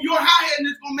answer. You're high-headed,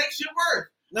 it's going to make shit worse.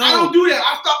 No. I don't do that.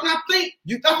 I stop and I think.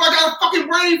 That's why I got a fucking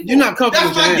brain for. You're not comfortable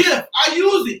with your answer. That's my gift. I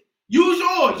use it. Use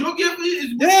yours. Your gift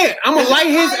is. Yeah, I'm going to light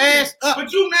his ass up.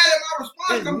 But you mad at my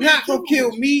response. It's not going to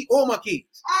kill me or my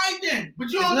kids. All right then. But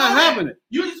you don't it's know not that. happening.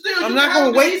 I'm not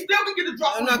going to wait. You still can get the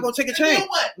drop. I'm not going to take a chance.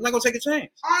 I'm not going to take a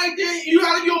chance. All right then.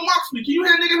 You'll mox me. Can you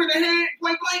hit a nigga in the head?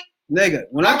 Blank. Nigga,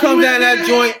 when I come down that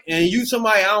joint and you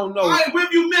somebody I don't know,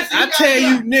 I tell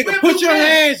you, nigga, put your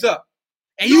hands up.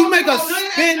 And you make a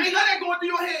spin. Ain't that going through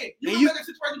your head. You make a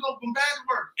situation go from bad to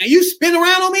worse. And you spin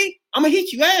around on me, I'm going to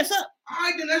hit you ass up. All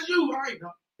right, then that's you. All right,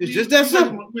 though. It's just that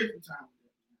simple.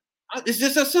 It's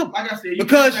just that simple. Like I said,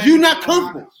 because you're not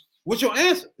comfortable with your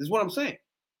answer, is what I'm saying.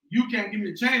 You can't give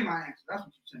me to change my answer. That's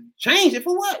what you're saying. Change it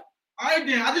for what? All right,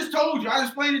 then. I just told you. I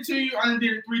explained it to you. I done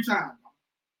did it 3 times.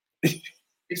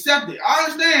 Accept it. I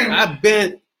understand. I've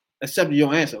been accepting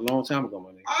your answer a long time ago,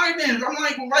 my nigga. All right, then. I'm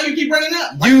like, well, why you keep bringing it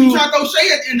up? Like you try to throw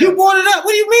shade at the end. You brought it up.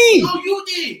 What do you mean? No, you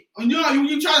did.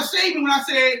 You try to save me when I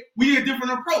said we need a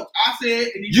different approach. I said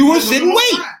you were sitting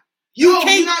wait. You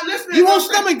can't. Not listening. You won't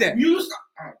stomach that.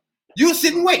 Right. You were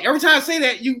sitting wait. Every time I say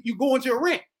that, you go into a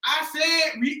rant. I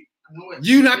said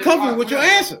you're not comfortable with your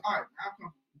answer. All right, I'm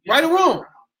comfortable. Right or wrong?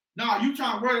 No, you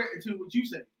trying to word it to what you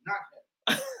said, not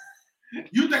that.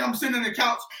 You think I'm sitting on the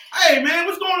couch? Hey man,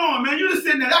 what's going on, man? You just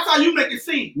sitting there. That's how you make it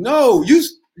seem. No,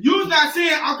 you's not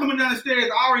saying I'm coming down the stairs.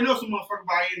 I already know some motherfucker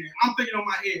by in there. I'm thinking on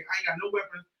my head. I ain't got no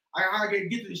weapons. I gotta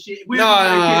get to this shit. No,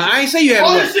 I ain't say you had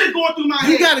all this shit going through my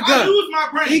head. You got a gun. I use my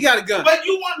brain. He got a gun. But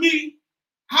you want me?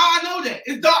 How I know that?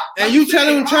 It's dark. And you tell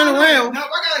him to turn around. Now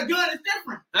if I got a gun, it's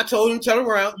different. I told him to turn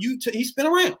around. He spin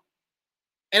around.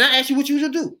 And I asked you what you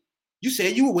should do. You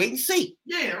said you were waiting to see.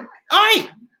 Yeah. Right. All right.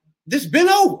 This been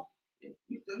over.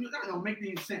 That don't make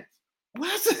any sense.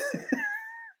 What?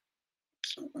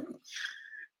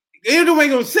 It don't make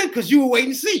no sense because you were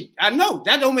waiting to see. I know.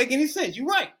 That don't make any sense. You're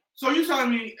right. So you telling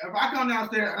me if I come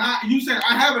downstairs and you said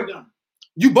I have a gun.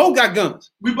 You both got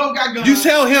guns. We both got guns. You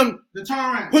tell him to turn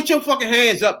around. Put your fucking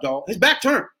hands up, dog. His back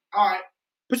turned. All right.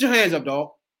 Put your hands up,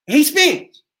 dog. And he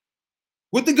spins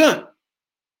with the gun.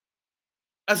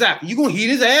 Exactly. You gonna heat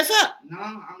his ass up. No,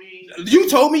 I mean you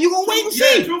told me you gonna wait and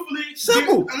see. Truthfully,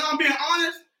 simple. And I'm being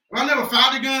honest. If I never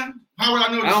fired a gun, how would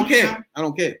I know? I don't care. I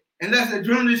don't care. Unless the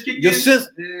adrenaline's kicked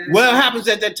in. What happens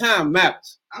at that time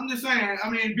matters. I'm just saying. I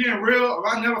mean, being real.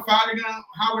 If I never fired a gun,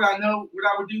 how would I know what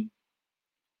I would do?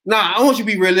 Nah, I want you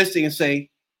to be realistic and say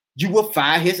you will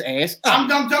fire his ass up.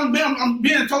 I'm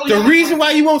being totally. The reason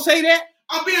why you won't say that?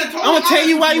 I'm being totally. I'm gonna tell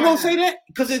you why you won't say that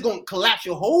because it's gonna collapse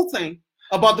your whole thing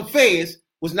about the feds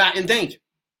was not in danger.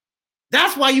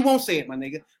 That's why you won't say it, my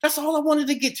nigga. That's all I wanted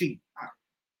to get to you.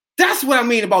 That's what I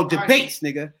mean about debates,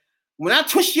 nigga. When I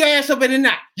twist your ass up in the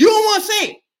night, you don't want to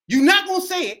say it. You're not gonna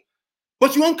say it,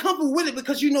 but you're uncomfortable with it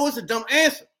because you know it's a dumb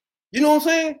answer. You know what I'm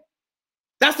saying?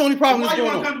 That's the only problem that's going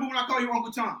on. Why you uncomfortable when I call you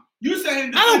Uncle Tom? You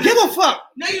saying I don't give a fuck.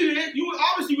 No, you didn't. You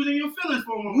obviously was in your feelings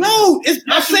for a moment. No,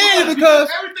 I'm saying it because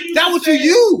that was you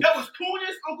used. That was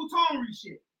coolness, Uncle Tom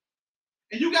shit.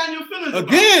 And you got in your feelings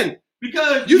again.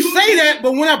 Because you say that,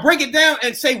 but when I break it down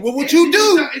and say, what would you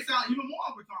do? It sounds even more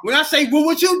Uncle Tom. When I say, what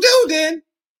would you do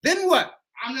then what?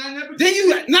 I'm not never. Then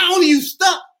you not only you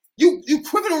stuck, you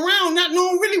cribbing around, not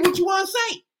knowing really what you want to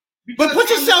say. But put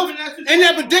yourself in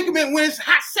that predicament when it's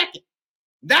hot second.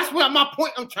 That's what my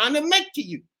point I'm trying to make to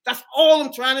you. That's all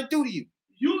I'm trying to do to you.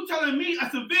 You telling me a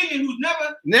civilian who's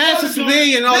never NASA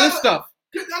civilian and all this stuff.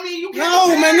 I mean, you can't.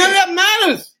 No, man, none of that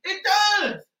matters. It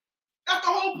does. That's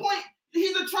the whole point.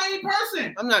 He's a trained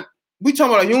person. I'm not. We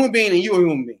talking about a human being and you a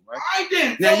human being, right? I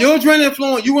didn't. Now your adrenaline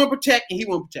flowing, you want to protect and he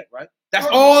want to protect, right? That's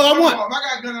all I want. If I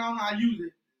got a gun, I don't know how to use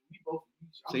it. We both.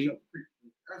 See?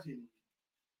 That's it.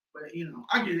 But you know,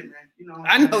 I get it, man. You know.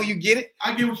 I know you get it.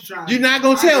 I get what you're trying. You're not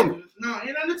gonna tell me. No,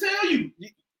 ain't nothing to tell you.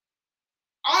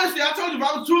 Honestly, I told you if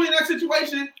I was truly in that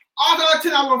situation, all out of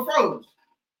 10 I would have froze.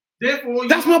 Therefore,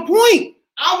 that's my point.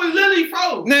 I would literally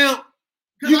froze. Now,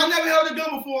 because I never held a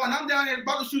gun before, and I'm down there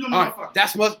about to shoot a motherfucker. Right,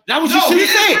 that was you should have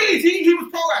said. He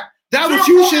was proactive. That was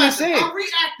you should have said. I'm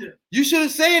reactive. You should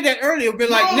have said that earlier. Been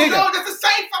like, nigga. No, that's the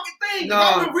same fucking thing. No,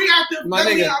 I'm reactive. My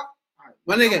nigga.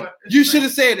 My nigga. You should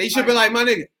have said that. You should have been like, my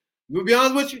nigga. To be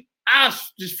honest with you, I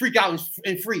just freak out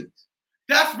and freeze.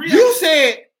 That's reactive. You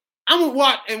said I'm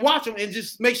gonna watch him and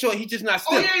just make sure he's just not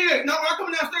still. Oh yeah. No, when I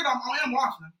come downstairs, I am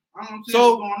watching him.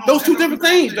 So those two different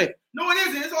things, babe. No, it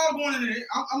isn't. It's all going in there.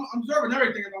 I'm observing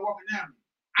everything as I'm walking down.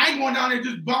 I ain't going down there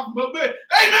just bopping, but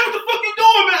hey man, what the fuck you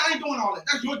doing, man? I ain't doing all that.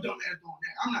 That's your dumb ass doing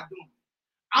that. I'm not doing it.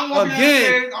 I'm walking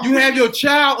Again, downstairs. You have your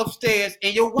child upstairs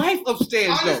and your wife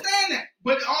upstairs. I understand that,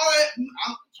 but all that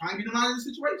I'm trying to get them out of the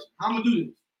situation. How I'm gonna do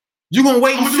this? You're gonna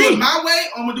wait and I'm see. gonna do it my way.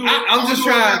 Or I'm gonna do it. I'm just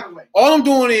trying. All I'm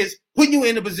doing is putting you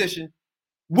in the position.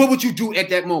 What would you do at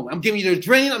that moment? I'm giving you the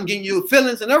adrenaline. I'm giving you the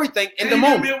feelings and everything in the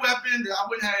moment. Give me a weapon that I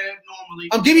wouldn't have normally.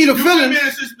 I'm giving you the feeling. You're in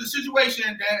a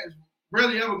situation that is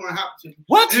rarely ever going to happen to you.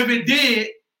 What? And if it did,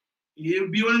 it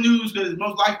would be on the news because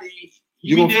most likely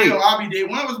you be dead or I'll be dead.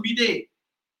 One of us will be dead.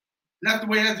 And that's the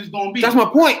way that's just going to be. That's my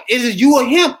point. Is it you or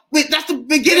him? Wait, that's the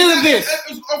beginning of this.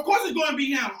 Of course it's going to be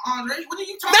him, Andre. What are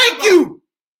you talking about? Thank you.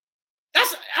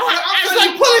 That's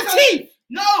like pulling teeth.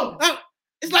 No.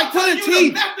 It's like pulling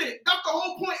teeth. Method. That's the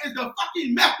whole point. Is the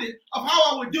fucking method of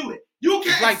how I would do it. You can't.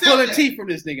 It's like pulling teeth from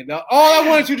this nigga, dog. All I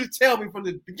wanted you to tell me from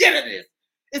the beginning of this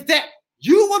is that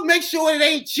you would make sure it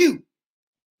ain't you,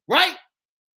 right?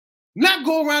 Not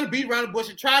go around and beat around the bush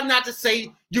and try not to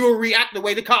say you will react the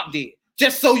way the cop did,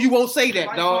 just so you won't say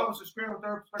that, dog.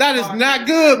 That is not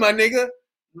good, my nigga.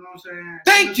 You know what I'm saying?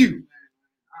 Thank you.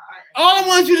 All I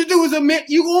want you to do is admit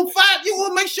you gonna fight. You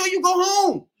gonna make sure you go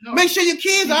home. No, make sure your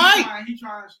kids all right. He's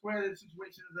trying to square the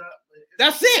situations up.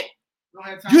 That's it.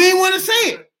 You ain't want to say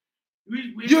it.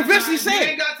 You eventually say it. We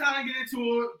ain't got time to get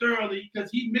into it thoroughly because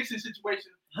he mixing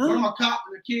situations. When I'm a cop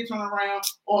and a kid turn around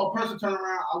or a person turn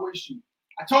around, I wouldn't shoot.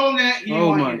 I told him that. He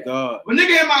oh my God. But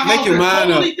nigga in my house, make your mind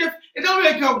totally up. Different. It don't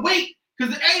make her wait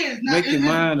because the A is not. Make your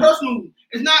mind personal. Up.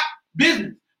 It's not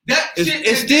business. That shit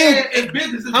it's still it's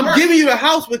business. It's I'm work. giving you the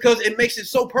house because it makes it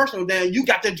so personal. Then you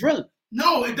got the adrenaline.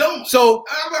 No, it don't. So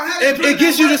it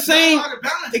gives you the same.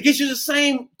 It gives you the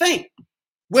same thing,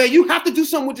 where you have to do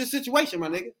something with this situation, my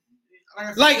nigga.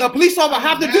 Like a police officer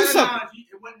have to do something.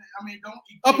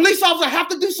 A police officer have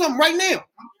to do something right now.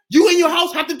 You in your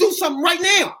house have to do something right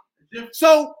now.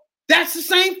 So that's the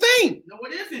same thing. No,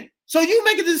 it isn't. So you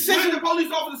make a decision. Where's the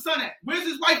police officer's son at? Where's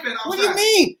his wife at? Outside? What do you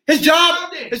mean? His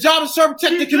job is to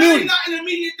protect the community. Not in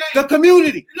immediate danger. The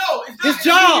community. No, it's not his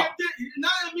job.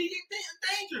 Not in immediate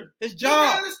danger. His job. You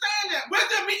gotta understand that. Where's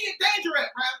the immediate danger at,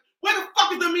 man? Where the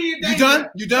fuck is the immediate danger? You done?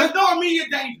 At? You done? There's no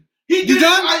immediate danger. He you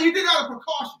done? He did out of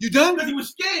precaution. You done? Because he was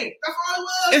scared. That's all it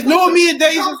was. It's no immediate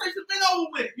danger. The conversation's been over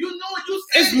with. You know what you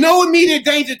said. It's no immediate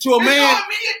danger to a man. There's no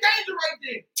immediate danger right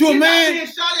there. To a he's man. Not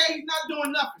being shot at. He's not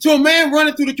doing nothing. To a man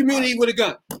running through the community with a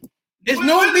gun. There's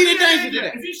no immediate danger to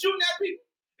that. Is he shooting at people?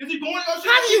 Is he going to go shoot?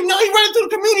 How do you know he running through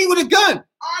the community with a gun?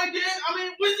 All right, then. I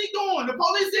mean, what is he doing? The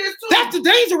police is too. That's the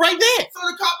danger right there. So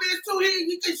the cop is too.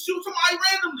 He can shoot somebody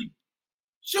randomly.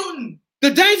 Shooting. The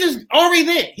danger's already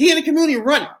there. He in the community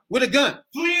running with a gun.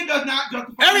 Fleeing does not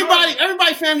justify.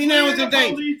 Everybody family now is in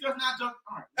danger. Does not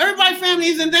justify. Right. Everybody family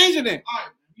is in danger then. All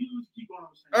right, you keep going.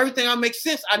 Everything I make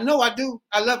sense. I know I do.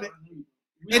 I love it.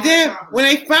 And then when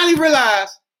they finally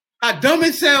realize how dumb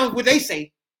it sounds what they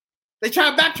say, they try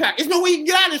to backtrack. There's no way you can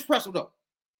get out of this pretzel though.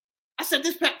 I said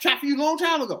this trap for you a long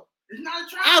time ago. It's not a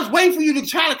trap. I was waiting for you to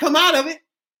try to come out of it,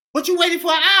 but you waited for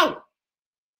an hour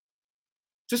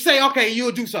to say, okay,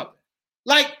 you'll do something.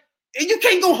 Like, and you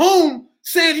can't go home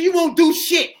saying you won't do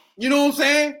shit. You know what I'm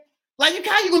saying? Like,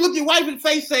 how you gonna look your wife in the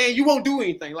face saying you won't do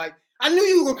anything? Like, I knew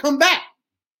you were gonna come back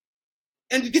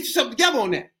and get yourself together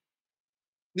on that.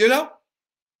 You know?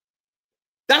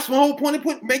 That's my whole point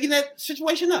of making that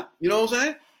situation up. You know what I'm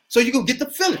saying? So you can get the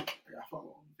feeling.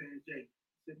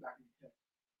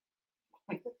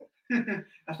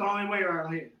 That's the only way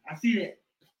right here. I see that.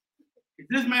 If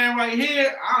this man right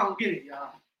here, I don't get it,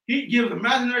 y'all. He gives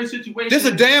imaginary situations. This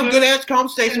is a damn good ass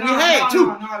conversation we had too.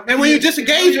 No, and when you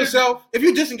disengage yourself, if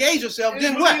you disengage yourself,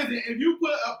 then what? If you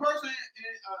put a person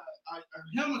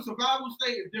in him in survival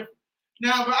state is different.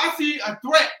 Now, if I see a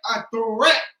threat,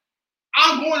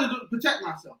 I'm going to protect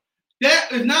myself.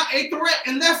 That is not a threat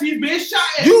unless he's being shot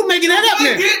at. You making that up He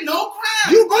now. did no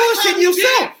crime. You bullshitting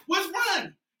yourself. Was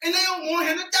run. And they don't want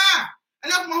him to die.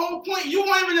 And that's my whole point. You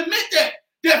won't even admit that.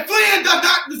 That Flynn does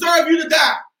not deserve you to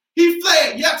die. He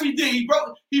fled. Yes, he did.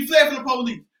 He fled from the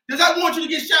police. Does that want you to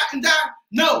get shot and die?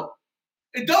 No.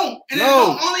 It don't. And it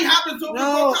don't only happen to people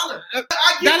of color.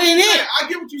 That ain't it. I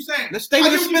get what you're saying. Let's stay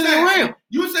with the spinning around.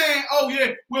 You're saying, oh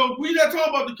yeah, well, we're not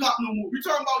talking about the cop no more. We're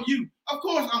talking about you. Of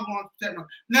course I'm going to protect myself.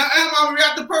 Now, am I a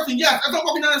reactive person? Yes. Am I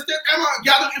walking down the stairs? Am I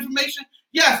gathering information?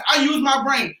 Yes, I use my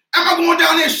brain. Am I going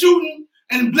down there shooting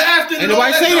and blasting? And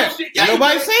nobody say that. Yes,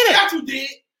 nobody say that. Yes, you did.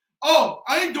 Oh,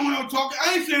 I ain't doing no talking.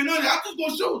 I ain't saying nothing. I'm just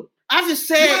going to shoot him. I just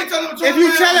said, if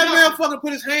you tell that motherfucker to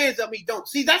put his hands up, he don't.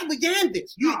 See, that's what began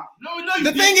this.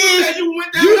 The thing is,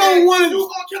 you don't want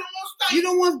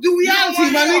to do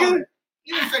reality, my nigga.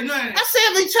 You didn't say nothing. I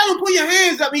said, if you tell him to put your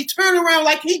hands up, he turned around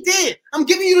like he did. I'm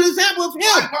giving you an example of him.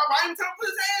 Why didn't tell him to put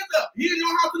his hands up? He didn't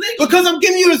know how to legal. Because I'm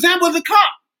giving you an example of the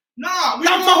cop. Nah,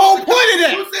 that's the whole point of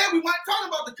that. You said we weren't talking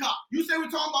about the cop. You said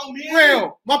we're talking about me and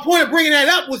Well, my point of bringing that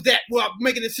up was that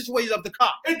making the situation of the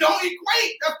cop. It don't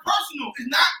equate. That's personal. It's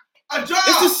not a job.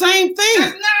 It's the same thing.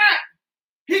 It's not.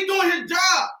 He's doing his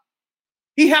job.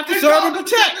 He have to serve and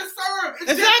protect.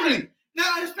 It's exactly. Different.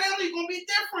 Now his family's gonna be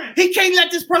different. He can't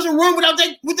let this person run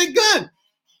with their gun.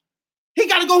 He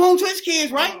got to go home to his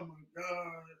kids, right? Oh my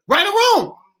God. Right or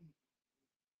wrong?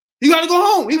 He got to go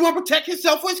home. He want to protect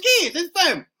himself for his kids, his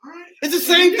family. Right. It's the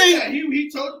same thing. He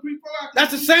told the people.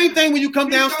 That's the same thing when you come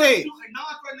downstairs.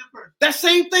 That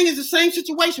same thing is the same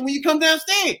situation when you come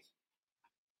downstairs.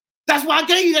 That's why I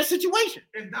gave you that situation.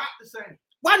 It's not the same.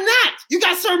 Why not? You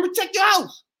got to serve and protect your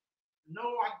house. No,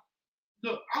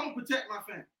 look, I'm gonna protect my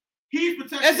family. He's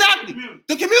protecting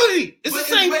the community. It's the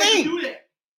same thing. Do that.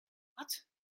 What?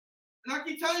 And I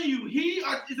keep telling you, he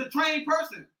is a trained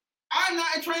person. I'm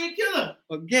not a trained killer.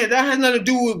 Again, that has nothing to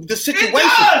do with the situation. It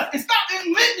does. It's not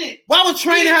admitting it. Why would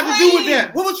training have to do with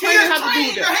that? What would training have to do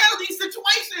with that? To handle these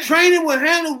situations. Training would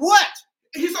handle what?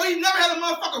 He's never had a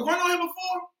motherfucker run on him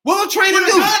before. What would training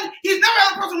do? He's never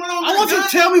had a person run on him. I want you to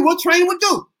tell me what training would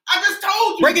do. I just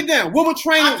told you. Break it down. What would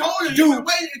training do?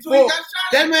 Until he got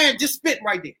shot that man just spit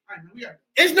right there.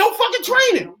 It's no fucking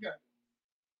training.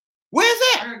 Where's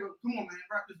that? Come on, man.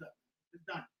 Wrap this up. It's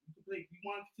done. You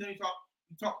want to continue to talk?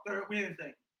 You talk third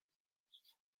Wednesday.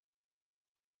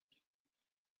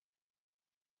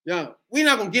 Yeah, we're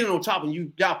not gonna get it on top of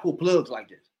you. Y'all pull plugs like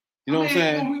this. You know what I'm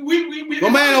saying? We my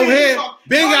man over here,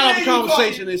 Ben got off the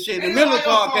conversation and shit in the middle of the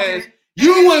podcast.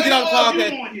 You don't want to get off the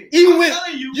podcast. Even when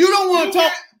you don't want to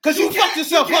talk, because you fucked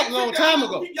yourself up a long time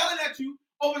ago.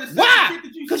 Why?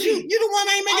 Because you the one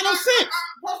that ain't making no sense.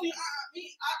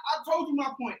 I told you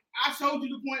my point. I showed you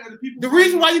the point of the people. The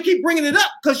reason why you keep bringing it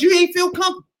up, because you ain't feel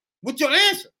comfortable with your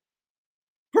answer.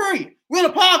 Period. We're on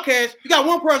a podcast. You got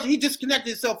one person, he disconnected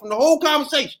himself from the whole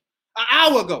conversation an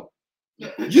hour ago.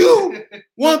 You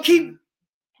want to keep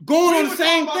going on the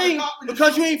same thing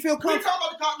because you ain't feel comfortable. We talk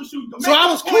about the cop and shoot. So I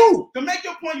was cool. To make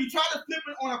your point, you try to flip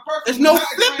it on a person. There's no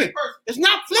flipping. It's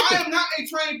not flipping. I am not a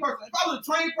trained person. If I was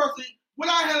a trained person, would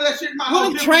I handle that shit in my house?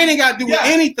 What does training got to do with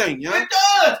anything, yo? It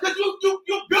does, because you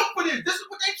built for this. This is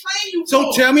what they train you for.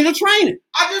 So tell me the training.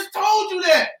 I just told you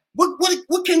that.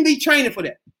 What can be training for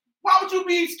that? Why would you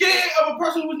be scared of a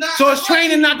person who's not? So it's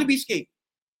training not to be scared.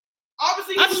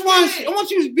 Obviously, I want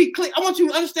you to be clear. I want you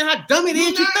to understand how dumb it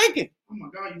is you're thinking. Oh my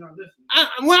God, you're not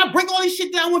listening. When I break all this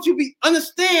shit down, I want you to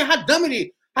understand how dumb it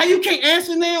is. How you can't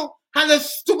answer now. How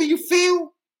stupid you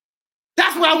feel.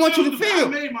 That's what I want you to feel. I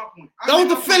made my point. Those are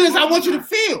the feelings I want you to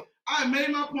feel. I made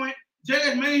my point. Jay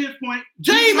has made his point.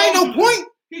 Jay made no point.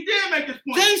 He did make his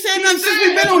point. Jay said nothing since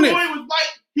we've been on this. Was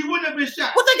like, he wouldn't have been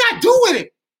shot. What they got to do with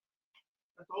it?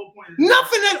 That's the whole point.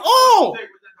 Nothing at all.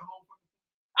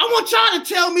 I want y'all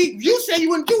to tell me. You said you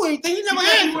wouldn't do anything. He never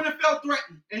answered. He wouldn't have felt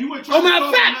threatened, and he would. Oh, matter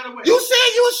of fact, you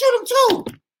said you would shoot him too.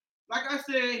 Like I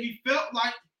said, he felt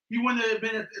like he wouldn't have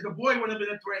been. The boy wouldn't have been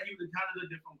a threat. He would have handled it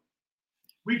differently.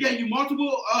 We gave you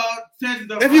multiple chances.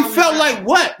 If he felt like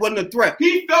what wasn't a threat?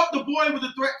 He felt the boy was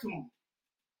a threat to him.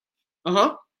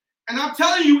 And I'm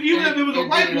telling you, even if it was a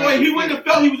white boy, he wouldn't have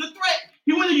felt he was a threat.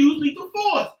 He wouldn't have used lethal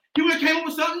force. He would have came up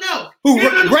with something else. Who?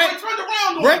 Even if the boy turned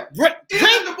around on him. Even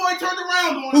if the boy turned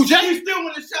around on him, who, Jay? He still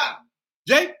wouldn't have shot him.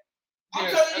 Jay?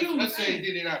 I'm telling you. Let's say he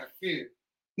did it out of fear.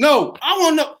 No, I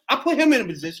want to know. I put him in a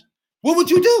position. What would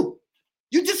you do?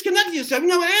 You disconnected yourself. You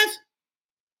never answered.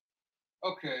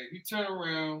 Okay, you turn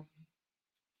around.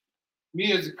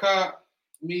 Me as a cop,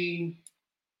 if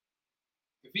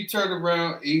he turned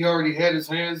around, he already had his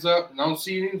hands up and I don't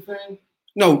see anything.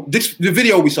 No, the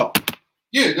video we saw.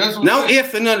 Yeah, that's what no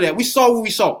if and none of that. We saw what we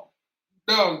saw.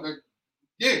 No,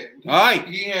 Yeah. All right.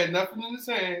 He had nothing in his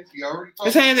hands. He already talked.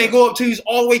 His hands ain't go up till he's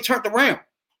all the way turned around.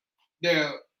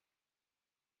 Now,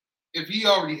 if he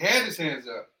already had his hands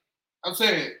up, I'm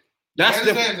saying That's had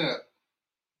his different. hands up,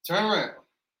 turn around.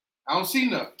 I don't see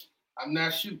nothing. I'm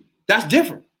not shooting. That's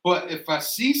different. But if I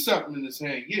see something in his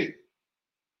hand, yeah.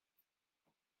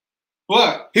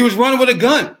 But He was running with a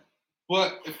gun.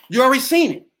 if You already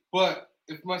seen it.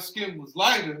 if my skin was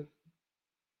lighter.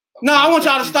 No, I want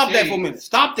y'all to stop that for a minute.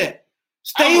 Stop that.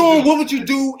 Stay on what would you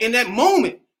do in that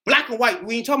moment. Black and white.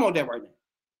 We ain't talking about that right now.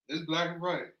 It's black and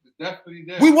white. It's definitely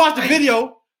there. We watched the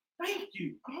video. Thank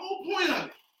you. The whole point of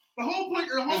it. The whole point.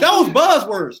 Those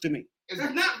buzzwords to me.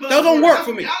 That's not buzzwords. Those don't work That's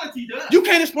for me. reality does. You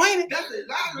can't explain it. That's a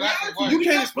lot of Black and reality. white. You We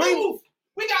can't got explain it. proof.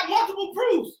 We got multiple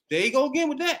proofs. There you go again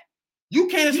with that. You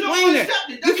can't You don't explain that. accept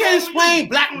it. You That's can't all explain you-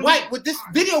 black that's and all white you- with this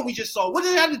video we just saw. What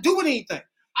did it have to do with anything?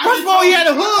 I First just of all, he told had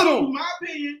a you- hood I on. told my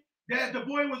opinion that the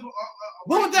boy was.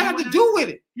 What would that have to do with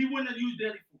it? He wouldn't have used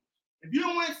deadly force. If you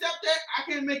don't want to accept that,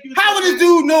 I can't make you. How would this accept that.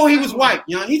 dude know he was white?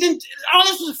 You know, he didn't. All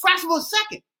this was a fraction of a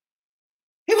second.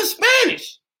 He was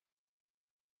Spanish.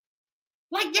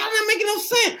 Like y'all not making no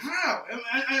sense. How?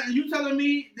 And you telling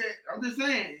me that? I'm just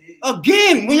saying.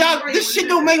 Again, when y'all Right, this what shit it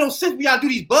don't is. make no sense when y'all do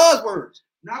these buzzwords.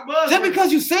 Not buzz. Just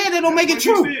because you said that don't make it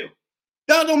true.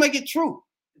 That don't make it true.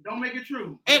 Don't make it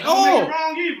true. At don't all. make it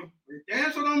wrong either.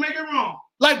 Damn sure don't make it wrong.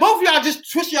 Like both of y'all just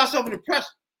twist yourself in the press.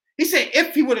 He said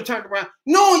if he would have turned around.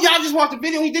 No, y'all just watched the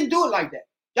video. He didn't do it like that.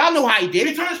 Y'all know how he did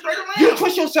He it. turned straight around. You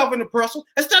twist yourself in the person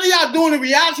instead of y'all doing the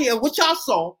reality of what y'all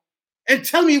saw and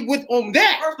tell me with on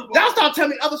that. First of all, Y'all start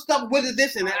telling me other stuff. What is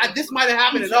this and that? This might have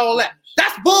happened and all that.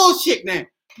 That's bullshit, now.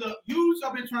 Look, you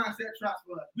have been trying to set traps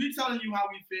for us. We telling you how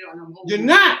we feel, and I'm You're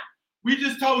not. We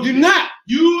just told You're you. not.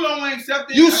 You don't want to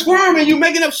accept it. You That's squirming. fine. You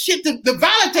making up shit to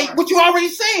validate what you already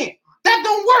saying. That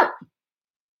don't work.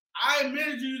 I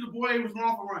admitted to you the boy was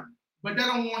wrong for running, but that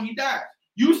don't mean he died.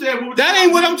 You said what was That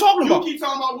ain't what I'm talking about. You keep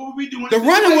talking about what we doing. The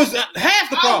running was half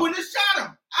the I problem. wouldn't have shot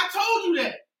him. I told you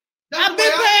that. That's I've the way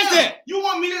been I past feel. that. You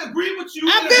want me to agree with you?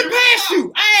 I've and been agree with past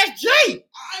you. I asked Jay.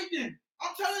 I didn't.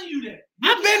 I'm telling you that.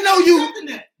 I've been know you. accepting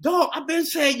that. Dog, I've been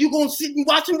saying you gonna sit and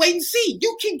watch and wait and see.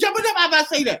 You keep jumping up after I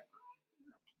say that.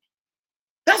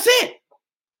 That's it.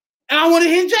 And I want to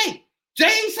hear Jay. Jay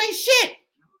ain't say shit.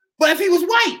 But if he was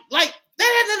white, like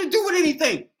that had nothing to do with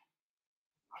anything.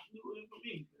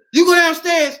 You go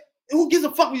downstairs, and who gives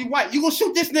a fuck when you white? You gonna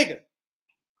shoot this nigga.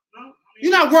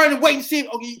 You're not worried to wait and see,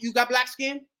 okay, you got black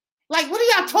skin? Like, what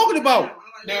are y'all talking about?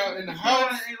 Now in the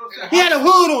house, He had a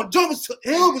hood on.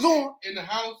 Hood was on. in the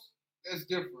house, that's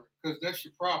different because that's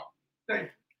your problem.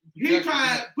 He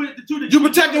trying to put the two together. You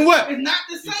protecting what? It's not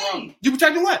the Your same. problem. You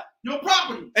protecting what? Your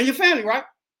property. And your family, right?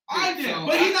 I did, So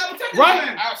but he's not protecting Right? the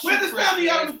family. I'll Where's shoot his first family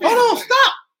out of the and Hold family? on,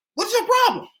 stop. What's your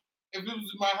problem? If it was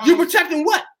in my house, You protecting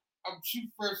what? I'm shoot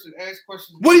first and ask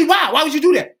questions. Why would you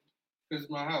do that? Because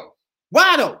it's my house,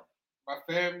 Why though? my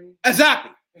family.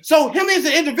 Exactly. So him as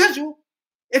an individual,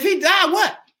 if he died,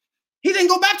 what? He didn't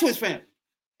go back to his family.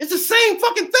 It's the same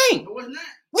fucking thing. No, it's not.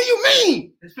 What do you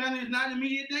mean? His family is not in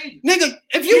immediate danger. Nigga,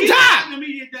 if you He's not die, in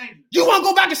immediate danger. you want to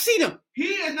go back and see them. He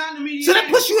is not in immediate So danger.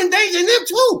 that puts you in danger and them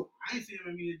too. I ain't seen him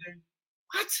in immediate danger.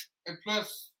 What? And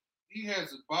plus, he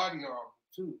has a body armor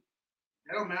too.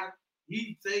 That don't matter.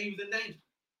 He say he was in danger.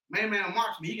 Man,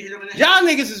 march me. He can hit him in the head. Y'all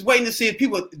niggas is waiting to see if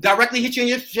people directly hit you in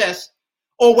your chest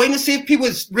or waiting to see if people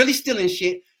is really stealing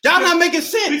shit. Y'all not making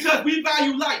sense. Because we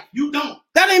value life. You don't.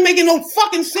 That ain't making no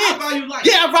fucking I sense. value life.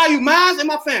 Yeah, I value mine and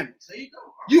my family. There you go.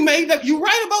 You made that. You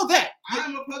right about that.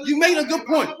 I'm a police You made a good if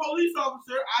point. I'm a police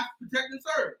officer. I protect and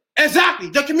serve. Exactly.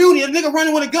 The community, a nigga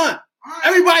running with a gun. All right.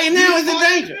 Everybody now He's is in part of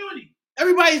the danger. community.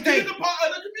 Everybody's He's danger. a part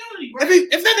of the community, right?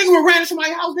 If that nigga would ran to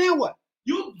somebody's house, then what?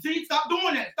 You see, stop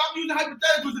doing that. Stop using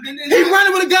hypotheticals. And He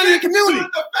running with a gun in the community. To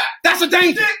the facts. That's a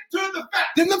danger. Stick to the facts.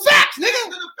 Then the facts, Stick nigga.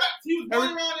 to the facts. He was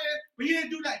running around there, but he didn't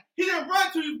do that. He didn't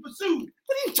run till he was pursued.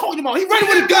 What are you talking about? He running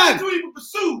with a gun. Until he was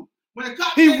pursued. When the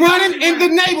cops He came running out, in the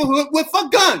neighborhood with a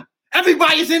gun.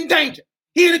 Everybody's in danger.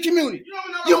 He in the community. You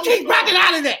don't know. You keep backing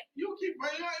out of that. You keep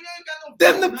running. You ain't got no.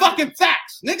 Them the nothing. fucking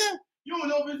facts, nigga. You don't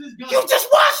know if it's his gun. You just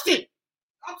watched it.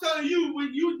 I'm telling you,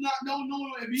 when you don't know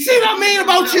if he. See what I mean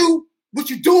about you? What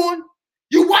you doing?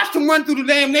 You watched him run through the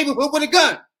damn neighborhood with a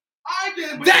gun. I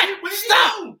did. But That what did he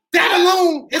stop. do? That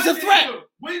alone is a What did he threat. do?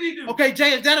 What did he do? Okay,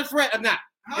 Jay, is that a threat or not?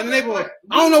 How's In the that neighborhood. threat?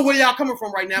 I don't know where y'all coming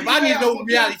from right now, but I need to know the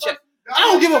reality check. I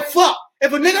don't give a fuck.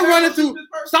 If a nigga running through,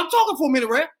 stop talking for a minute,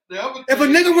 Red. If a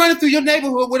nigga running through your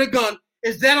neighborhood with a gun,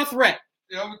 is that a threat?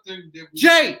 The other thing that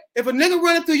Jay, if a nigga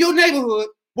running through your neighborhood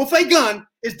with a gun,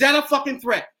 is that a fucking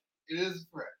threat? it is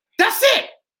a threat. That's it.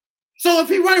 So if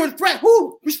he running with a threat,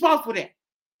 who responsible for that?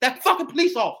 That fucking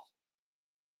police officer.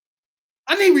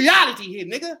 I need reality here,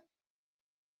 nigga.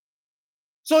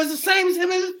 So it's the same as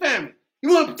him and his family. You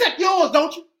want to protect yours,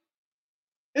 don't you?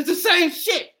 It's the same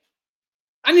shit.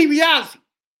 I need reality.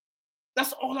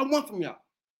 That's all I want from y'all.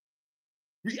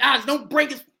 Reality. Don't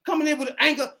break it coming in with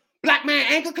anger, black man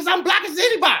anger, because I'm black as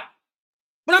anybody.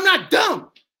 But I'm not dumb.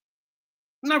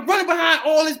 I'm not running behind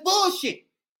all this bullshit.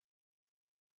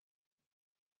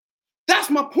 That's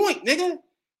my point, nigga.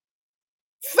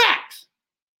 Facts.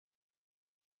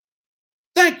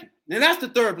 Thank you. And that's the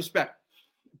third perspective.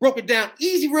 Broke it down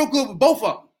easy, real good with both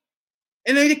of them.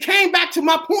 And then it came back to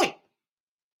my point.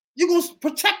 You're going to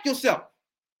protect yourself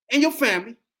and your family,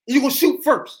 and you're going to shoot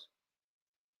first.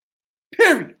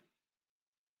 Period.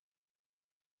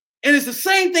 And it's the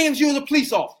same thing as you as a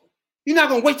police officer. You're not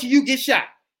going to wait till you get shot.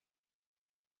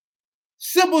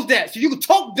 Simple as that. So you can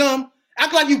talk dumb,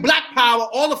 act like you black power,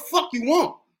 all the fuck you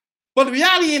want. But the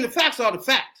reality and the facts are the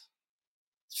facts.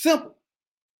 Simple.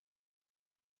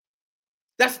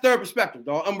 That's the third perspective,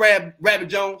 dog. I'm Rabbit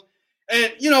Jones.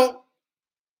 And, you know,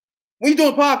 when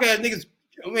you're doing podcasts, niggas,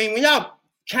 I mean, when y'all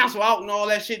cancel out and all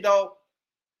that shit, dog,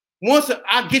 once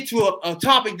I get to a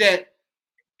topic that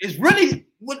is really,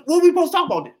 what we supposed to talk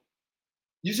about then?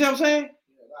 You see what I'm saying?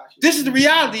 This is the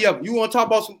reality of it. You want to talk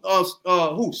about some,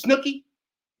 who? Snooki?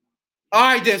 All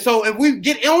right, then. So if we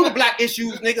get on the black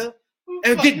issues, nigga,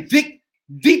 and get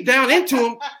deep down into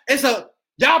them, it's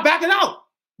y'all back it out.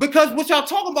 Because what y'all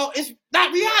talking about is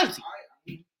not reality.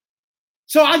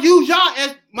 So I use y'all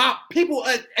as my people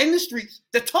in the streets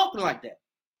that talking like that.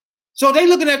 So they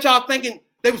looking at y'all thinking,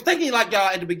 they was thinking like y'all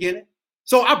at the beginning.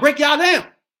 So I break y'all down.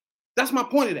 That's my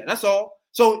point of that. That's all.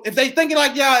 So if they thinking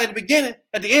like y'all at the beginning,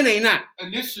 at the end they not.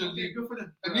 Initially,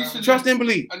 trust and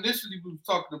believe. Initially we were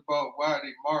talking about why they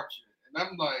marching. And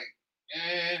I'm like,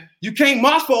 you can't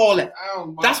march for all that. I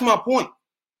don't march. That's my point.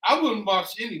 I wouldn't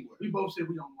march anywhere. We both said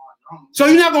we don't march. So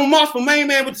you're not gonna march for Main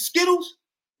Man with the Skittles?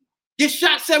 Get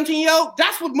shot 17-year-old?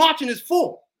 That's what marching is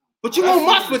for. But you won't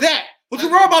march for that. But you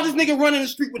worry about this nigga running the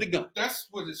street with a gun. That's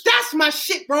what it's. That's my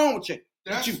shit wrong with you.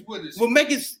 That's what it's. Will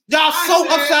make it y'all so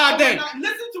upside down.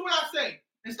 Listen to what I say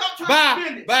and stop trying to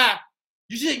spin it. Bye.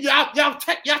 You should y'all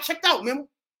checked out. Remember?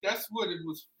 That's what it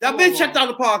was. Y'all been checked out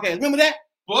the podcast. Remember that?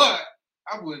 But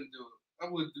I wouldn't do it. I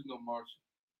wouldn't do no marching.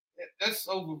 That's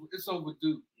over. It's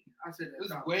overdue. I said it's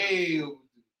that. Way overdue.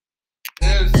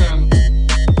 There's time.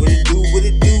 What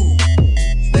it do?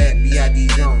 That B.I.D.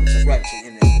 Jones, that's right,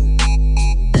 in there.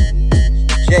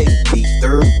 J, the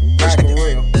third perspective.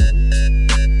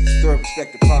 Third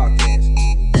perspective podcast.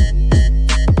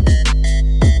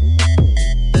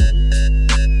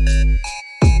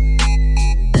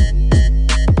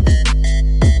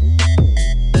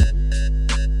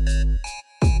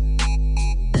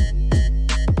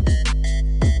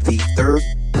 The third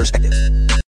perspective.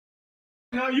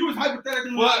 No, you was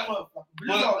hypothetical. But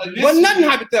wasn't nothing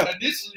hypothetical. Initially,